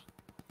bug me.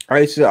 All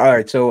right,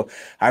 so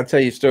I'll tell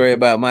you a story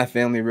about my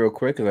family real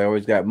quick because I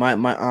always got my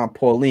aunt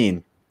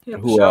Pauline,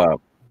 who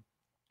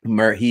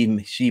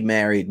she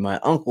married my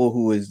uncle,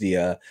 who was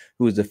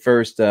the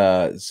first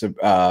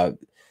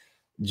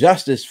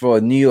justice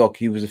for New York.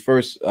 He was the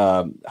first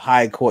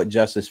high court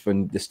justice for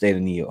the state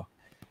of New York.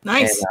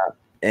 Nice.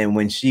 And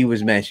when she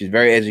was married, she's a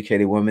very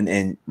educated woman.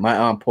 And my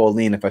aunt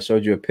Pauline, if I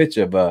showed you a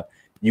picture of her,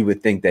 you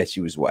would think that she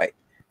was white.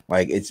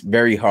 Like, it's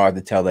very hard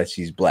to tell that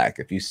she's black.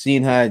 If you've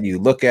seen her, you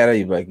look at her,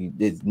 you're like,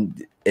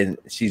 and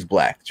she's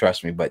black,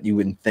 trust me, but you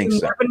wouldn't think so.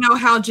 You never know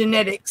how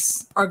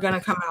genetics are going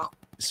to come out.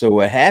 So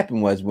what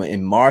happened was, when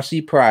in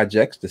Marcy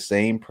Projects, the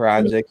same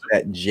projects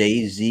that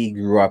Jay-Z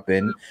grew up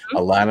in,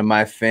 a lot of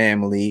my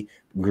family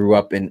grew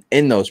up in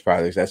those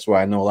projects. That's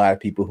why I know a lot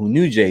of people who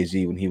knew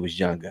Jay-Z when he was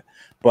younger.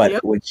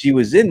 But when she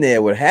was in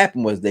there, what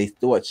happened was they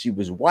thought she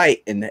was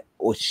white, and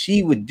what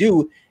she would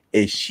do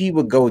is she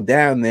would go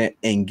down there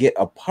and get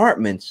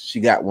apartments.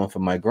 She got one for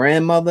my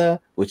grandmother,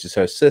 which is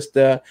her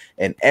sister,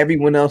 and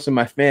everyone else in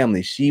my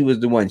family. She was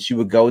the one. She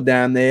would go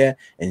down there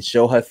and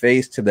show her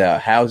face to the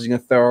housing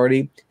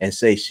authority and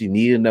say she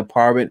needed an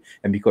apartment.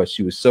 And because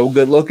she was so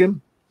good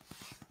looking,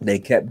 they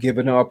kept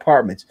giving her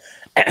apartments.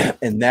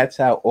 And that's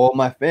how all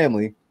my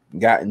family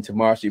got into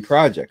Marcy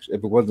Projects.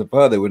 If it wasn't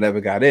for her, they would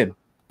never got in.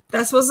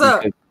 That's what's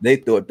up. They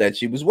thought that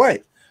she was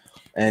white.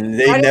 And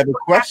they never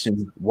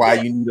questioned why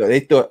you need. They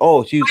thought,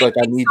 oh, she was like,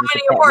 I need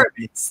this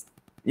apartment.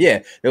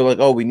 Yeah, they were like,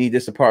 oh, we need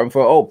this apartment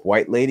for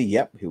white lady.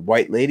 Yep,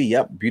 white lady.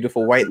 Yep,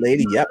 beautiful white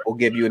lady. Yep, we'll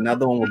give you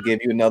another one. We'll give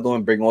you another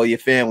one. Bring all your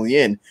family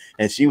in.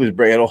 And she was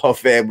bringing all her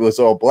family was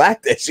all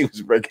black that she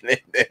was bringing in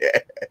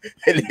there,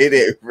 and they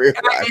didn't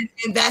realize.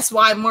 And that's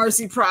why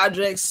Marcy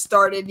Projects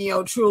started, you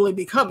know, truly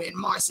becoming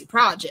Marcy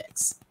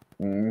Projects.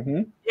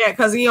 Mm-hmm. Yeah,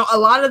 because you know a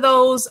lot of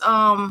those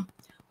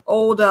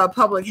old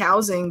public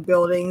housing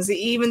buildings,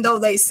 even though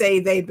they say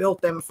they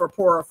built them for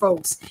poorer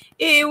folks,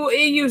 it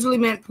usually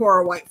meant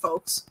poorer white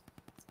folks.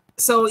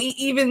 So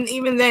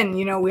even then,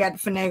 you know, we had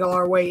to finagle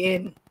our way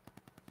in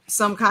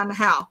some kind of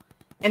how.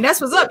 And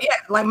that's what's up. Yeah,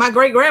 like my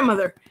great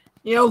grandmother,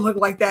 you know, looked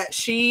like that.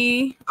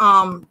 She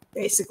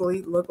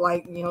basically looked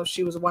like, you know,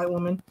 she was a white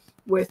woman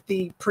with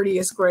the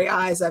prettiest gray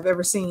eyes I've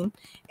ever seen.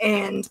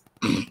 And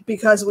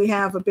because we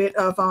have a bit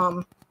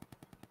of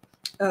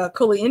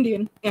Kuli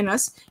Indian in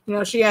us, you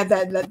know, she had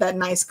that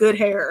nice good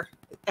hair,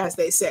 as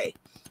they say.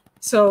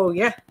 So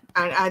yeah,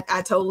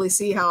 I totally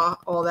see how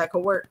all that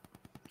could work.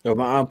 So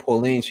my aunt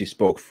Pauline, she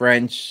spoke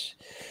French,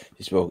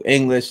 she spoke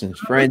English and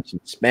French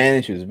and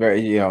Spanish. She was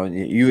very, you know,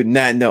 you would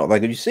not know.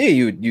 Like if you see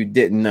her, you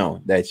didn't know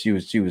that she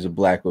was a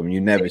black woman. You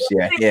never see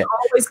her hair.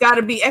 Always got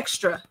to be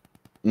extra.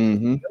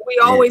 Mm-hmm. We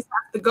always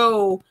have to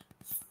go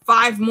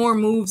 5 more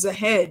moves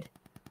ahead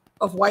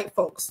of white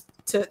folks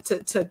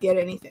to get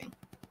anything.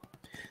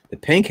 The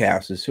pink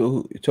houses.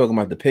 Who you're talking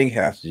about? The pink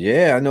houses?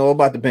 Yeah, I know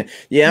about the pink.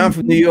 Yeah, I'm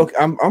from New York.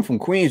 I'm from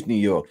Queens, New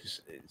York.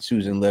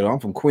 Susan Little. I'm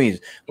from Queens.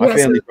 My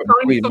family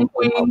from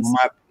Queens.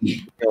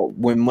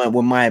 When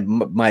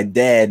my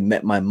dad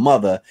met my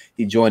mother,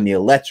 he joined the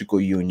electrical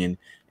union,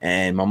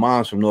 and my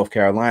mom's from North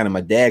Carolina.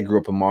 My dad grew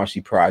up in Marcy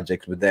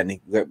Projects, but then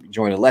he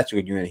joined the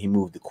electrical union. He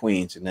moved to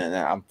Queens, and then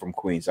I'm from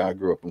Queens. I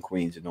grew up in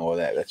Queens and all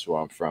that. That's where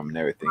I'm from and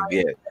everything.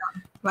 Yeah,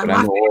 my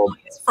family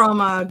is from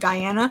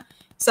Guyana,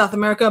 South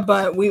America,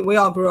 but we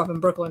all grew up in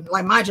Brooklyn.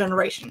 Like my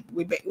generation,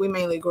 we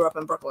mainly grew up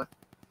in Brooklyn.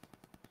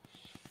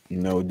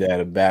 No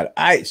doubt about it.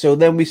 All right, so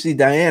then we see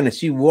Diana.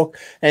 She walked,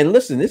 and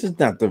listen, this is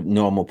not the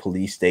normal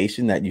police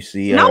station that you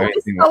see. No,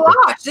 it's the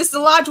lodge. This is the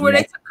lodge where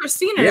they took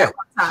Christina that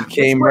one time. She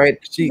came right.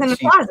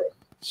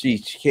 She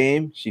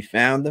came. She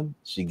found them.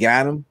 She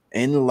got them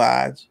in the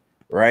lodge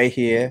right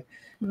here.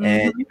 Mm-hmm.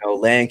 And you know,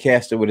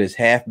 Lancaster with his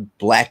half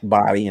black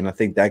body, and I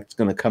think that's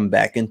going to come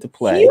back into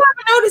play. You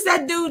ever notice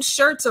that dude's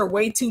shirts are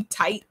way too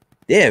tight?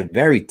 They're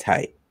very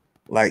tight.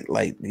 Like,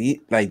 you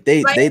know, he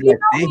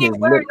ain't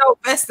wearing no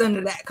vest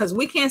under that because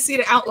we can't see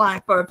the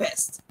outline for a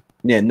vest.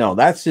 Yeah, no,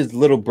 that's his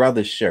little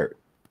brother's shirt.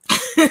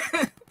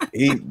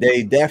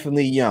 They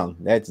definitely young.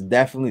 That's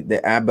definitely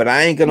that. But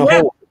I ain't gonna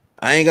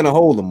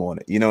hold him on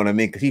it. You know what I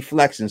mean? Because he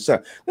flexing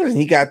stuff. Listen,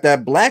 he got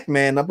that black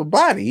man upper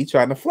body. He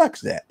trying to flex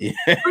that.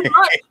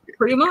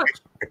 Pretty much.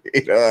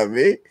 You know what I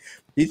mean?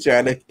 He's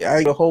trying to. I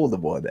ain't gonna hold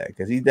him on that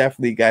because he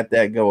definitely got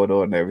that going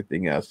on and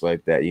everything else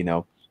like that. You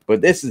know.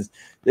 But this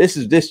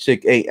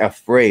chick ain't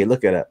afraid.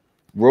 Look at her.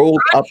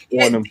 Rolled up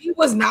on him. He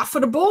was not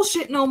for the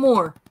bullshit no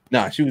more.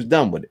 Nah, she was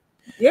done with it.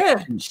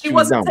 Yeah, she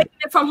wasn't taking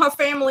it from her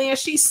family, and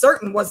she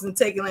certain wasn't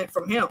taking it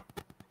from him.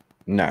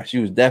 Nah, she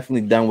was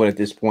definitely done with it at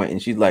this point,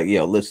 and she's like,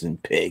 "Yo, listen,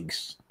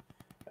 pigs.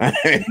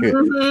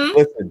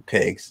 Listen,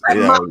 pigs. Like,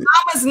 my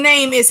mama's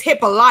name is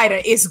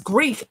Hippolyta. It's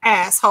Greek,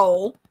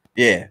 asshole.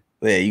 Yeah,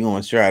 you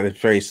gonna try to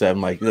say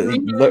something like,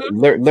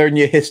 learn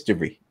your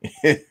history."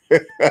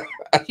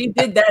 She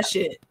did that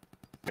shit.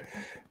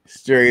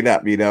 Straight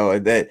up, you know,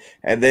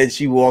 and then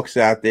she walks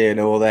out there and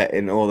all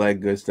that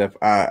good stuff.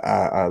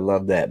 I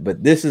love that.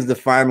 But this is the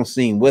final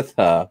scene with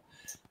her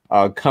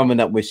coming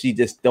up where she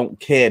just don't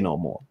care no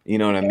more. You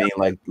know what I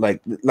mean?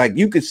 Like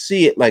you could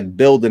see it like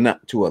building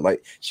up to it.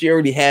 Like she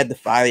already had the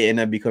fire in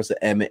her because of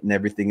Emmett and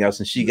everything else,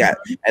 and she got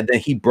and then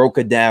he broke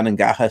her down and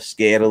got her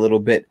scared a little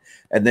bit,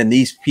 and then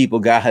these people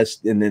got her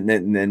and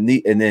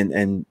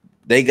then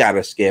they got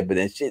her scared. But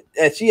then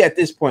she at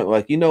this point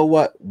like, you know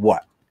what?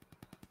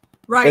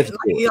 Right,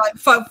 like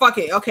fuck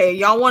it. Okay,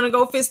 y'all want to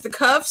go fist the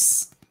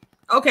cuffs?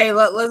 Okay,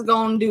 let's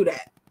go and do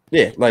that.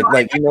 Yeah,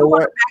 like you know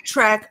what?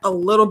 Backtrack a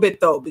little bit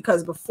though,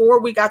 because before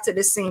we got to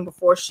this scene,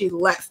 before she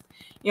left,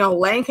 you know,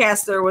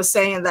 Lancaster was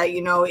saying that,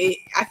 you know,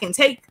 I can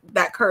take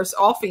that curse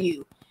off of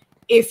you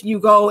if you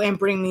go and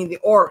bring me the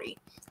Ori.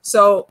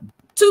 So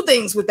two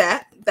things with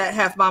that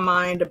have my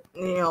mind,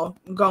 you know,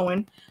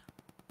 going.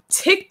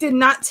 Tick did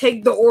not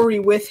take the Ori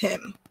with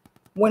him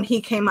when he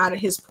came out of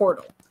his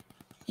portal.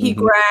 He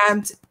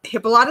grabbed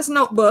Hippolyta's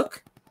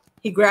notebook,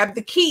 he grabbed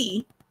the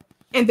key,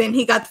 and then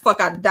he got the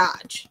fuck out of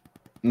Dodge.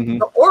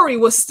 The Ori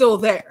was still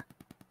there.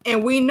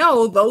 And we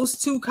know those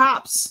two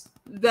cops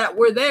that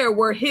were there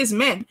were his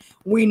men.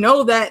 We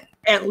know that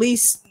at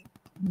least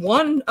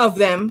one of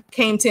them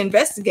came to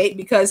investigate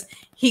because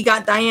he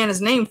got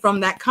Diana's name from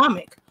that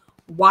comic.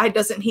 Why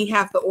doesn't he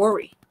have the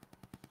Ori?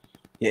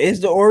 Yeah, is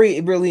the Ori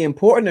really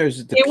important, or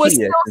is it the key? It was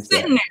still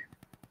sitting there.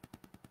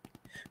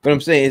 But I'm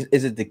saying,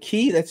 is it the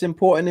key that's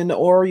important in the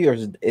Ori, or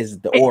is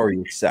it the Ori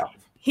itself?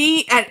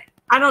 I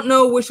don't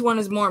know which one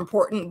is more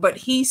important, but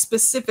he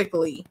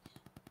specifically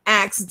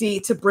asked Dee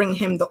to bring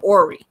him the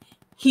Ori.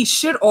 He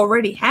should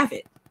already have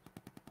it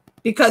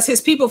because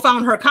his people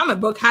found her comic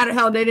book. How the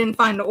hell they didn't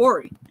find the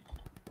Ori?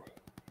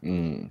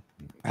 I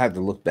have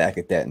to look back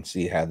at that and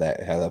see how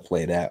that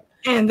played out.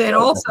 And then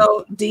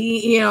also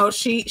Dee, you know,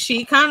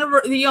 she kind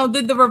of, you know,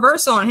 did the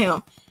reverse on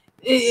him.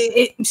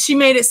 She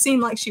made it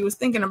seem like she was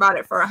thinking about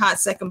it for a hot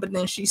second, but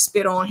then she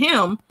spit on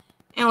him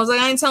and was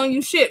like, "I ain't telling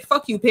you shit.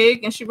 Fuck you,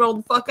 pig." And she rolled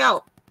the fuck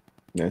out.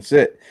 That's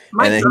it.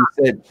 And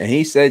then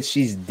he said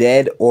she's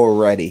dead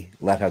already.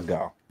 Let her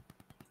go.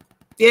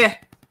 Yeah.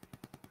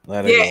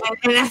 Let her go.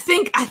 And I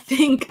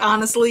think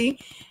honestly,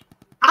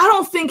 I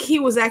don't think he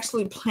was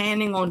actually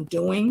planning on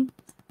doing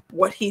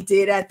what he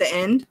did at the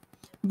end,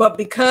 but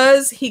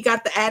because he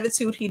got the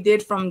attitude he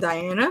did from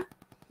Diana,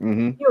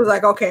 he was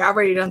like, "Okay, I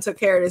already done took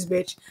care of this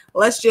bitch.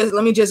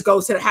 Let me just go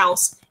to the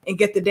house and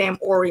get the damn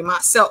Ori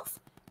myself."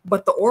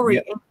 But the Ori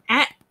ain't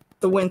at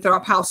the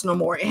Winthrop house no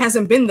more. It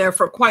hasn't been there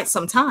for quite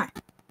some time.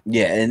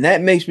 Yeah, and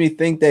that makes me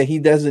think that he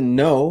doesn't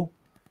know.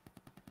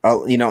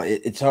 You know,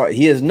 it's hard.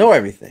 He doesn't know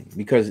everything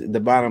because the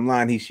bottom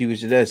line, she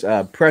was this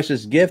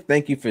precious gift.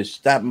 Thank you for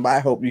stopping by.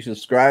 Hope you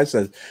subscribe.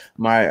 Says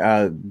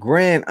my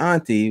grand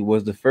auntie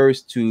was the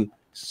first to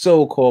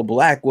so-called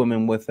black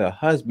woman with her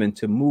husband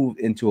to move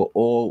into an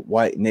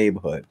all-white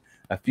neighborhood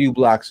a few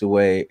blocks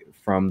away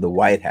from the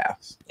White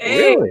House.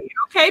 Hey, really?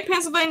 Okay,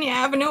 Pennsylvania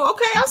Avenue.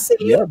 Okay, I see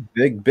you. Yeah,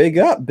 big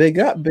up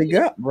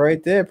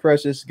right there,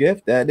 precious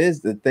gift. That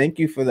is the thank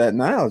you for that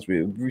knowledge.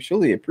 We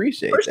truly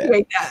appreciate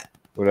that.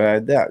 Without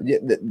a doubt. Yeah,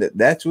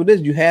 that's what it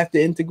is. You have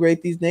to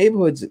integrate these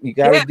neighborhoods. You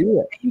got to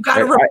do it. You got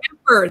to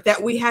remember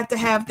that we had to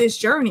have this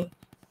journey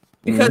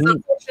because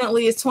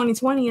unfortunately it's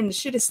 2020 and the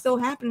shit is still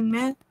happening,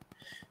 man.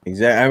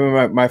 Exactly. I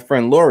remember my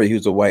friend Lori,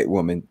 who's a white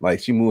woman,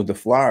 like she moved to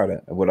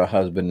Florida with her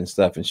husband and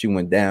stuff, and she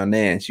went down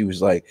there and she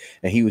was like,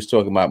 and he was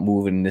talking about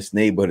moving in this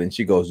neighborhood, and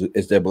she goes,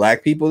 "Is there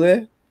black people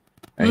there?"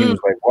 And he was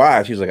like,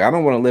 "Why?" She's like, "I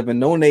don't want to live in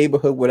no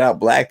neighborhood without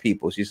black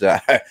people." She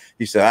said,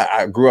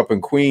 I grew up in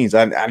Queens.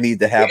 I need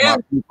to have my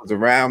people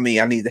around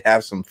me. I need to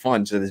have some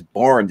fun. So it's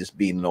boring just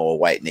being in an all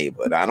white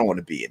neighborhood. I don't want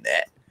to be in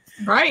that.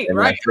 Right.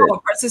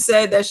 Oh, Precious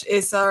said that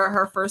it's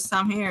her first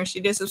time here.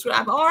 She did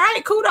subscribe. All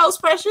right, kudos,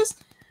 Precious.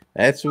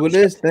 That's what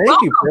it is. Thank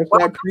you, Chris.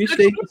 I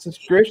appreciate the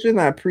subscription.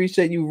 I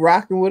appreciate you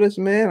rocking with us,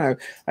 man.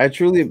 I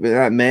truly,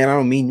 man, I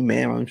don't mean you,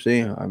 man. I'm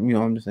saying, you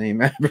know, I'm just saying,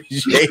 man, I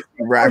appreciate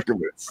you rocking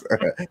with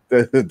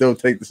us. Don't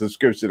take the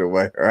subscription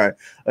away. All right,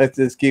 let's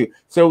just keep.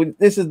 So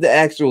this is the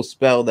actual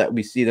spell that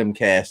we see them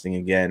casting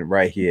again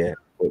right here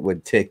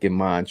with Tick and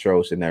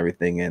Montrose and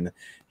everything. And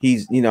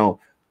he's, you know,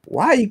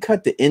 why you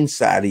cut the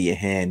inside of your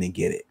hand and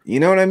get it? You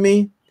know what I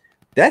mean?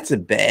 That's a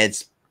bad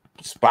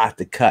spot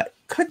to cut.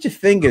 Cut your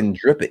finger and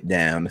drip it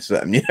down or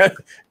something. You know?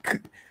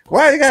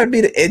 Why it gotta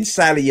be the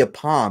inside of your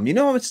palm? You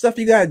know what stuff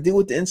you gotta do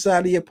with the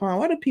inside of your palm?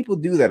 Why do people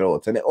do that all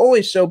the time? They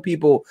always show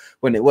people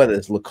whether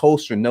it's La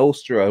Costa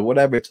Nostra or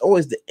whatever, it's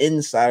always the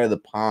inside of the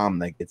palm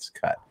that gets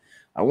cut.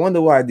 I wonder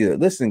why I do that.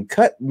 Listen,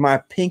 cut my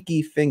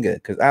pinky finger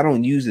because I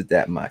don't use it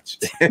that much.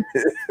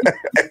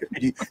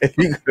 if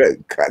you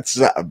could cut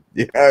something,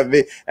 you know what I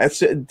mean? That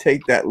shouldn't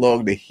take that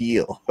long to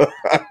heal.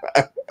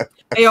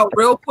 Hey, yo,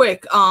 real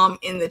quick,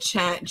 in the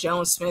chat,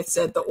 Joan Smith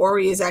said the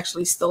Ori is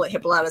actually still at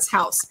Hippolyta's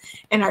house,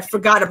 and I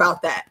forgot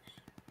about that.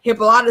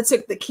 Hippolyta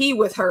took the key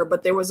with her,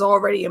 but there was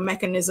already a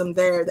mechanism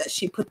there that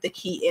she put the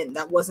key in.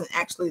 That wasn't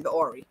actually the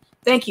Ori.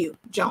 Thank you,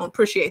 Joan.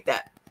 Appreciate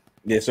that.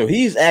 Yeah, so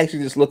he's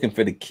actually just looking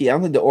for the key. I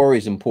don't think the Ori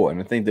is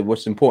important. I think that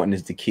what's important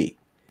is the key.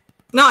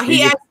 No,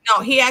 he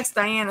asked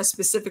Diana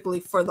specifically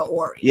for the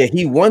Ori. Yeah,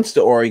 he wants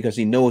the Ori because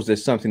he knows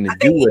there's something to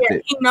do with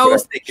it. He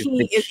knows the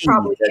key is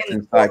probably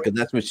inside because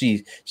that's what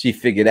she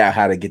figured out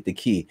how to get the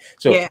key.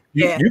 So yeah.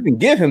 You can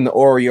give him the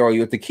Ori,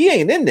 if the key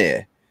ain't in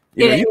there.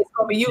 It's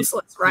gonna be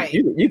useless, right?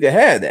 You can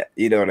have that.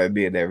 You know what I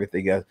mean? And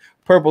everything else.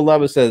 Purple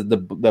Lover says the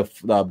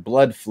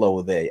blood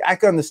flow there. I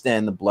can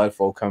understand the blood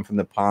flow come from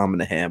the palm of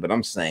the hand, but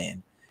I'm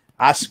saying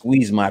I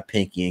squeeze my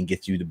pinky and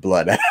get you the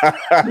blood.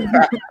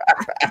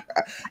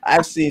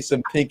 I've seen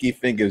some pinky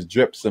fingers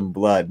drip some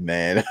blood,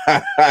 man.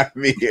 I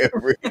mean,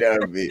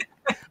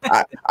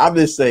 I'm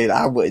just saying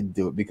I wouldn't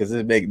do it because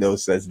it makes no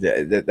sense.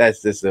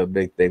 That's just a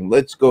big thing.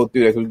 Let's go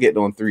through that. We're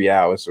getting on 3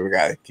 hours, so we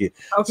got to keep.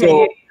 Okay.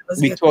 So,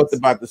 we talked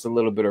about this a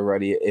little bit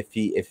already. If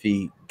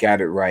he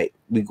got it right,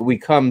 we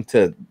come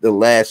to the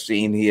last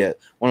scene here.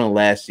 One of the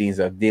last scenes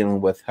of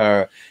dealing with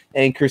her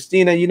and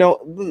Christina. You know,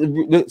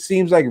 it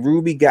seems like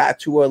Ruby got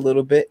to her a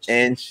little bit,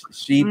 and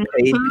she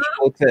paid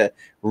people to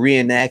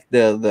reenact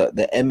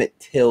the Emmett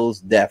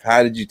Till's death.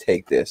 How did you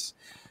take this?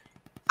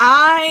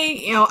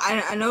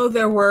 I know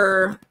there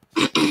were.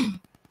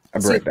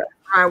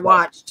 I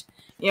watched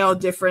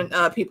different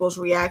people's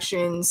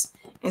reactions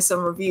and some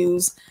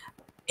reviews.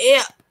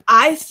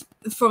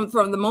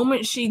 From the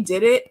moment she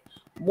did it,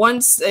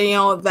 once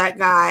that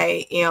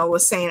guy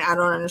was saying, I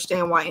don't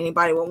understand why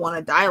anybody would want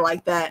to die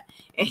like that,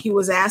 and he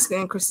was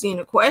asking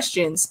Christina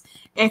questions,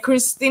 and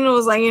Christina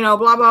was like, blah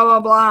blah blah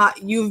blah,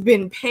 you've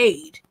been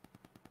paid.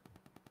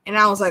 And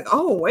I was like,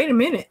 oh, wait a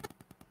minute,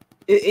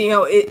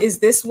 is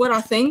this what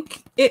I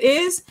think it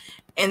is?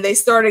 And they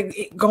started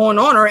going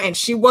on her, and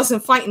she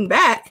wasn't fighting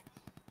back.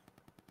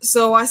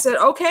 So I said,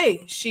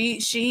 okay,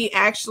 she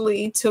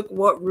actually took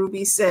what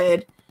Ruby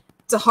said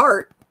to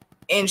heart,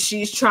 and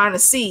she's trying to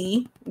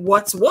see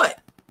what's what.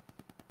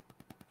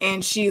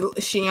 And she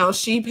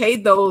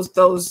paid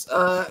those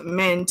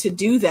men to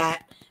do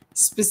that,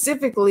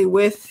 specifically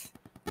with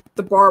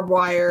the barbed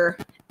wire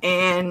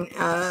and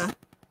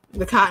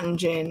the cotton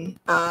gin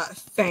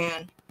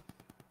fan.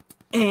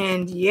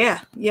 And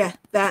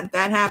that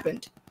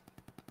happened.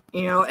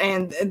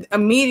 And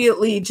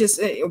immediately just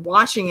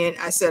watching it,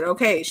 I said,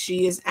 okay,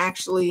 she is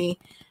actually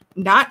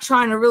not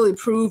trying to really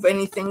prove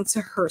anything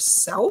to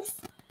herself,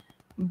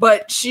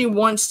 but she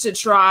wants to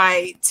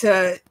try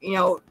to,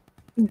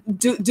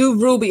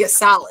 do Ruby a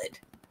solid,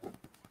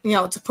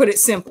 to put it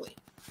simply.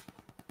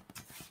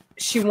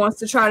 She wants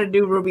to try to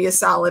do Ruby a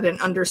solid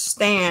and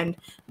understand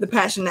the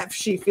passion that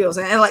she feels.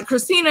 And like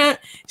Christina,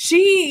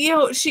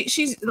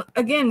 she's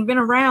again been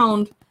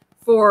around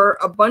for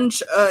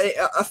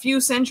a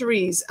few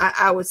centuries.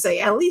 I would say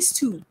at least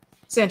 2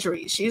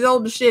 centuries. She's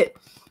old as shit,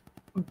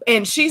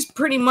 and she's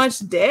pretty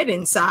much dead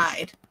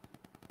inside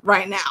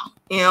right now,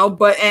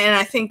 and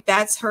I think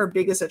that's her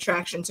biggest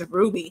attraction to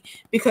Ruby,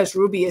 because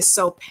Ruby is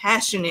so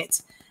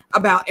passionate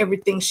about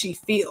everything she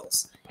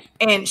feels,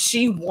 and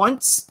she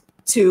wants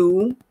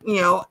to,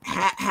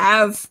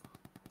 have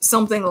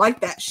something like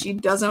that. She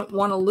doesn't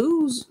want to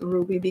lose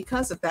Ruby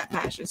because of that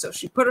passion. So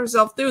she put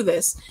herself through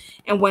this.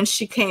 And when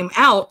she came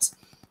out,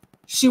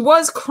 she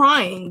was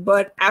crying,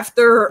 but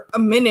after a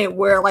minute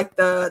where like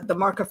the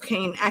mark of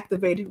Cain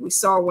activated, we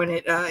saw when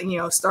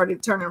it,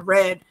 started turning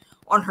red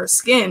on her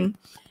skin,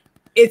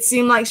 it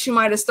seemed like she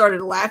might have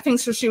started laughing.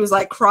 So she was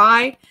like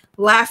cry,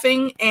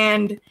 laughing.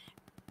 And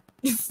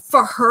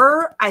for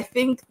her, I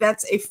think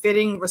that's a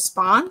fitting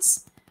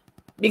response,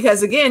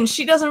 because again,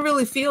 she doesn't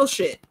really feel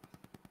shit.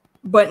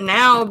 But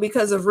now,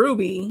 because of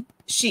Ruby,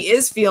 she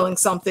is feeling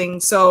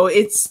something. So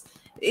it's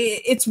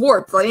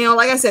warped.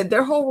 Like I said,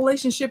 their whole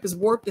relationship is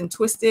warped and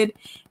twisted,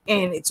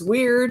 and it's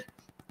weird.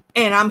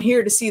 And I'm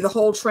here to see the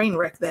whole train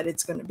wreck that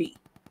it's going to be.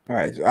 All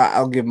right, so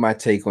I'll give my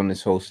take on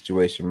this whole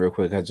situation real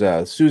quick.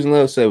 Because Susan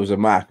Little said it was a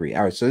mockery.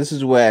 All right, so this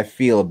is what I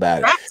feel about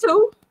it. That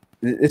too.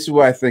 this is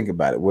what I think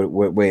about it.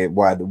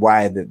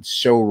 Why the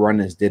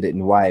showrunners did it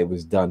and why it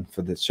was done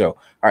for the show.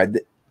 All right,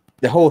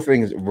 the whole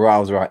thing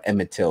revolves around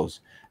Emmett Till's,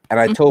 and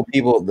I told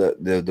people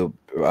the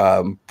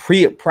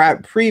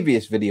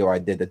previous video I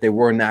did that they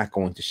were not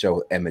going to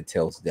show Emmett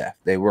Till's death.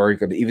 They were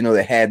going to, even though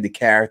they had the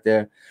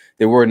character,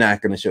 they were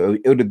not going to show.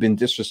 It would have been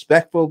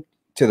disrespectful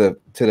to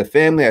the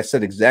family. I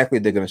said exactly,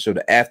 they're going to show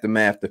the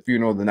aftermath, the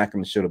funeral. They're not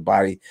going to show the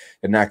body.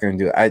 They're not going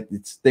to do it. I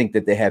think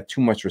that they have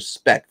too much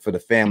respect for the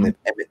family of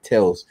Emmett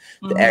Till's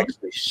to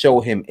actually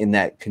show him in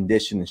that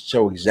condition and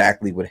show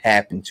exactly what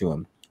happened to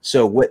him.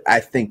 So what I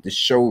think the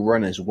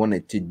showrunners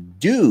wanted to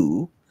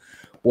do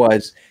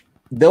was,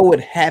 though it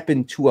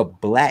happened to a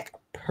black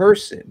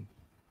person,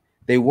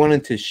 they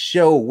wanted to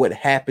show what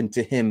happened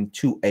to him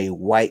to a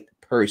white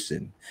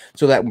person,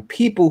 so that when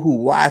people who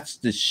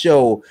watch the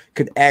show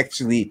could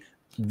actually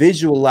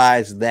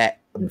visualize that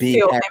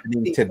being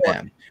happening to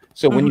them.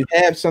 So when you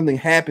have something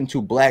happen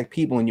to black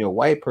people and you're a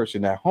white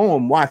person at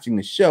home watching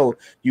the show,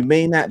 you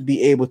may not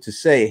be able to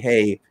say,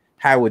 hey,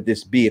 how would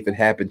this be if it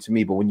happened to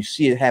me? But when you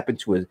see it happen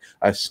to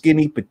a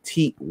skinny,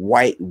 petite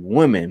white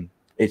woman,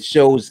 it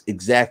shows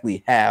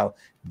exactly how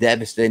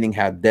devastating,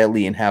 how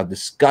deadly, and how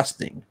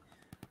disgusting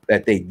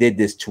that they did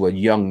this to a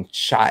young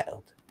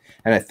child.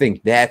 And I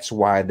think that's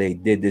why they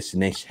did this,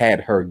 and they had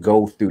her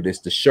go through this.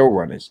 The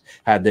showrunners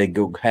had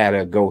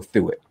her go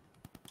through it,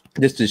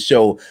 just to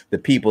show the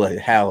people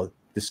how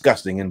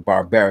disgusting and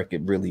barbaric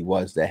it really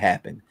was that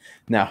happened.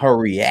 Now, her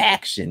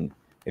reaction,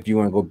 if you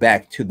want to go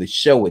back to the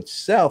show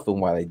itself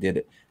and why they did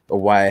it or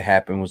why it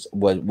happened,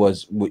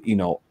 was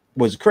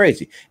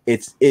crazy.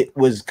 It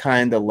was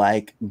kind of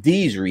like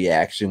Dee's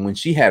reaction when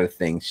she had a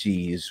thing.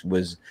 She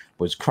was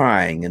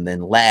crying and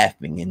then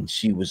laughing, and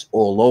she was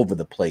all over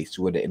the place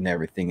with it and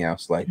everything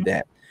else like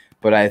that.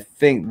 But I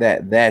think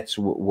that's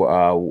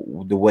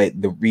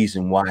the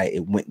reason why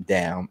it went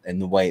down,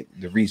 and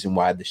the reason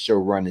why the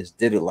showrunners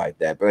did it like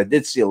that. But I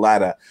did see a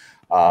lot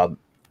of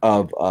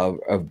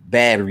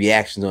bad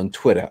reactions on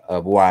Twitter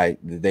of why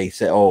they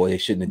said, oh, they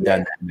shouldn't have done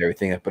that and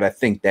everything. But I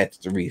think that's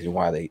the reason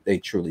why they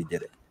truly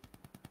did it.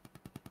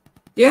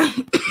 Yeah,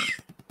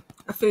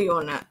 I feel you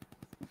on that.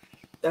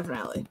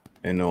 Definitely.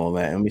 And all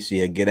that. Let me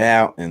see. I get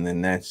out, and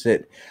then that's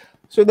it.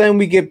 So then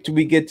we get to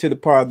the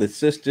part of the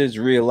sisters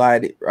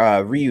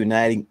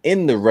reuniting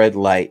in the red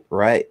light,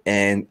 right?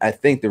 And I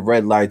think the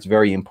red light's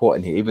very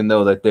important here, even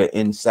though that they're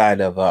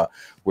inside of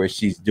where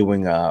she's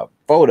doing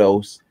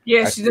photos.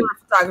 Yeah, she's doing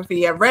photography.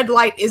 Yeah, red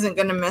light isn't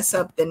going to mess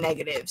up the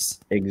negatives.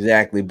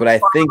 Exactly, but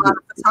I think a lot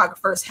of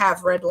photographers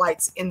have red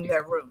lights in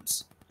their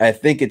rooms. I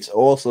think it's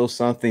also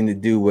something to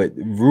do with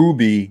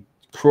Ruby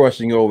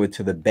crossing over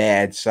to the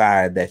bad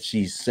side, that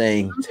she's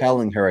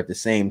telling her at the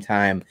same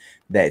time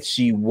that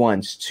she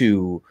wants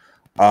to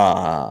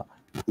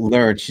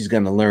learn. She's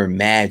going to learn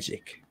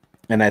magic.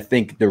 And I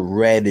think the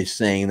red is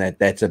saying that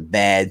that's a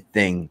bad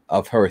thing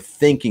of her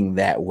thinking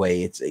that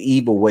way. It's an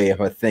evil way of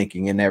her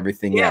thinking and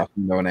everything else.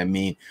 You know what I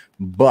mean?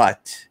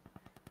 But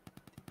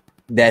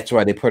that's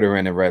why they put her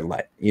in a red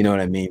light. You know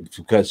what I mean?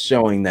 Because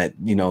showing that,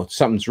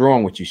 something's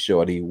wrong with you,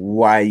 shorty.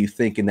 Why are you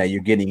thinking that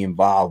you're getting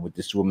involved with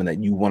this woman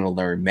that you want to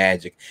learn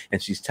magic? And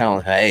she's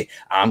telling her, hey,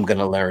 I'm going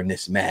to learn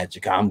this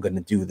magic. I'm going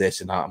to do this,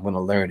 and I'm going to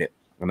learn it.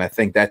 And I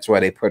think that's why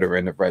they put her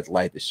in the red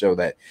light, to show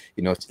that,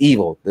 it's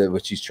evil,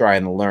 what she's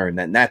trying to learn.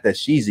 That not that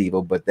she's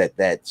evil, but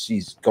that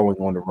she's going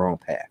on the wrong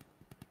path.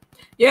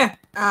 Yeah,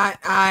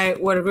 I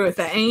would agree with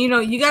that. And,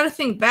 you got to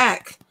think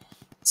back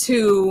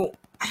to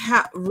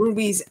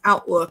Ruby's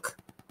outlook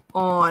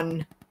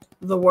on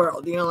the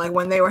world, like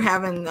when they were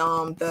having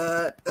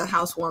the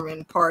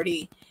housewarming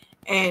party,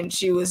 and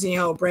she was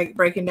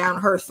breaking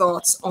down her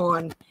thoughts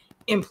on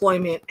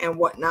employment and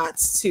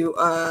whatnots to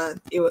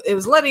it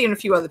was Letty and a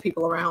few other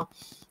people around,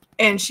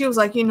 and she was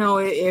like,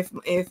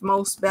 if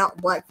most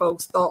black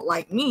folks thought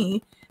like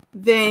me,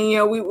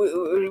 then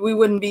we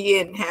wouldn't be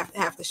in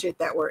half the shit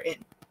that we're in.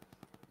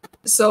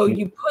 So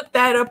you put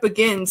that up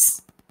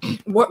against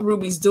what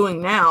Ruby's doing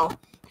now.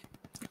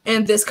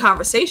 And this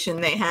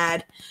conversation they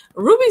had,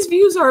 Ruby's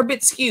views are a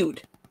bit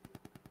skewed.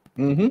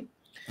 And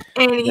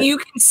you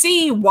can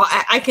see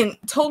why. I can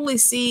totally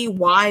see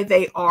why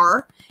they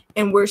are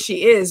and where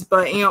she is.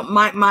 But,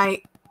 my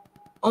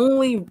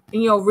only,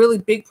 really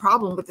big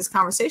problem with this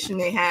conversation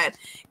they had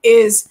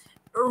is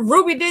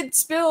Ruby did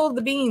spill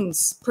the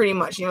beans pretty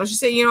much. She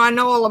said, I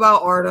know all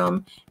about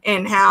Artem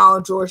and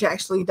how George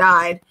actually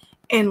died.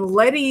 And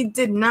Letty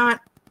did not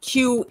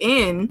cue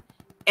in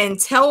and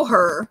tell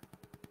her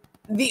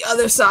the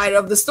other side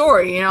of the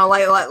story.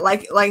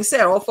 Like I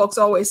said, all folks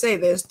always say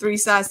there's three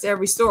sides to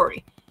every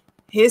story: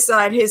 his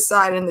side,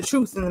 and the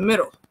truth in the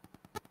middle.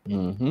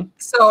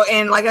 So,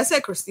 and like I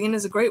said,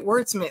 Christina's a great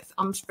wordsmith.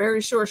 I'm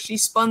very sure she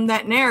spun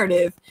that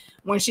narrative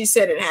when she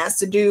said it has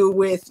to do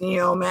with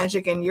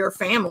magic and your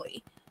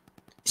family.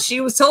 She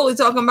was totally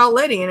talking about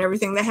Letty and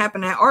everything that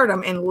happened at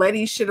Artem, and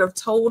Letty should have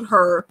told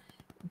her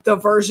the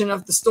version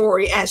of the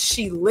story as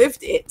she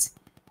lived it,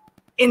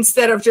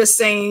 instead of just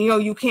saying,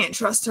 you can't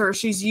trust her.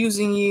 She's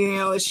using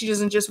you. She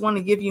doesn't just want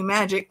to give you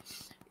magic.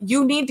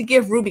 You need to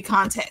give Ruby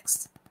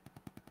context.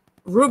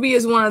 Ruby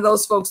is one of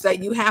those folks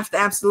that you have to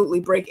absolutely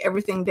break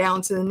everything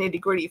down to the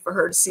nitty gritty for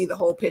her to see the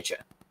whole picture.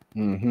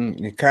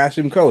 The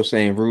costume code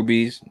saying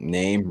Ruby's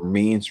name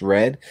means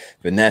red.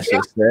 Vanessa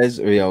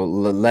says,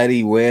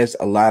 Letty wears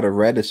a lot of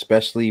red,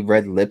 especially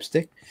red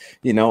lipstick.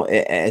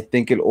 I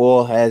think it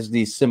all has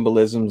these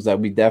symbolisms that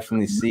we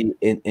definitely see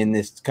in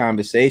this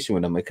conversation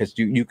with them, because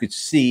you could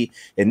see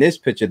in this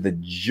picture the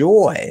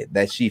joy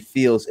that she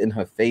feels in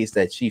her face,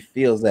 that she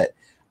feels that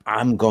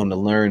I'm going to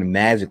learn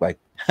magic. Like,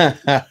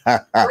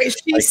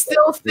 she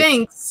still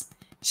thinks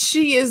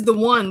she is the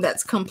one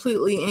that's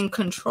completely in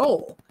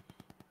control.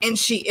 And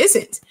she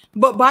isn't.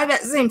 But by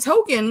that same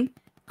token,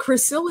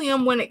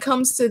 Chrysilium, when it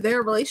comes to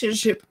their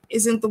relationship,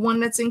 isn't the one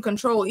that's in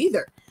control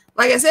either.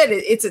 Like I said,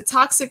 it's a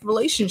toxic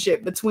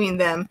relationship between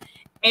them,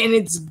 and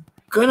it's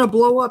gonna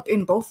blow up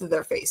in both of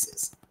their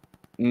faces.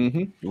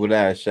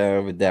 Without a shadow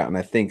of a doubt. And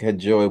I think her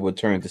joy will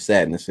turn to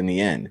sadness in the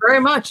end.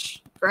 Very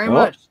much. Very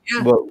much.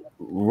 Yeah. But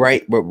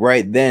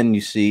right then,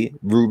 you see,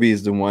 Ruby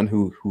is the one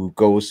who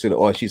goes to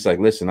the, she's like,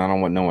 listen, I don't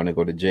want no one to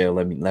go to jail.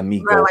 Let me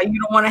go. Like, you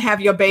don't want to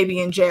have your baby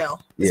in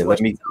jail. Yeah, let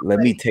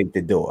me take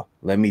the door.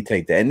 Let me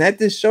take that. And that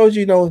just shows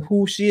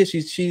who she is.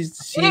 She's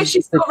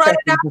still riding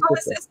out for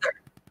her sister.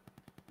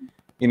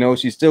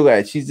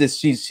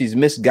 She's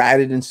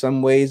misguided in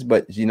some ways,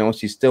 but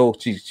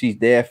she's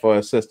there for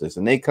her sisters.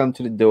 And they come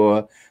to the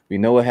door. We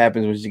know what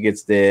happens when she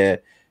gets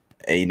there.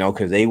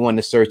 Because they want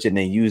to search it, and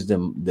they use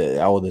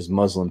all these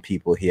Muslim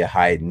people here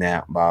hiding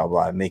out, blah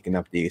blah, making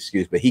up the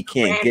excuse. But he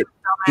can't get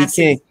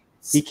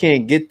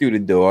through the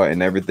door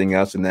and everything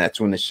else, and that's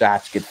when the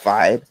shots get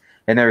fired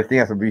and everything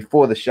else. But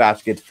before the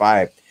shots get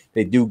fired,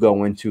 they do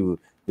go into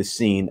the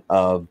scene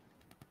of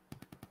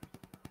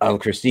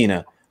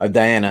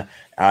Diana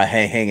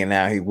hanging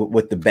out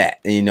with the bat,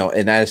 and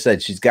as I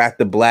said, she's got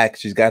the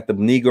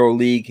Negro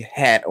League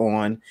hat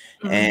on,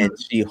 and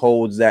she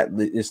holds that.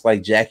 It's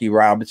like Jackie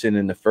Robinson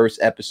in the first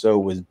episode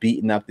was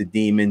beating up the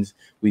demons.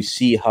 We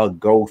see her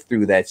go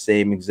through that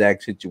same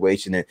exact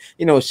situation, and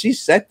she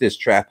set this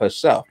trap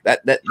herself.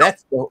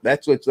 That's what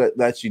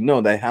lets you know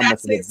that how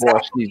much of a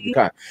boss she's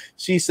become.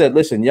 She said,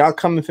 "Listen, y'all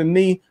coming for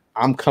me,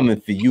 I'm coming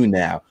for you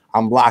now.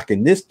 I'm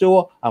locking this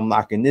door. I'm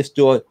locking this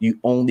door. You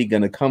only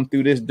gonna come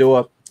through this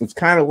door." It's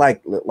kind of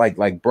like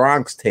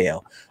Bronx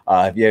Tale.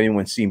 If you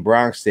anyone seen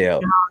Bronx Tale,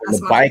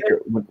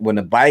 when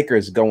the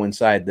bikers go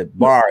inside the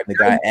bar and the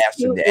guy asks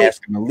them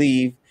to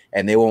leave,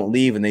 and they won't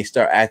leave, and they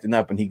start acting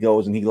up, and he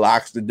goes and he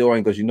locks the door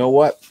and goes, "You know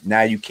what?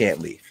 Now you can't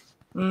leave."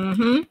 Now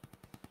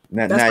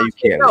you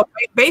can't.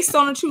 Based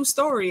on a true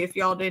story, if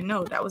y'all didn't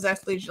know, that was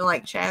actually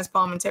like Chaz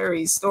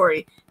Palminteri's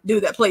story.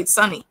 Dude that played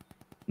Sonny.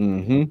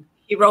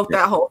 He wrote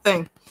that whole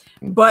thing.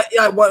 But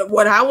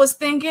what I was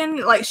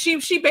thinking, like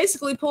she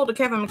basically pulled a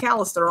Kevin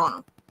McAllister on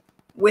him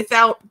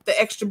without the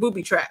extra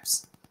booby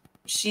traps.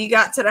 She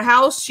got to the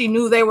house, she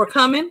knew they were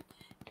coming,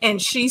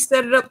 and she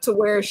set it up to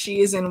where she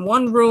is in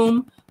one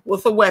room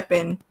with a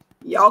weapon.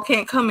 Y'all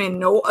can't come in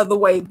no other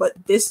way but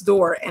this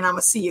door, and I'm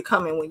gonna see you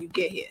coming when you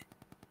get here.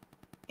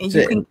 And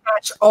you can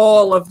catch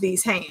all of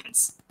these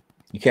hands.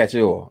 You catch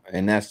it all,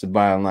 and that's the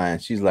bottom line.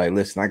 She's like,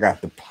 "Listen, I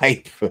got the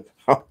pipe."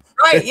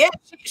 Right? Yeah,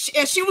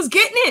 she was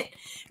getting it.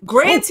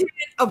 Granted,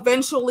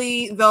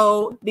 eventually,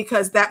 though,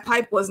 because that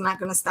pipe was not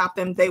going to stop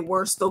them, they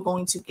were still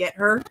going to get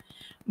her.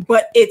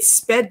 But it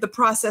sped the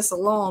process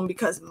along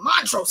because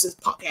Montrose's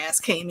punk ass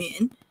came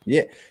in.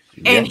 Yeah.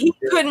 And he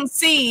couldn't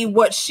see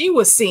what she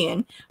was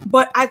seeing.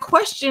 But I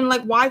question,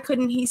 like, why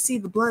couldn't he see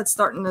the blood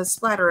starting to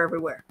splatter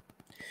everywhere?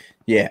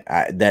 Yeah,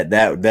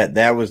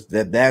 that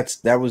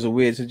was a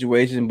weird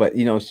situation, but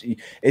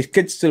it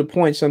gets to the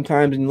point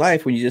sometimes in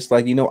life when you just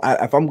like,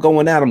 if I'm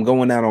going out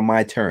on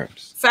my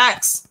terms.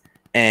 Facts.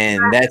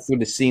 And that's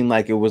what it seemed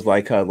like. It was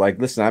like her, like,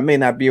 listen, I may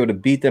not be able to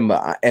beat them,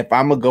 but if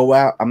I'm gonna go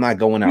out, I'm not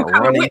going out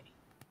running.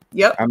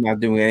 Yep. I'm not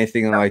doing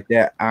anything like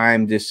that.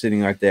 I'm just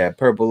sitting right there.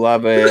 Purple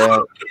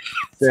Lover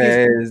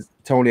says,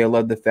 Tony, I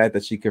love the fact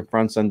that she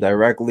confronts them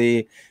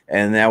directly,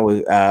 and that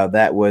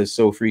was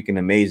so freaking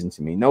amazing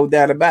to me. No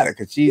doubt about it,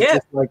 because she's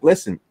just like,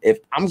 listen, if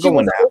I'm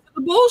going out,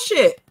 the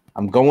bullshit.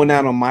 I'm going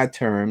out on my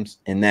terms,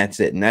 and that's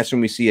it. And that's when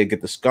we see her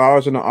get the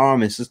scars on the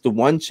arm. It's just the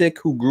one chick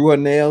who grew her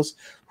nails,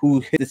 who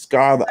hit the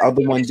scar, the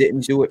other one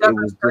didn't do it. It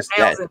was just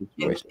that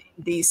situation.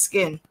 In the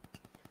skin.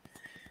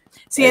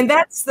 See, and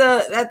that's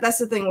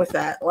the thing with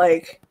that.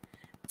 Like,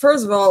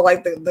 first of all,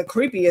 like the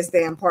creepiest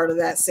damn part of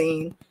that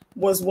scene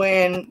was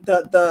when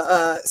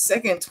the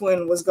second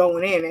twin was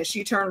going in, and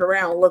she turned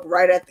around, looked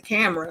right at the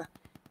camera,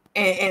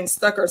 and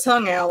stuck her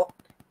tongue out.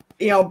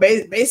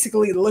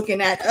 Basically looking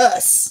at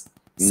us,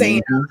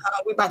 saying,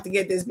 "We about to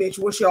get this bitch.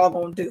 What y'all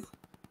gonna do?"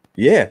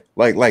 Yeah,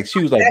 like she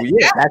was like, well,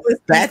 yeah,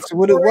 that's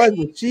what it was.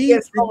 When she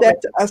did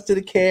that to us, to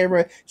the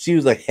camera, she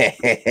was like,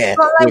 like,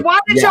 why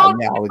did y'all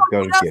look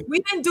at us?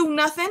 We didn't do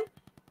nothing.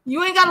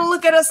 You ain't gotta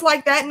look at us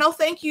like that. No,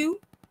 thank you.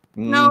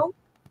 No.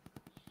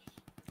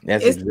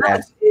 That's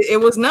nuts.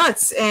 It was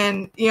nuts.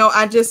 And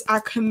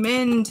I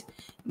commend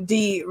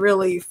Dee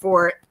really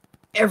for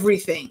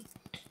everything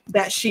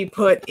that she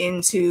put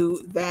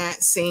into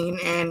that scene.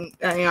 And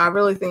I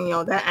really think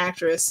that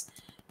actress,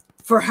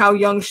 for how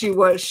young she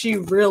was, she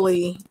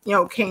really,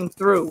 came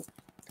through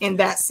in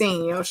that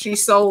scene. She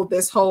sold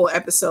this whole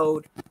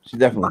episode. She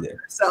definitely did.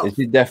 Herself.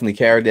 She definitely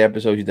carried the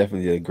episode. She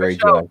definitely did a great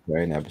job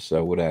carrying the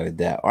episode, without a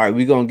doubt. All right,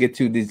 we're gonna get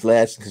to these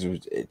last because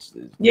it's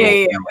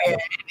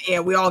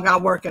we all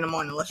got work in the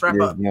morning. Let's wrap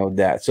up. No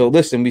doubt. So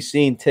listen, we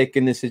seen Tick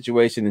in this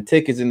situation, and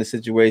Tick is in the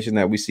situation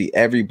that we see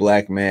every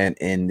black man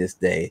in this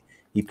day.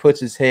 He puts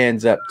his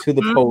hands up to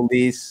the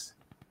police,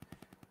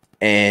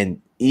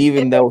 and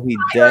even though he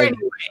does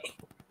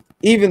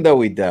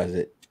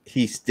it,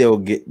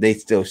 they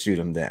still shoot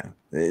him down.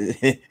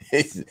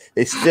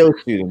 They still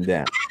shoot him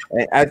down.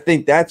 And I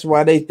think that's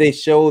why they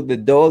showed the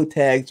dog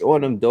tags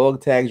on them.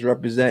 Dog tags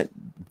represent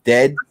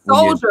dead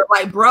soldier.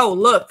 Like, bro,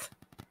 look,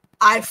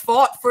 I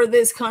fought for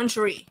this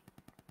country.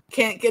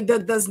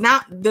 Does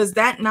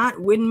that not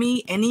win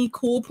me any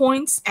cool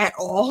points at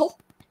all?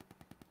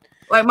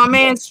 Like, my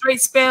man straight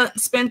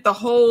spent the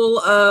whole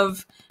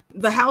of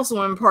the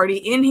housewarming party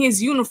in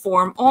his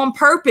uniform on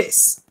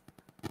purpose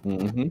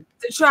to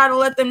try to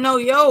let them know,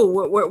 yo,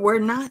 we're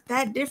not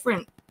that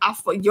different.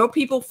 Your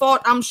people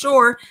fought, I'm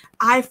sure.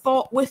 I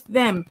fought with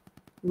them.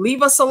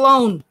 Leave us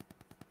alone.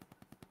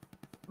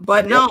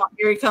 But no,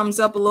 here he comes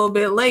up a little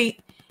bit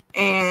late,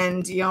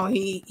 and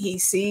he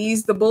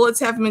sees the bullets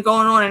have been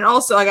going on. And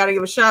also, I got to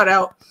give a shout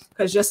out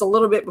because just a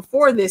little bit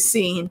before this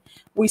scene,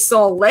 we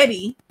saw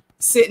Letty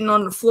sitting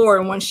on the floor,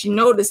 and when she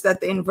noticed that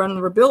the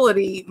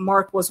invulnerability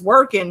mark was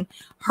working,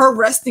 her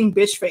resting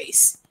bitch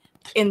face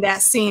in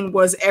that scene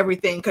was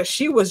everything, because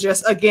she was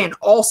just, again,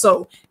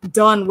 also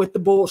done with the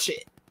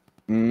bullshit.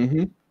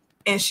 And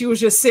she was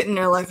just sitting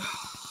there like,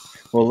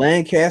 well,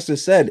 Lancaster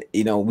said,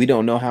 we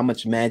don't know how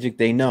much magic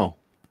they know.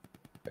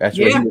 That's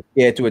why he was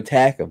scared to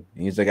attack him.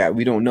 He's like,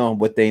 we don't know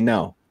what they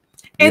know.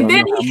 And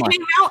then he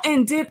came out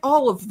and did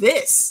all of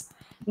this,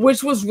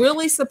 which was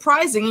really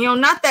surprising.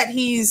 Not that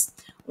he's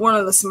one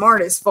of the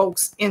smartest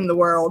folks in the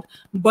world,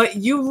 but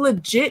you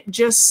legit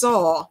just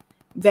saw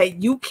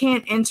that you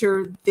can't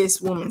enter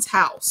this woman's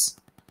house.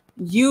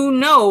 You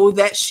know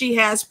that she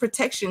has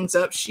protections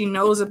up. She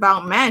knows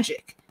about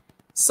magic.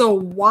 So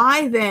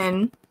why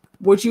then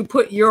would you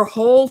put your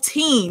whole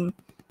team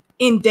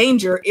in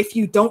danger if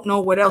you don't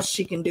know what else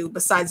she can do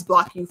besides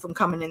block you from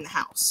coming in the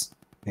house?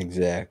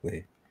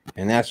 Exactly.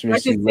 And that's when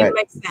that just didn't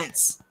make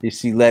sense. You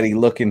see Letty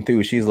looking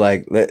through. She's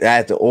like,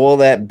 after all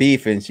that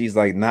beef, and she's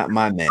like, not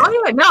my man.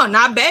 Oh, yeah, no,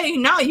 not bae.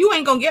 No, you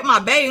ain't gonna get my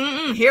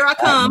bae. Here I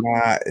come.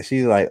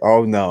 She's like,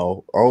 oh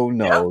no,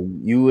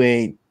 you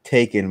ain't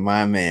taking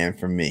my man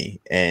from me.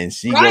 And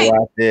she go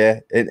out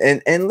there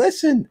and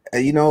listen,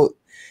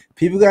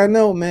 people gotta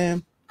know,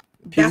 man.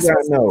 People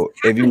gotta know.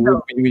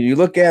 When you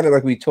look at it,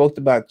 like we talked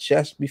about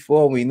chess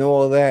before, we know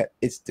all that.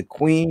 It's the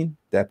queen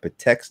that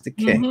protects the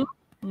king.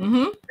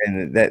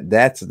 And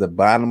that's the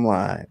bottom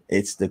line.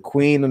 It's the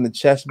queen on the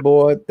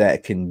chessboard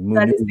that can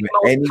move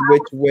any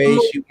which way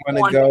she want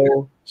to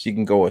go. She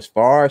can go as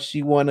far as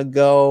she want to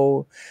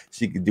go.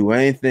 She can do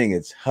anything.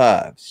 It's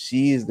her.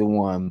 She's the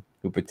one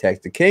who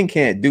protects. The king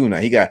can't do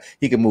nothing.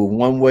 He can move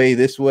one way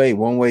this way,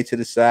 one way to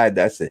the side.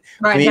 That's it.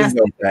 Right.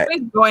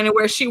 Queen go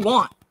anywhere she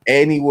wants.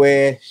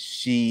 Anywhere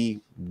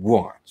she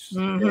wants.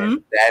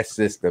 That's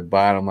just the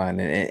bottom line.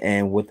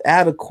 And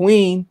without a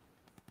queen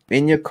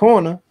in your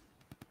corner,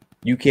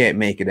 you can't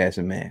make it as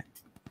a man.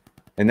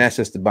 And that's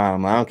just the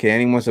bottom line. I don't care.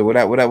 Anyone said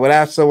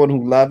without someone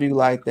who love you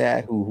like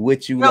that, who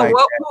with you like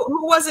that.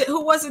 Who was it?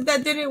 Who was it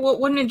that did it?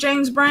 Wasn't it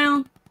James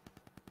Brown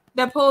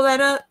that pulled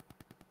that up?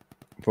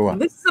 For what?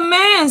 This is a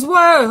man's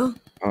world.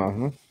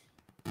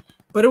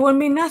 But it wouldn't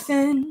be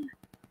nothing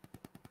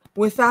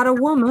without a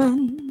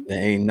woman.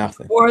 There ain't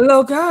nothing. Or a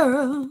little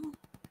girl.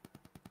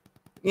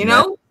 You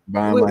know?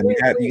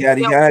 You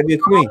gotta have your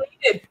queen.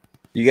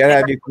 You gotta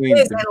have your queen.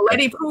 And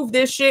Letty proved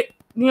this shit,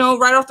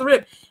 right off the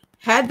rip.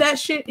 Had that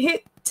shit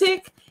hit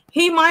Tick,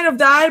 he might have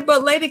died,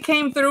 but Letty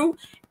came through.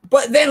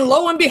 But then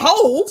lo and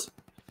behold,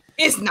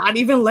 it's not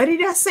even Letty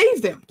that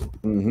saved him.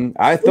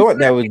 I thought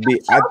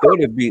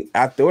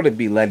it'd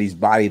be Letty's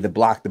body to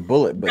block the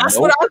bullet, but that's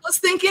what I was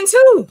thinking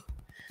too.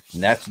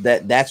 And that's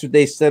what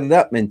they set it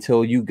up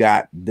until you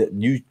got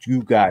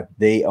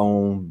their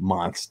own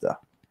monster.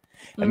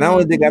 And not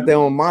only they got their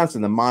own monster,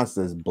 the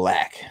monster is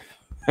black.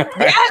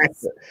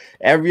 Yes.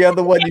 Every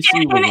other one you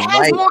see was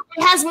white.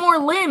 It has more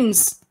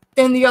limbs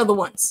than the other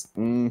ones.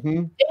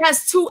 It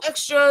has 2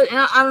 extra,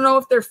 and I don't know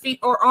if they're feet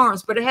or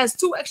arms, but it has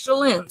 2 extra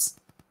limbs.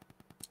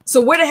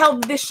 So where the hell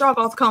did this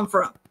shoggoth come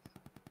from?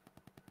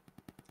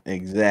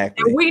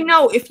 Exactly. And we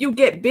know if you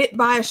get bit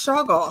by a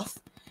shoggoth,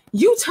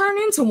 you turn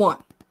into one.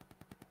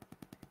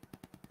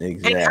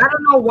 Exactly. And I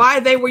don't know why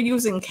they were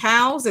using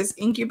cows as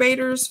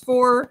incubators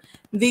for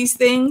these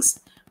things,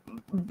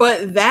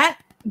 but that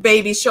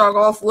baby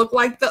shoggoth looked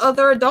like the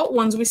other adult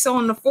ones we saw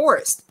in the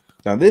forest.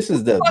 Now this is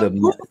who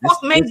the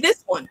fuck made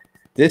this one?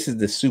 This is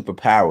the super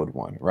powered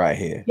one right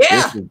here.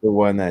 Yeah. This is the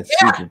one that's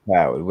super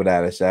powered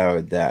without a shadow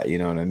of doubt. You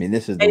know what I mean?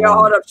 This is the y'all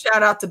one. hold up.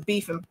 Shout out to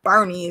Beef and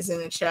Bernie is in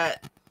the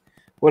chat.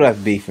 What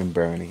up, Beef and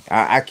Bernie?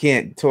 I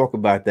can't talk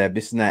about that.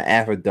 This is not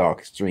After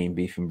Dark stream,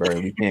 Beef and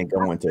Bernie. We can't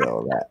go into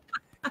all that.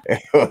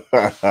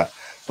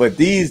 But But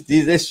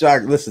this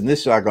shark, listen,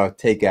 this shark gonna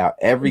take out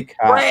every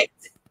cop.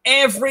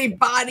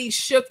 Everybody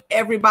shook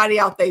everybody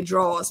out they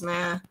drawers,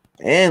 man.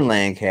 And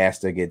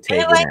Lancaster get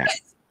taken out.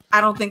 I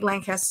don't think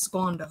Lancaster's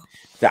gone though.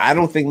 I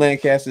don't think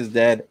Lancaster's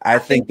dead. I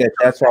think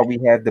that's why we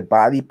have the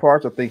body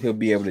parts. I think he'll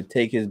be able to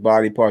take his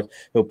body parts.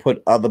 He'll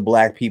put other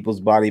black people's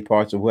body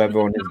parts or whoever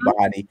on his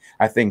body.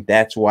 I think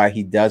that's why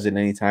he does it.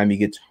 Anytime he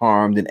gets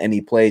harmed in any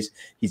place,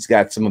 he's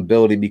got some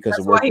ability because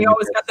that's why he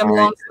always got them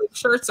long sleeve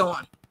shirts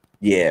on.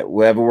 Yeah,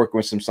 whoever working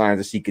with some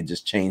scientists, he could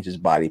just change his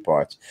body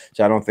parts.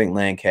 So I don't think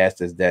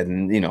Lancaster's dead.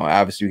 And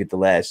obviously we get the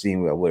last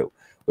scene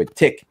with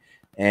Tick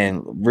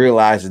and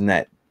realizing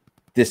that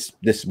this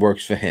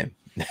works for him.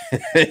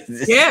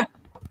 Yeah.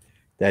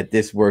 That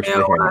this works for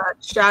him.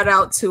 Shout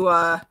out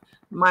to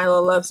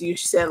Milo Loves You.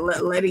 She said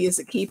Letty is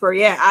a keeper.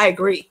 Yeah, I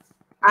agree.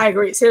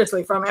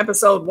 Seriously, from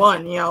episode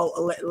 1,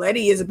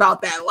 Letty is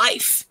about that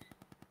life.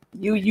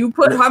 You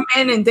put her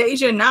man in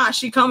danger, nah,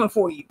 she coming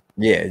for you.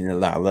 Yeah,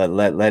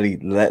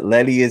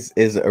 Letty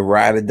is a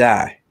ride or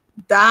die.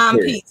 Dime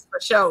piece for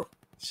sure.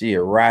 She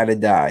a ride or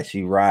die.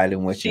 She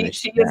riding with you.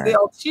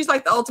 She's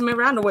like the ultimate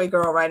roundaway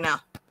girl right now.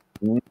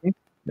 Mm-hmm.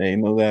 There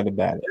ain't no doubt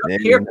about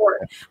it. Here for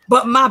it.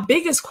 But my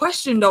biggest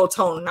question though,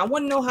 Tone, I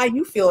want to know how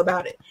you feel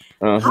about it.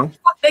 How the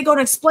fuck they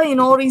gonna explain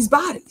all these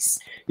bodies?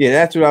 Yeah,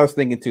 that's what I was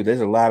thinking too.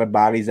 There's a lot of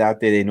bodies out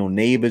there. There ain't no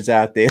neighbors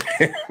out there.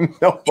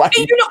 Nobody.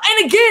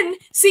 And again,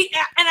 see,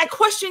 and I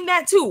question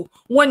that too.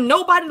 When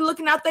nobody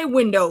looking out their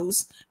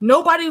windows,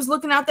 nobody was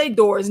looking out their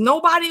doors,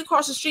 nobody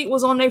across the street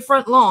was on their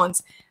front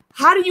lawns.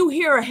 How do you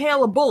hear a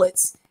hail of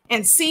bullets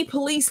and see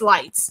police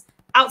lights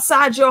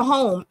outside your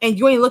home and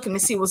you ain't looking to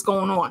see what's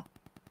going on?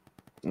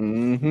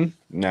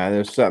 Nah,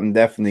 there's something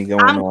definitely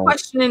going on. I'm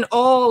questioning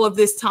all of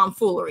this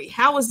tomfoolery.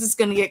 How is this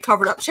going to get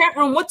covered up? Chat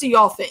room, what do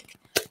y'all think?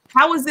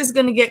 How is this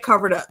going to get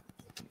covered up?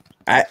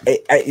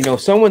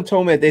 Someone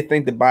told me that they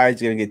think the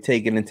body's going to get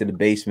taken into the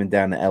basement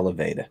down the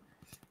elevator.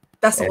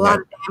 That's a lot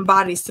of damn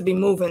bodies to be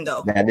moving,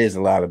 though. That is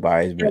a lot of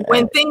bodies. And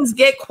when things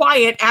get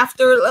quiet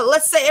after,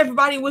 let's say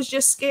everybody was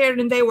just scared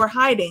and they were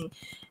hiding.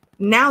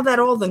 Now that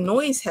all the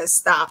noise has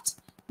stopped,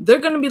 they're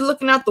going to be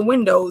looking out the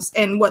windows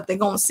and what they're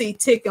going to see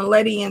Tick and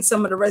Letty and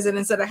some of the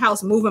residents of the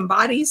house moving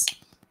bodies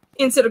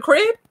into the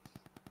crib.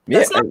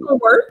 That's not going to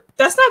work.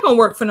 That's not going to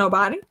work for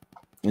nobody.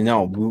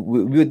 No,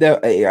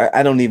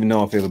 I don't even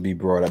know if it'll be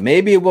brought up.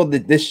 Maybe it will.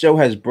 This show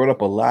has brought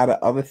up a lot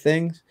of other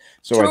things,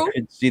 so True. I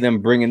could see them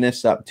bringing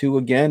this up too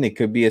again. It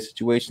could be a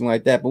situation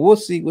like that, but we'll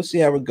see. We'll see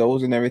how it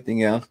goes and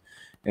everything else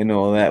and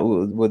all that.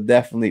 We'll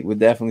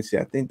definitely see.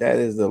 I think that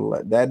is the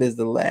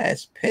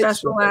last pitch. That's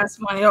the last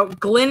one.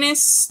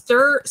 Glennis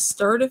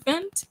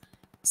Sturdivant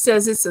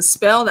says it's a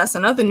spell. That's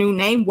another new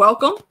name.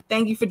 Welcome.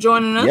 Thank you for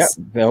joining us.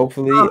 Yep.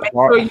 Hopefully,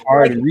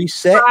 hard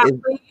reset.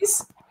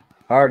 Please.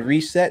 Hard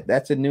Reset.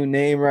 That's a new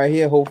name right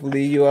here.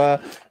 Hopefully you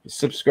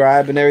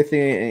subscribe and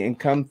everything and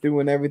come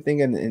through and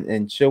everything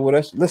and chill with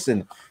us.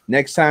 Listen,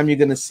 next time you're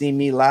gonna see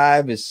me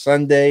live is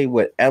Sunday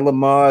with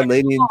Elamar,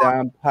 Lady and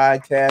Dom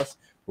podcast,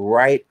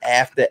 right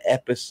after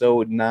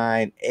episode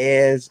 9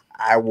 airs.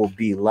 I will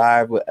be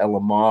live with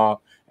Elamar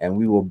and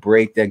we will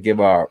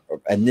give our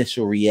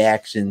initial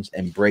reactions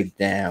and break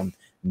down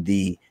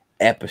the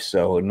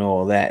episode and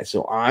all that.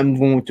 So I'm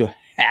going to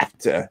have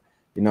to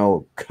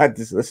cut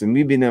this. Listen,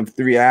 we've been up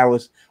 3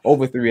 hours,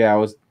 over 3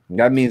 hours.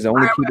 That means the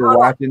only people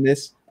watching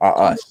this are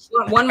us.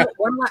 One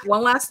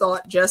last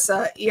thought. Just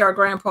ER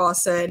Grandpa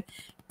said,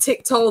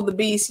 Tick told the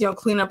beast,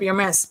 clean up your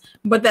mess,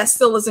 but that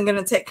still isn't going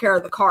to take care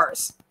of the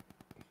cars.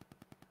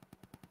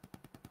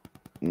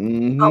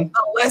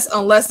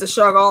 Unless the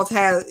shark all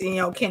has,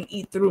 can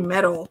eat through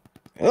metal.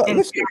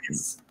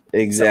 Exactly. So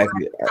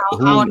I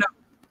don't know.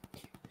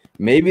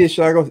 Maybe the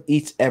shark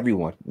eats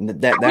everyone.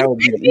 That would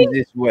be the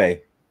easiest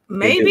way.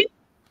 Maybe.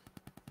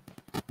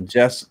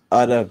 Just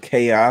utter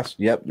chaos.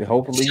 Yep.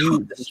 Hopefully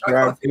you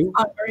subscribe too.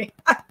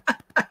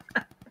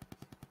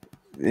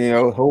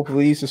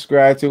 Hopefully you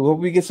subscribe too. Hope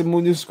we get some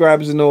new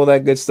subscribers and all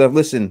that good stuff.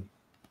 Listen,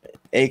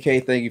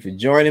 AK, thank you for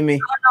joining me.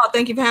 No,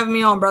 thank you for having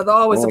me on, brother.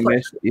 Always a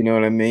pleasure. You know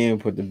what I mean?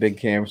 Put the big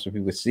camera so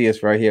people see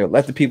us right here.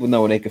 Let the people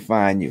know where they can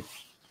find you.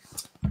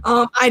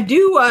 I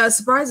do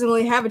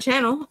surprisingly have a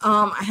channel.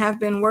 I have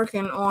been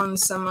working on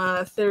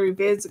some theory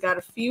vids. I got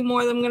a few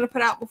more that I'm going to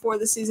put out before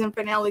the season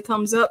finale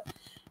comes up.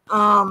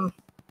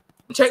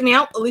 Check me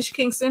out, Alicia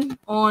Kingston,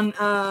 on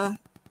the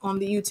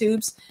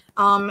YouTubes.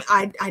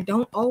 I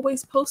don't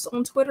always post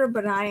on Twitter,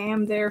 but I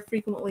am there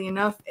frequently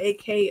enough.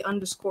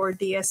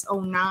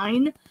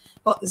 AK_DS09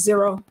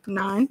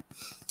 09.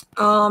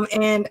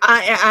 And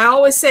I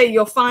always say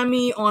you'll find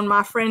me on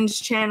my friends'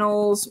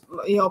 channels,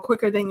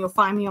 quicker than you'll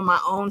find me on my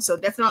own. So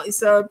definitely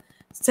sub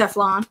to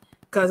Teflon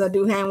because I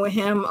do hang with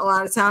him a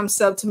lot of times.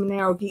 Sub to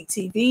Monero Geek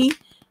TV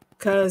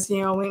because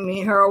me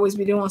and her always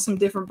be doing some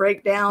different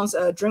breakdowns.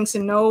 Drinks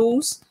and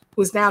Nose,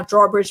 who's now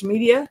Drawbridge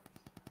Media.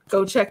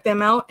 Go check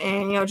them out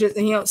and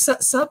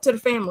sub to the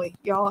family,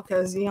 y'all,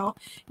 because y'all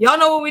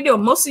know what we do.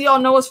 Most of y'all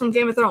know us from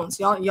Game of Thrones.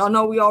 Y'all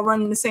know we all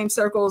run in the same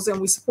circles and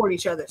we support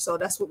each other. So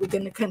that's what we're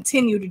going to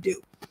continue to do.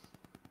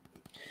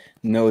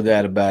 No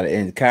doubt about it.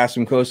 And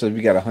Costume Coast says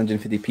we got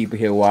 150 people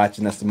here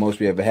watching. That's the most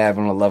we ever have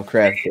on a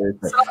Lovecraft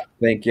Thursday.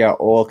 Thank y'all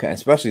all,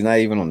 especially not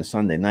even on the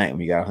Sunday night when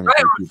we got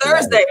 150 right, people.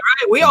 Thursday,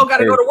 right? We all got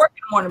to go to work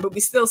in the morning, but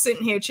we still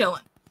sitting here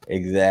chilling.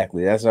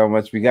 Exactly. That's how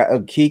much we got.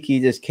 Oh, Kiki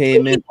just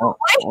came in.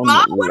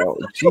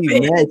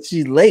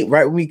 She's late,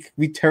 right?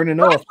 We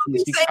turning off.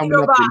 She's coming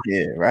up in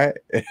here, right?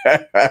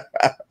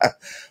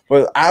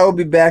 But I will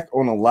be back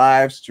on a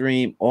live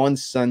stream on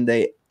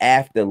Sunday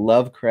after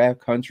Lovecraft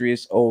Country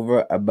is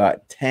over,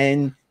 about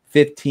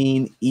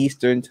 10:15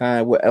 Eastern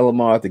time with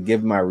LMR to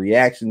give my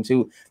reaction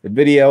to the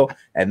video,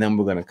 and then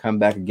we're gonna come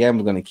back again.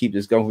 We're gonna keep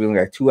this going. We only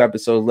got 2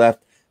 episodes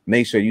left.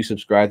 Make sure you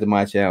subscribe to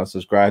my channel,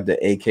 subscribe to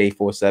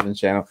AK47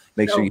 channel.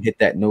 Make sure you hit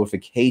that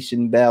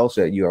notification bell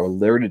so that you are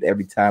alerted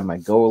every time I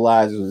go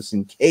live. Just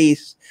in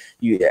case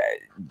you're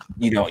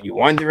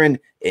wondering,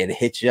 it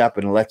hits you up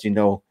and let you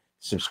know.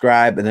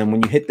 Subscribe, and then when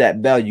you hit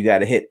that bell, you got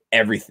to hit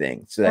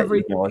everything so that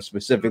you know,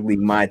 specifically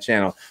my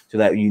channel, so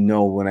that you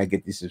know when I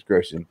get the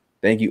subscription.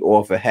 Thank you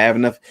all for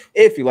having us.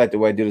 If you like the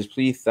way I do this,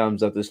 please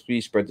thumbs up this,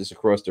 please spread this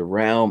across the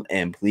realm,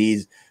 and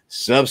please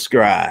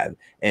subscribe.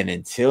 And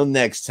until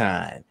next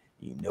time,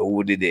 you know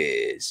what it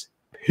is.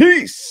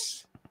 Peace.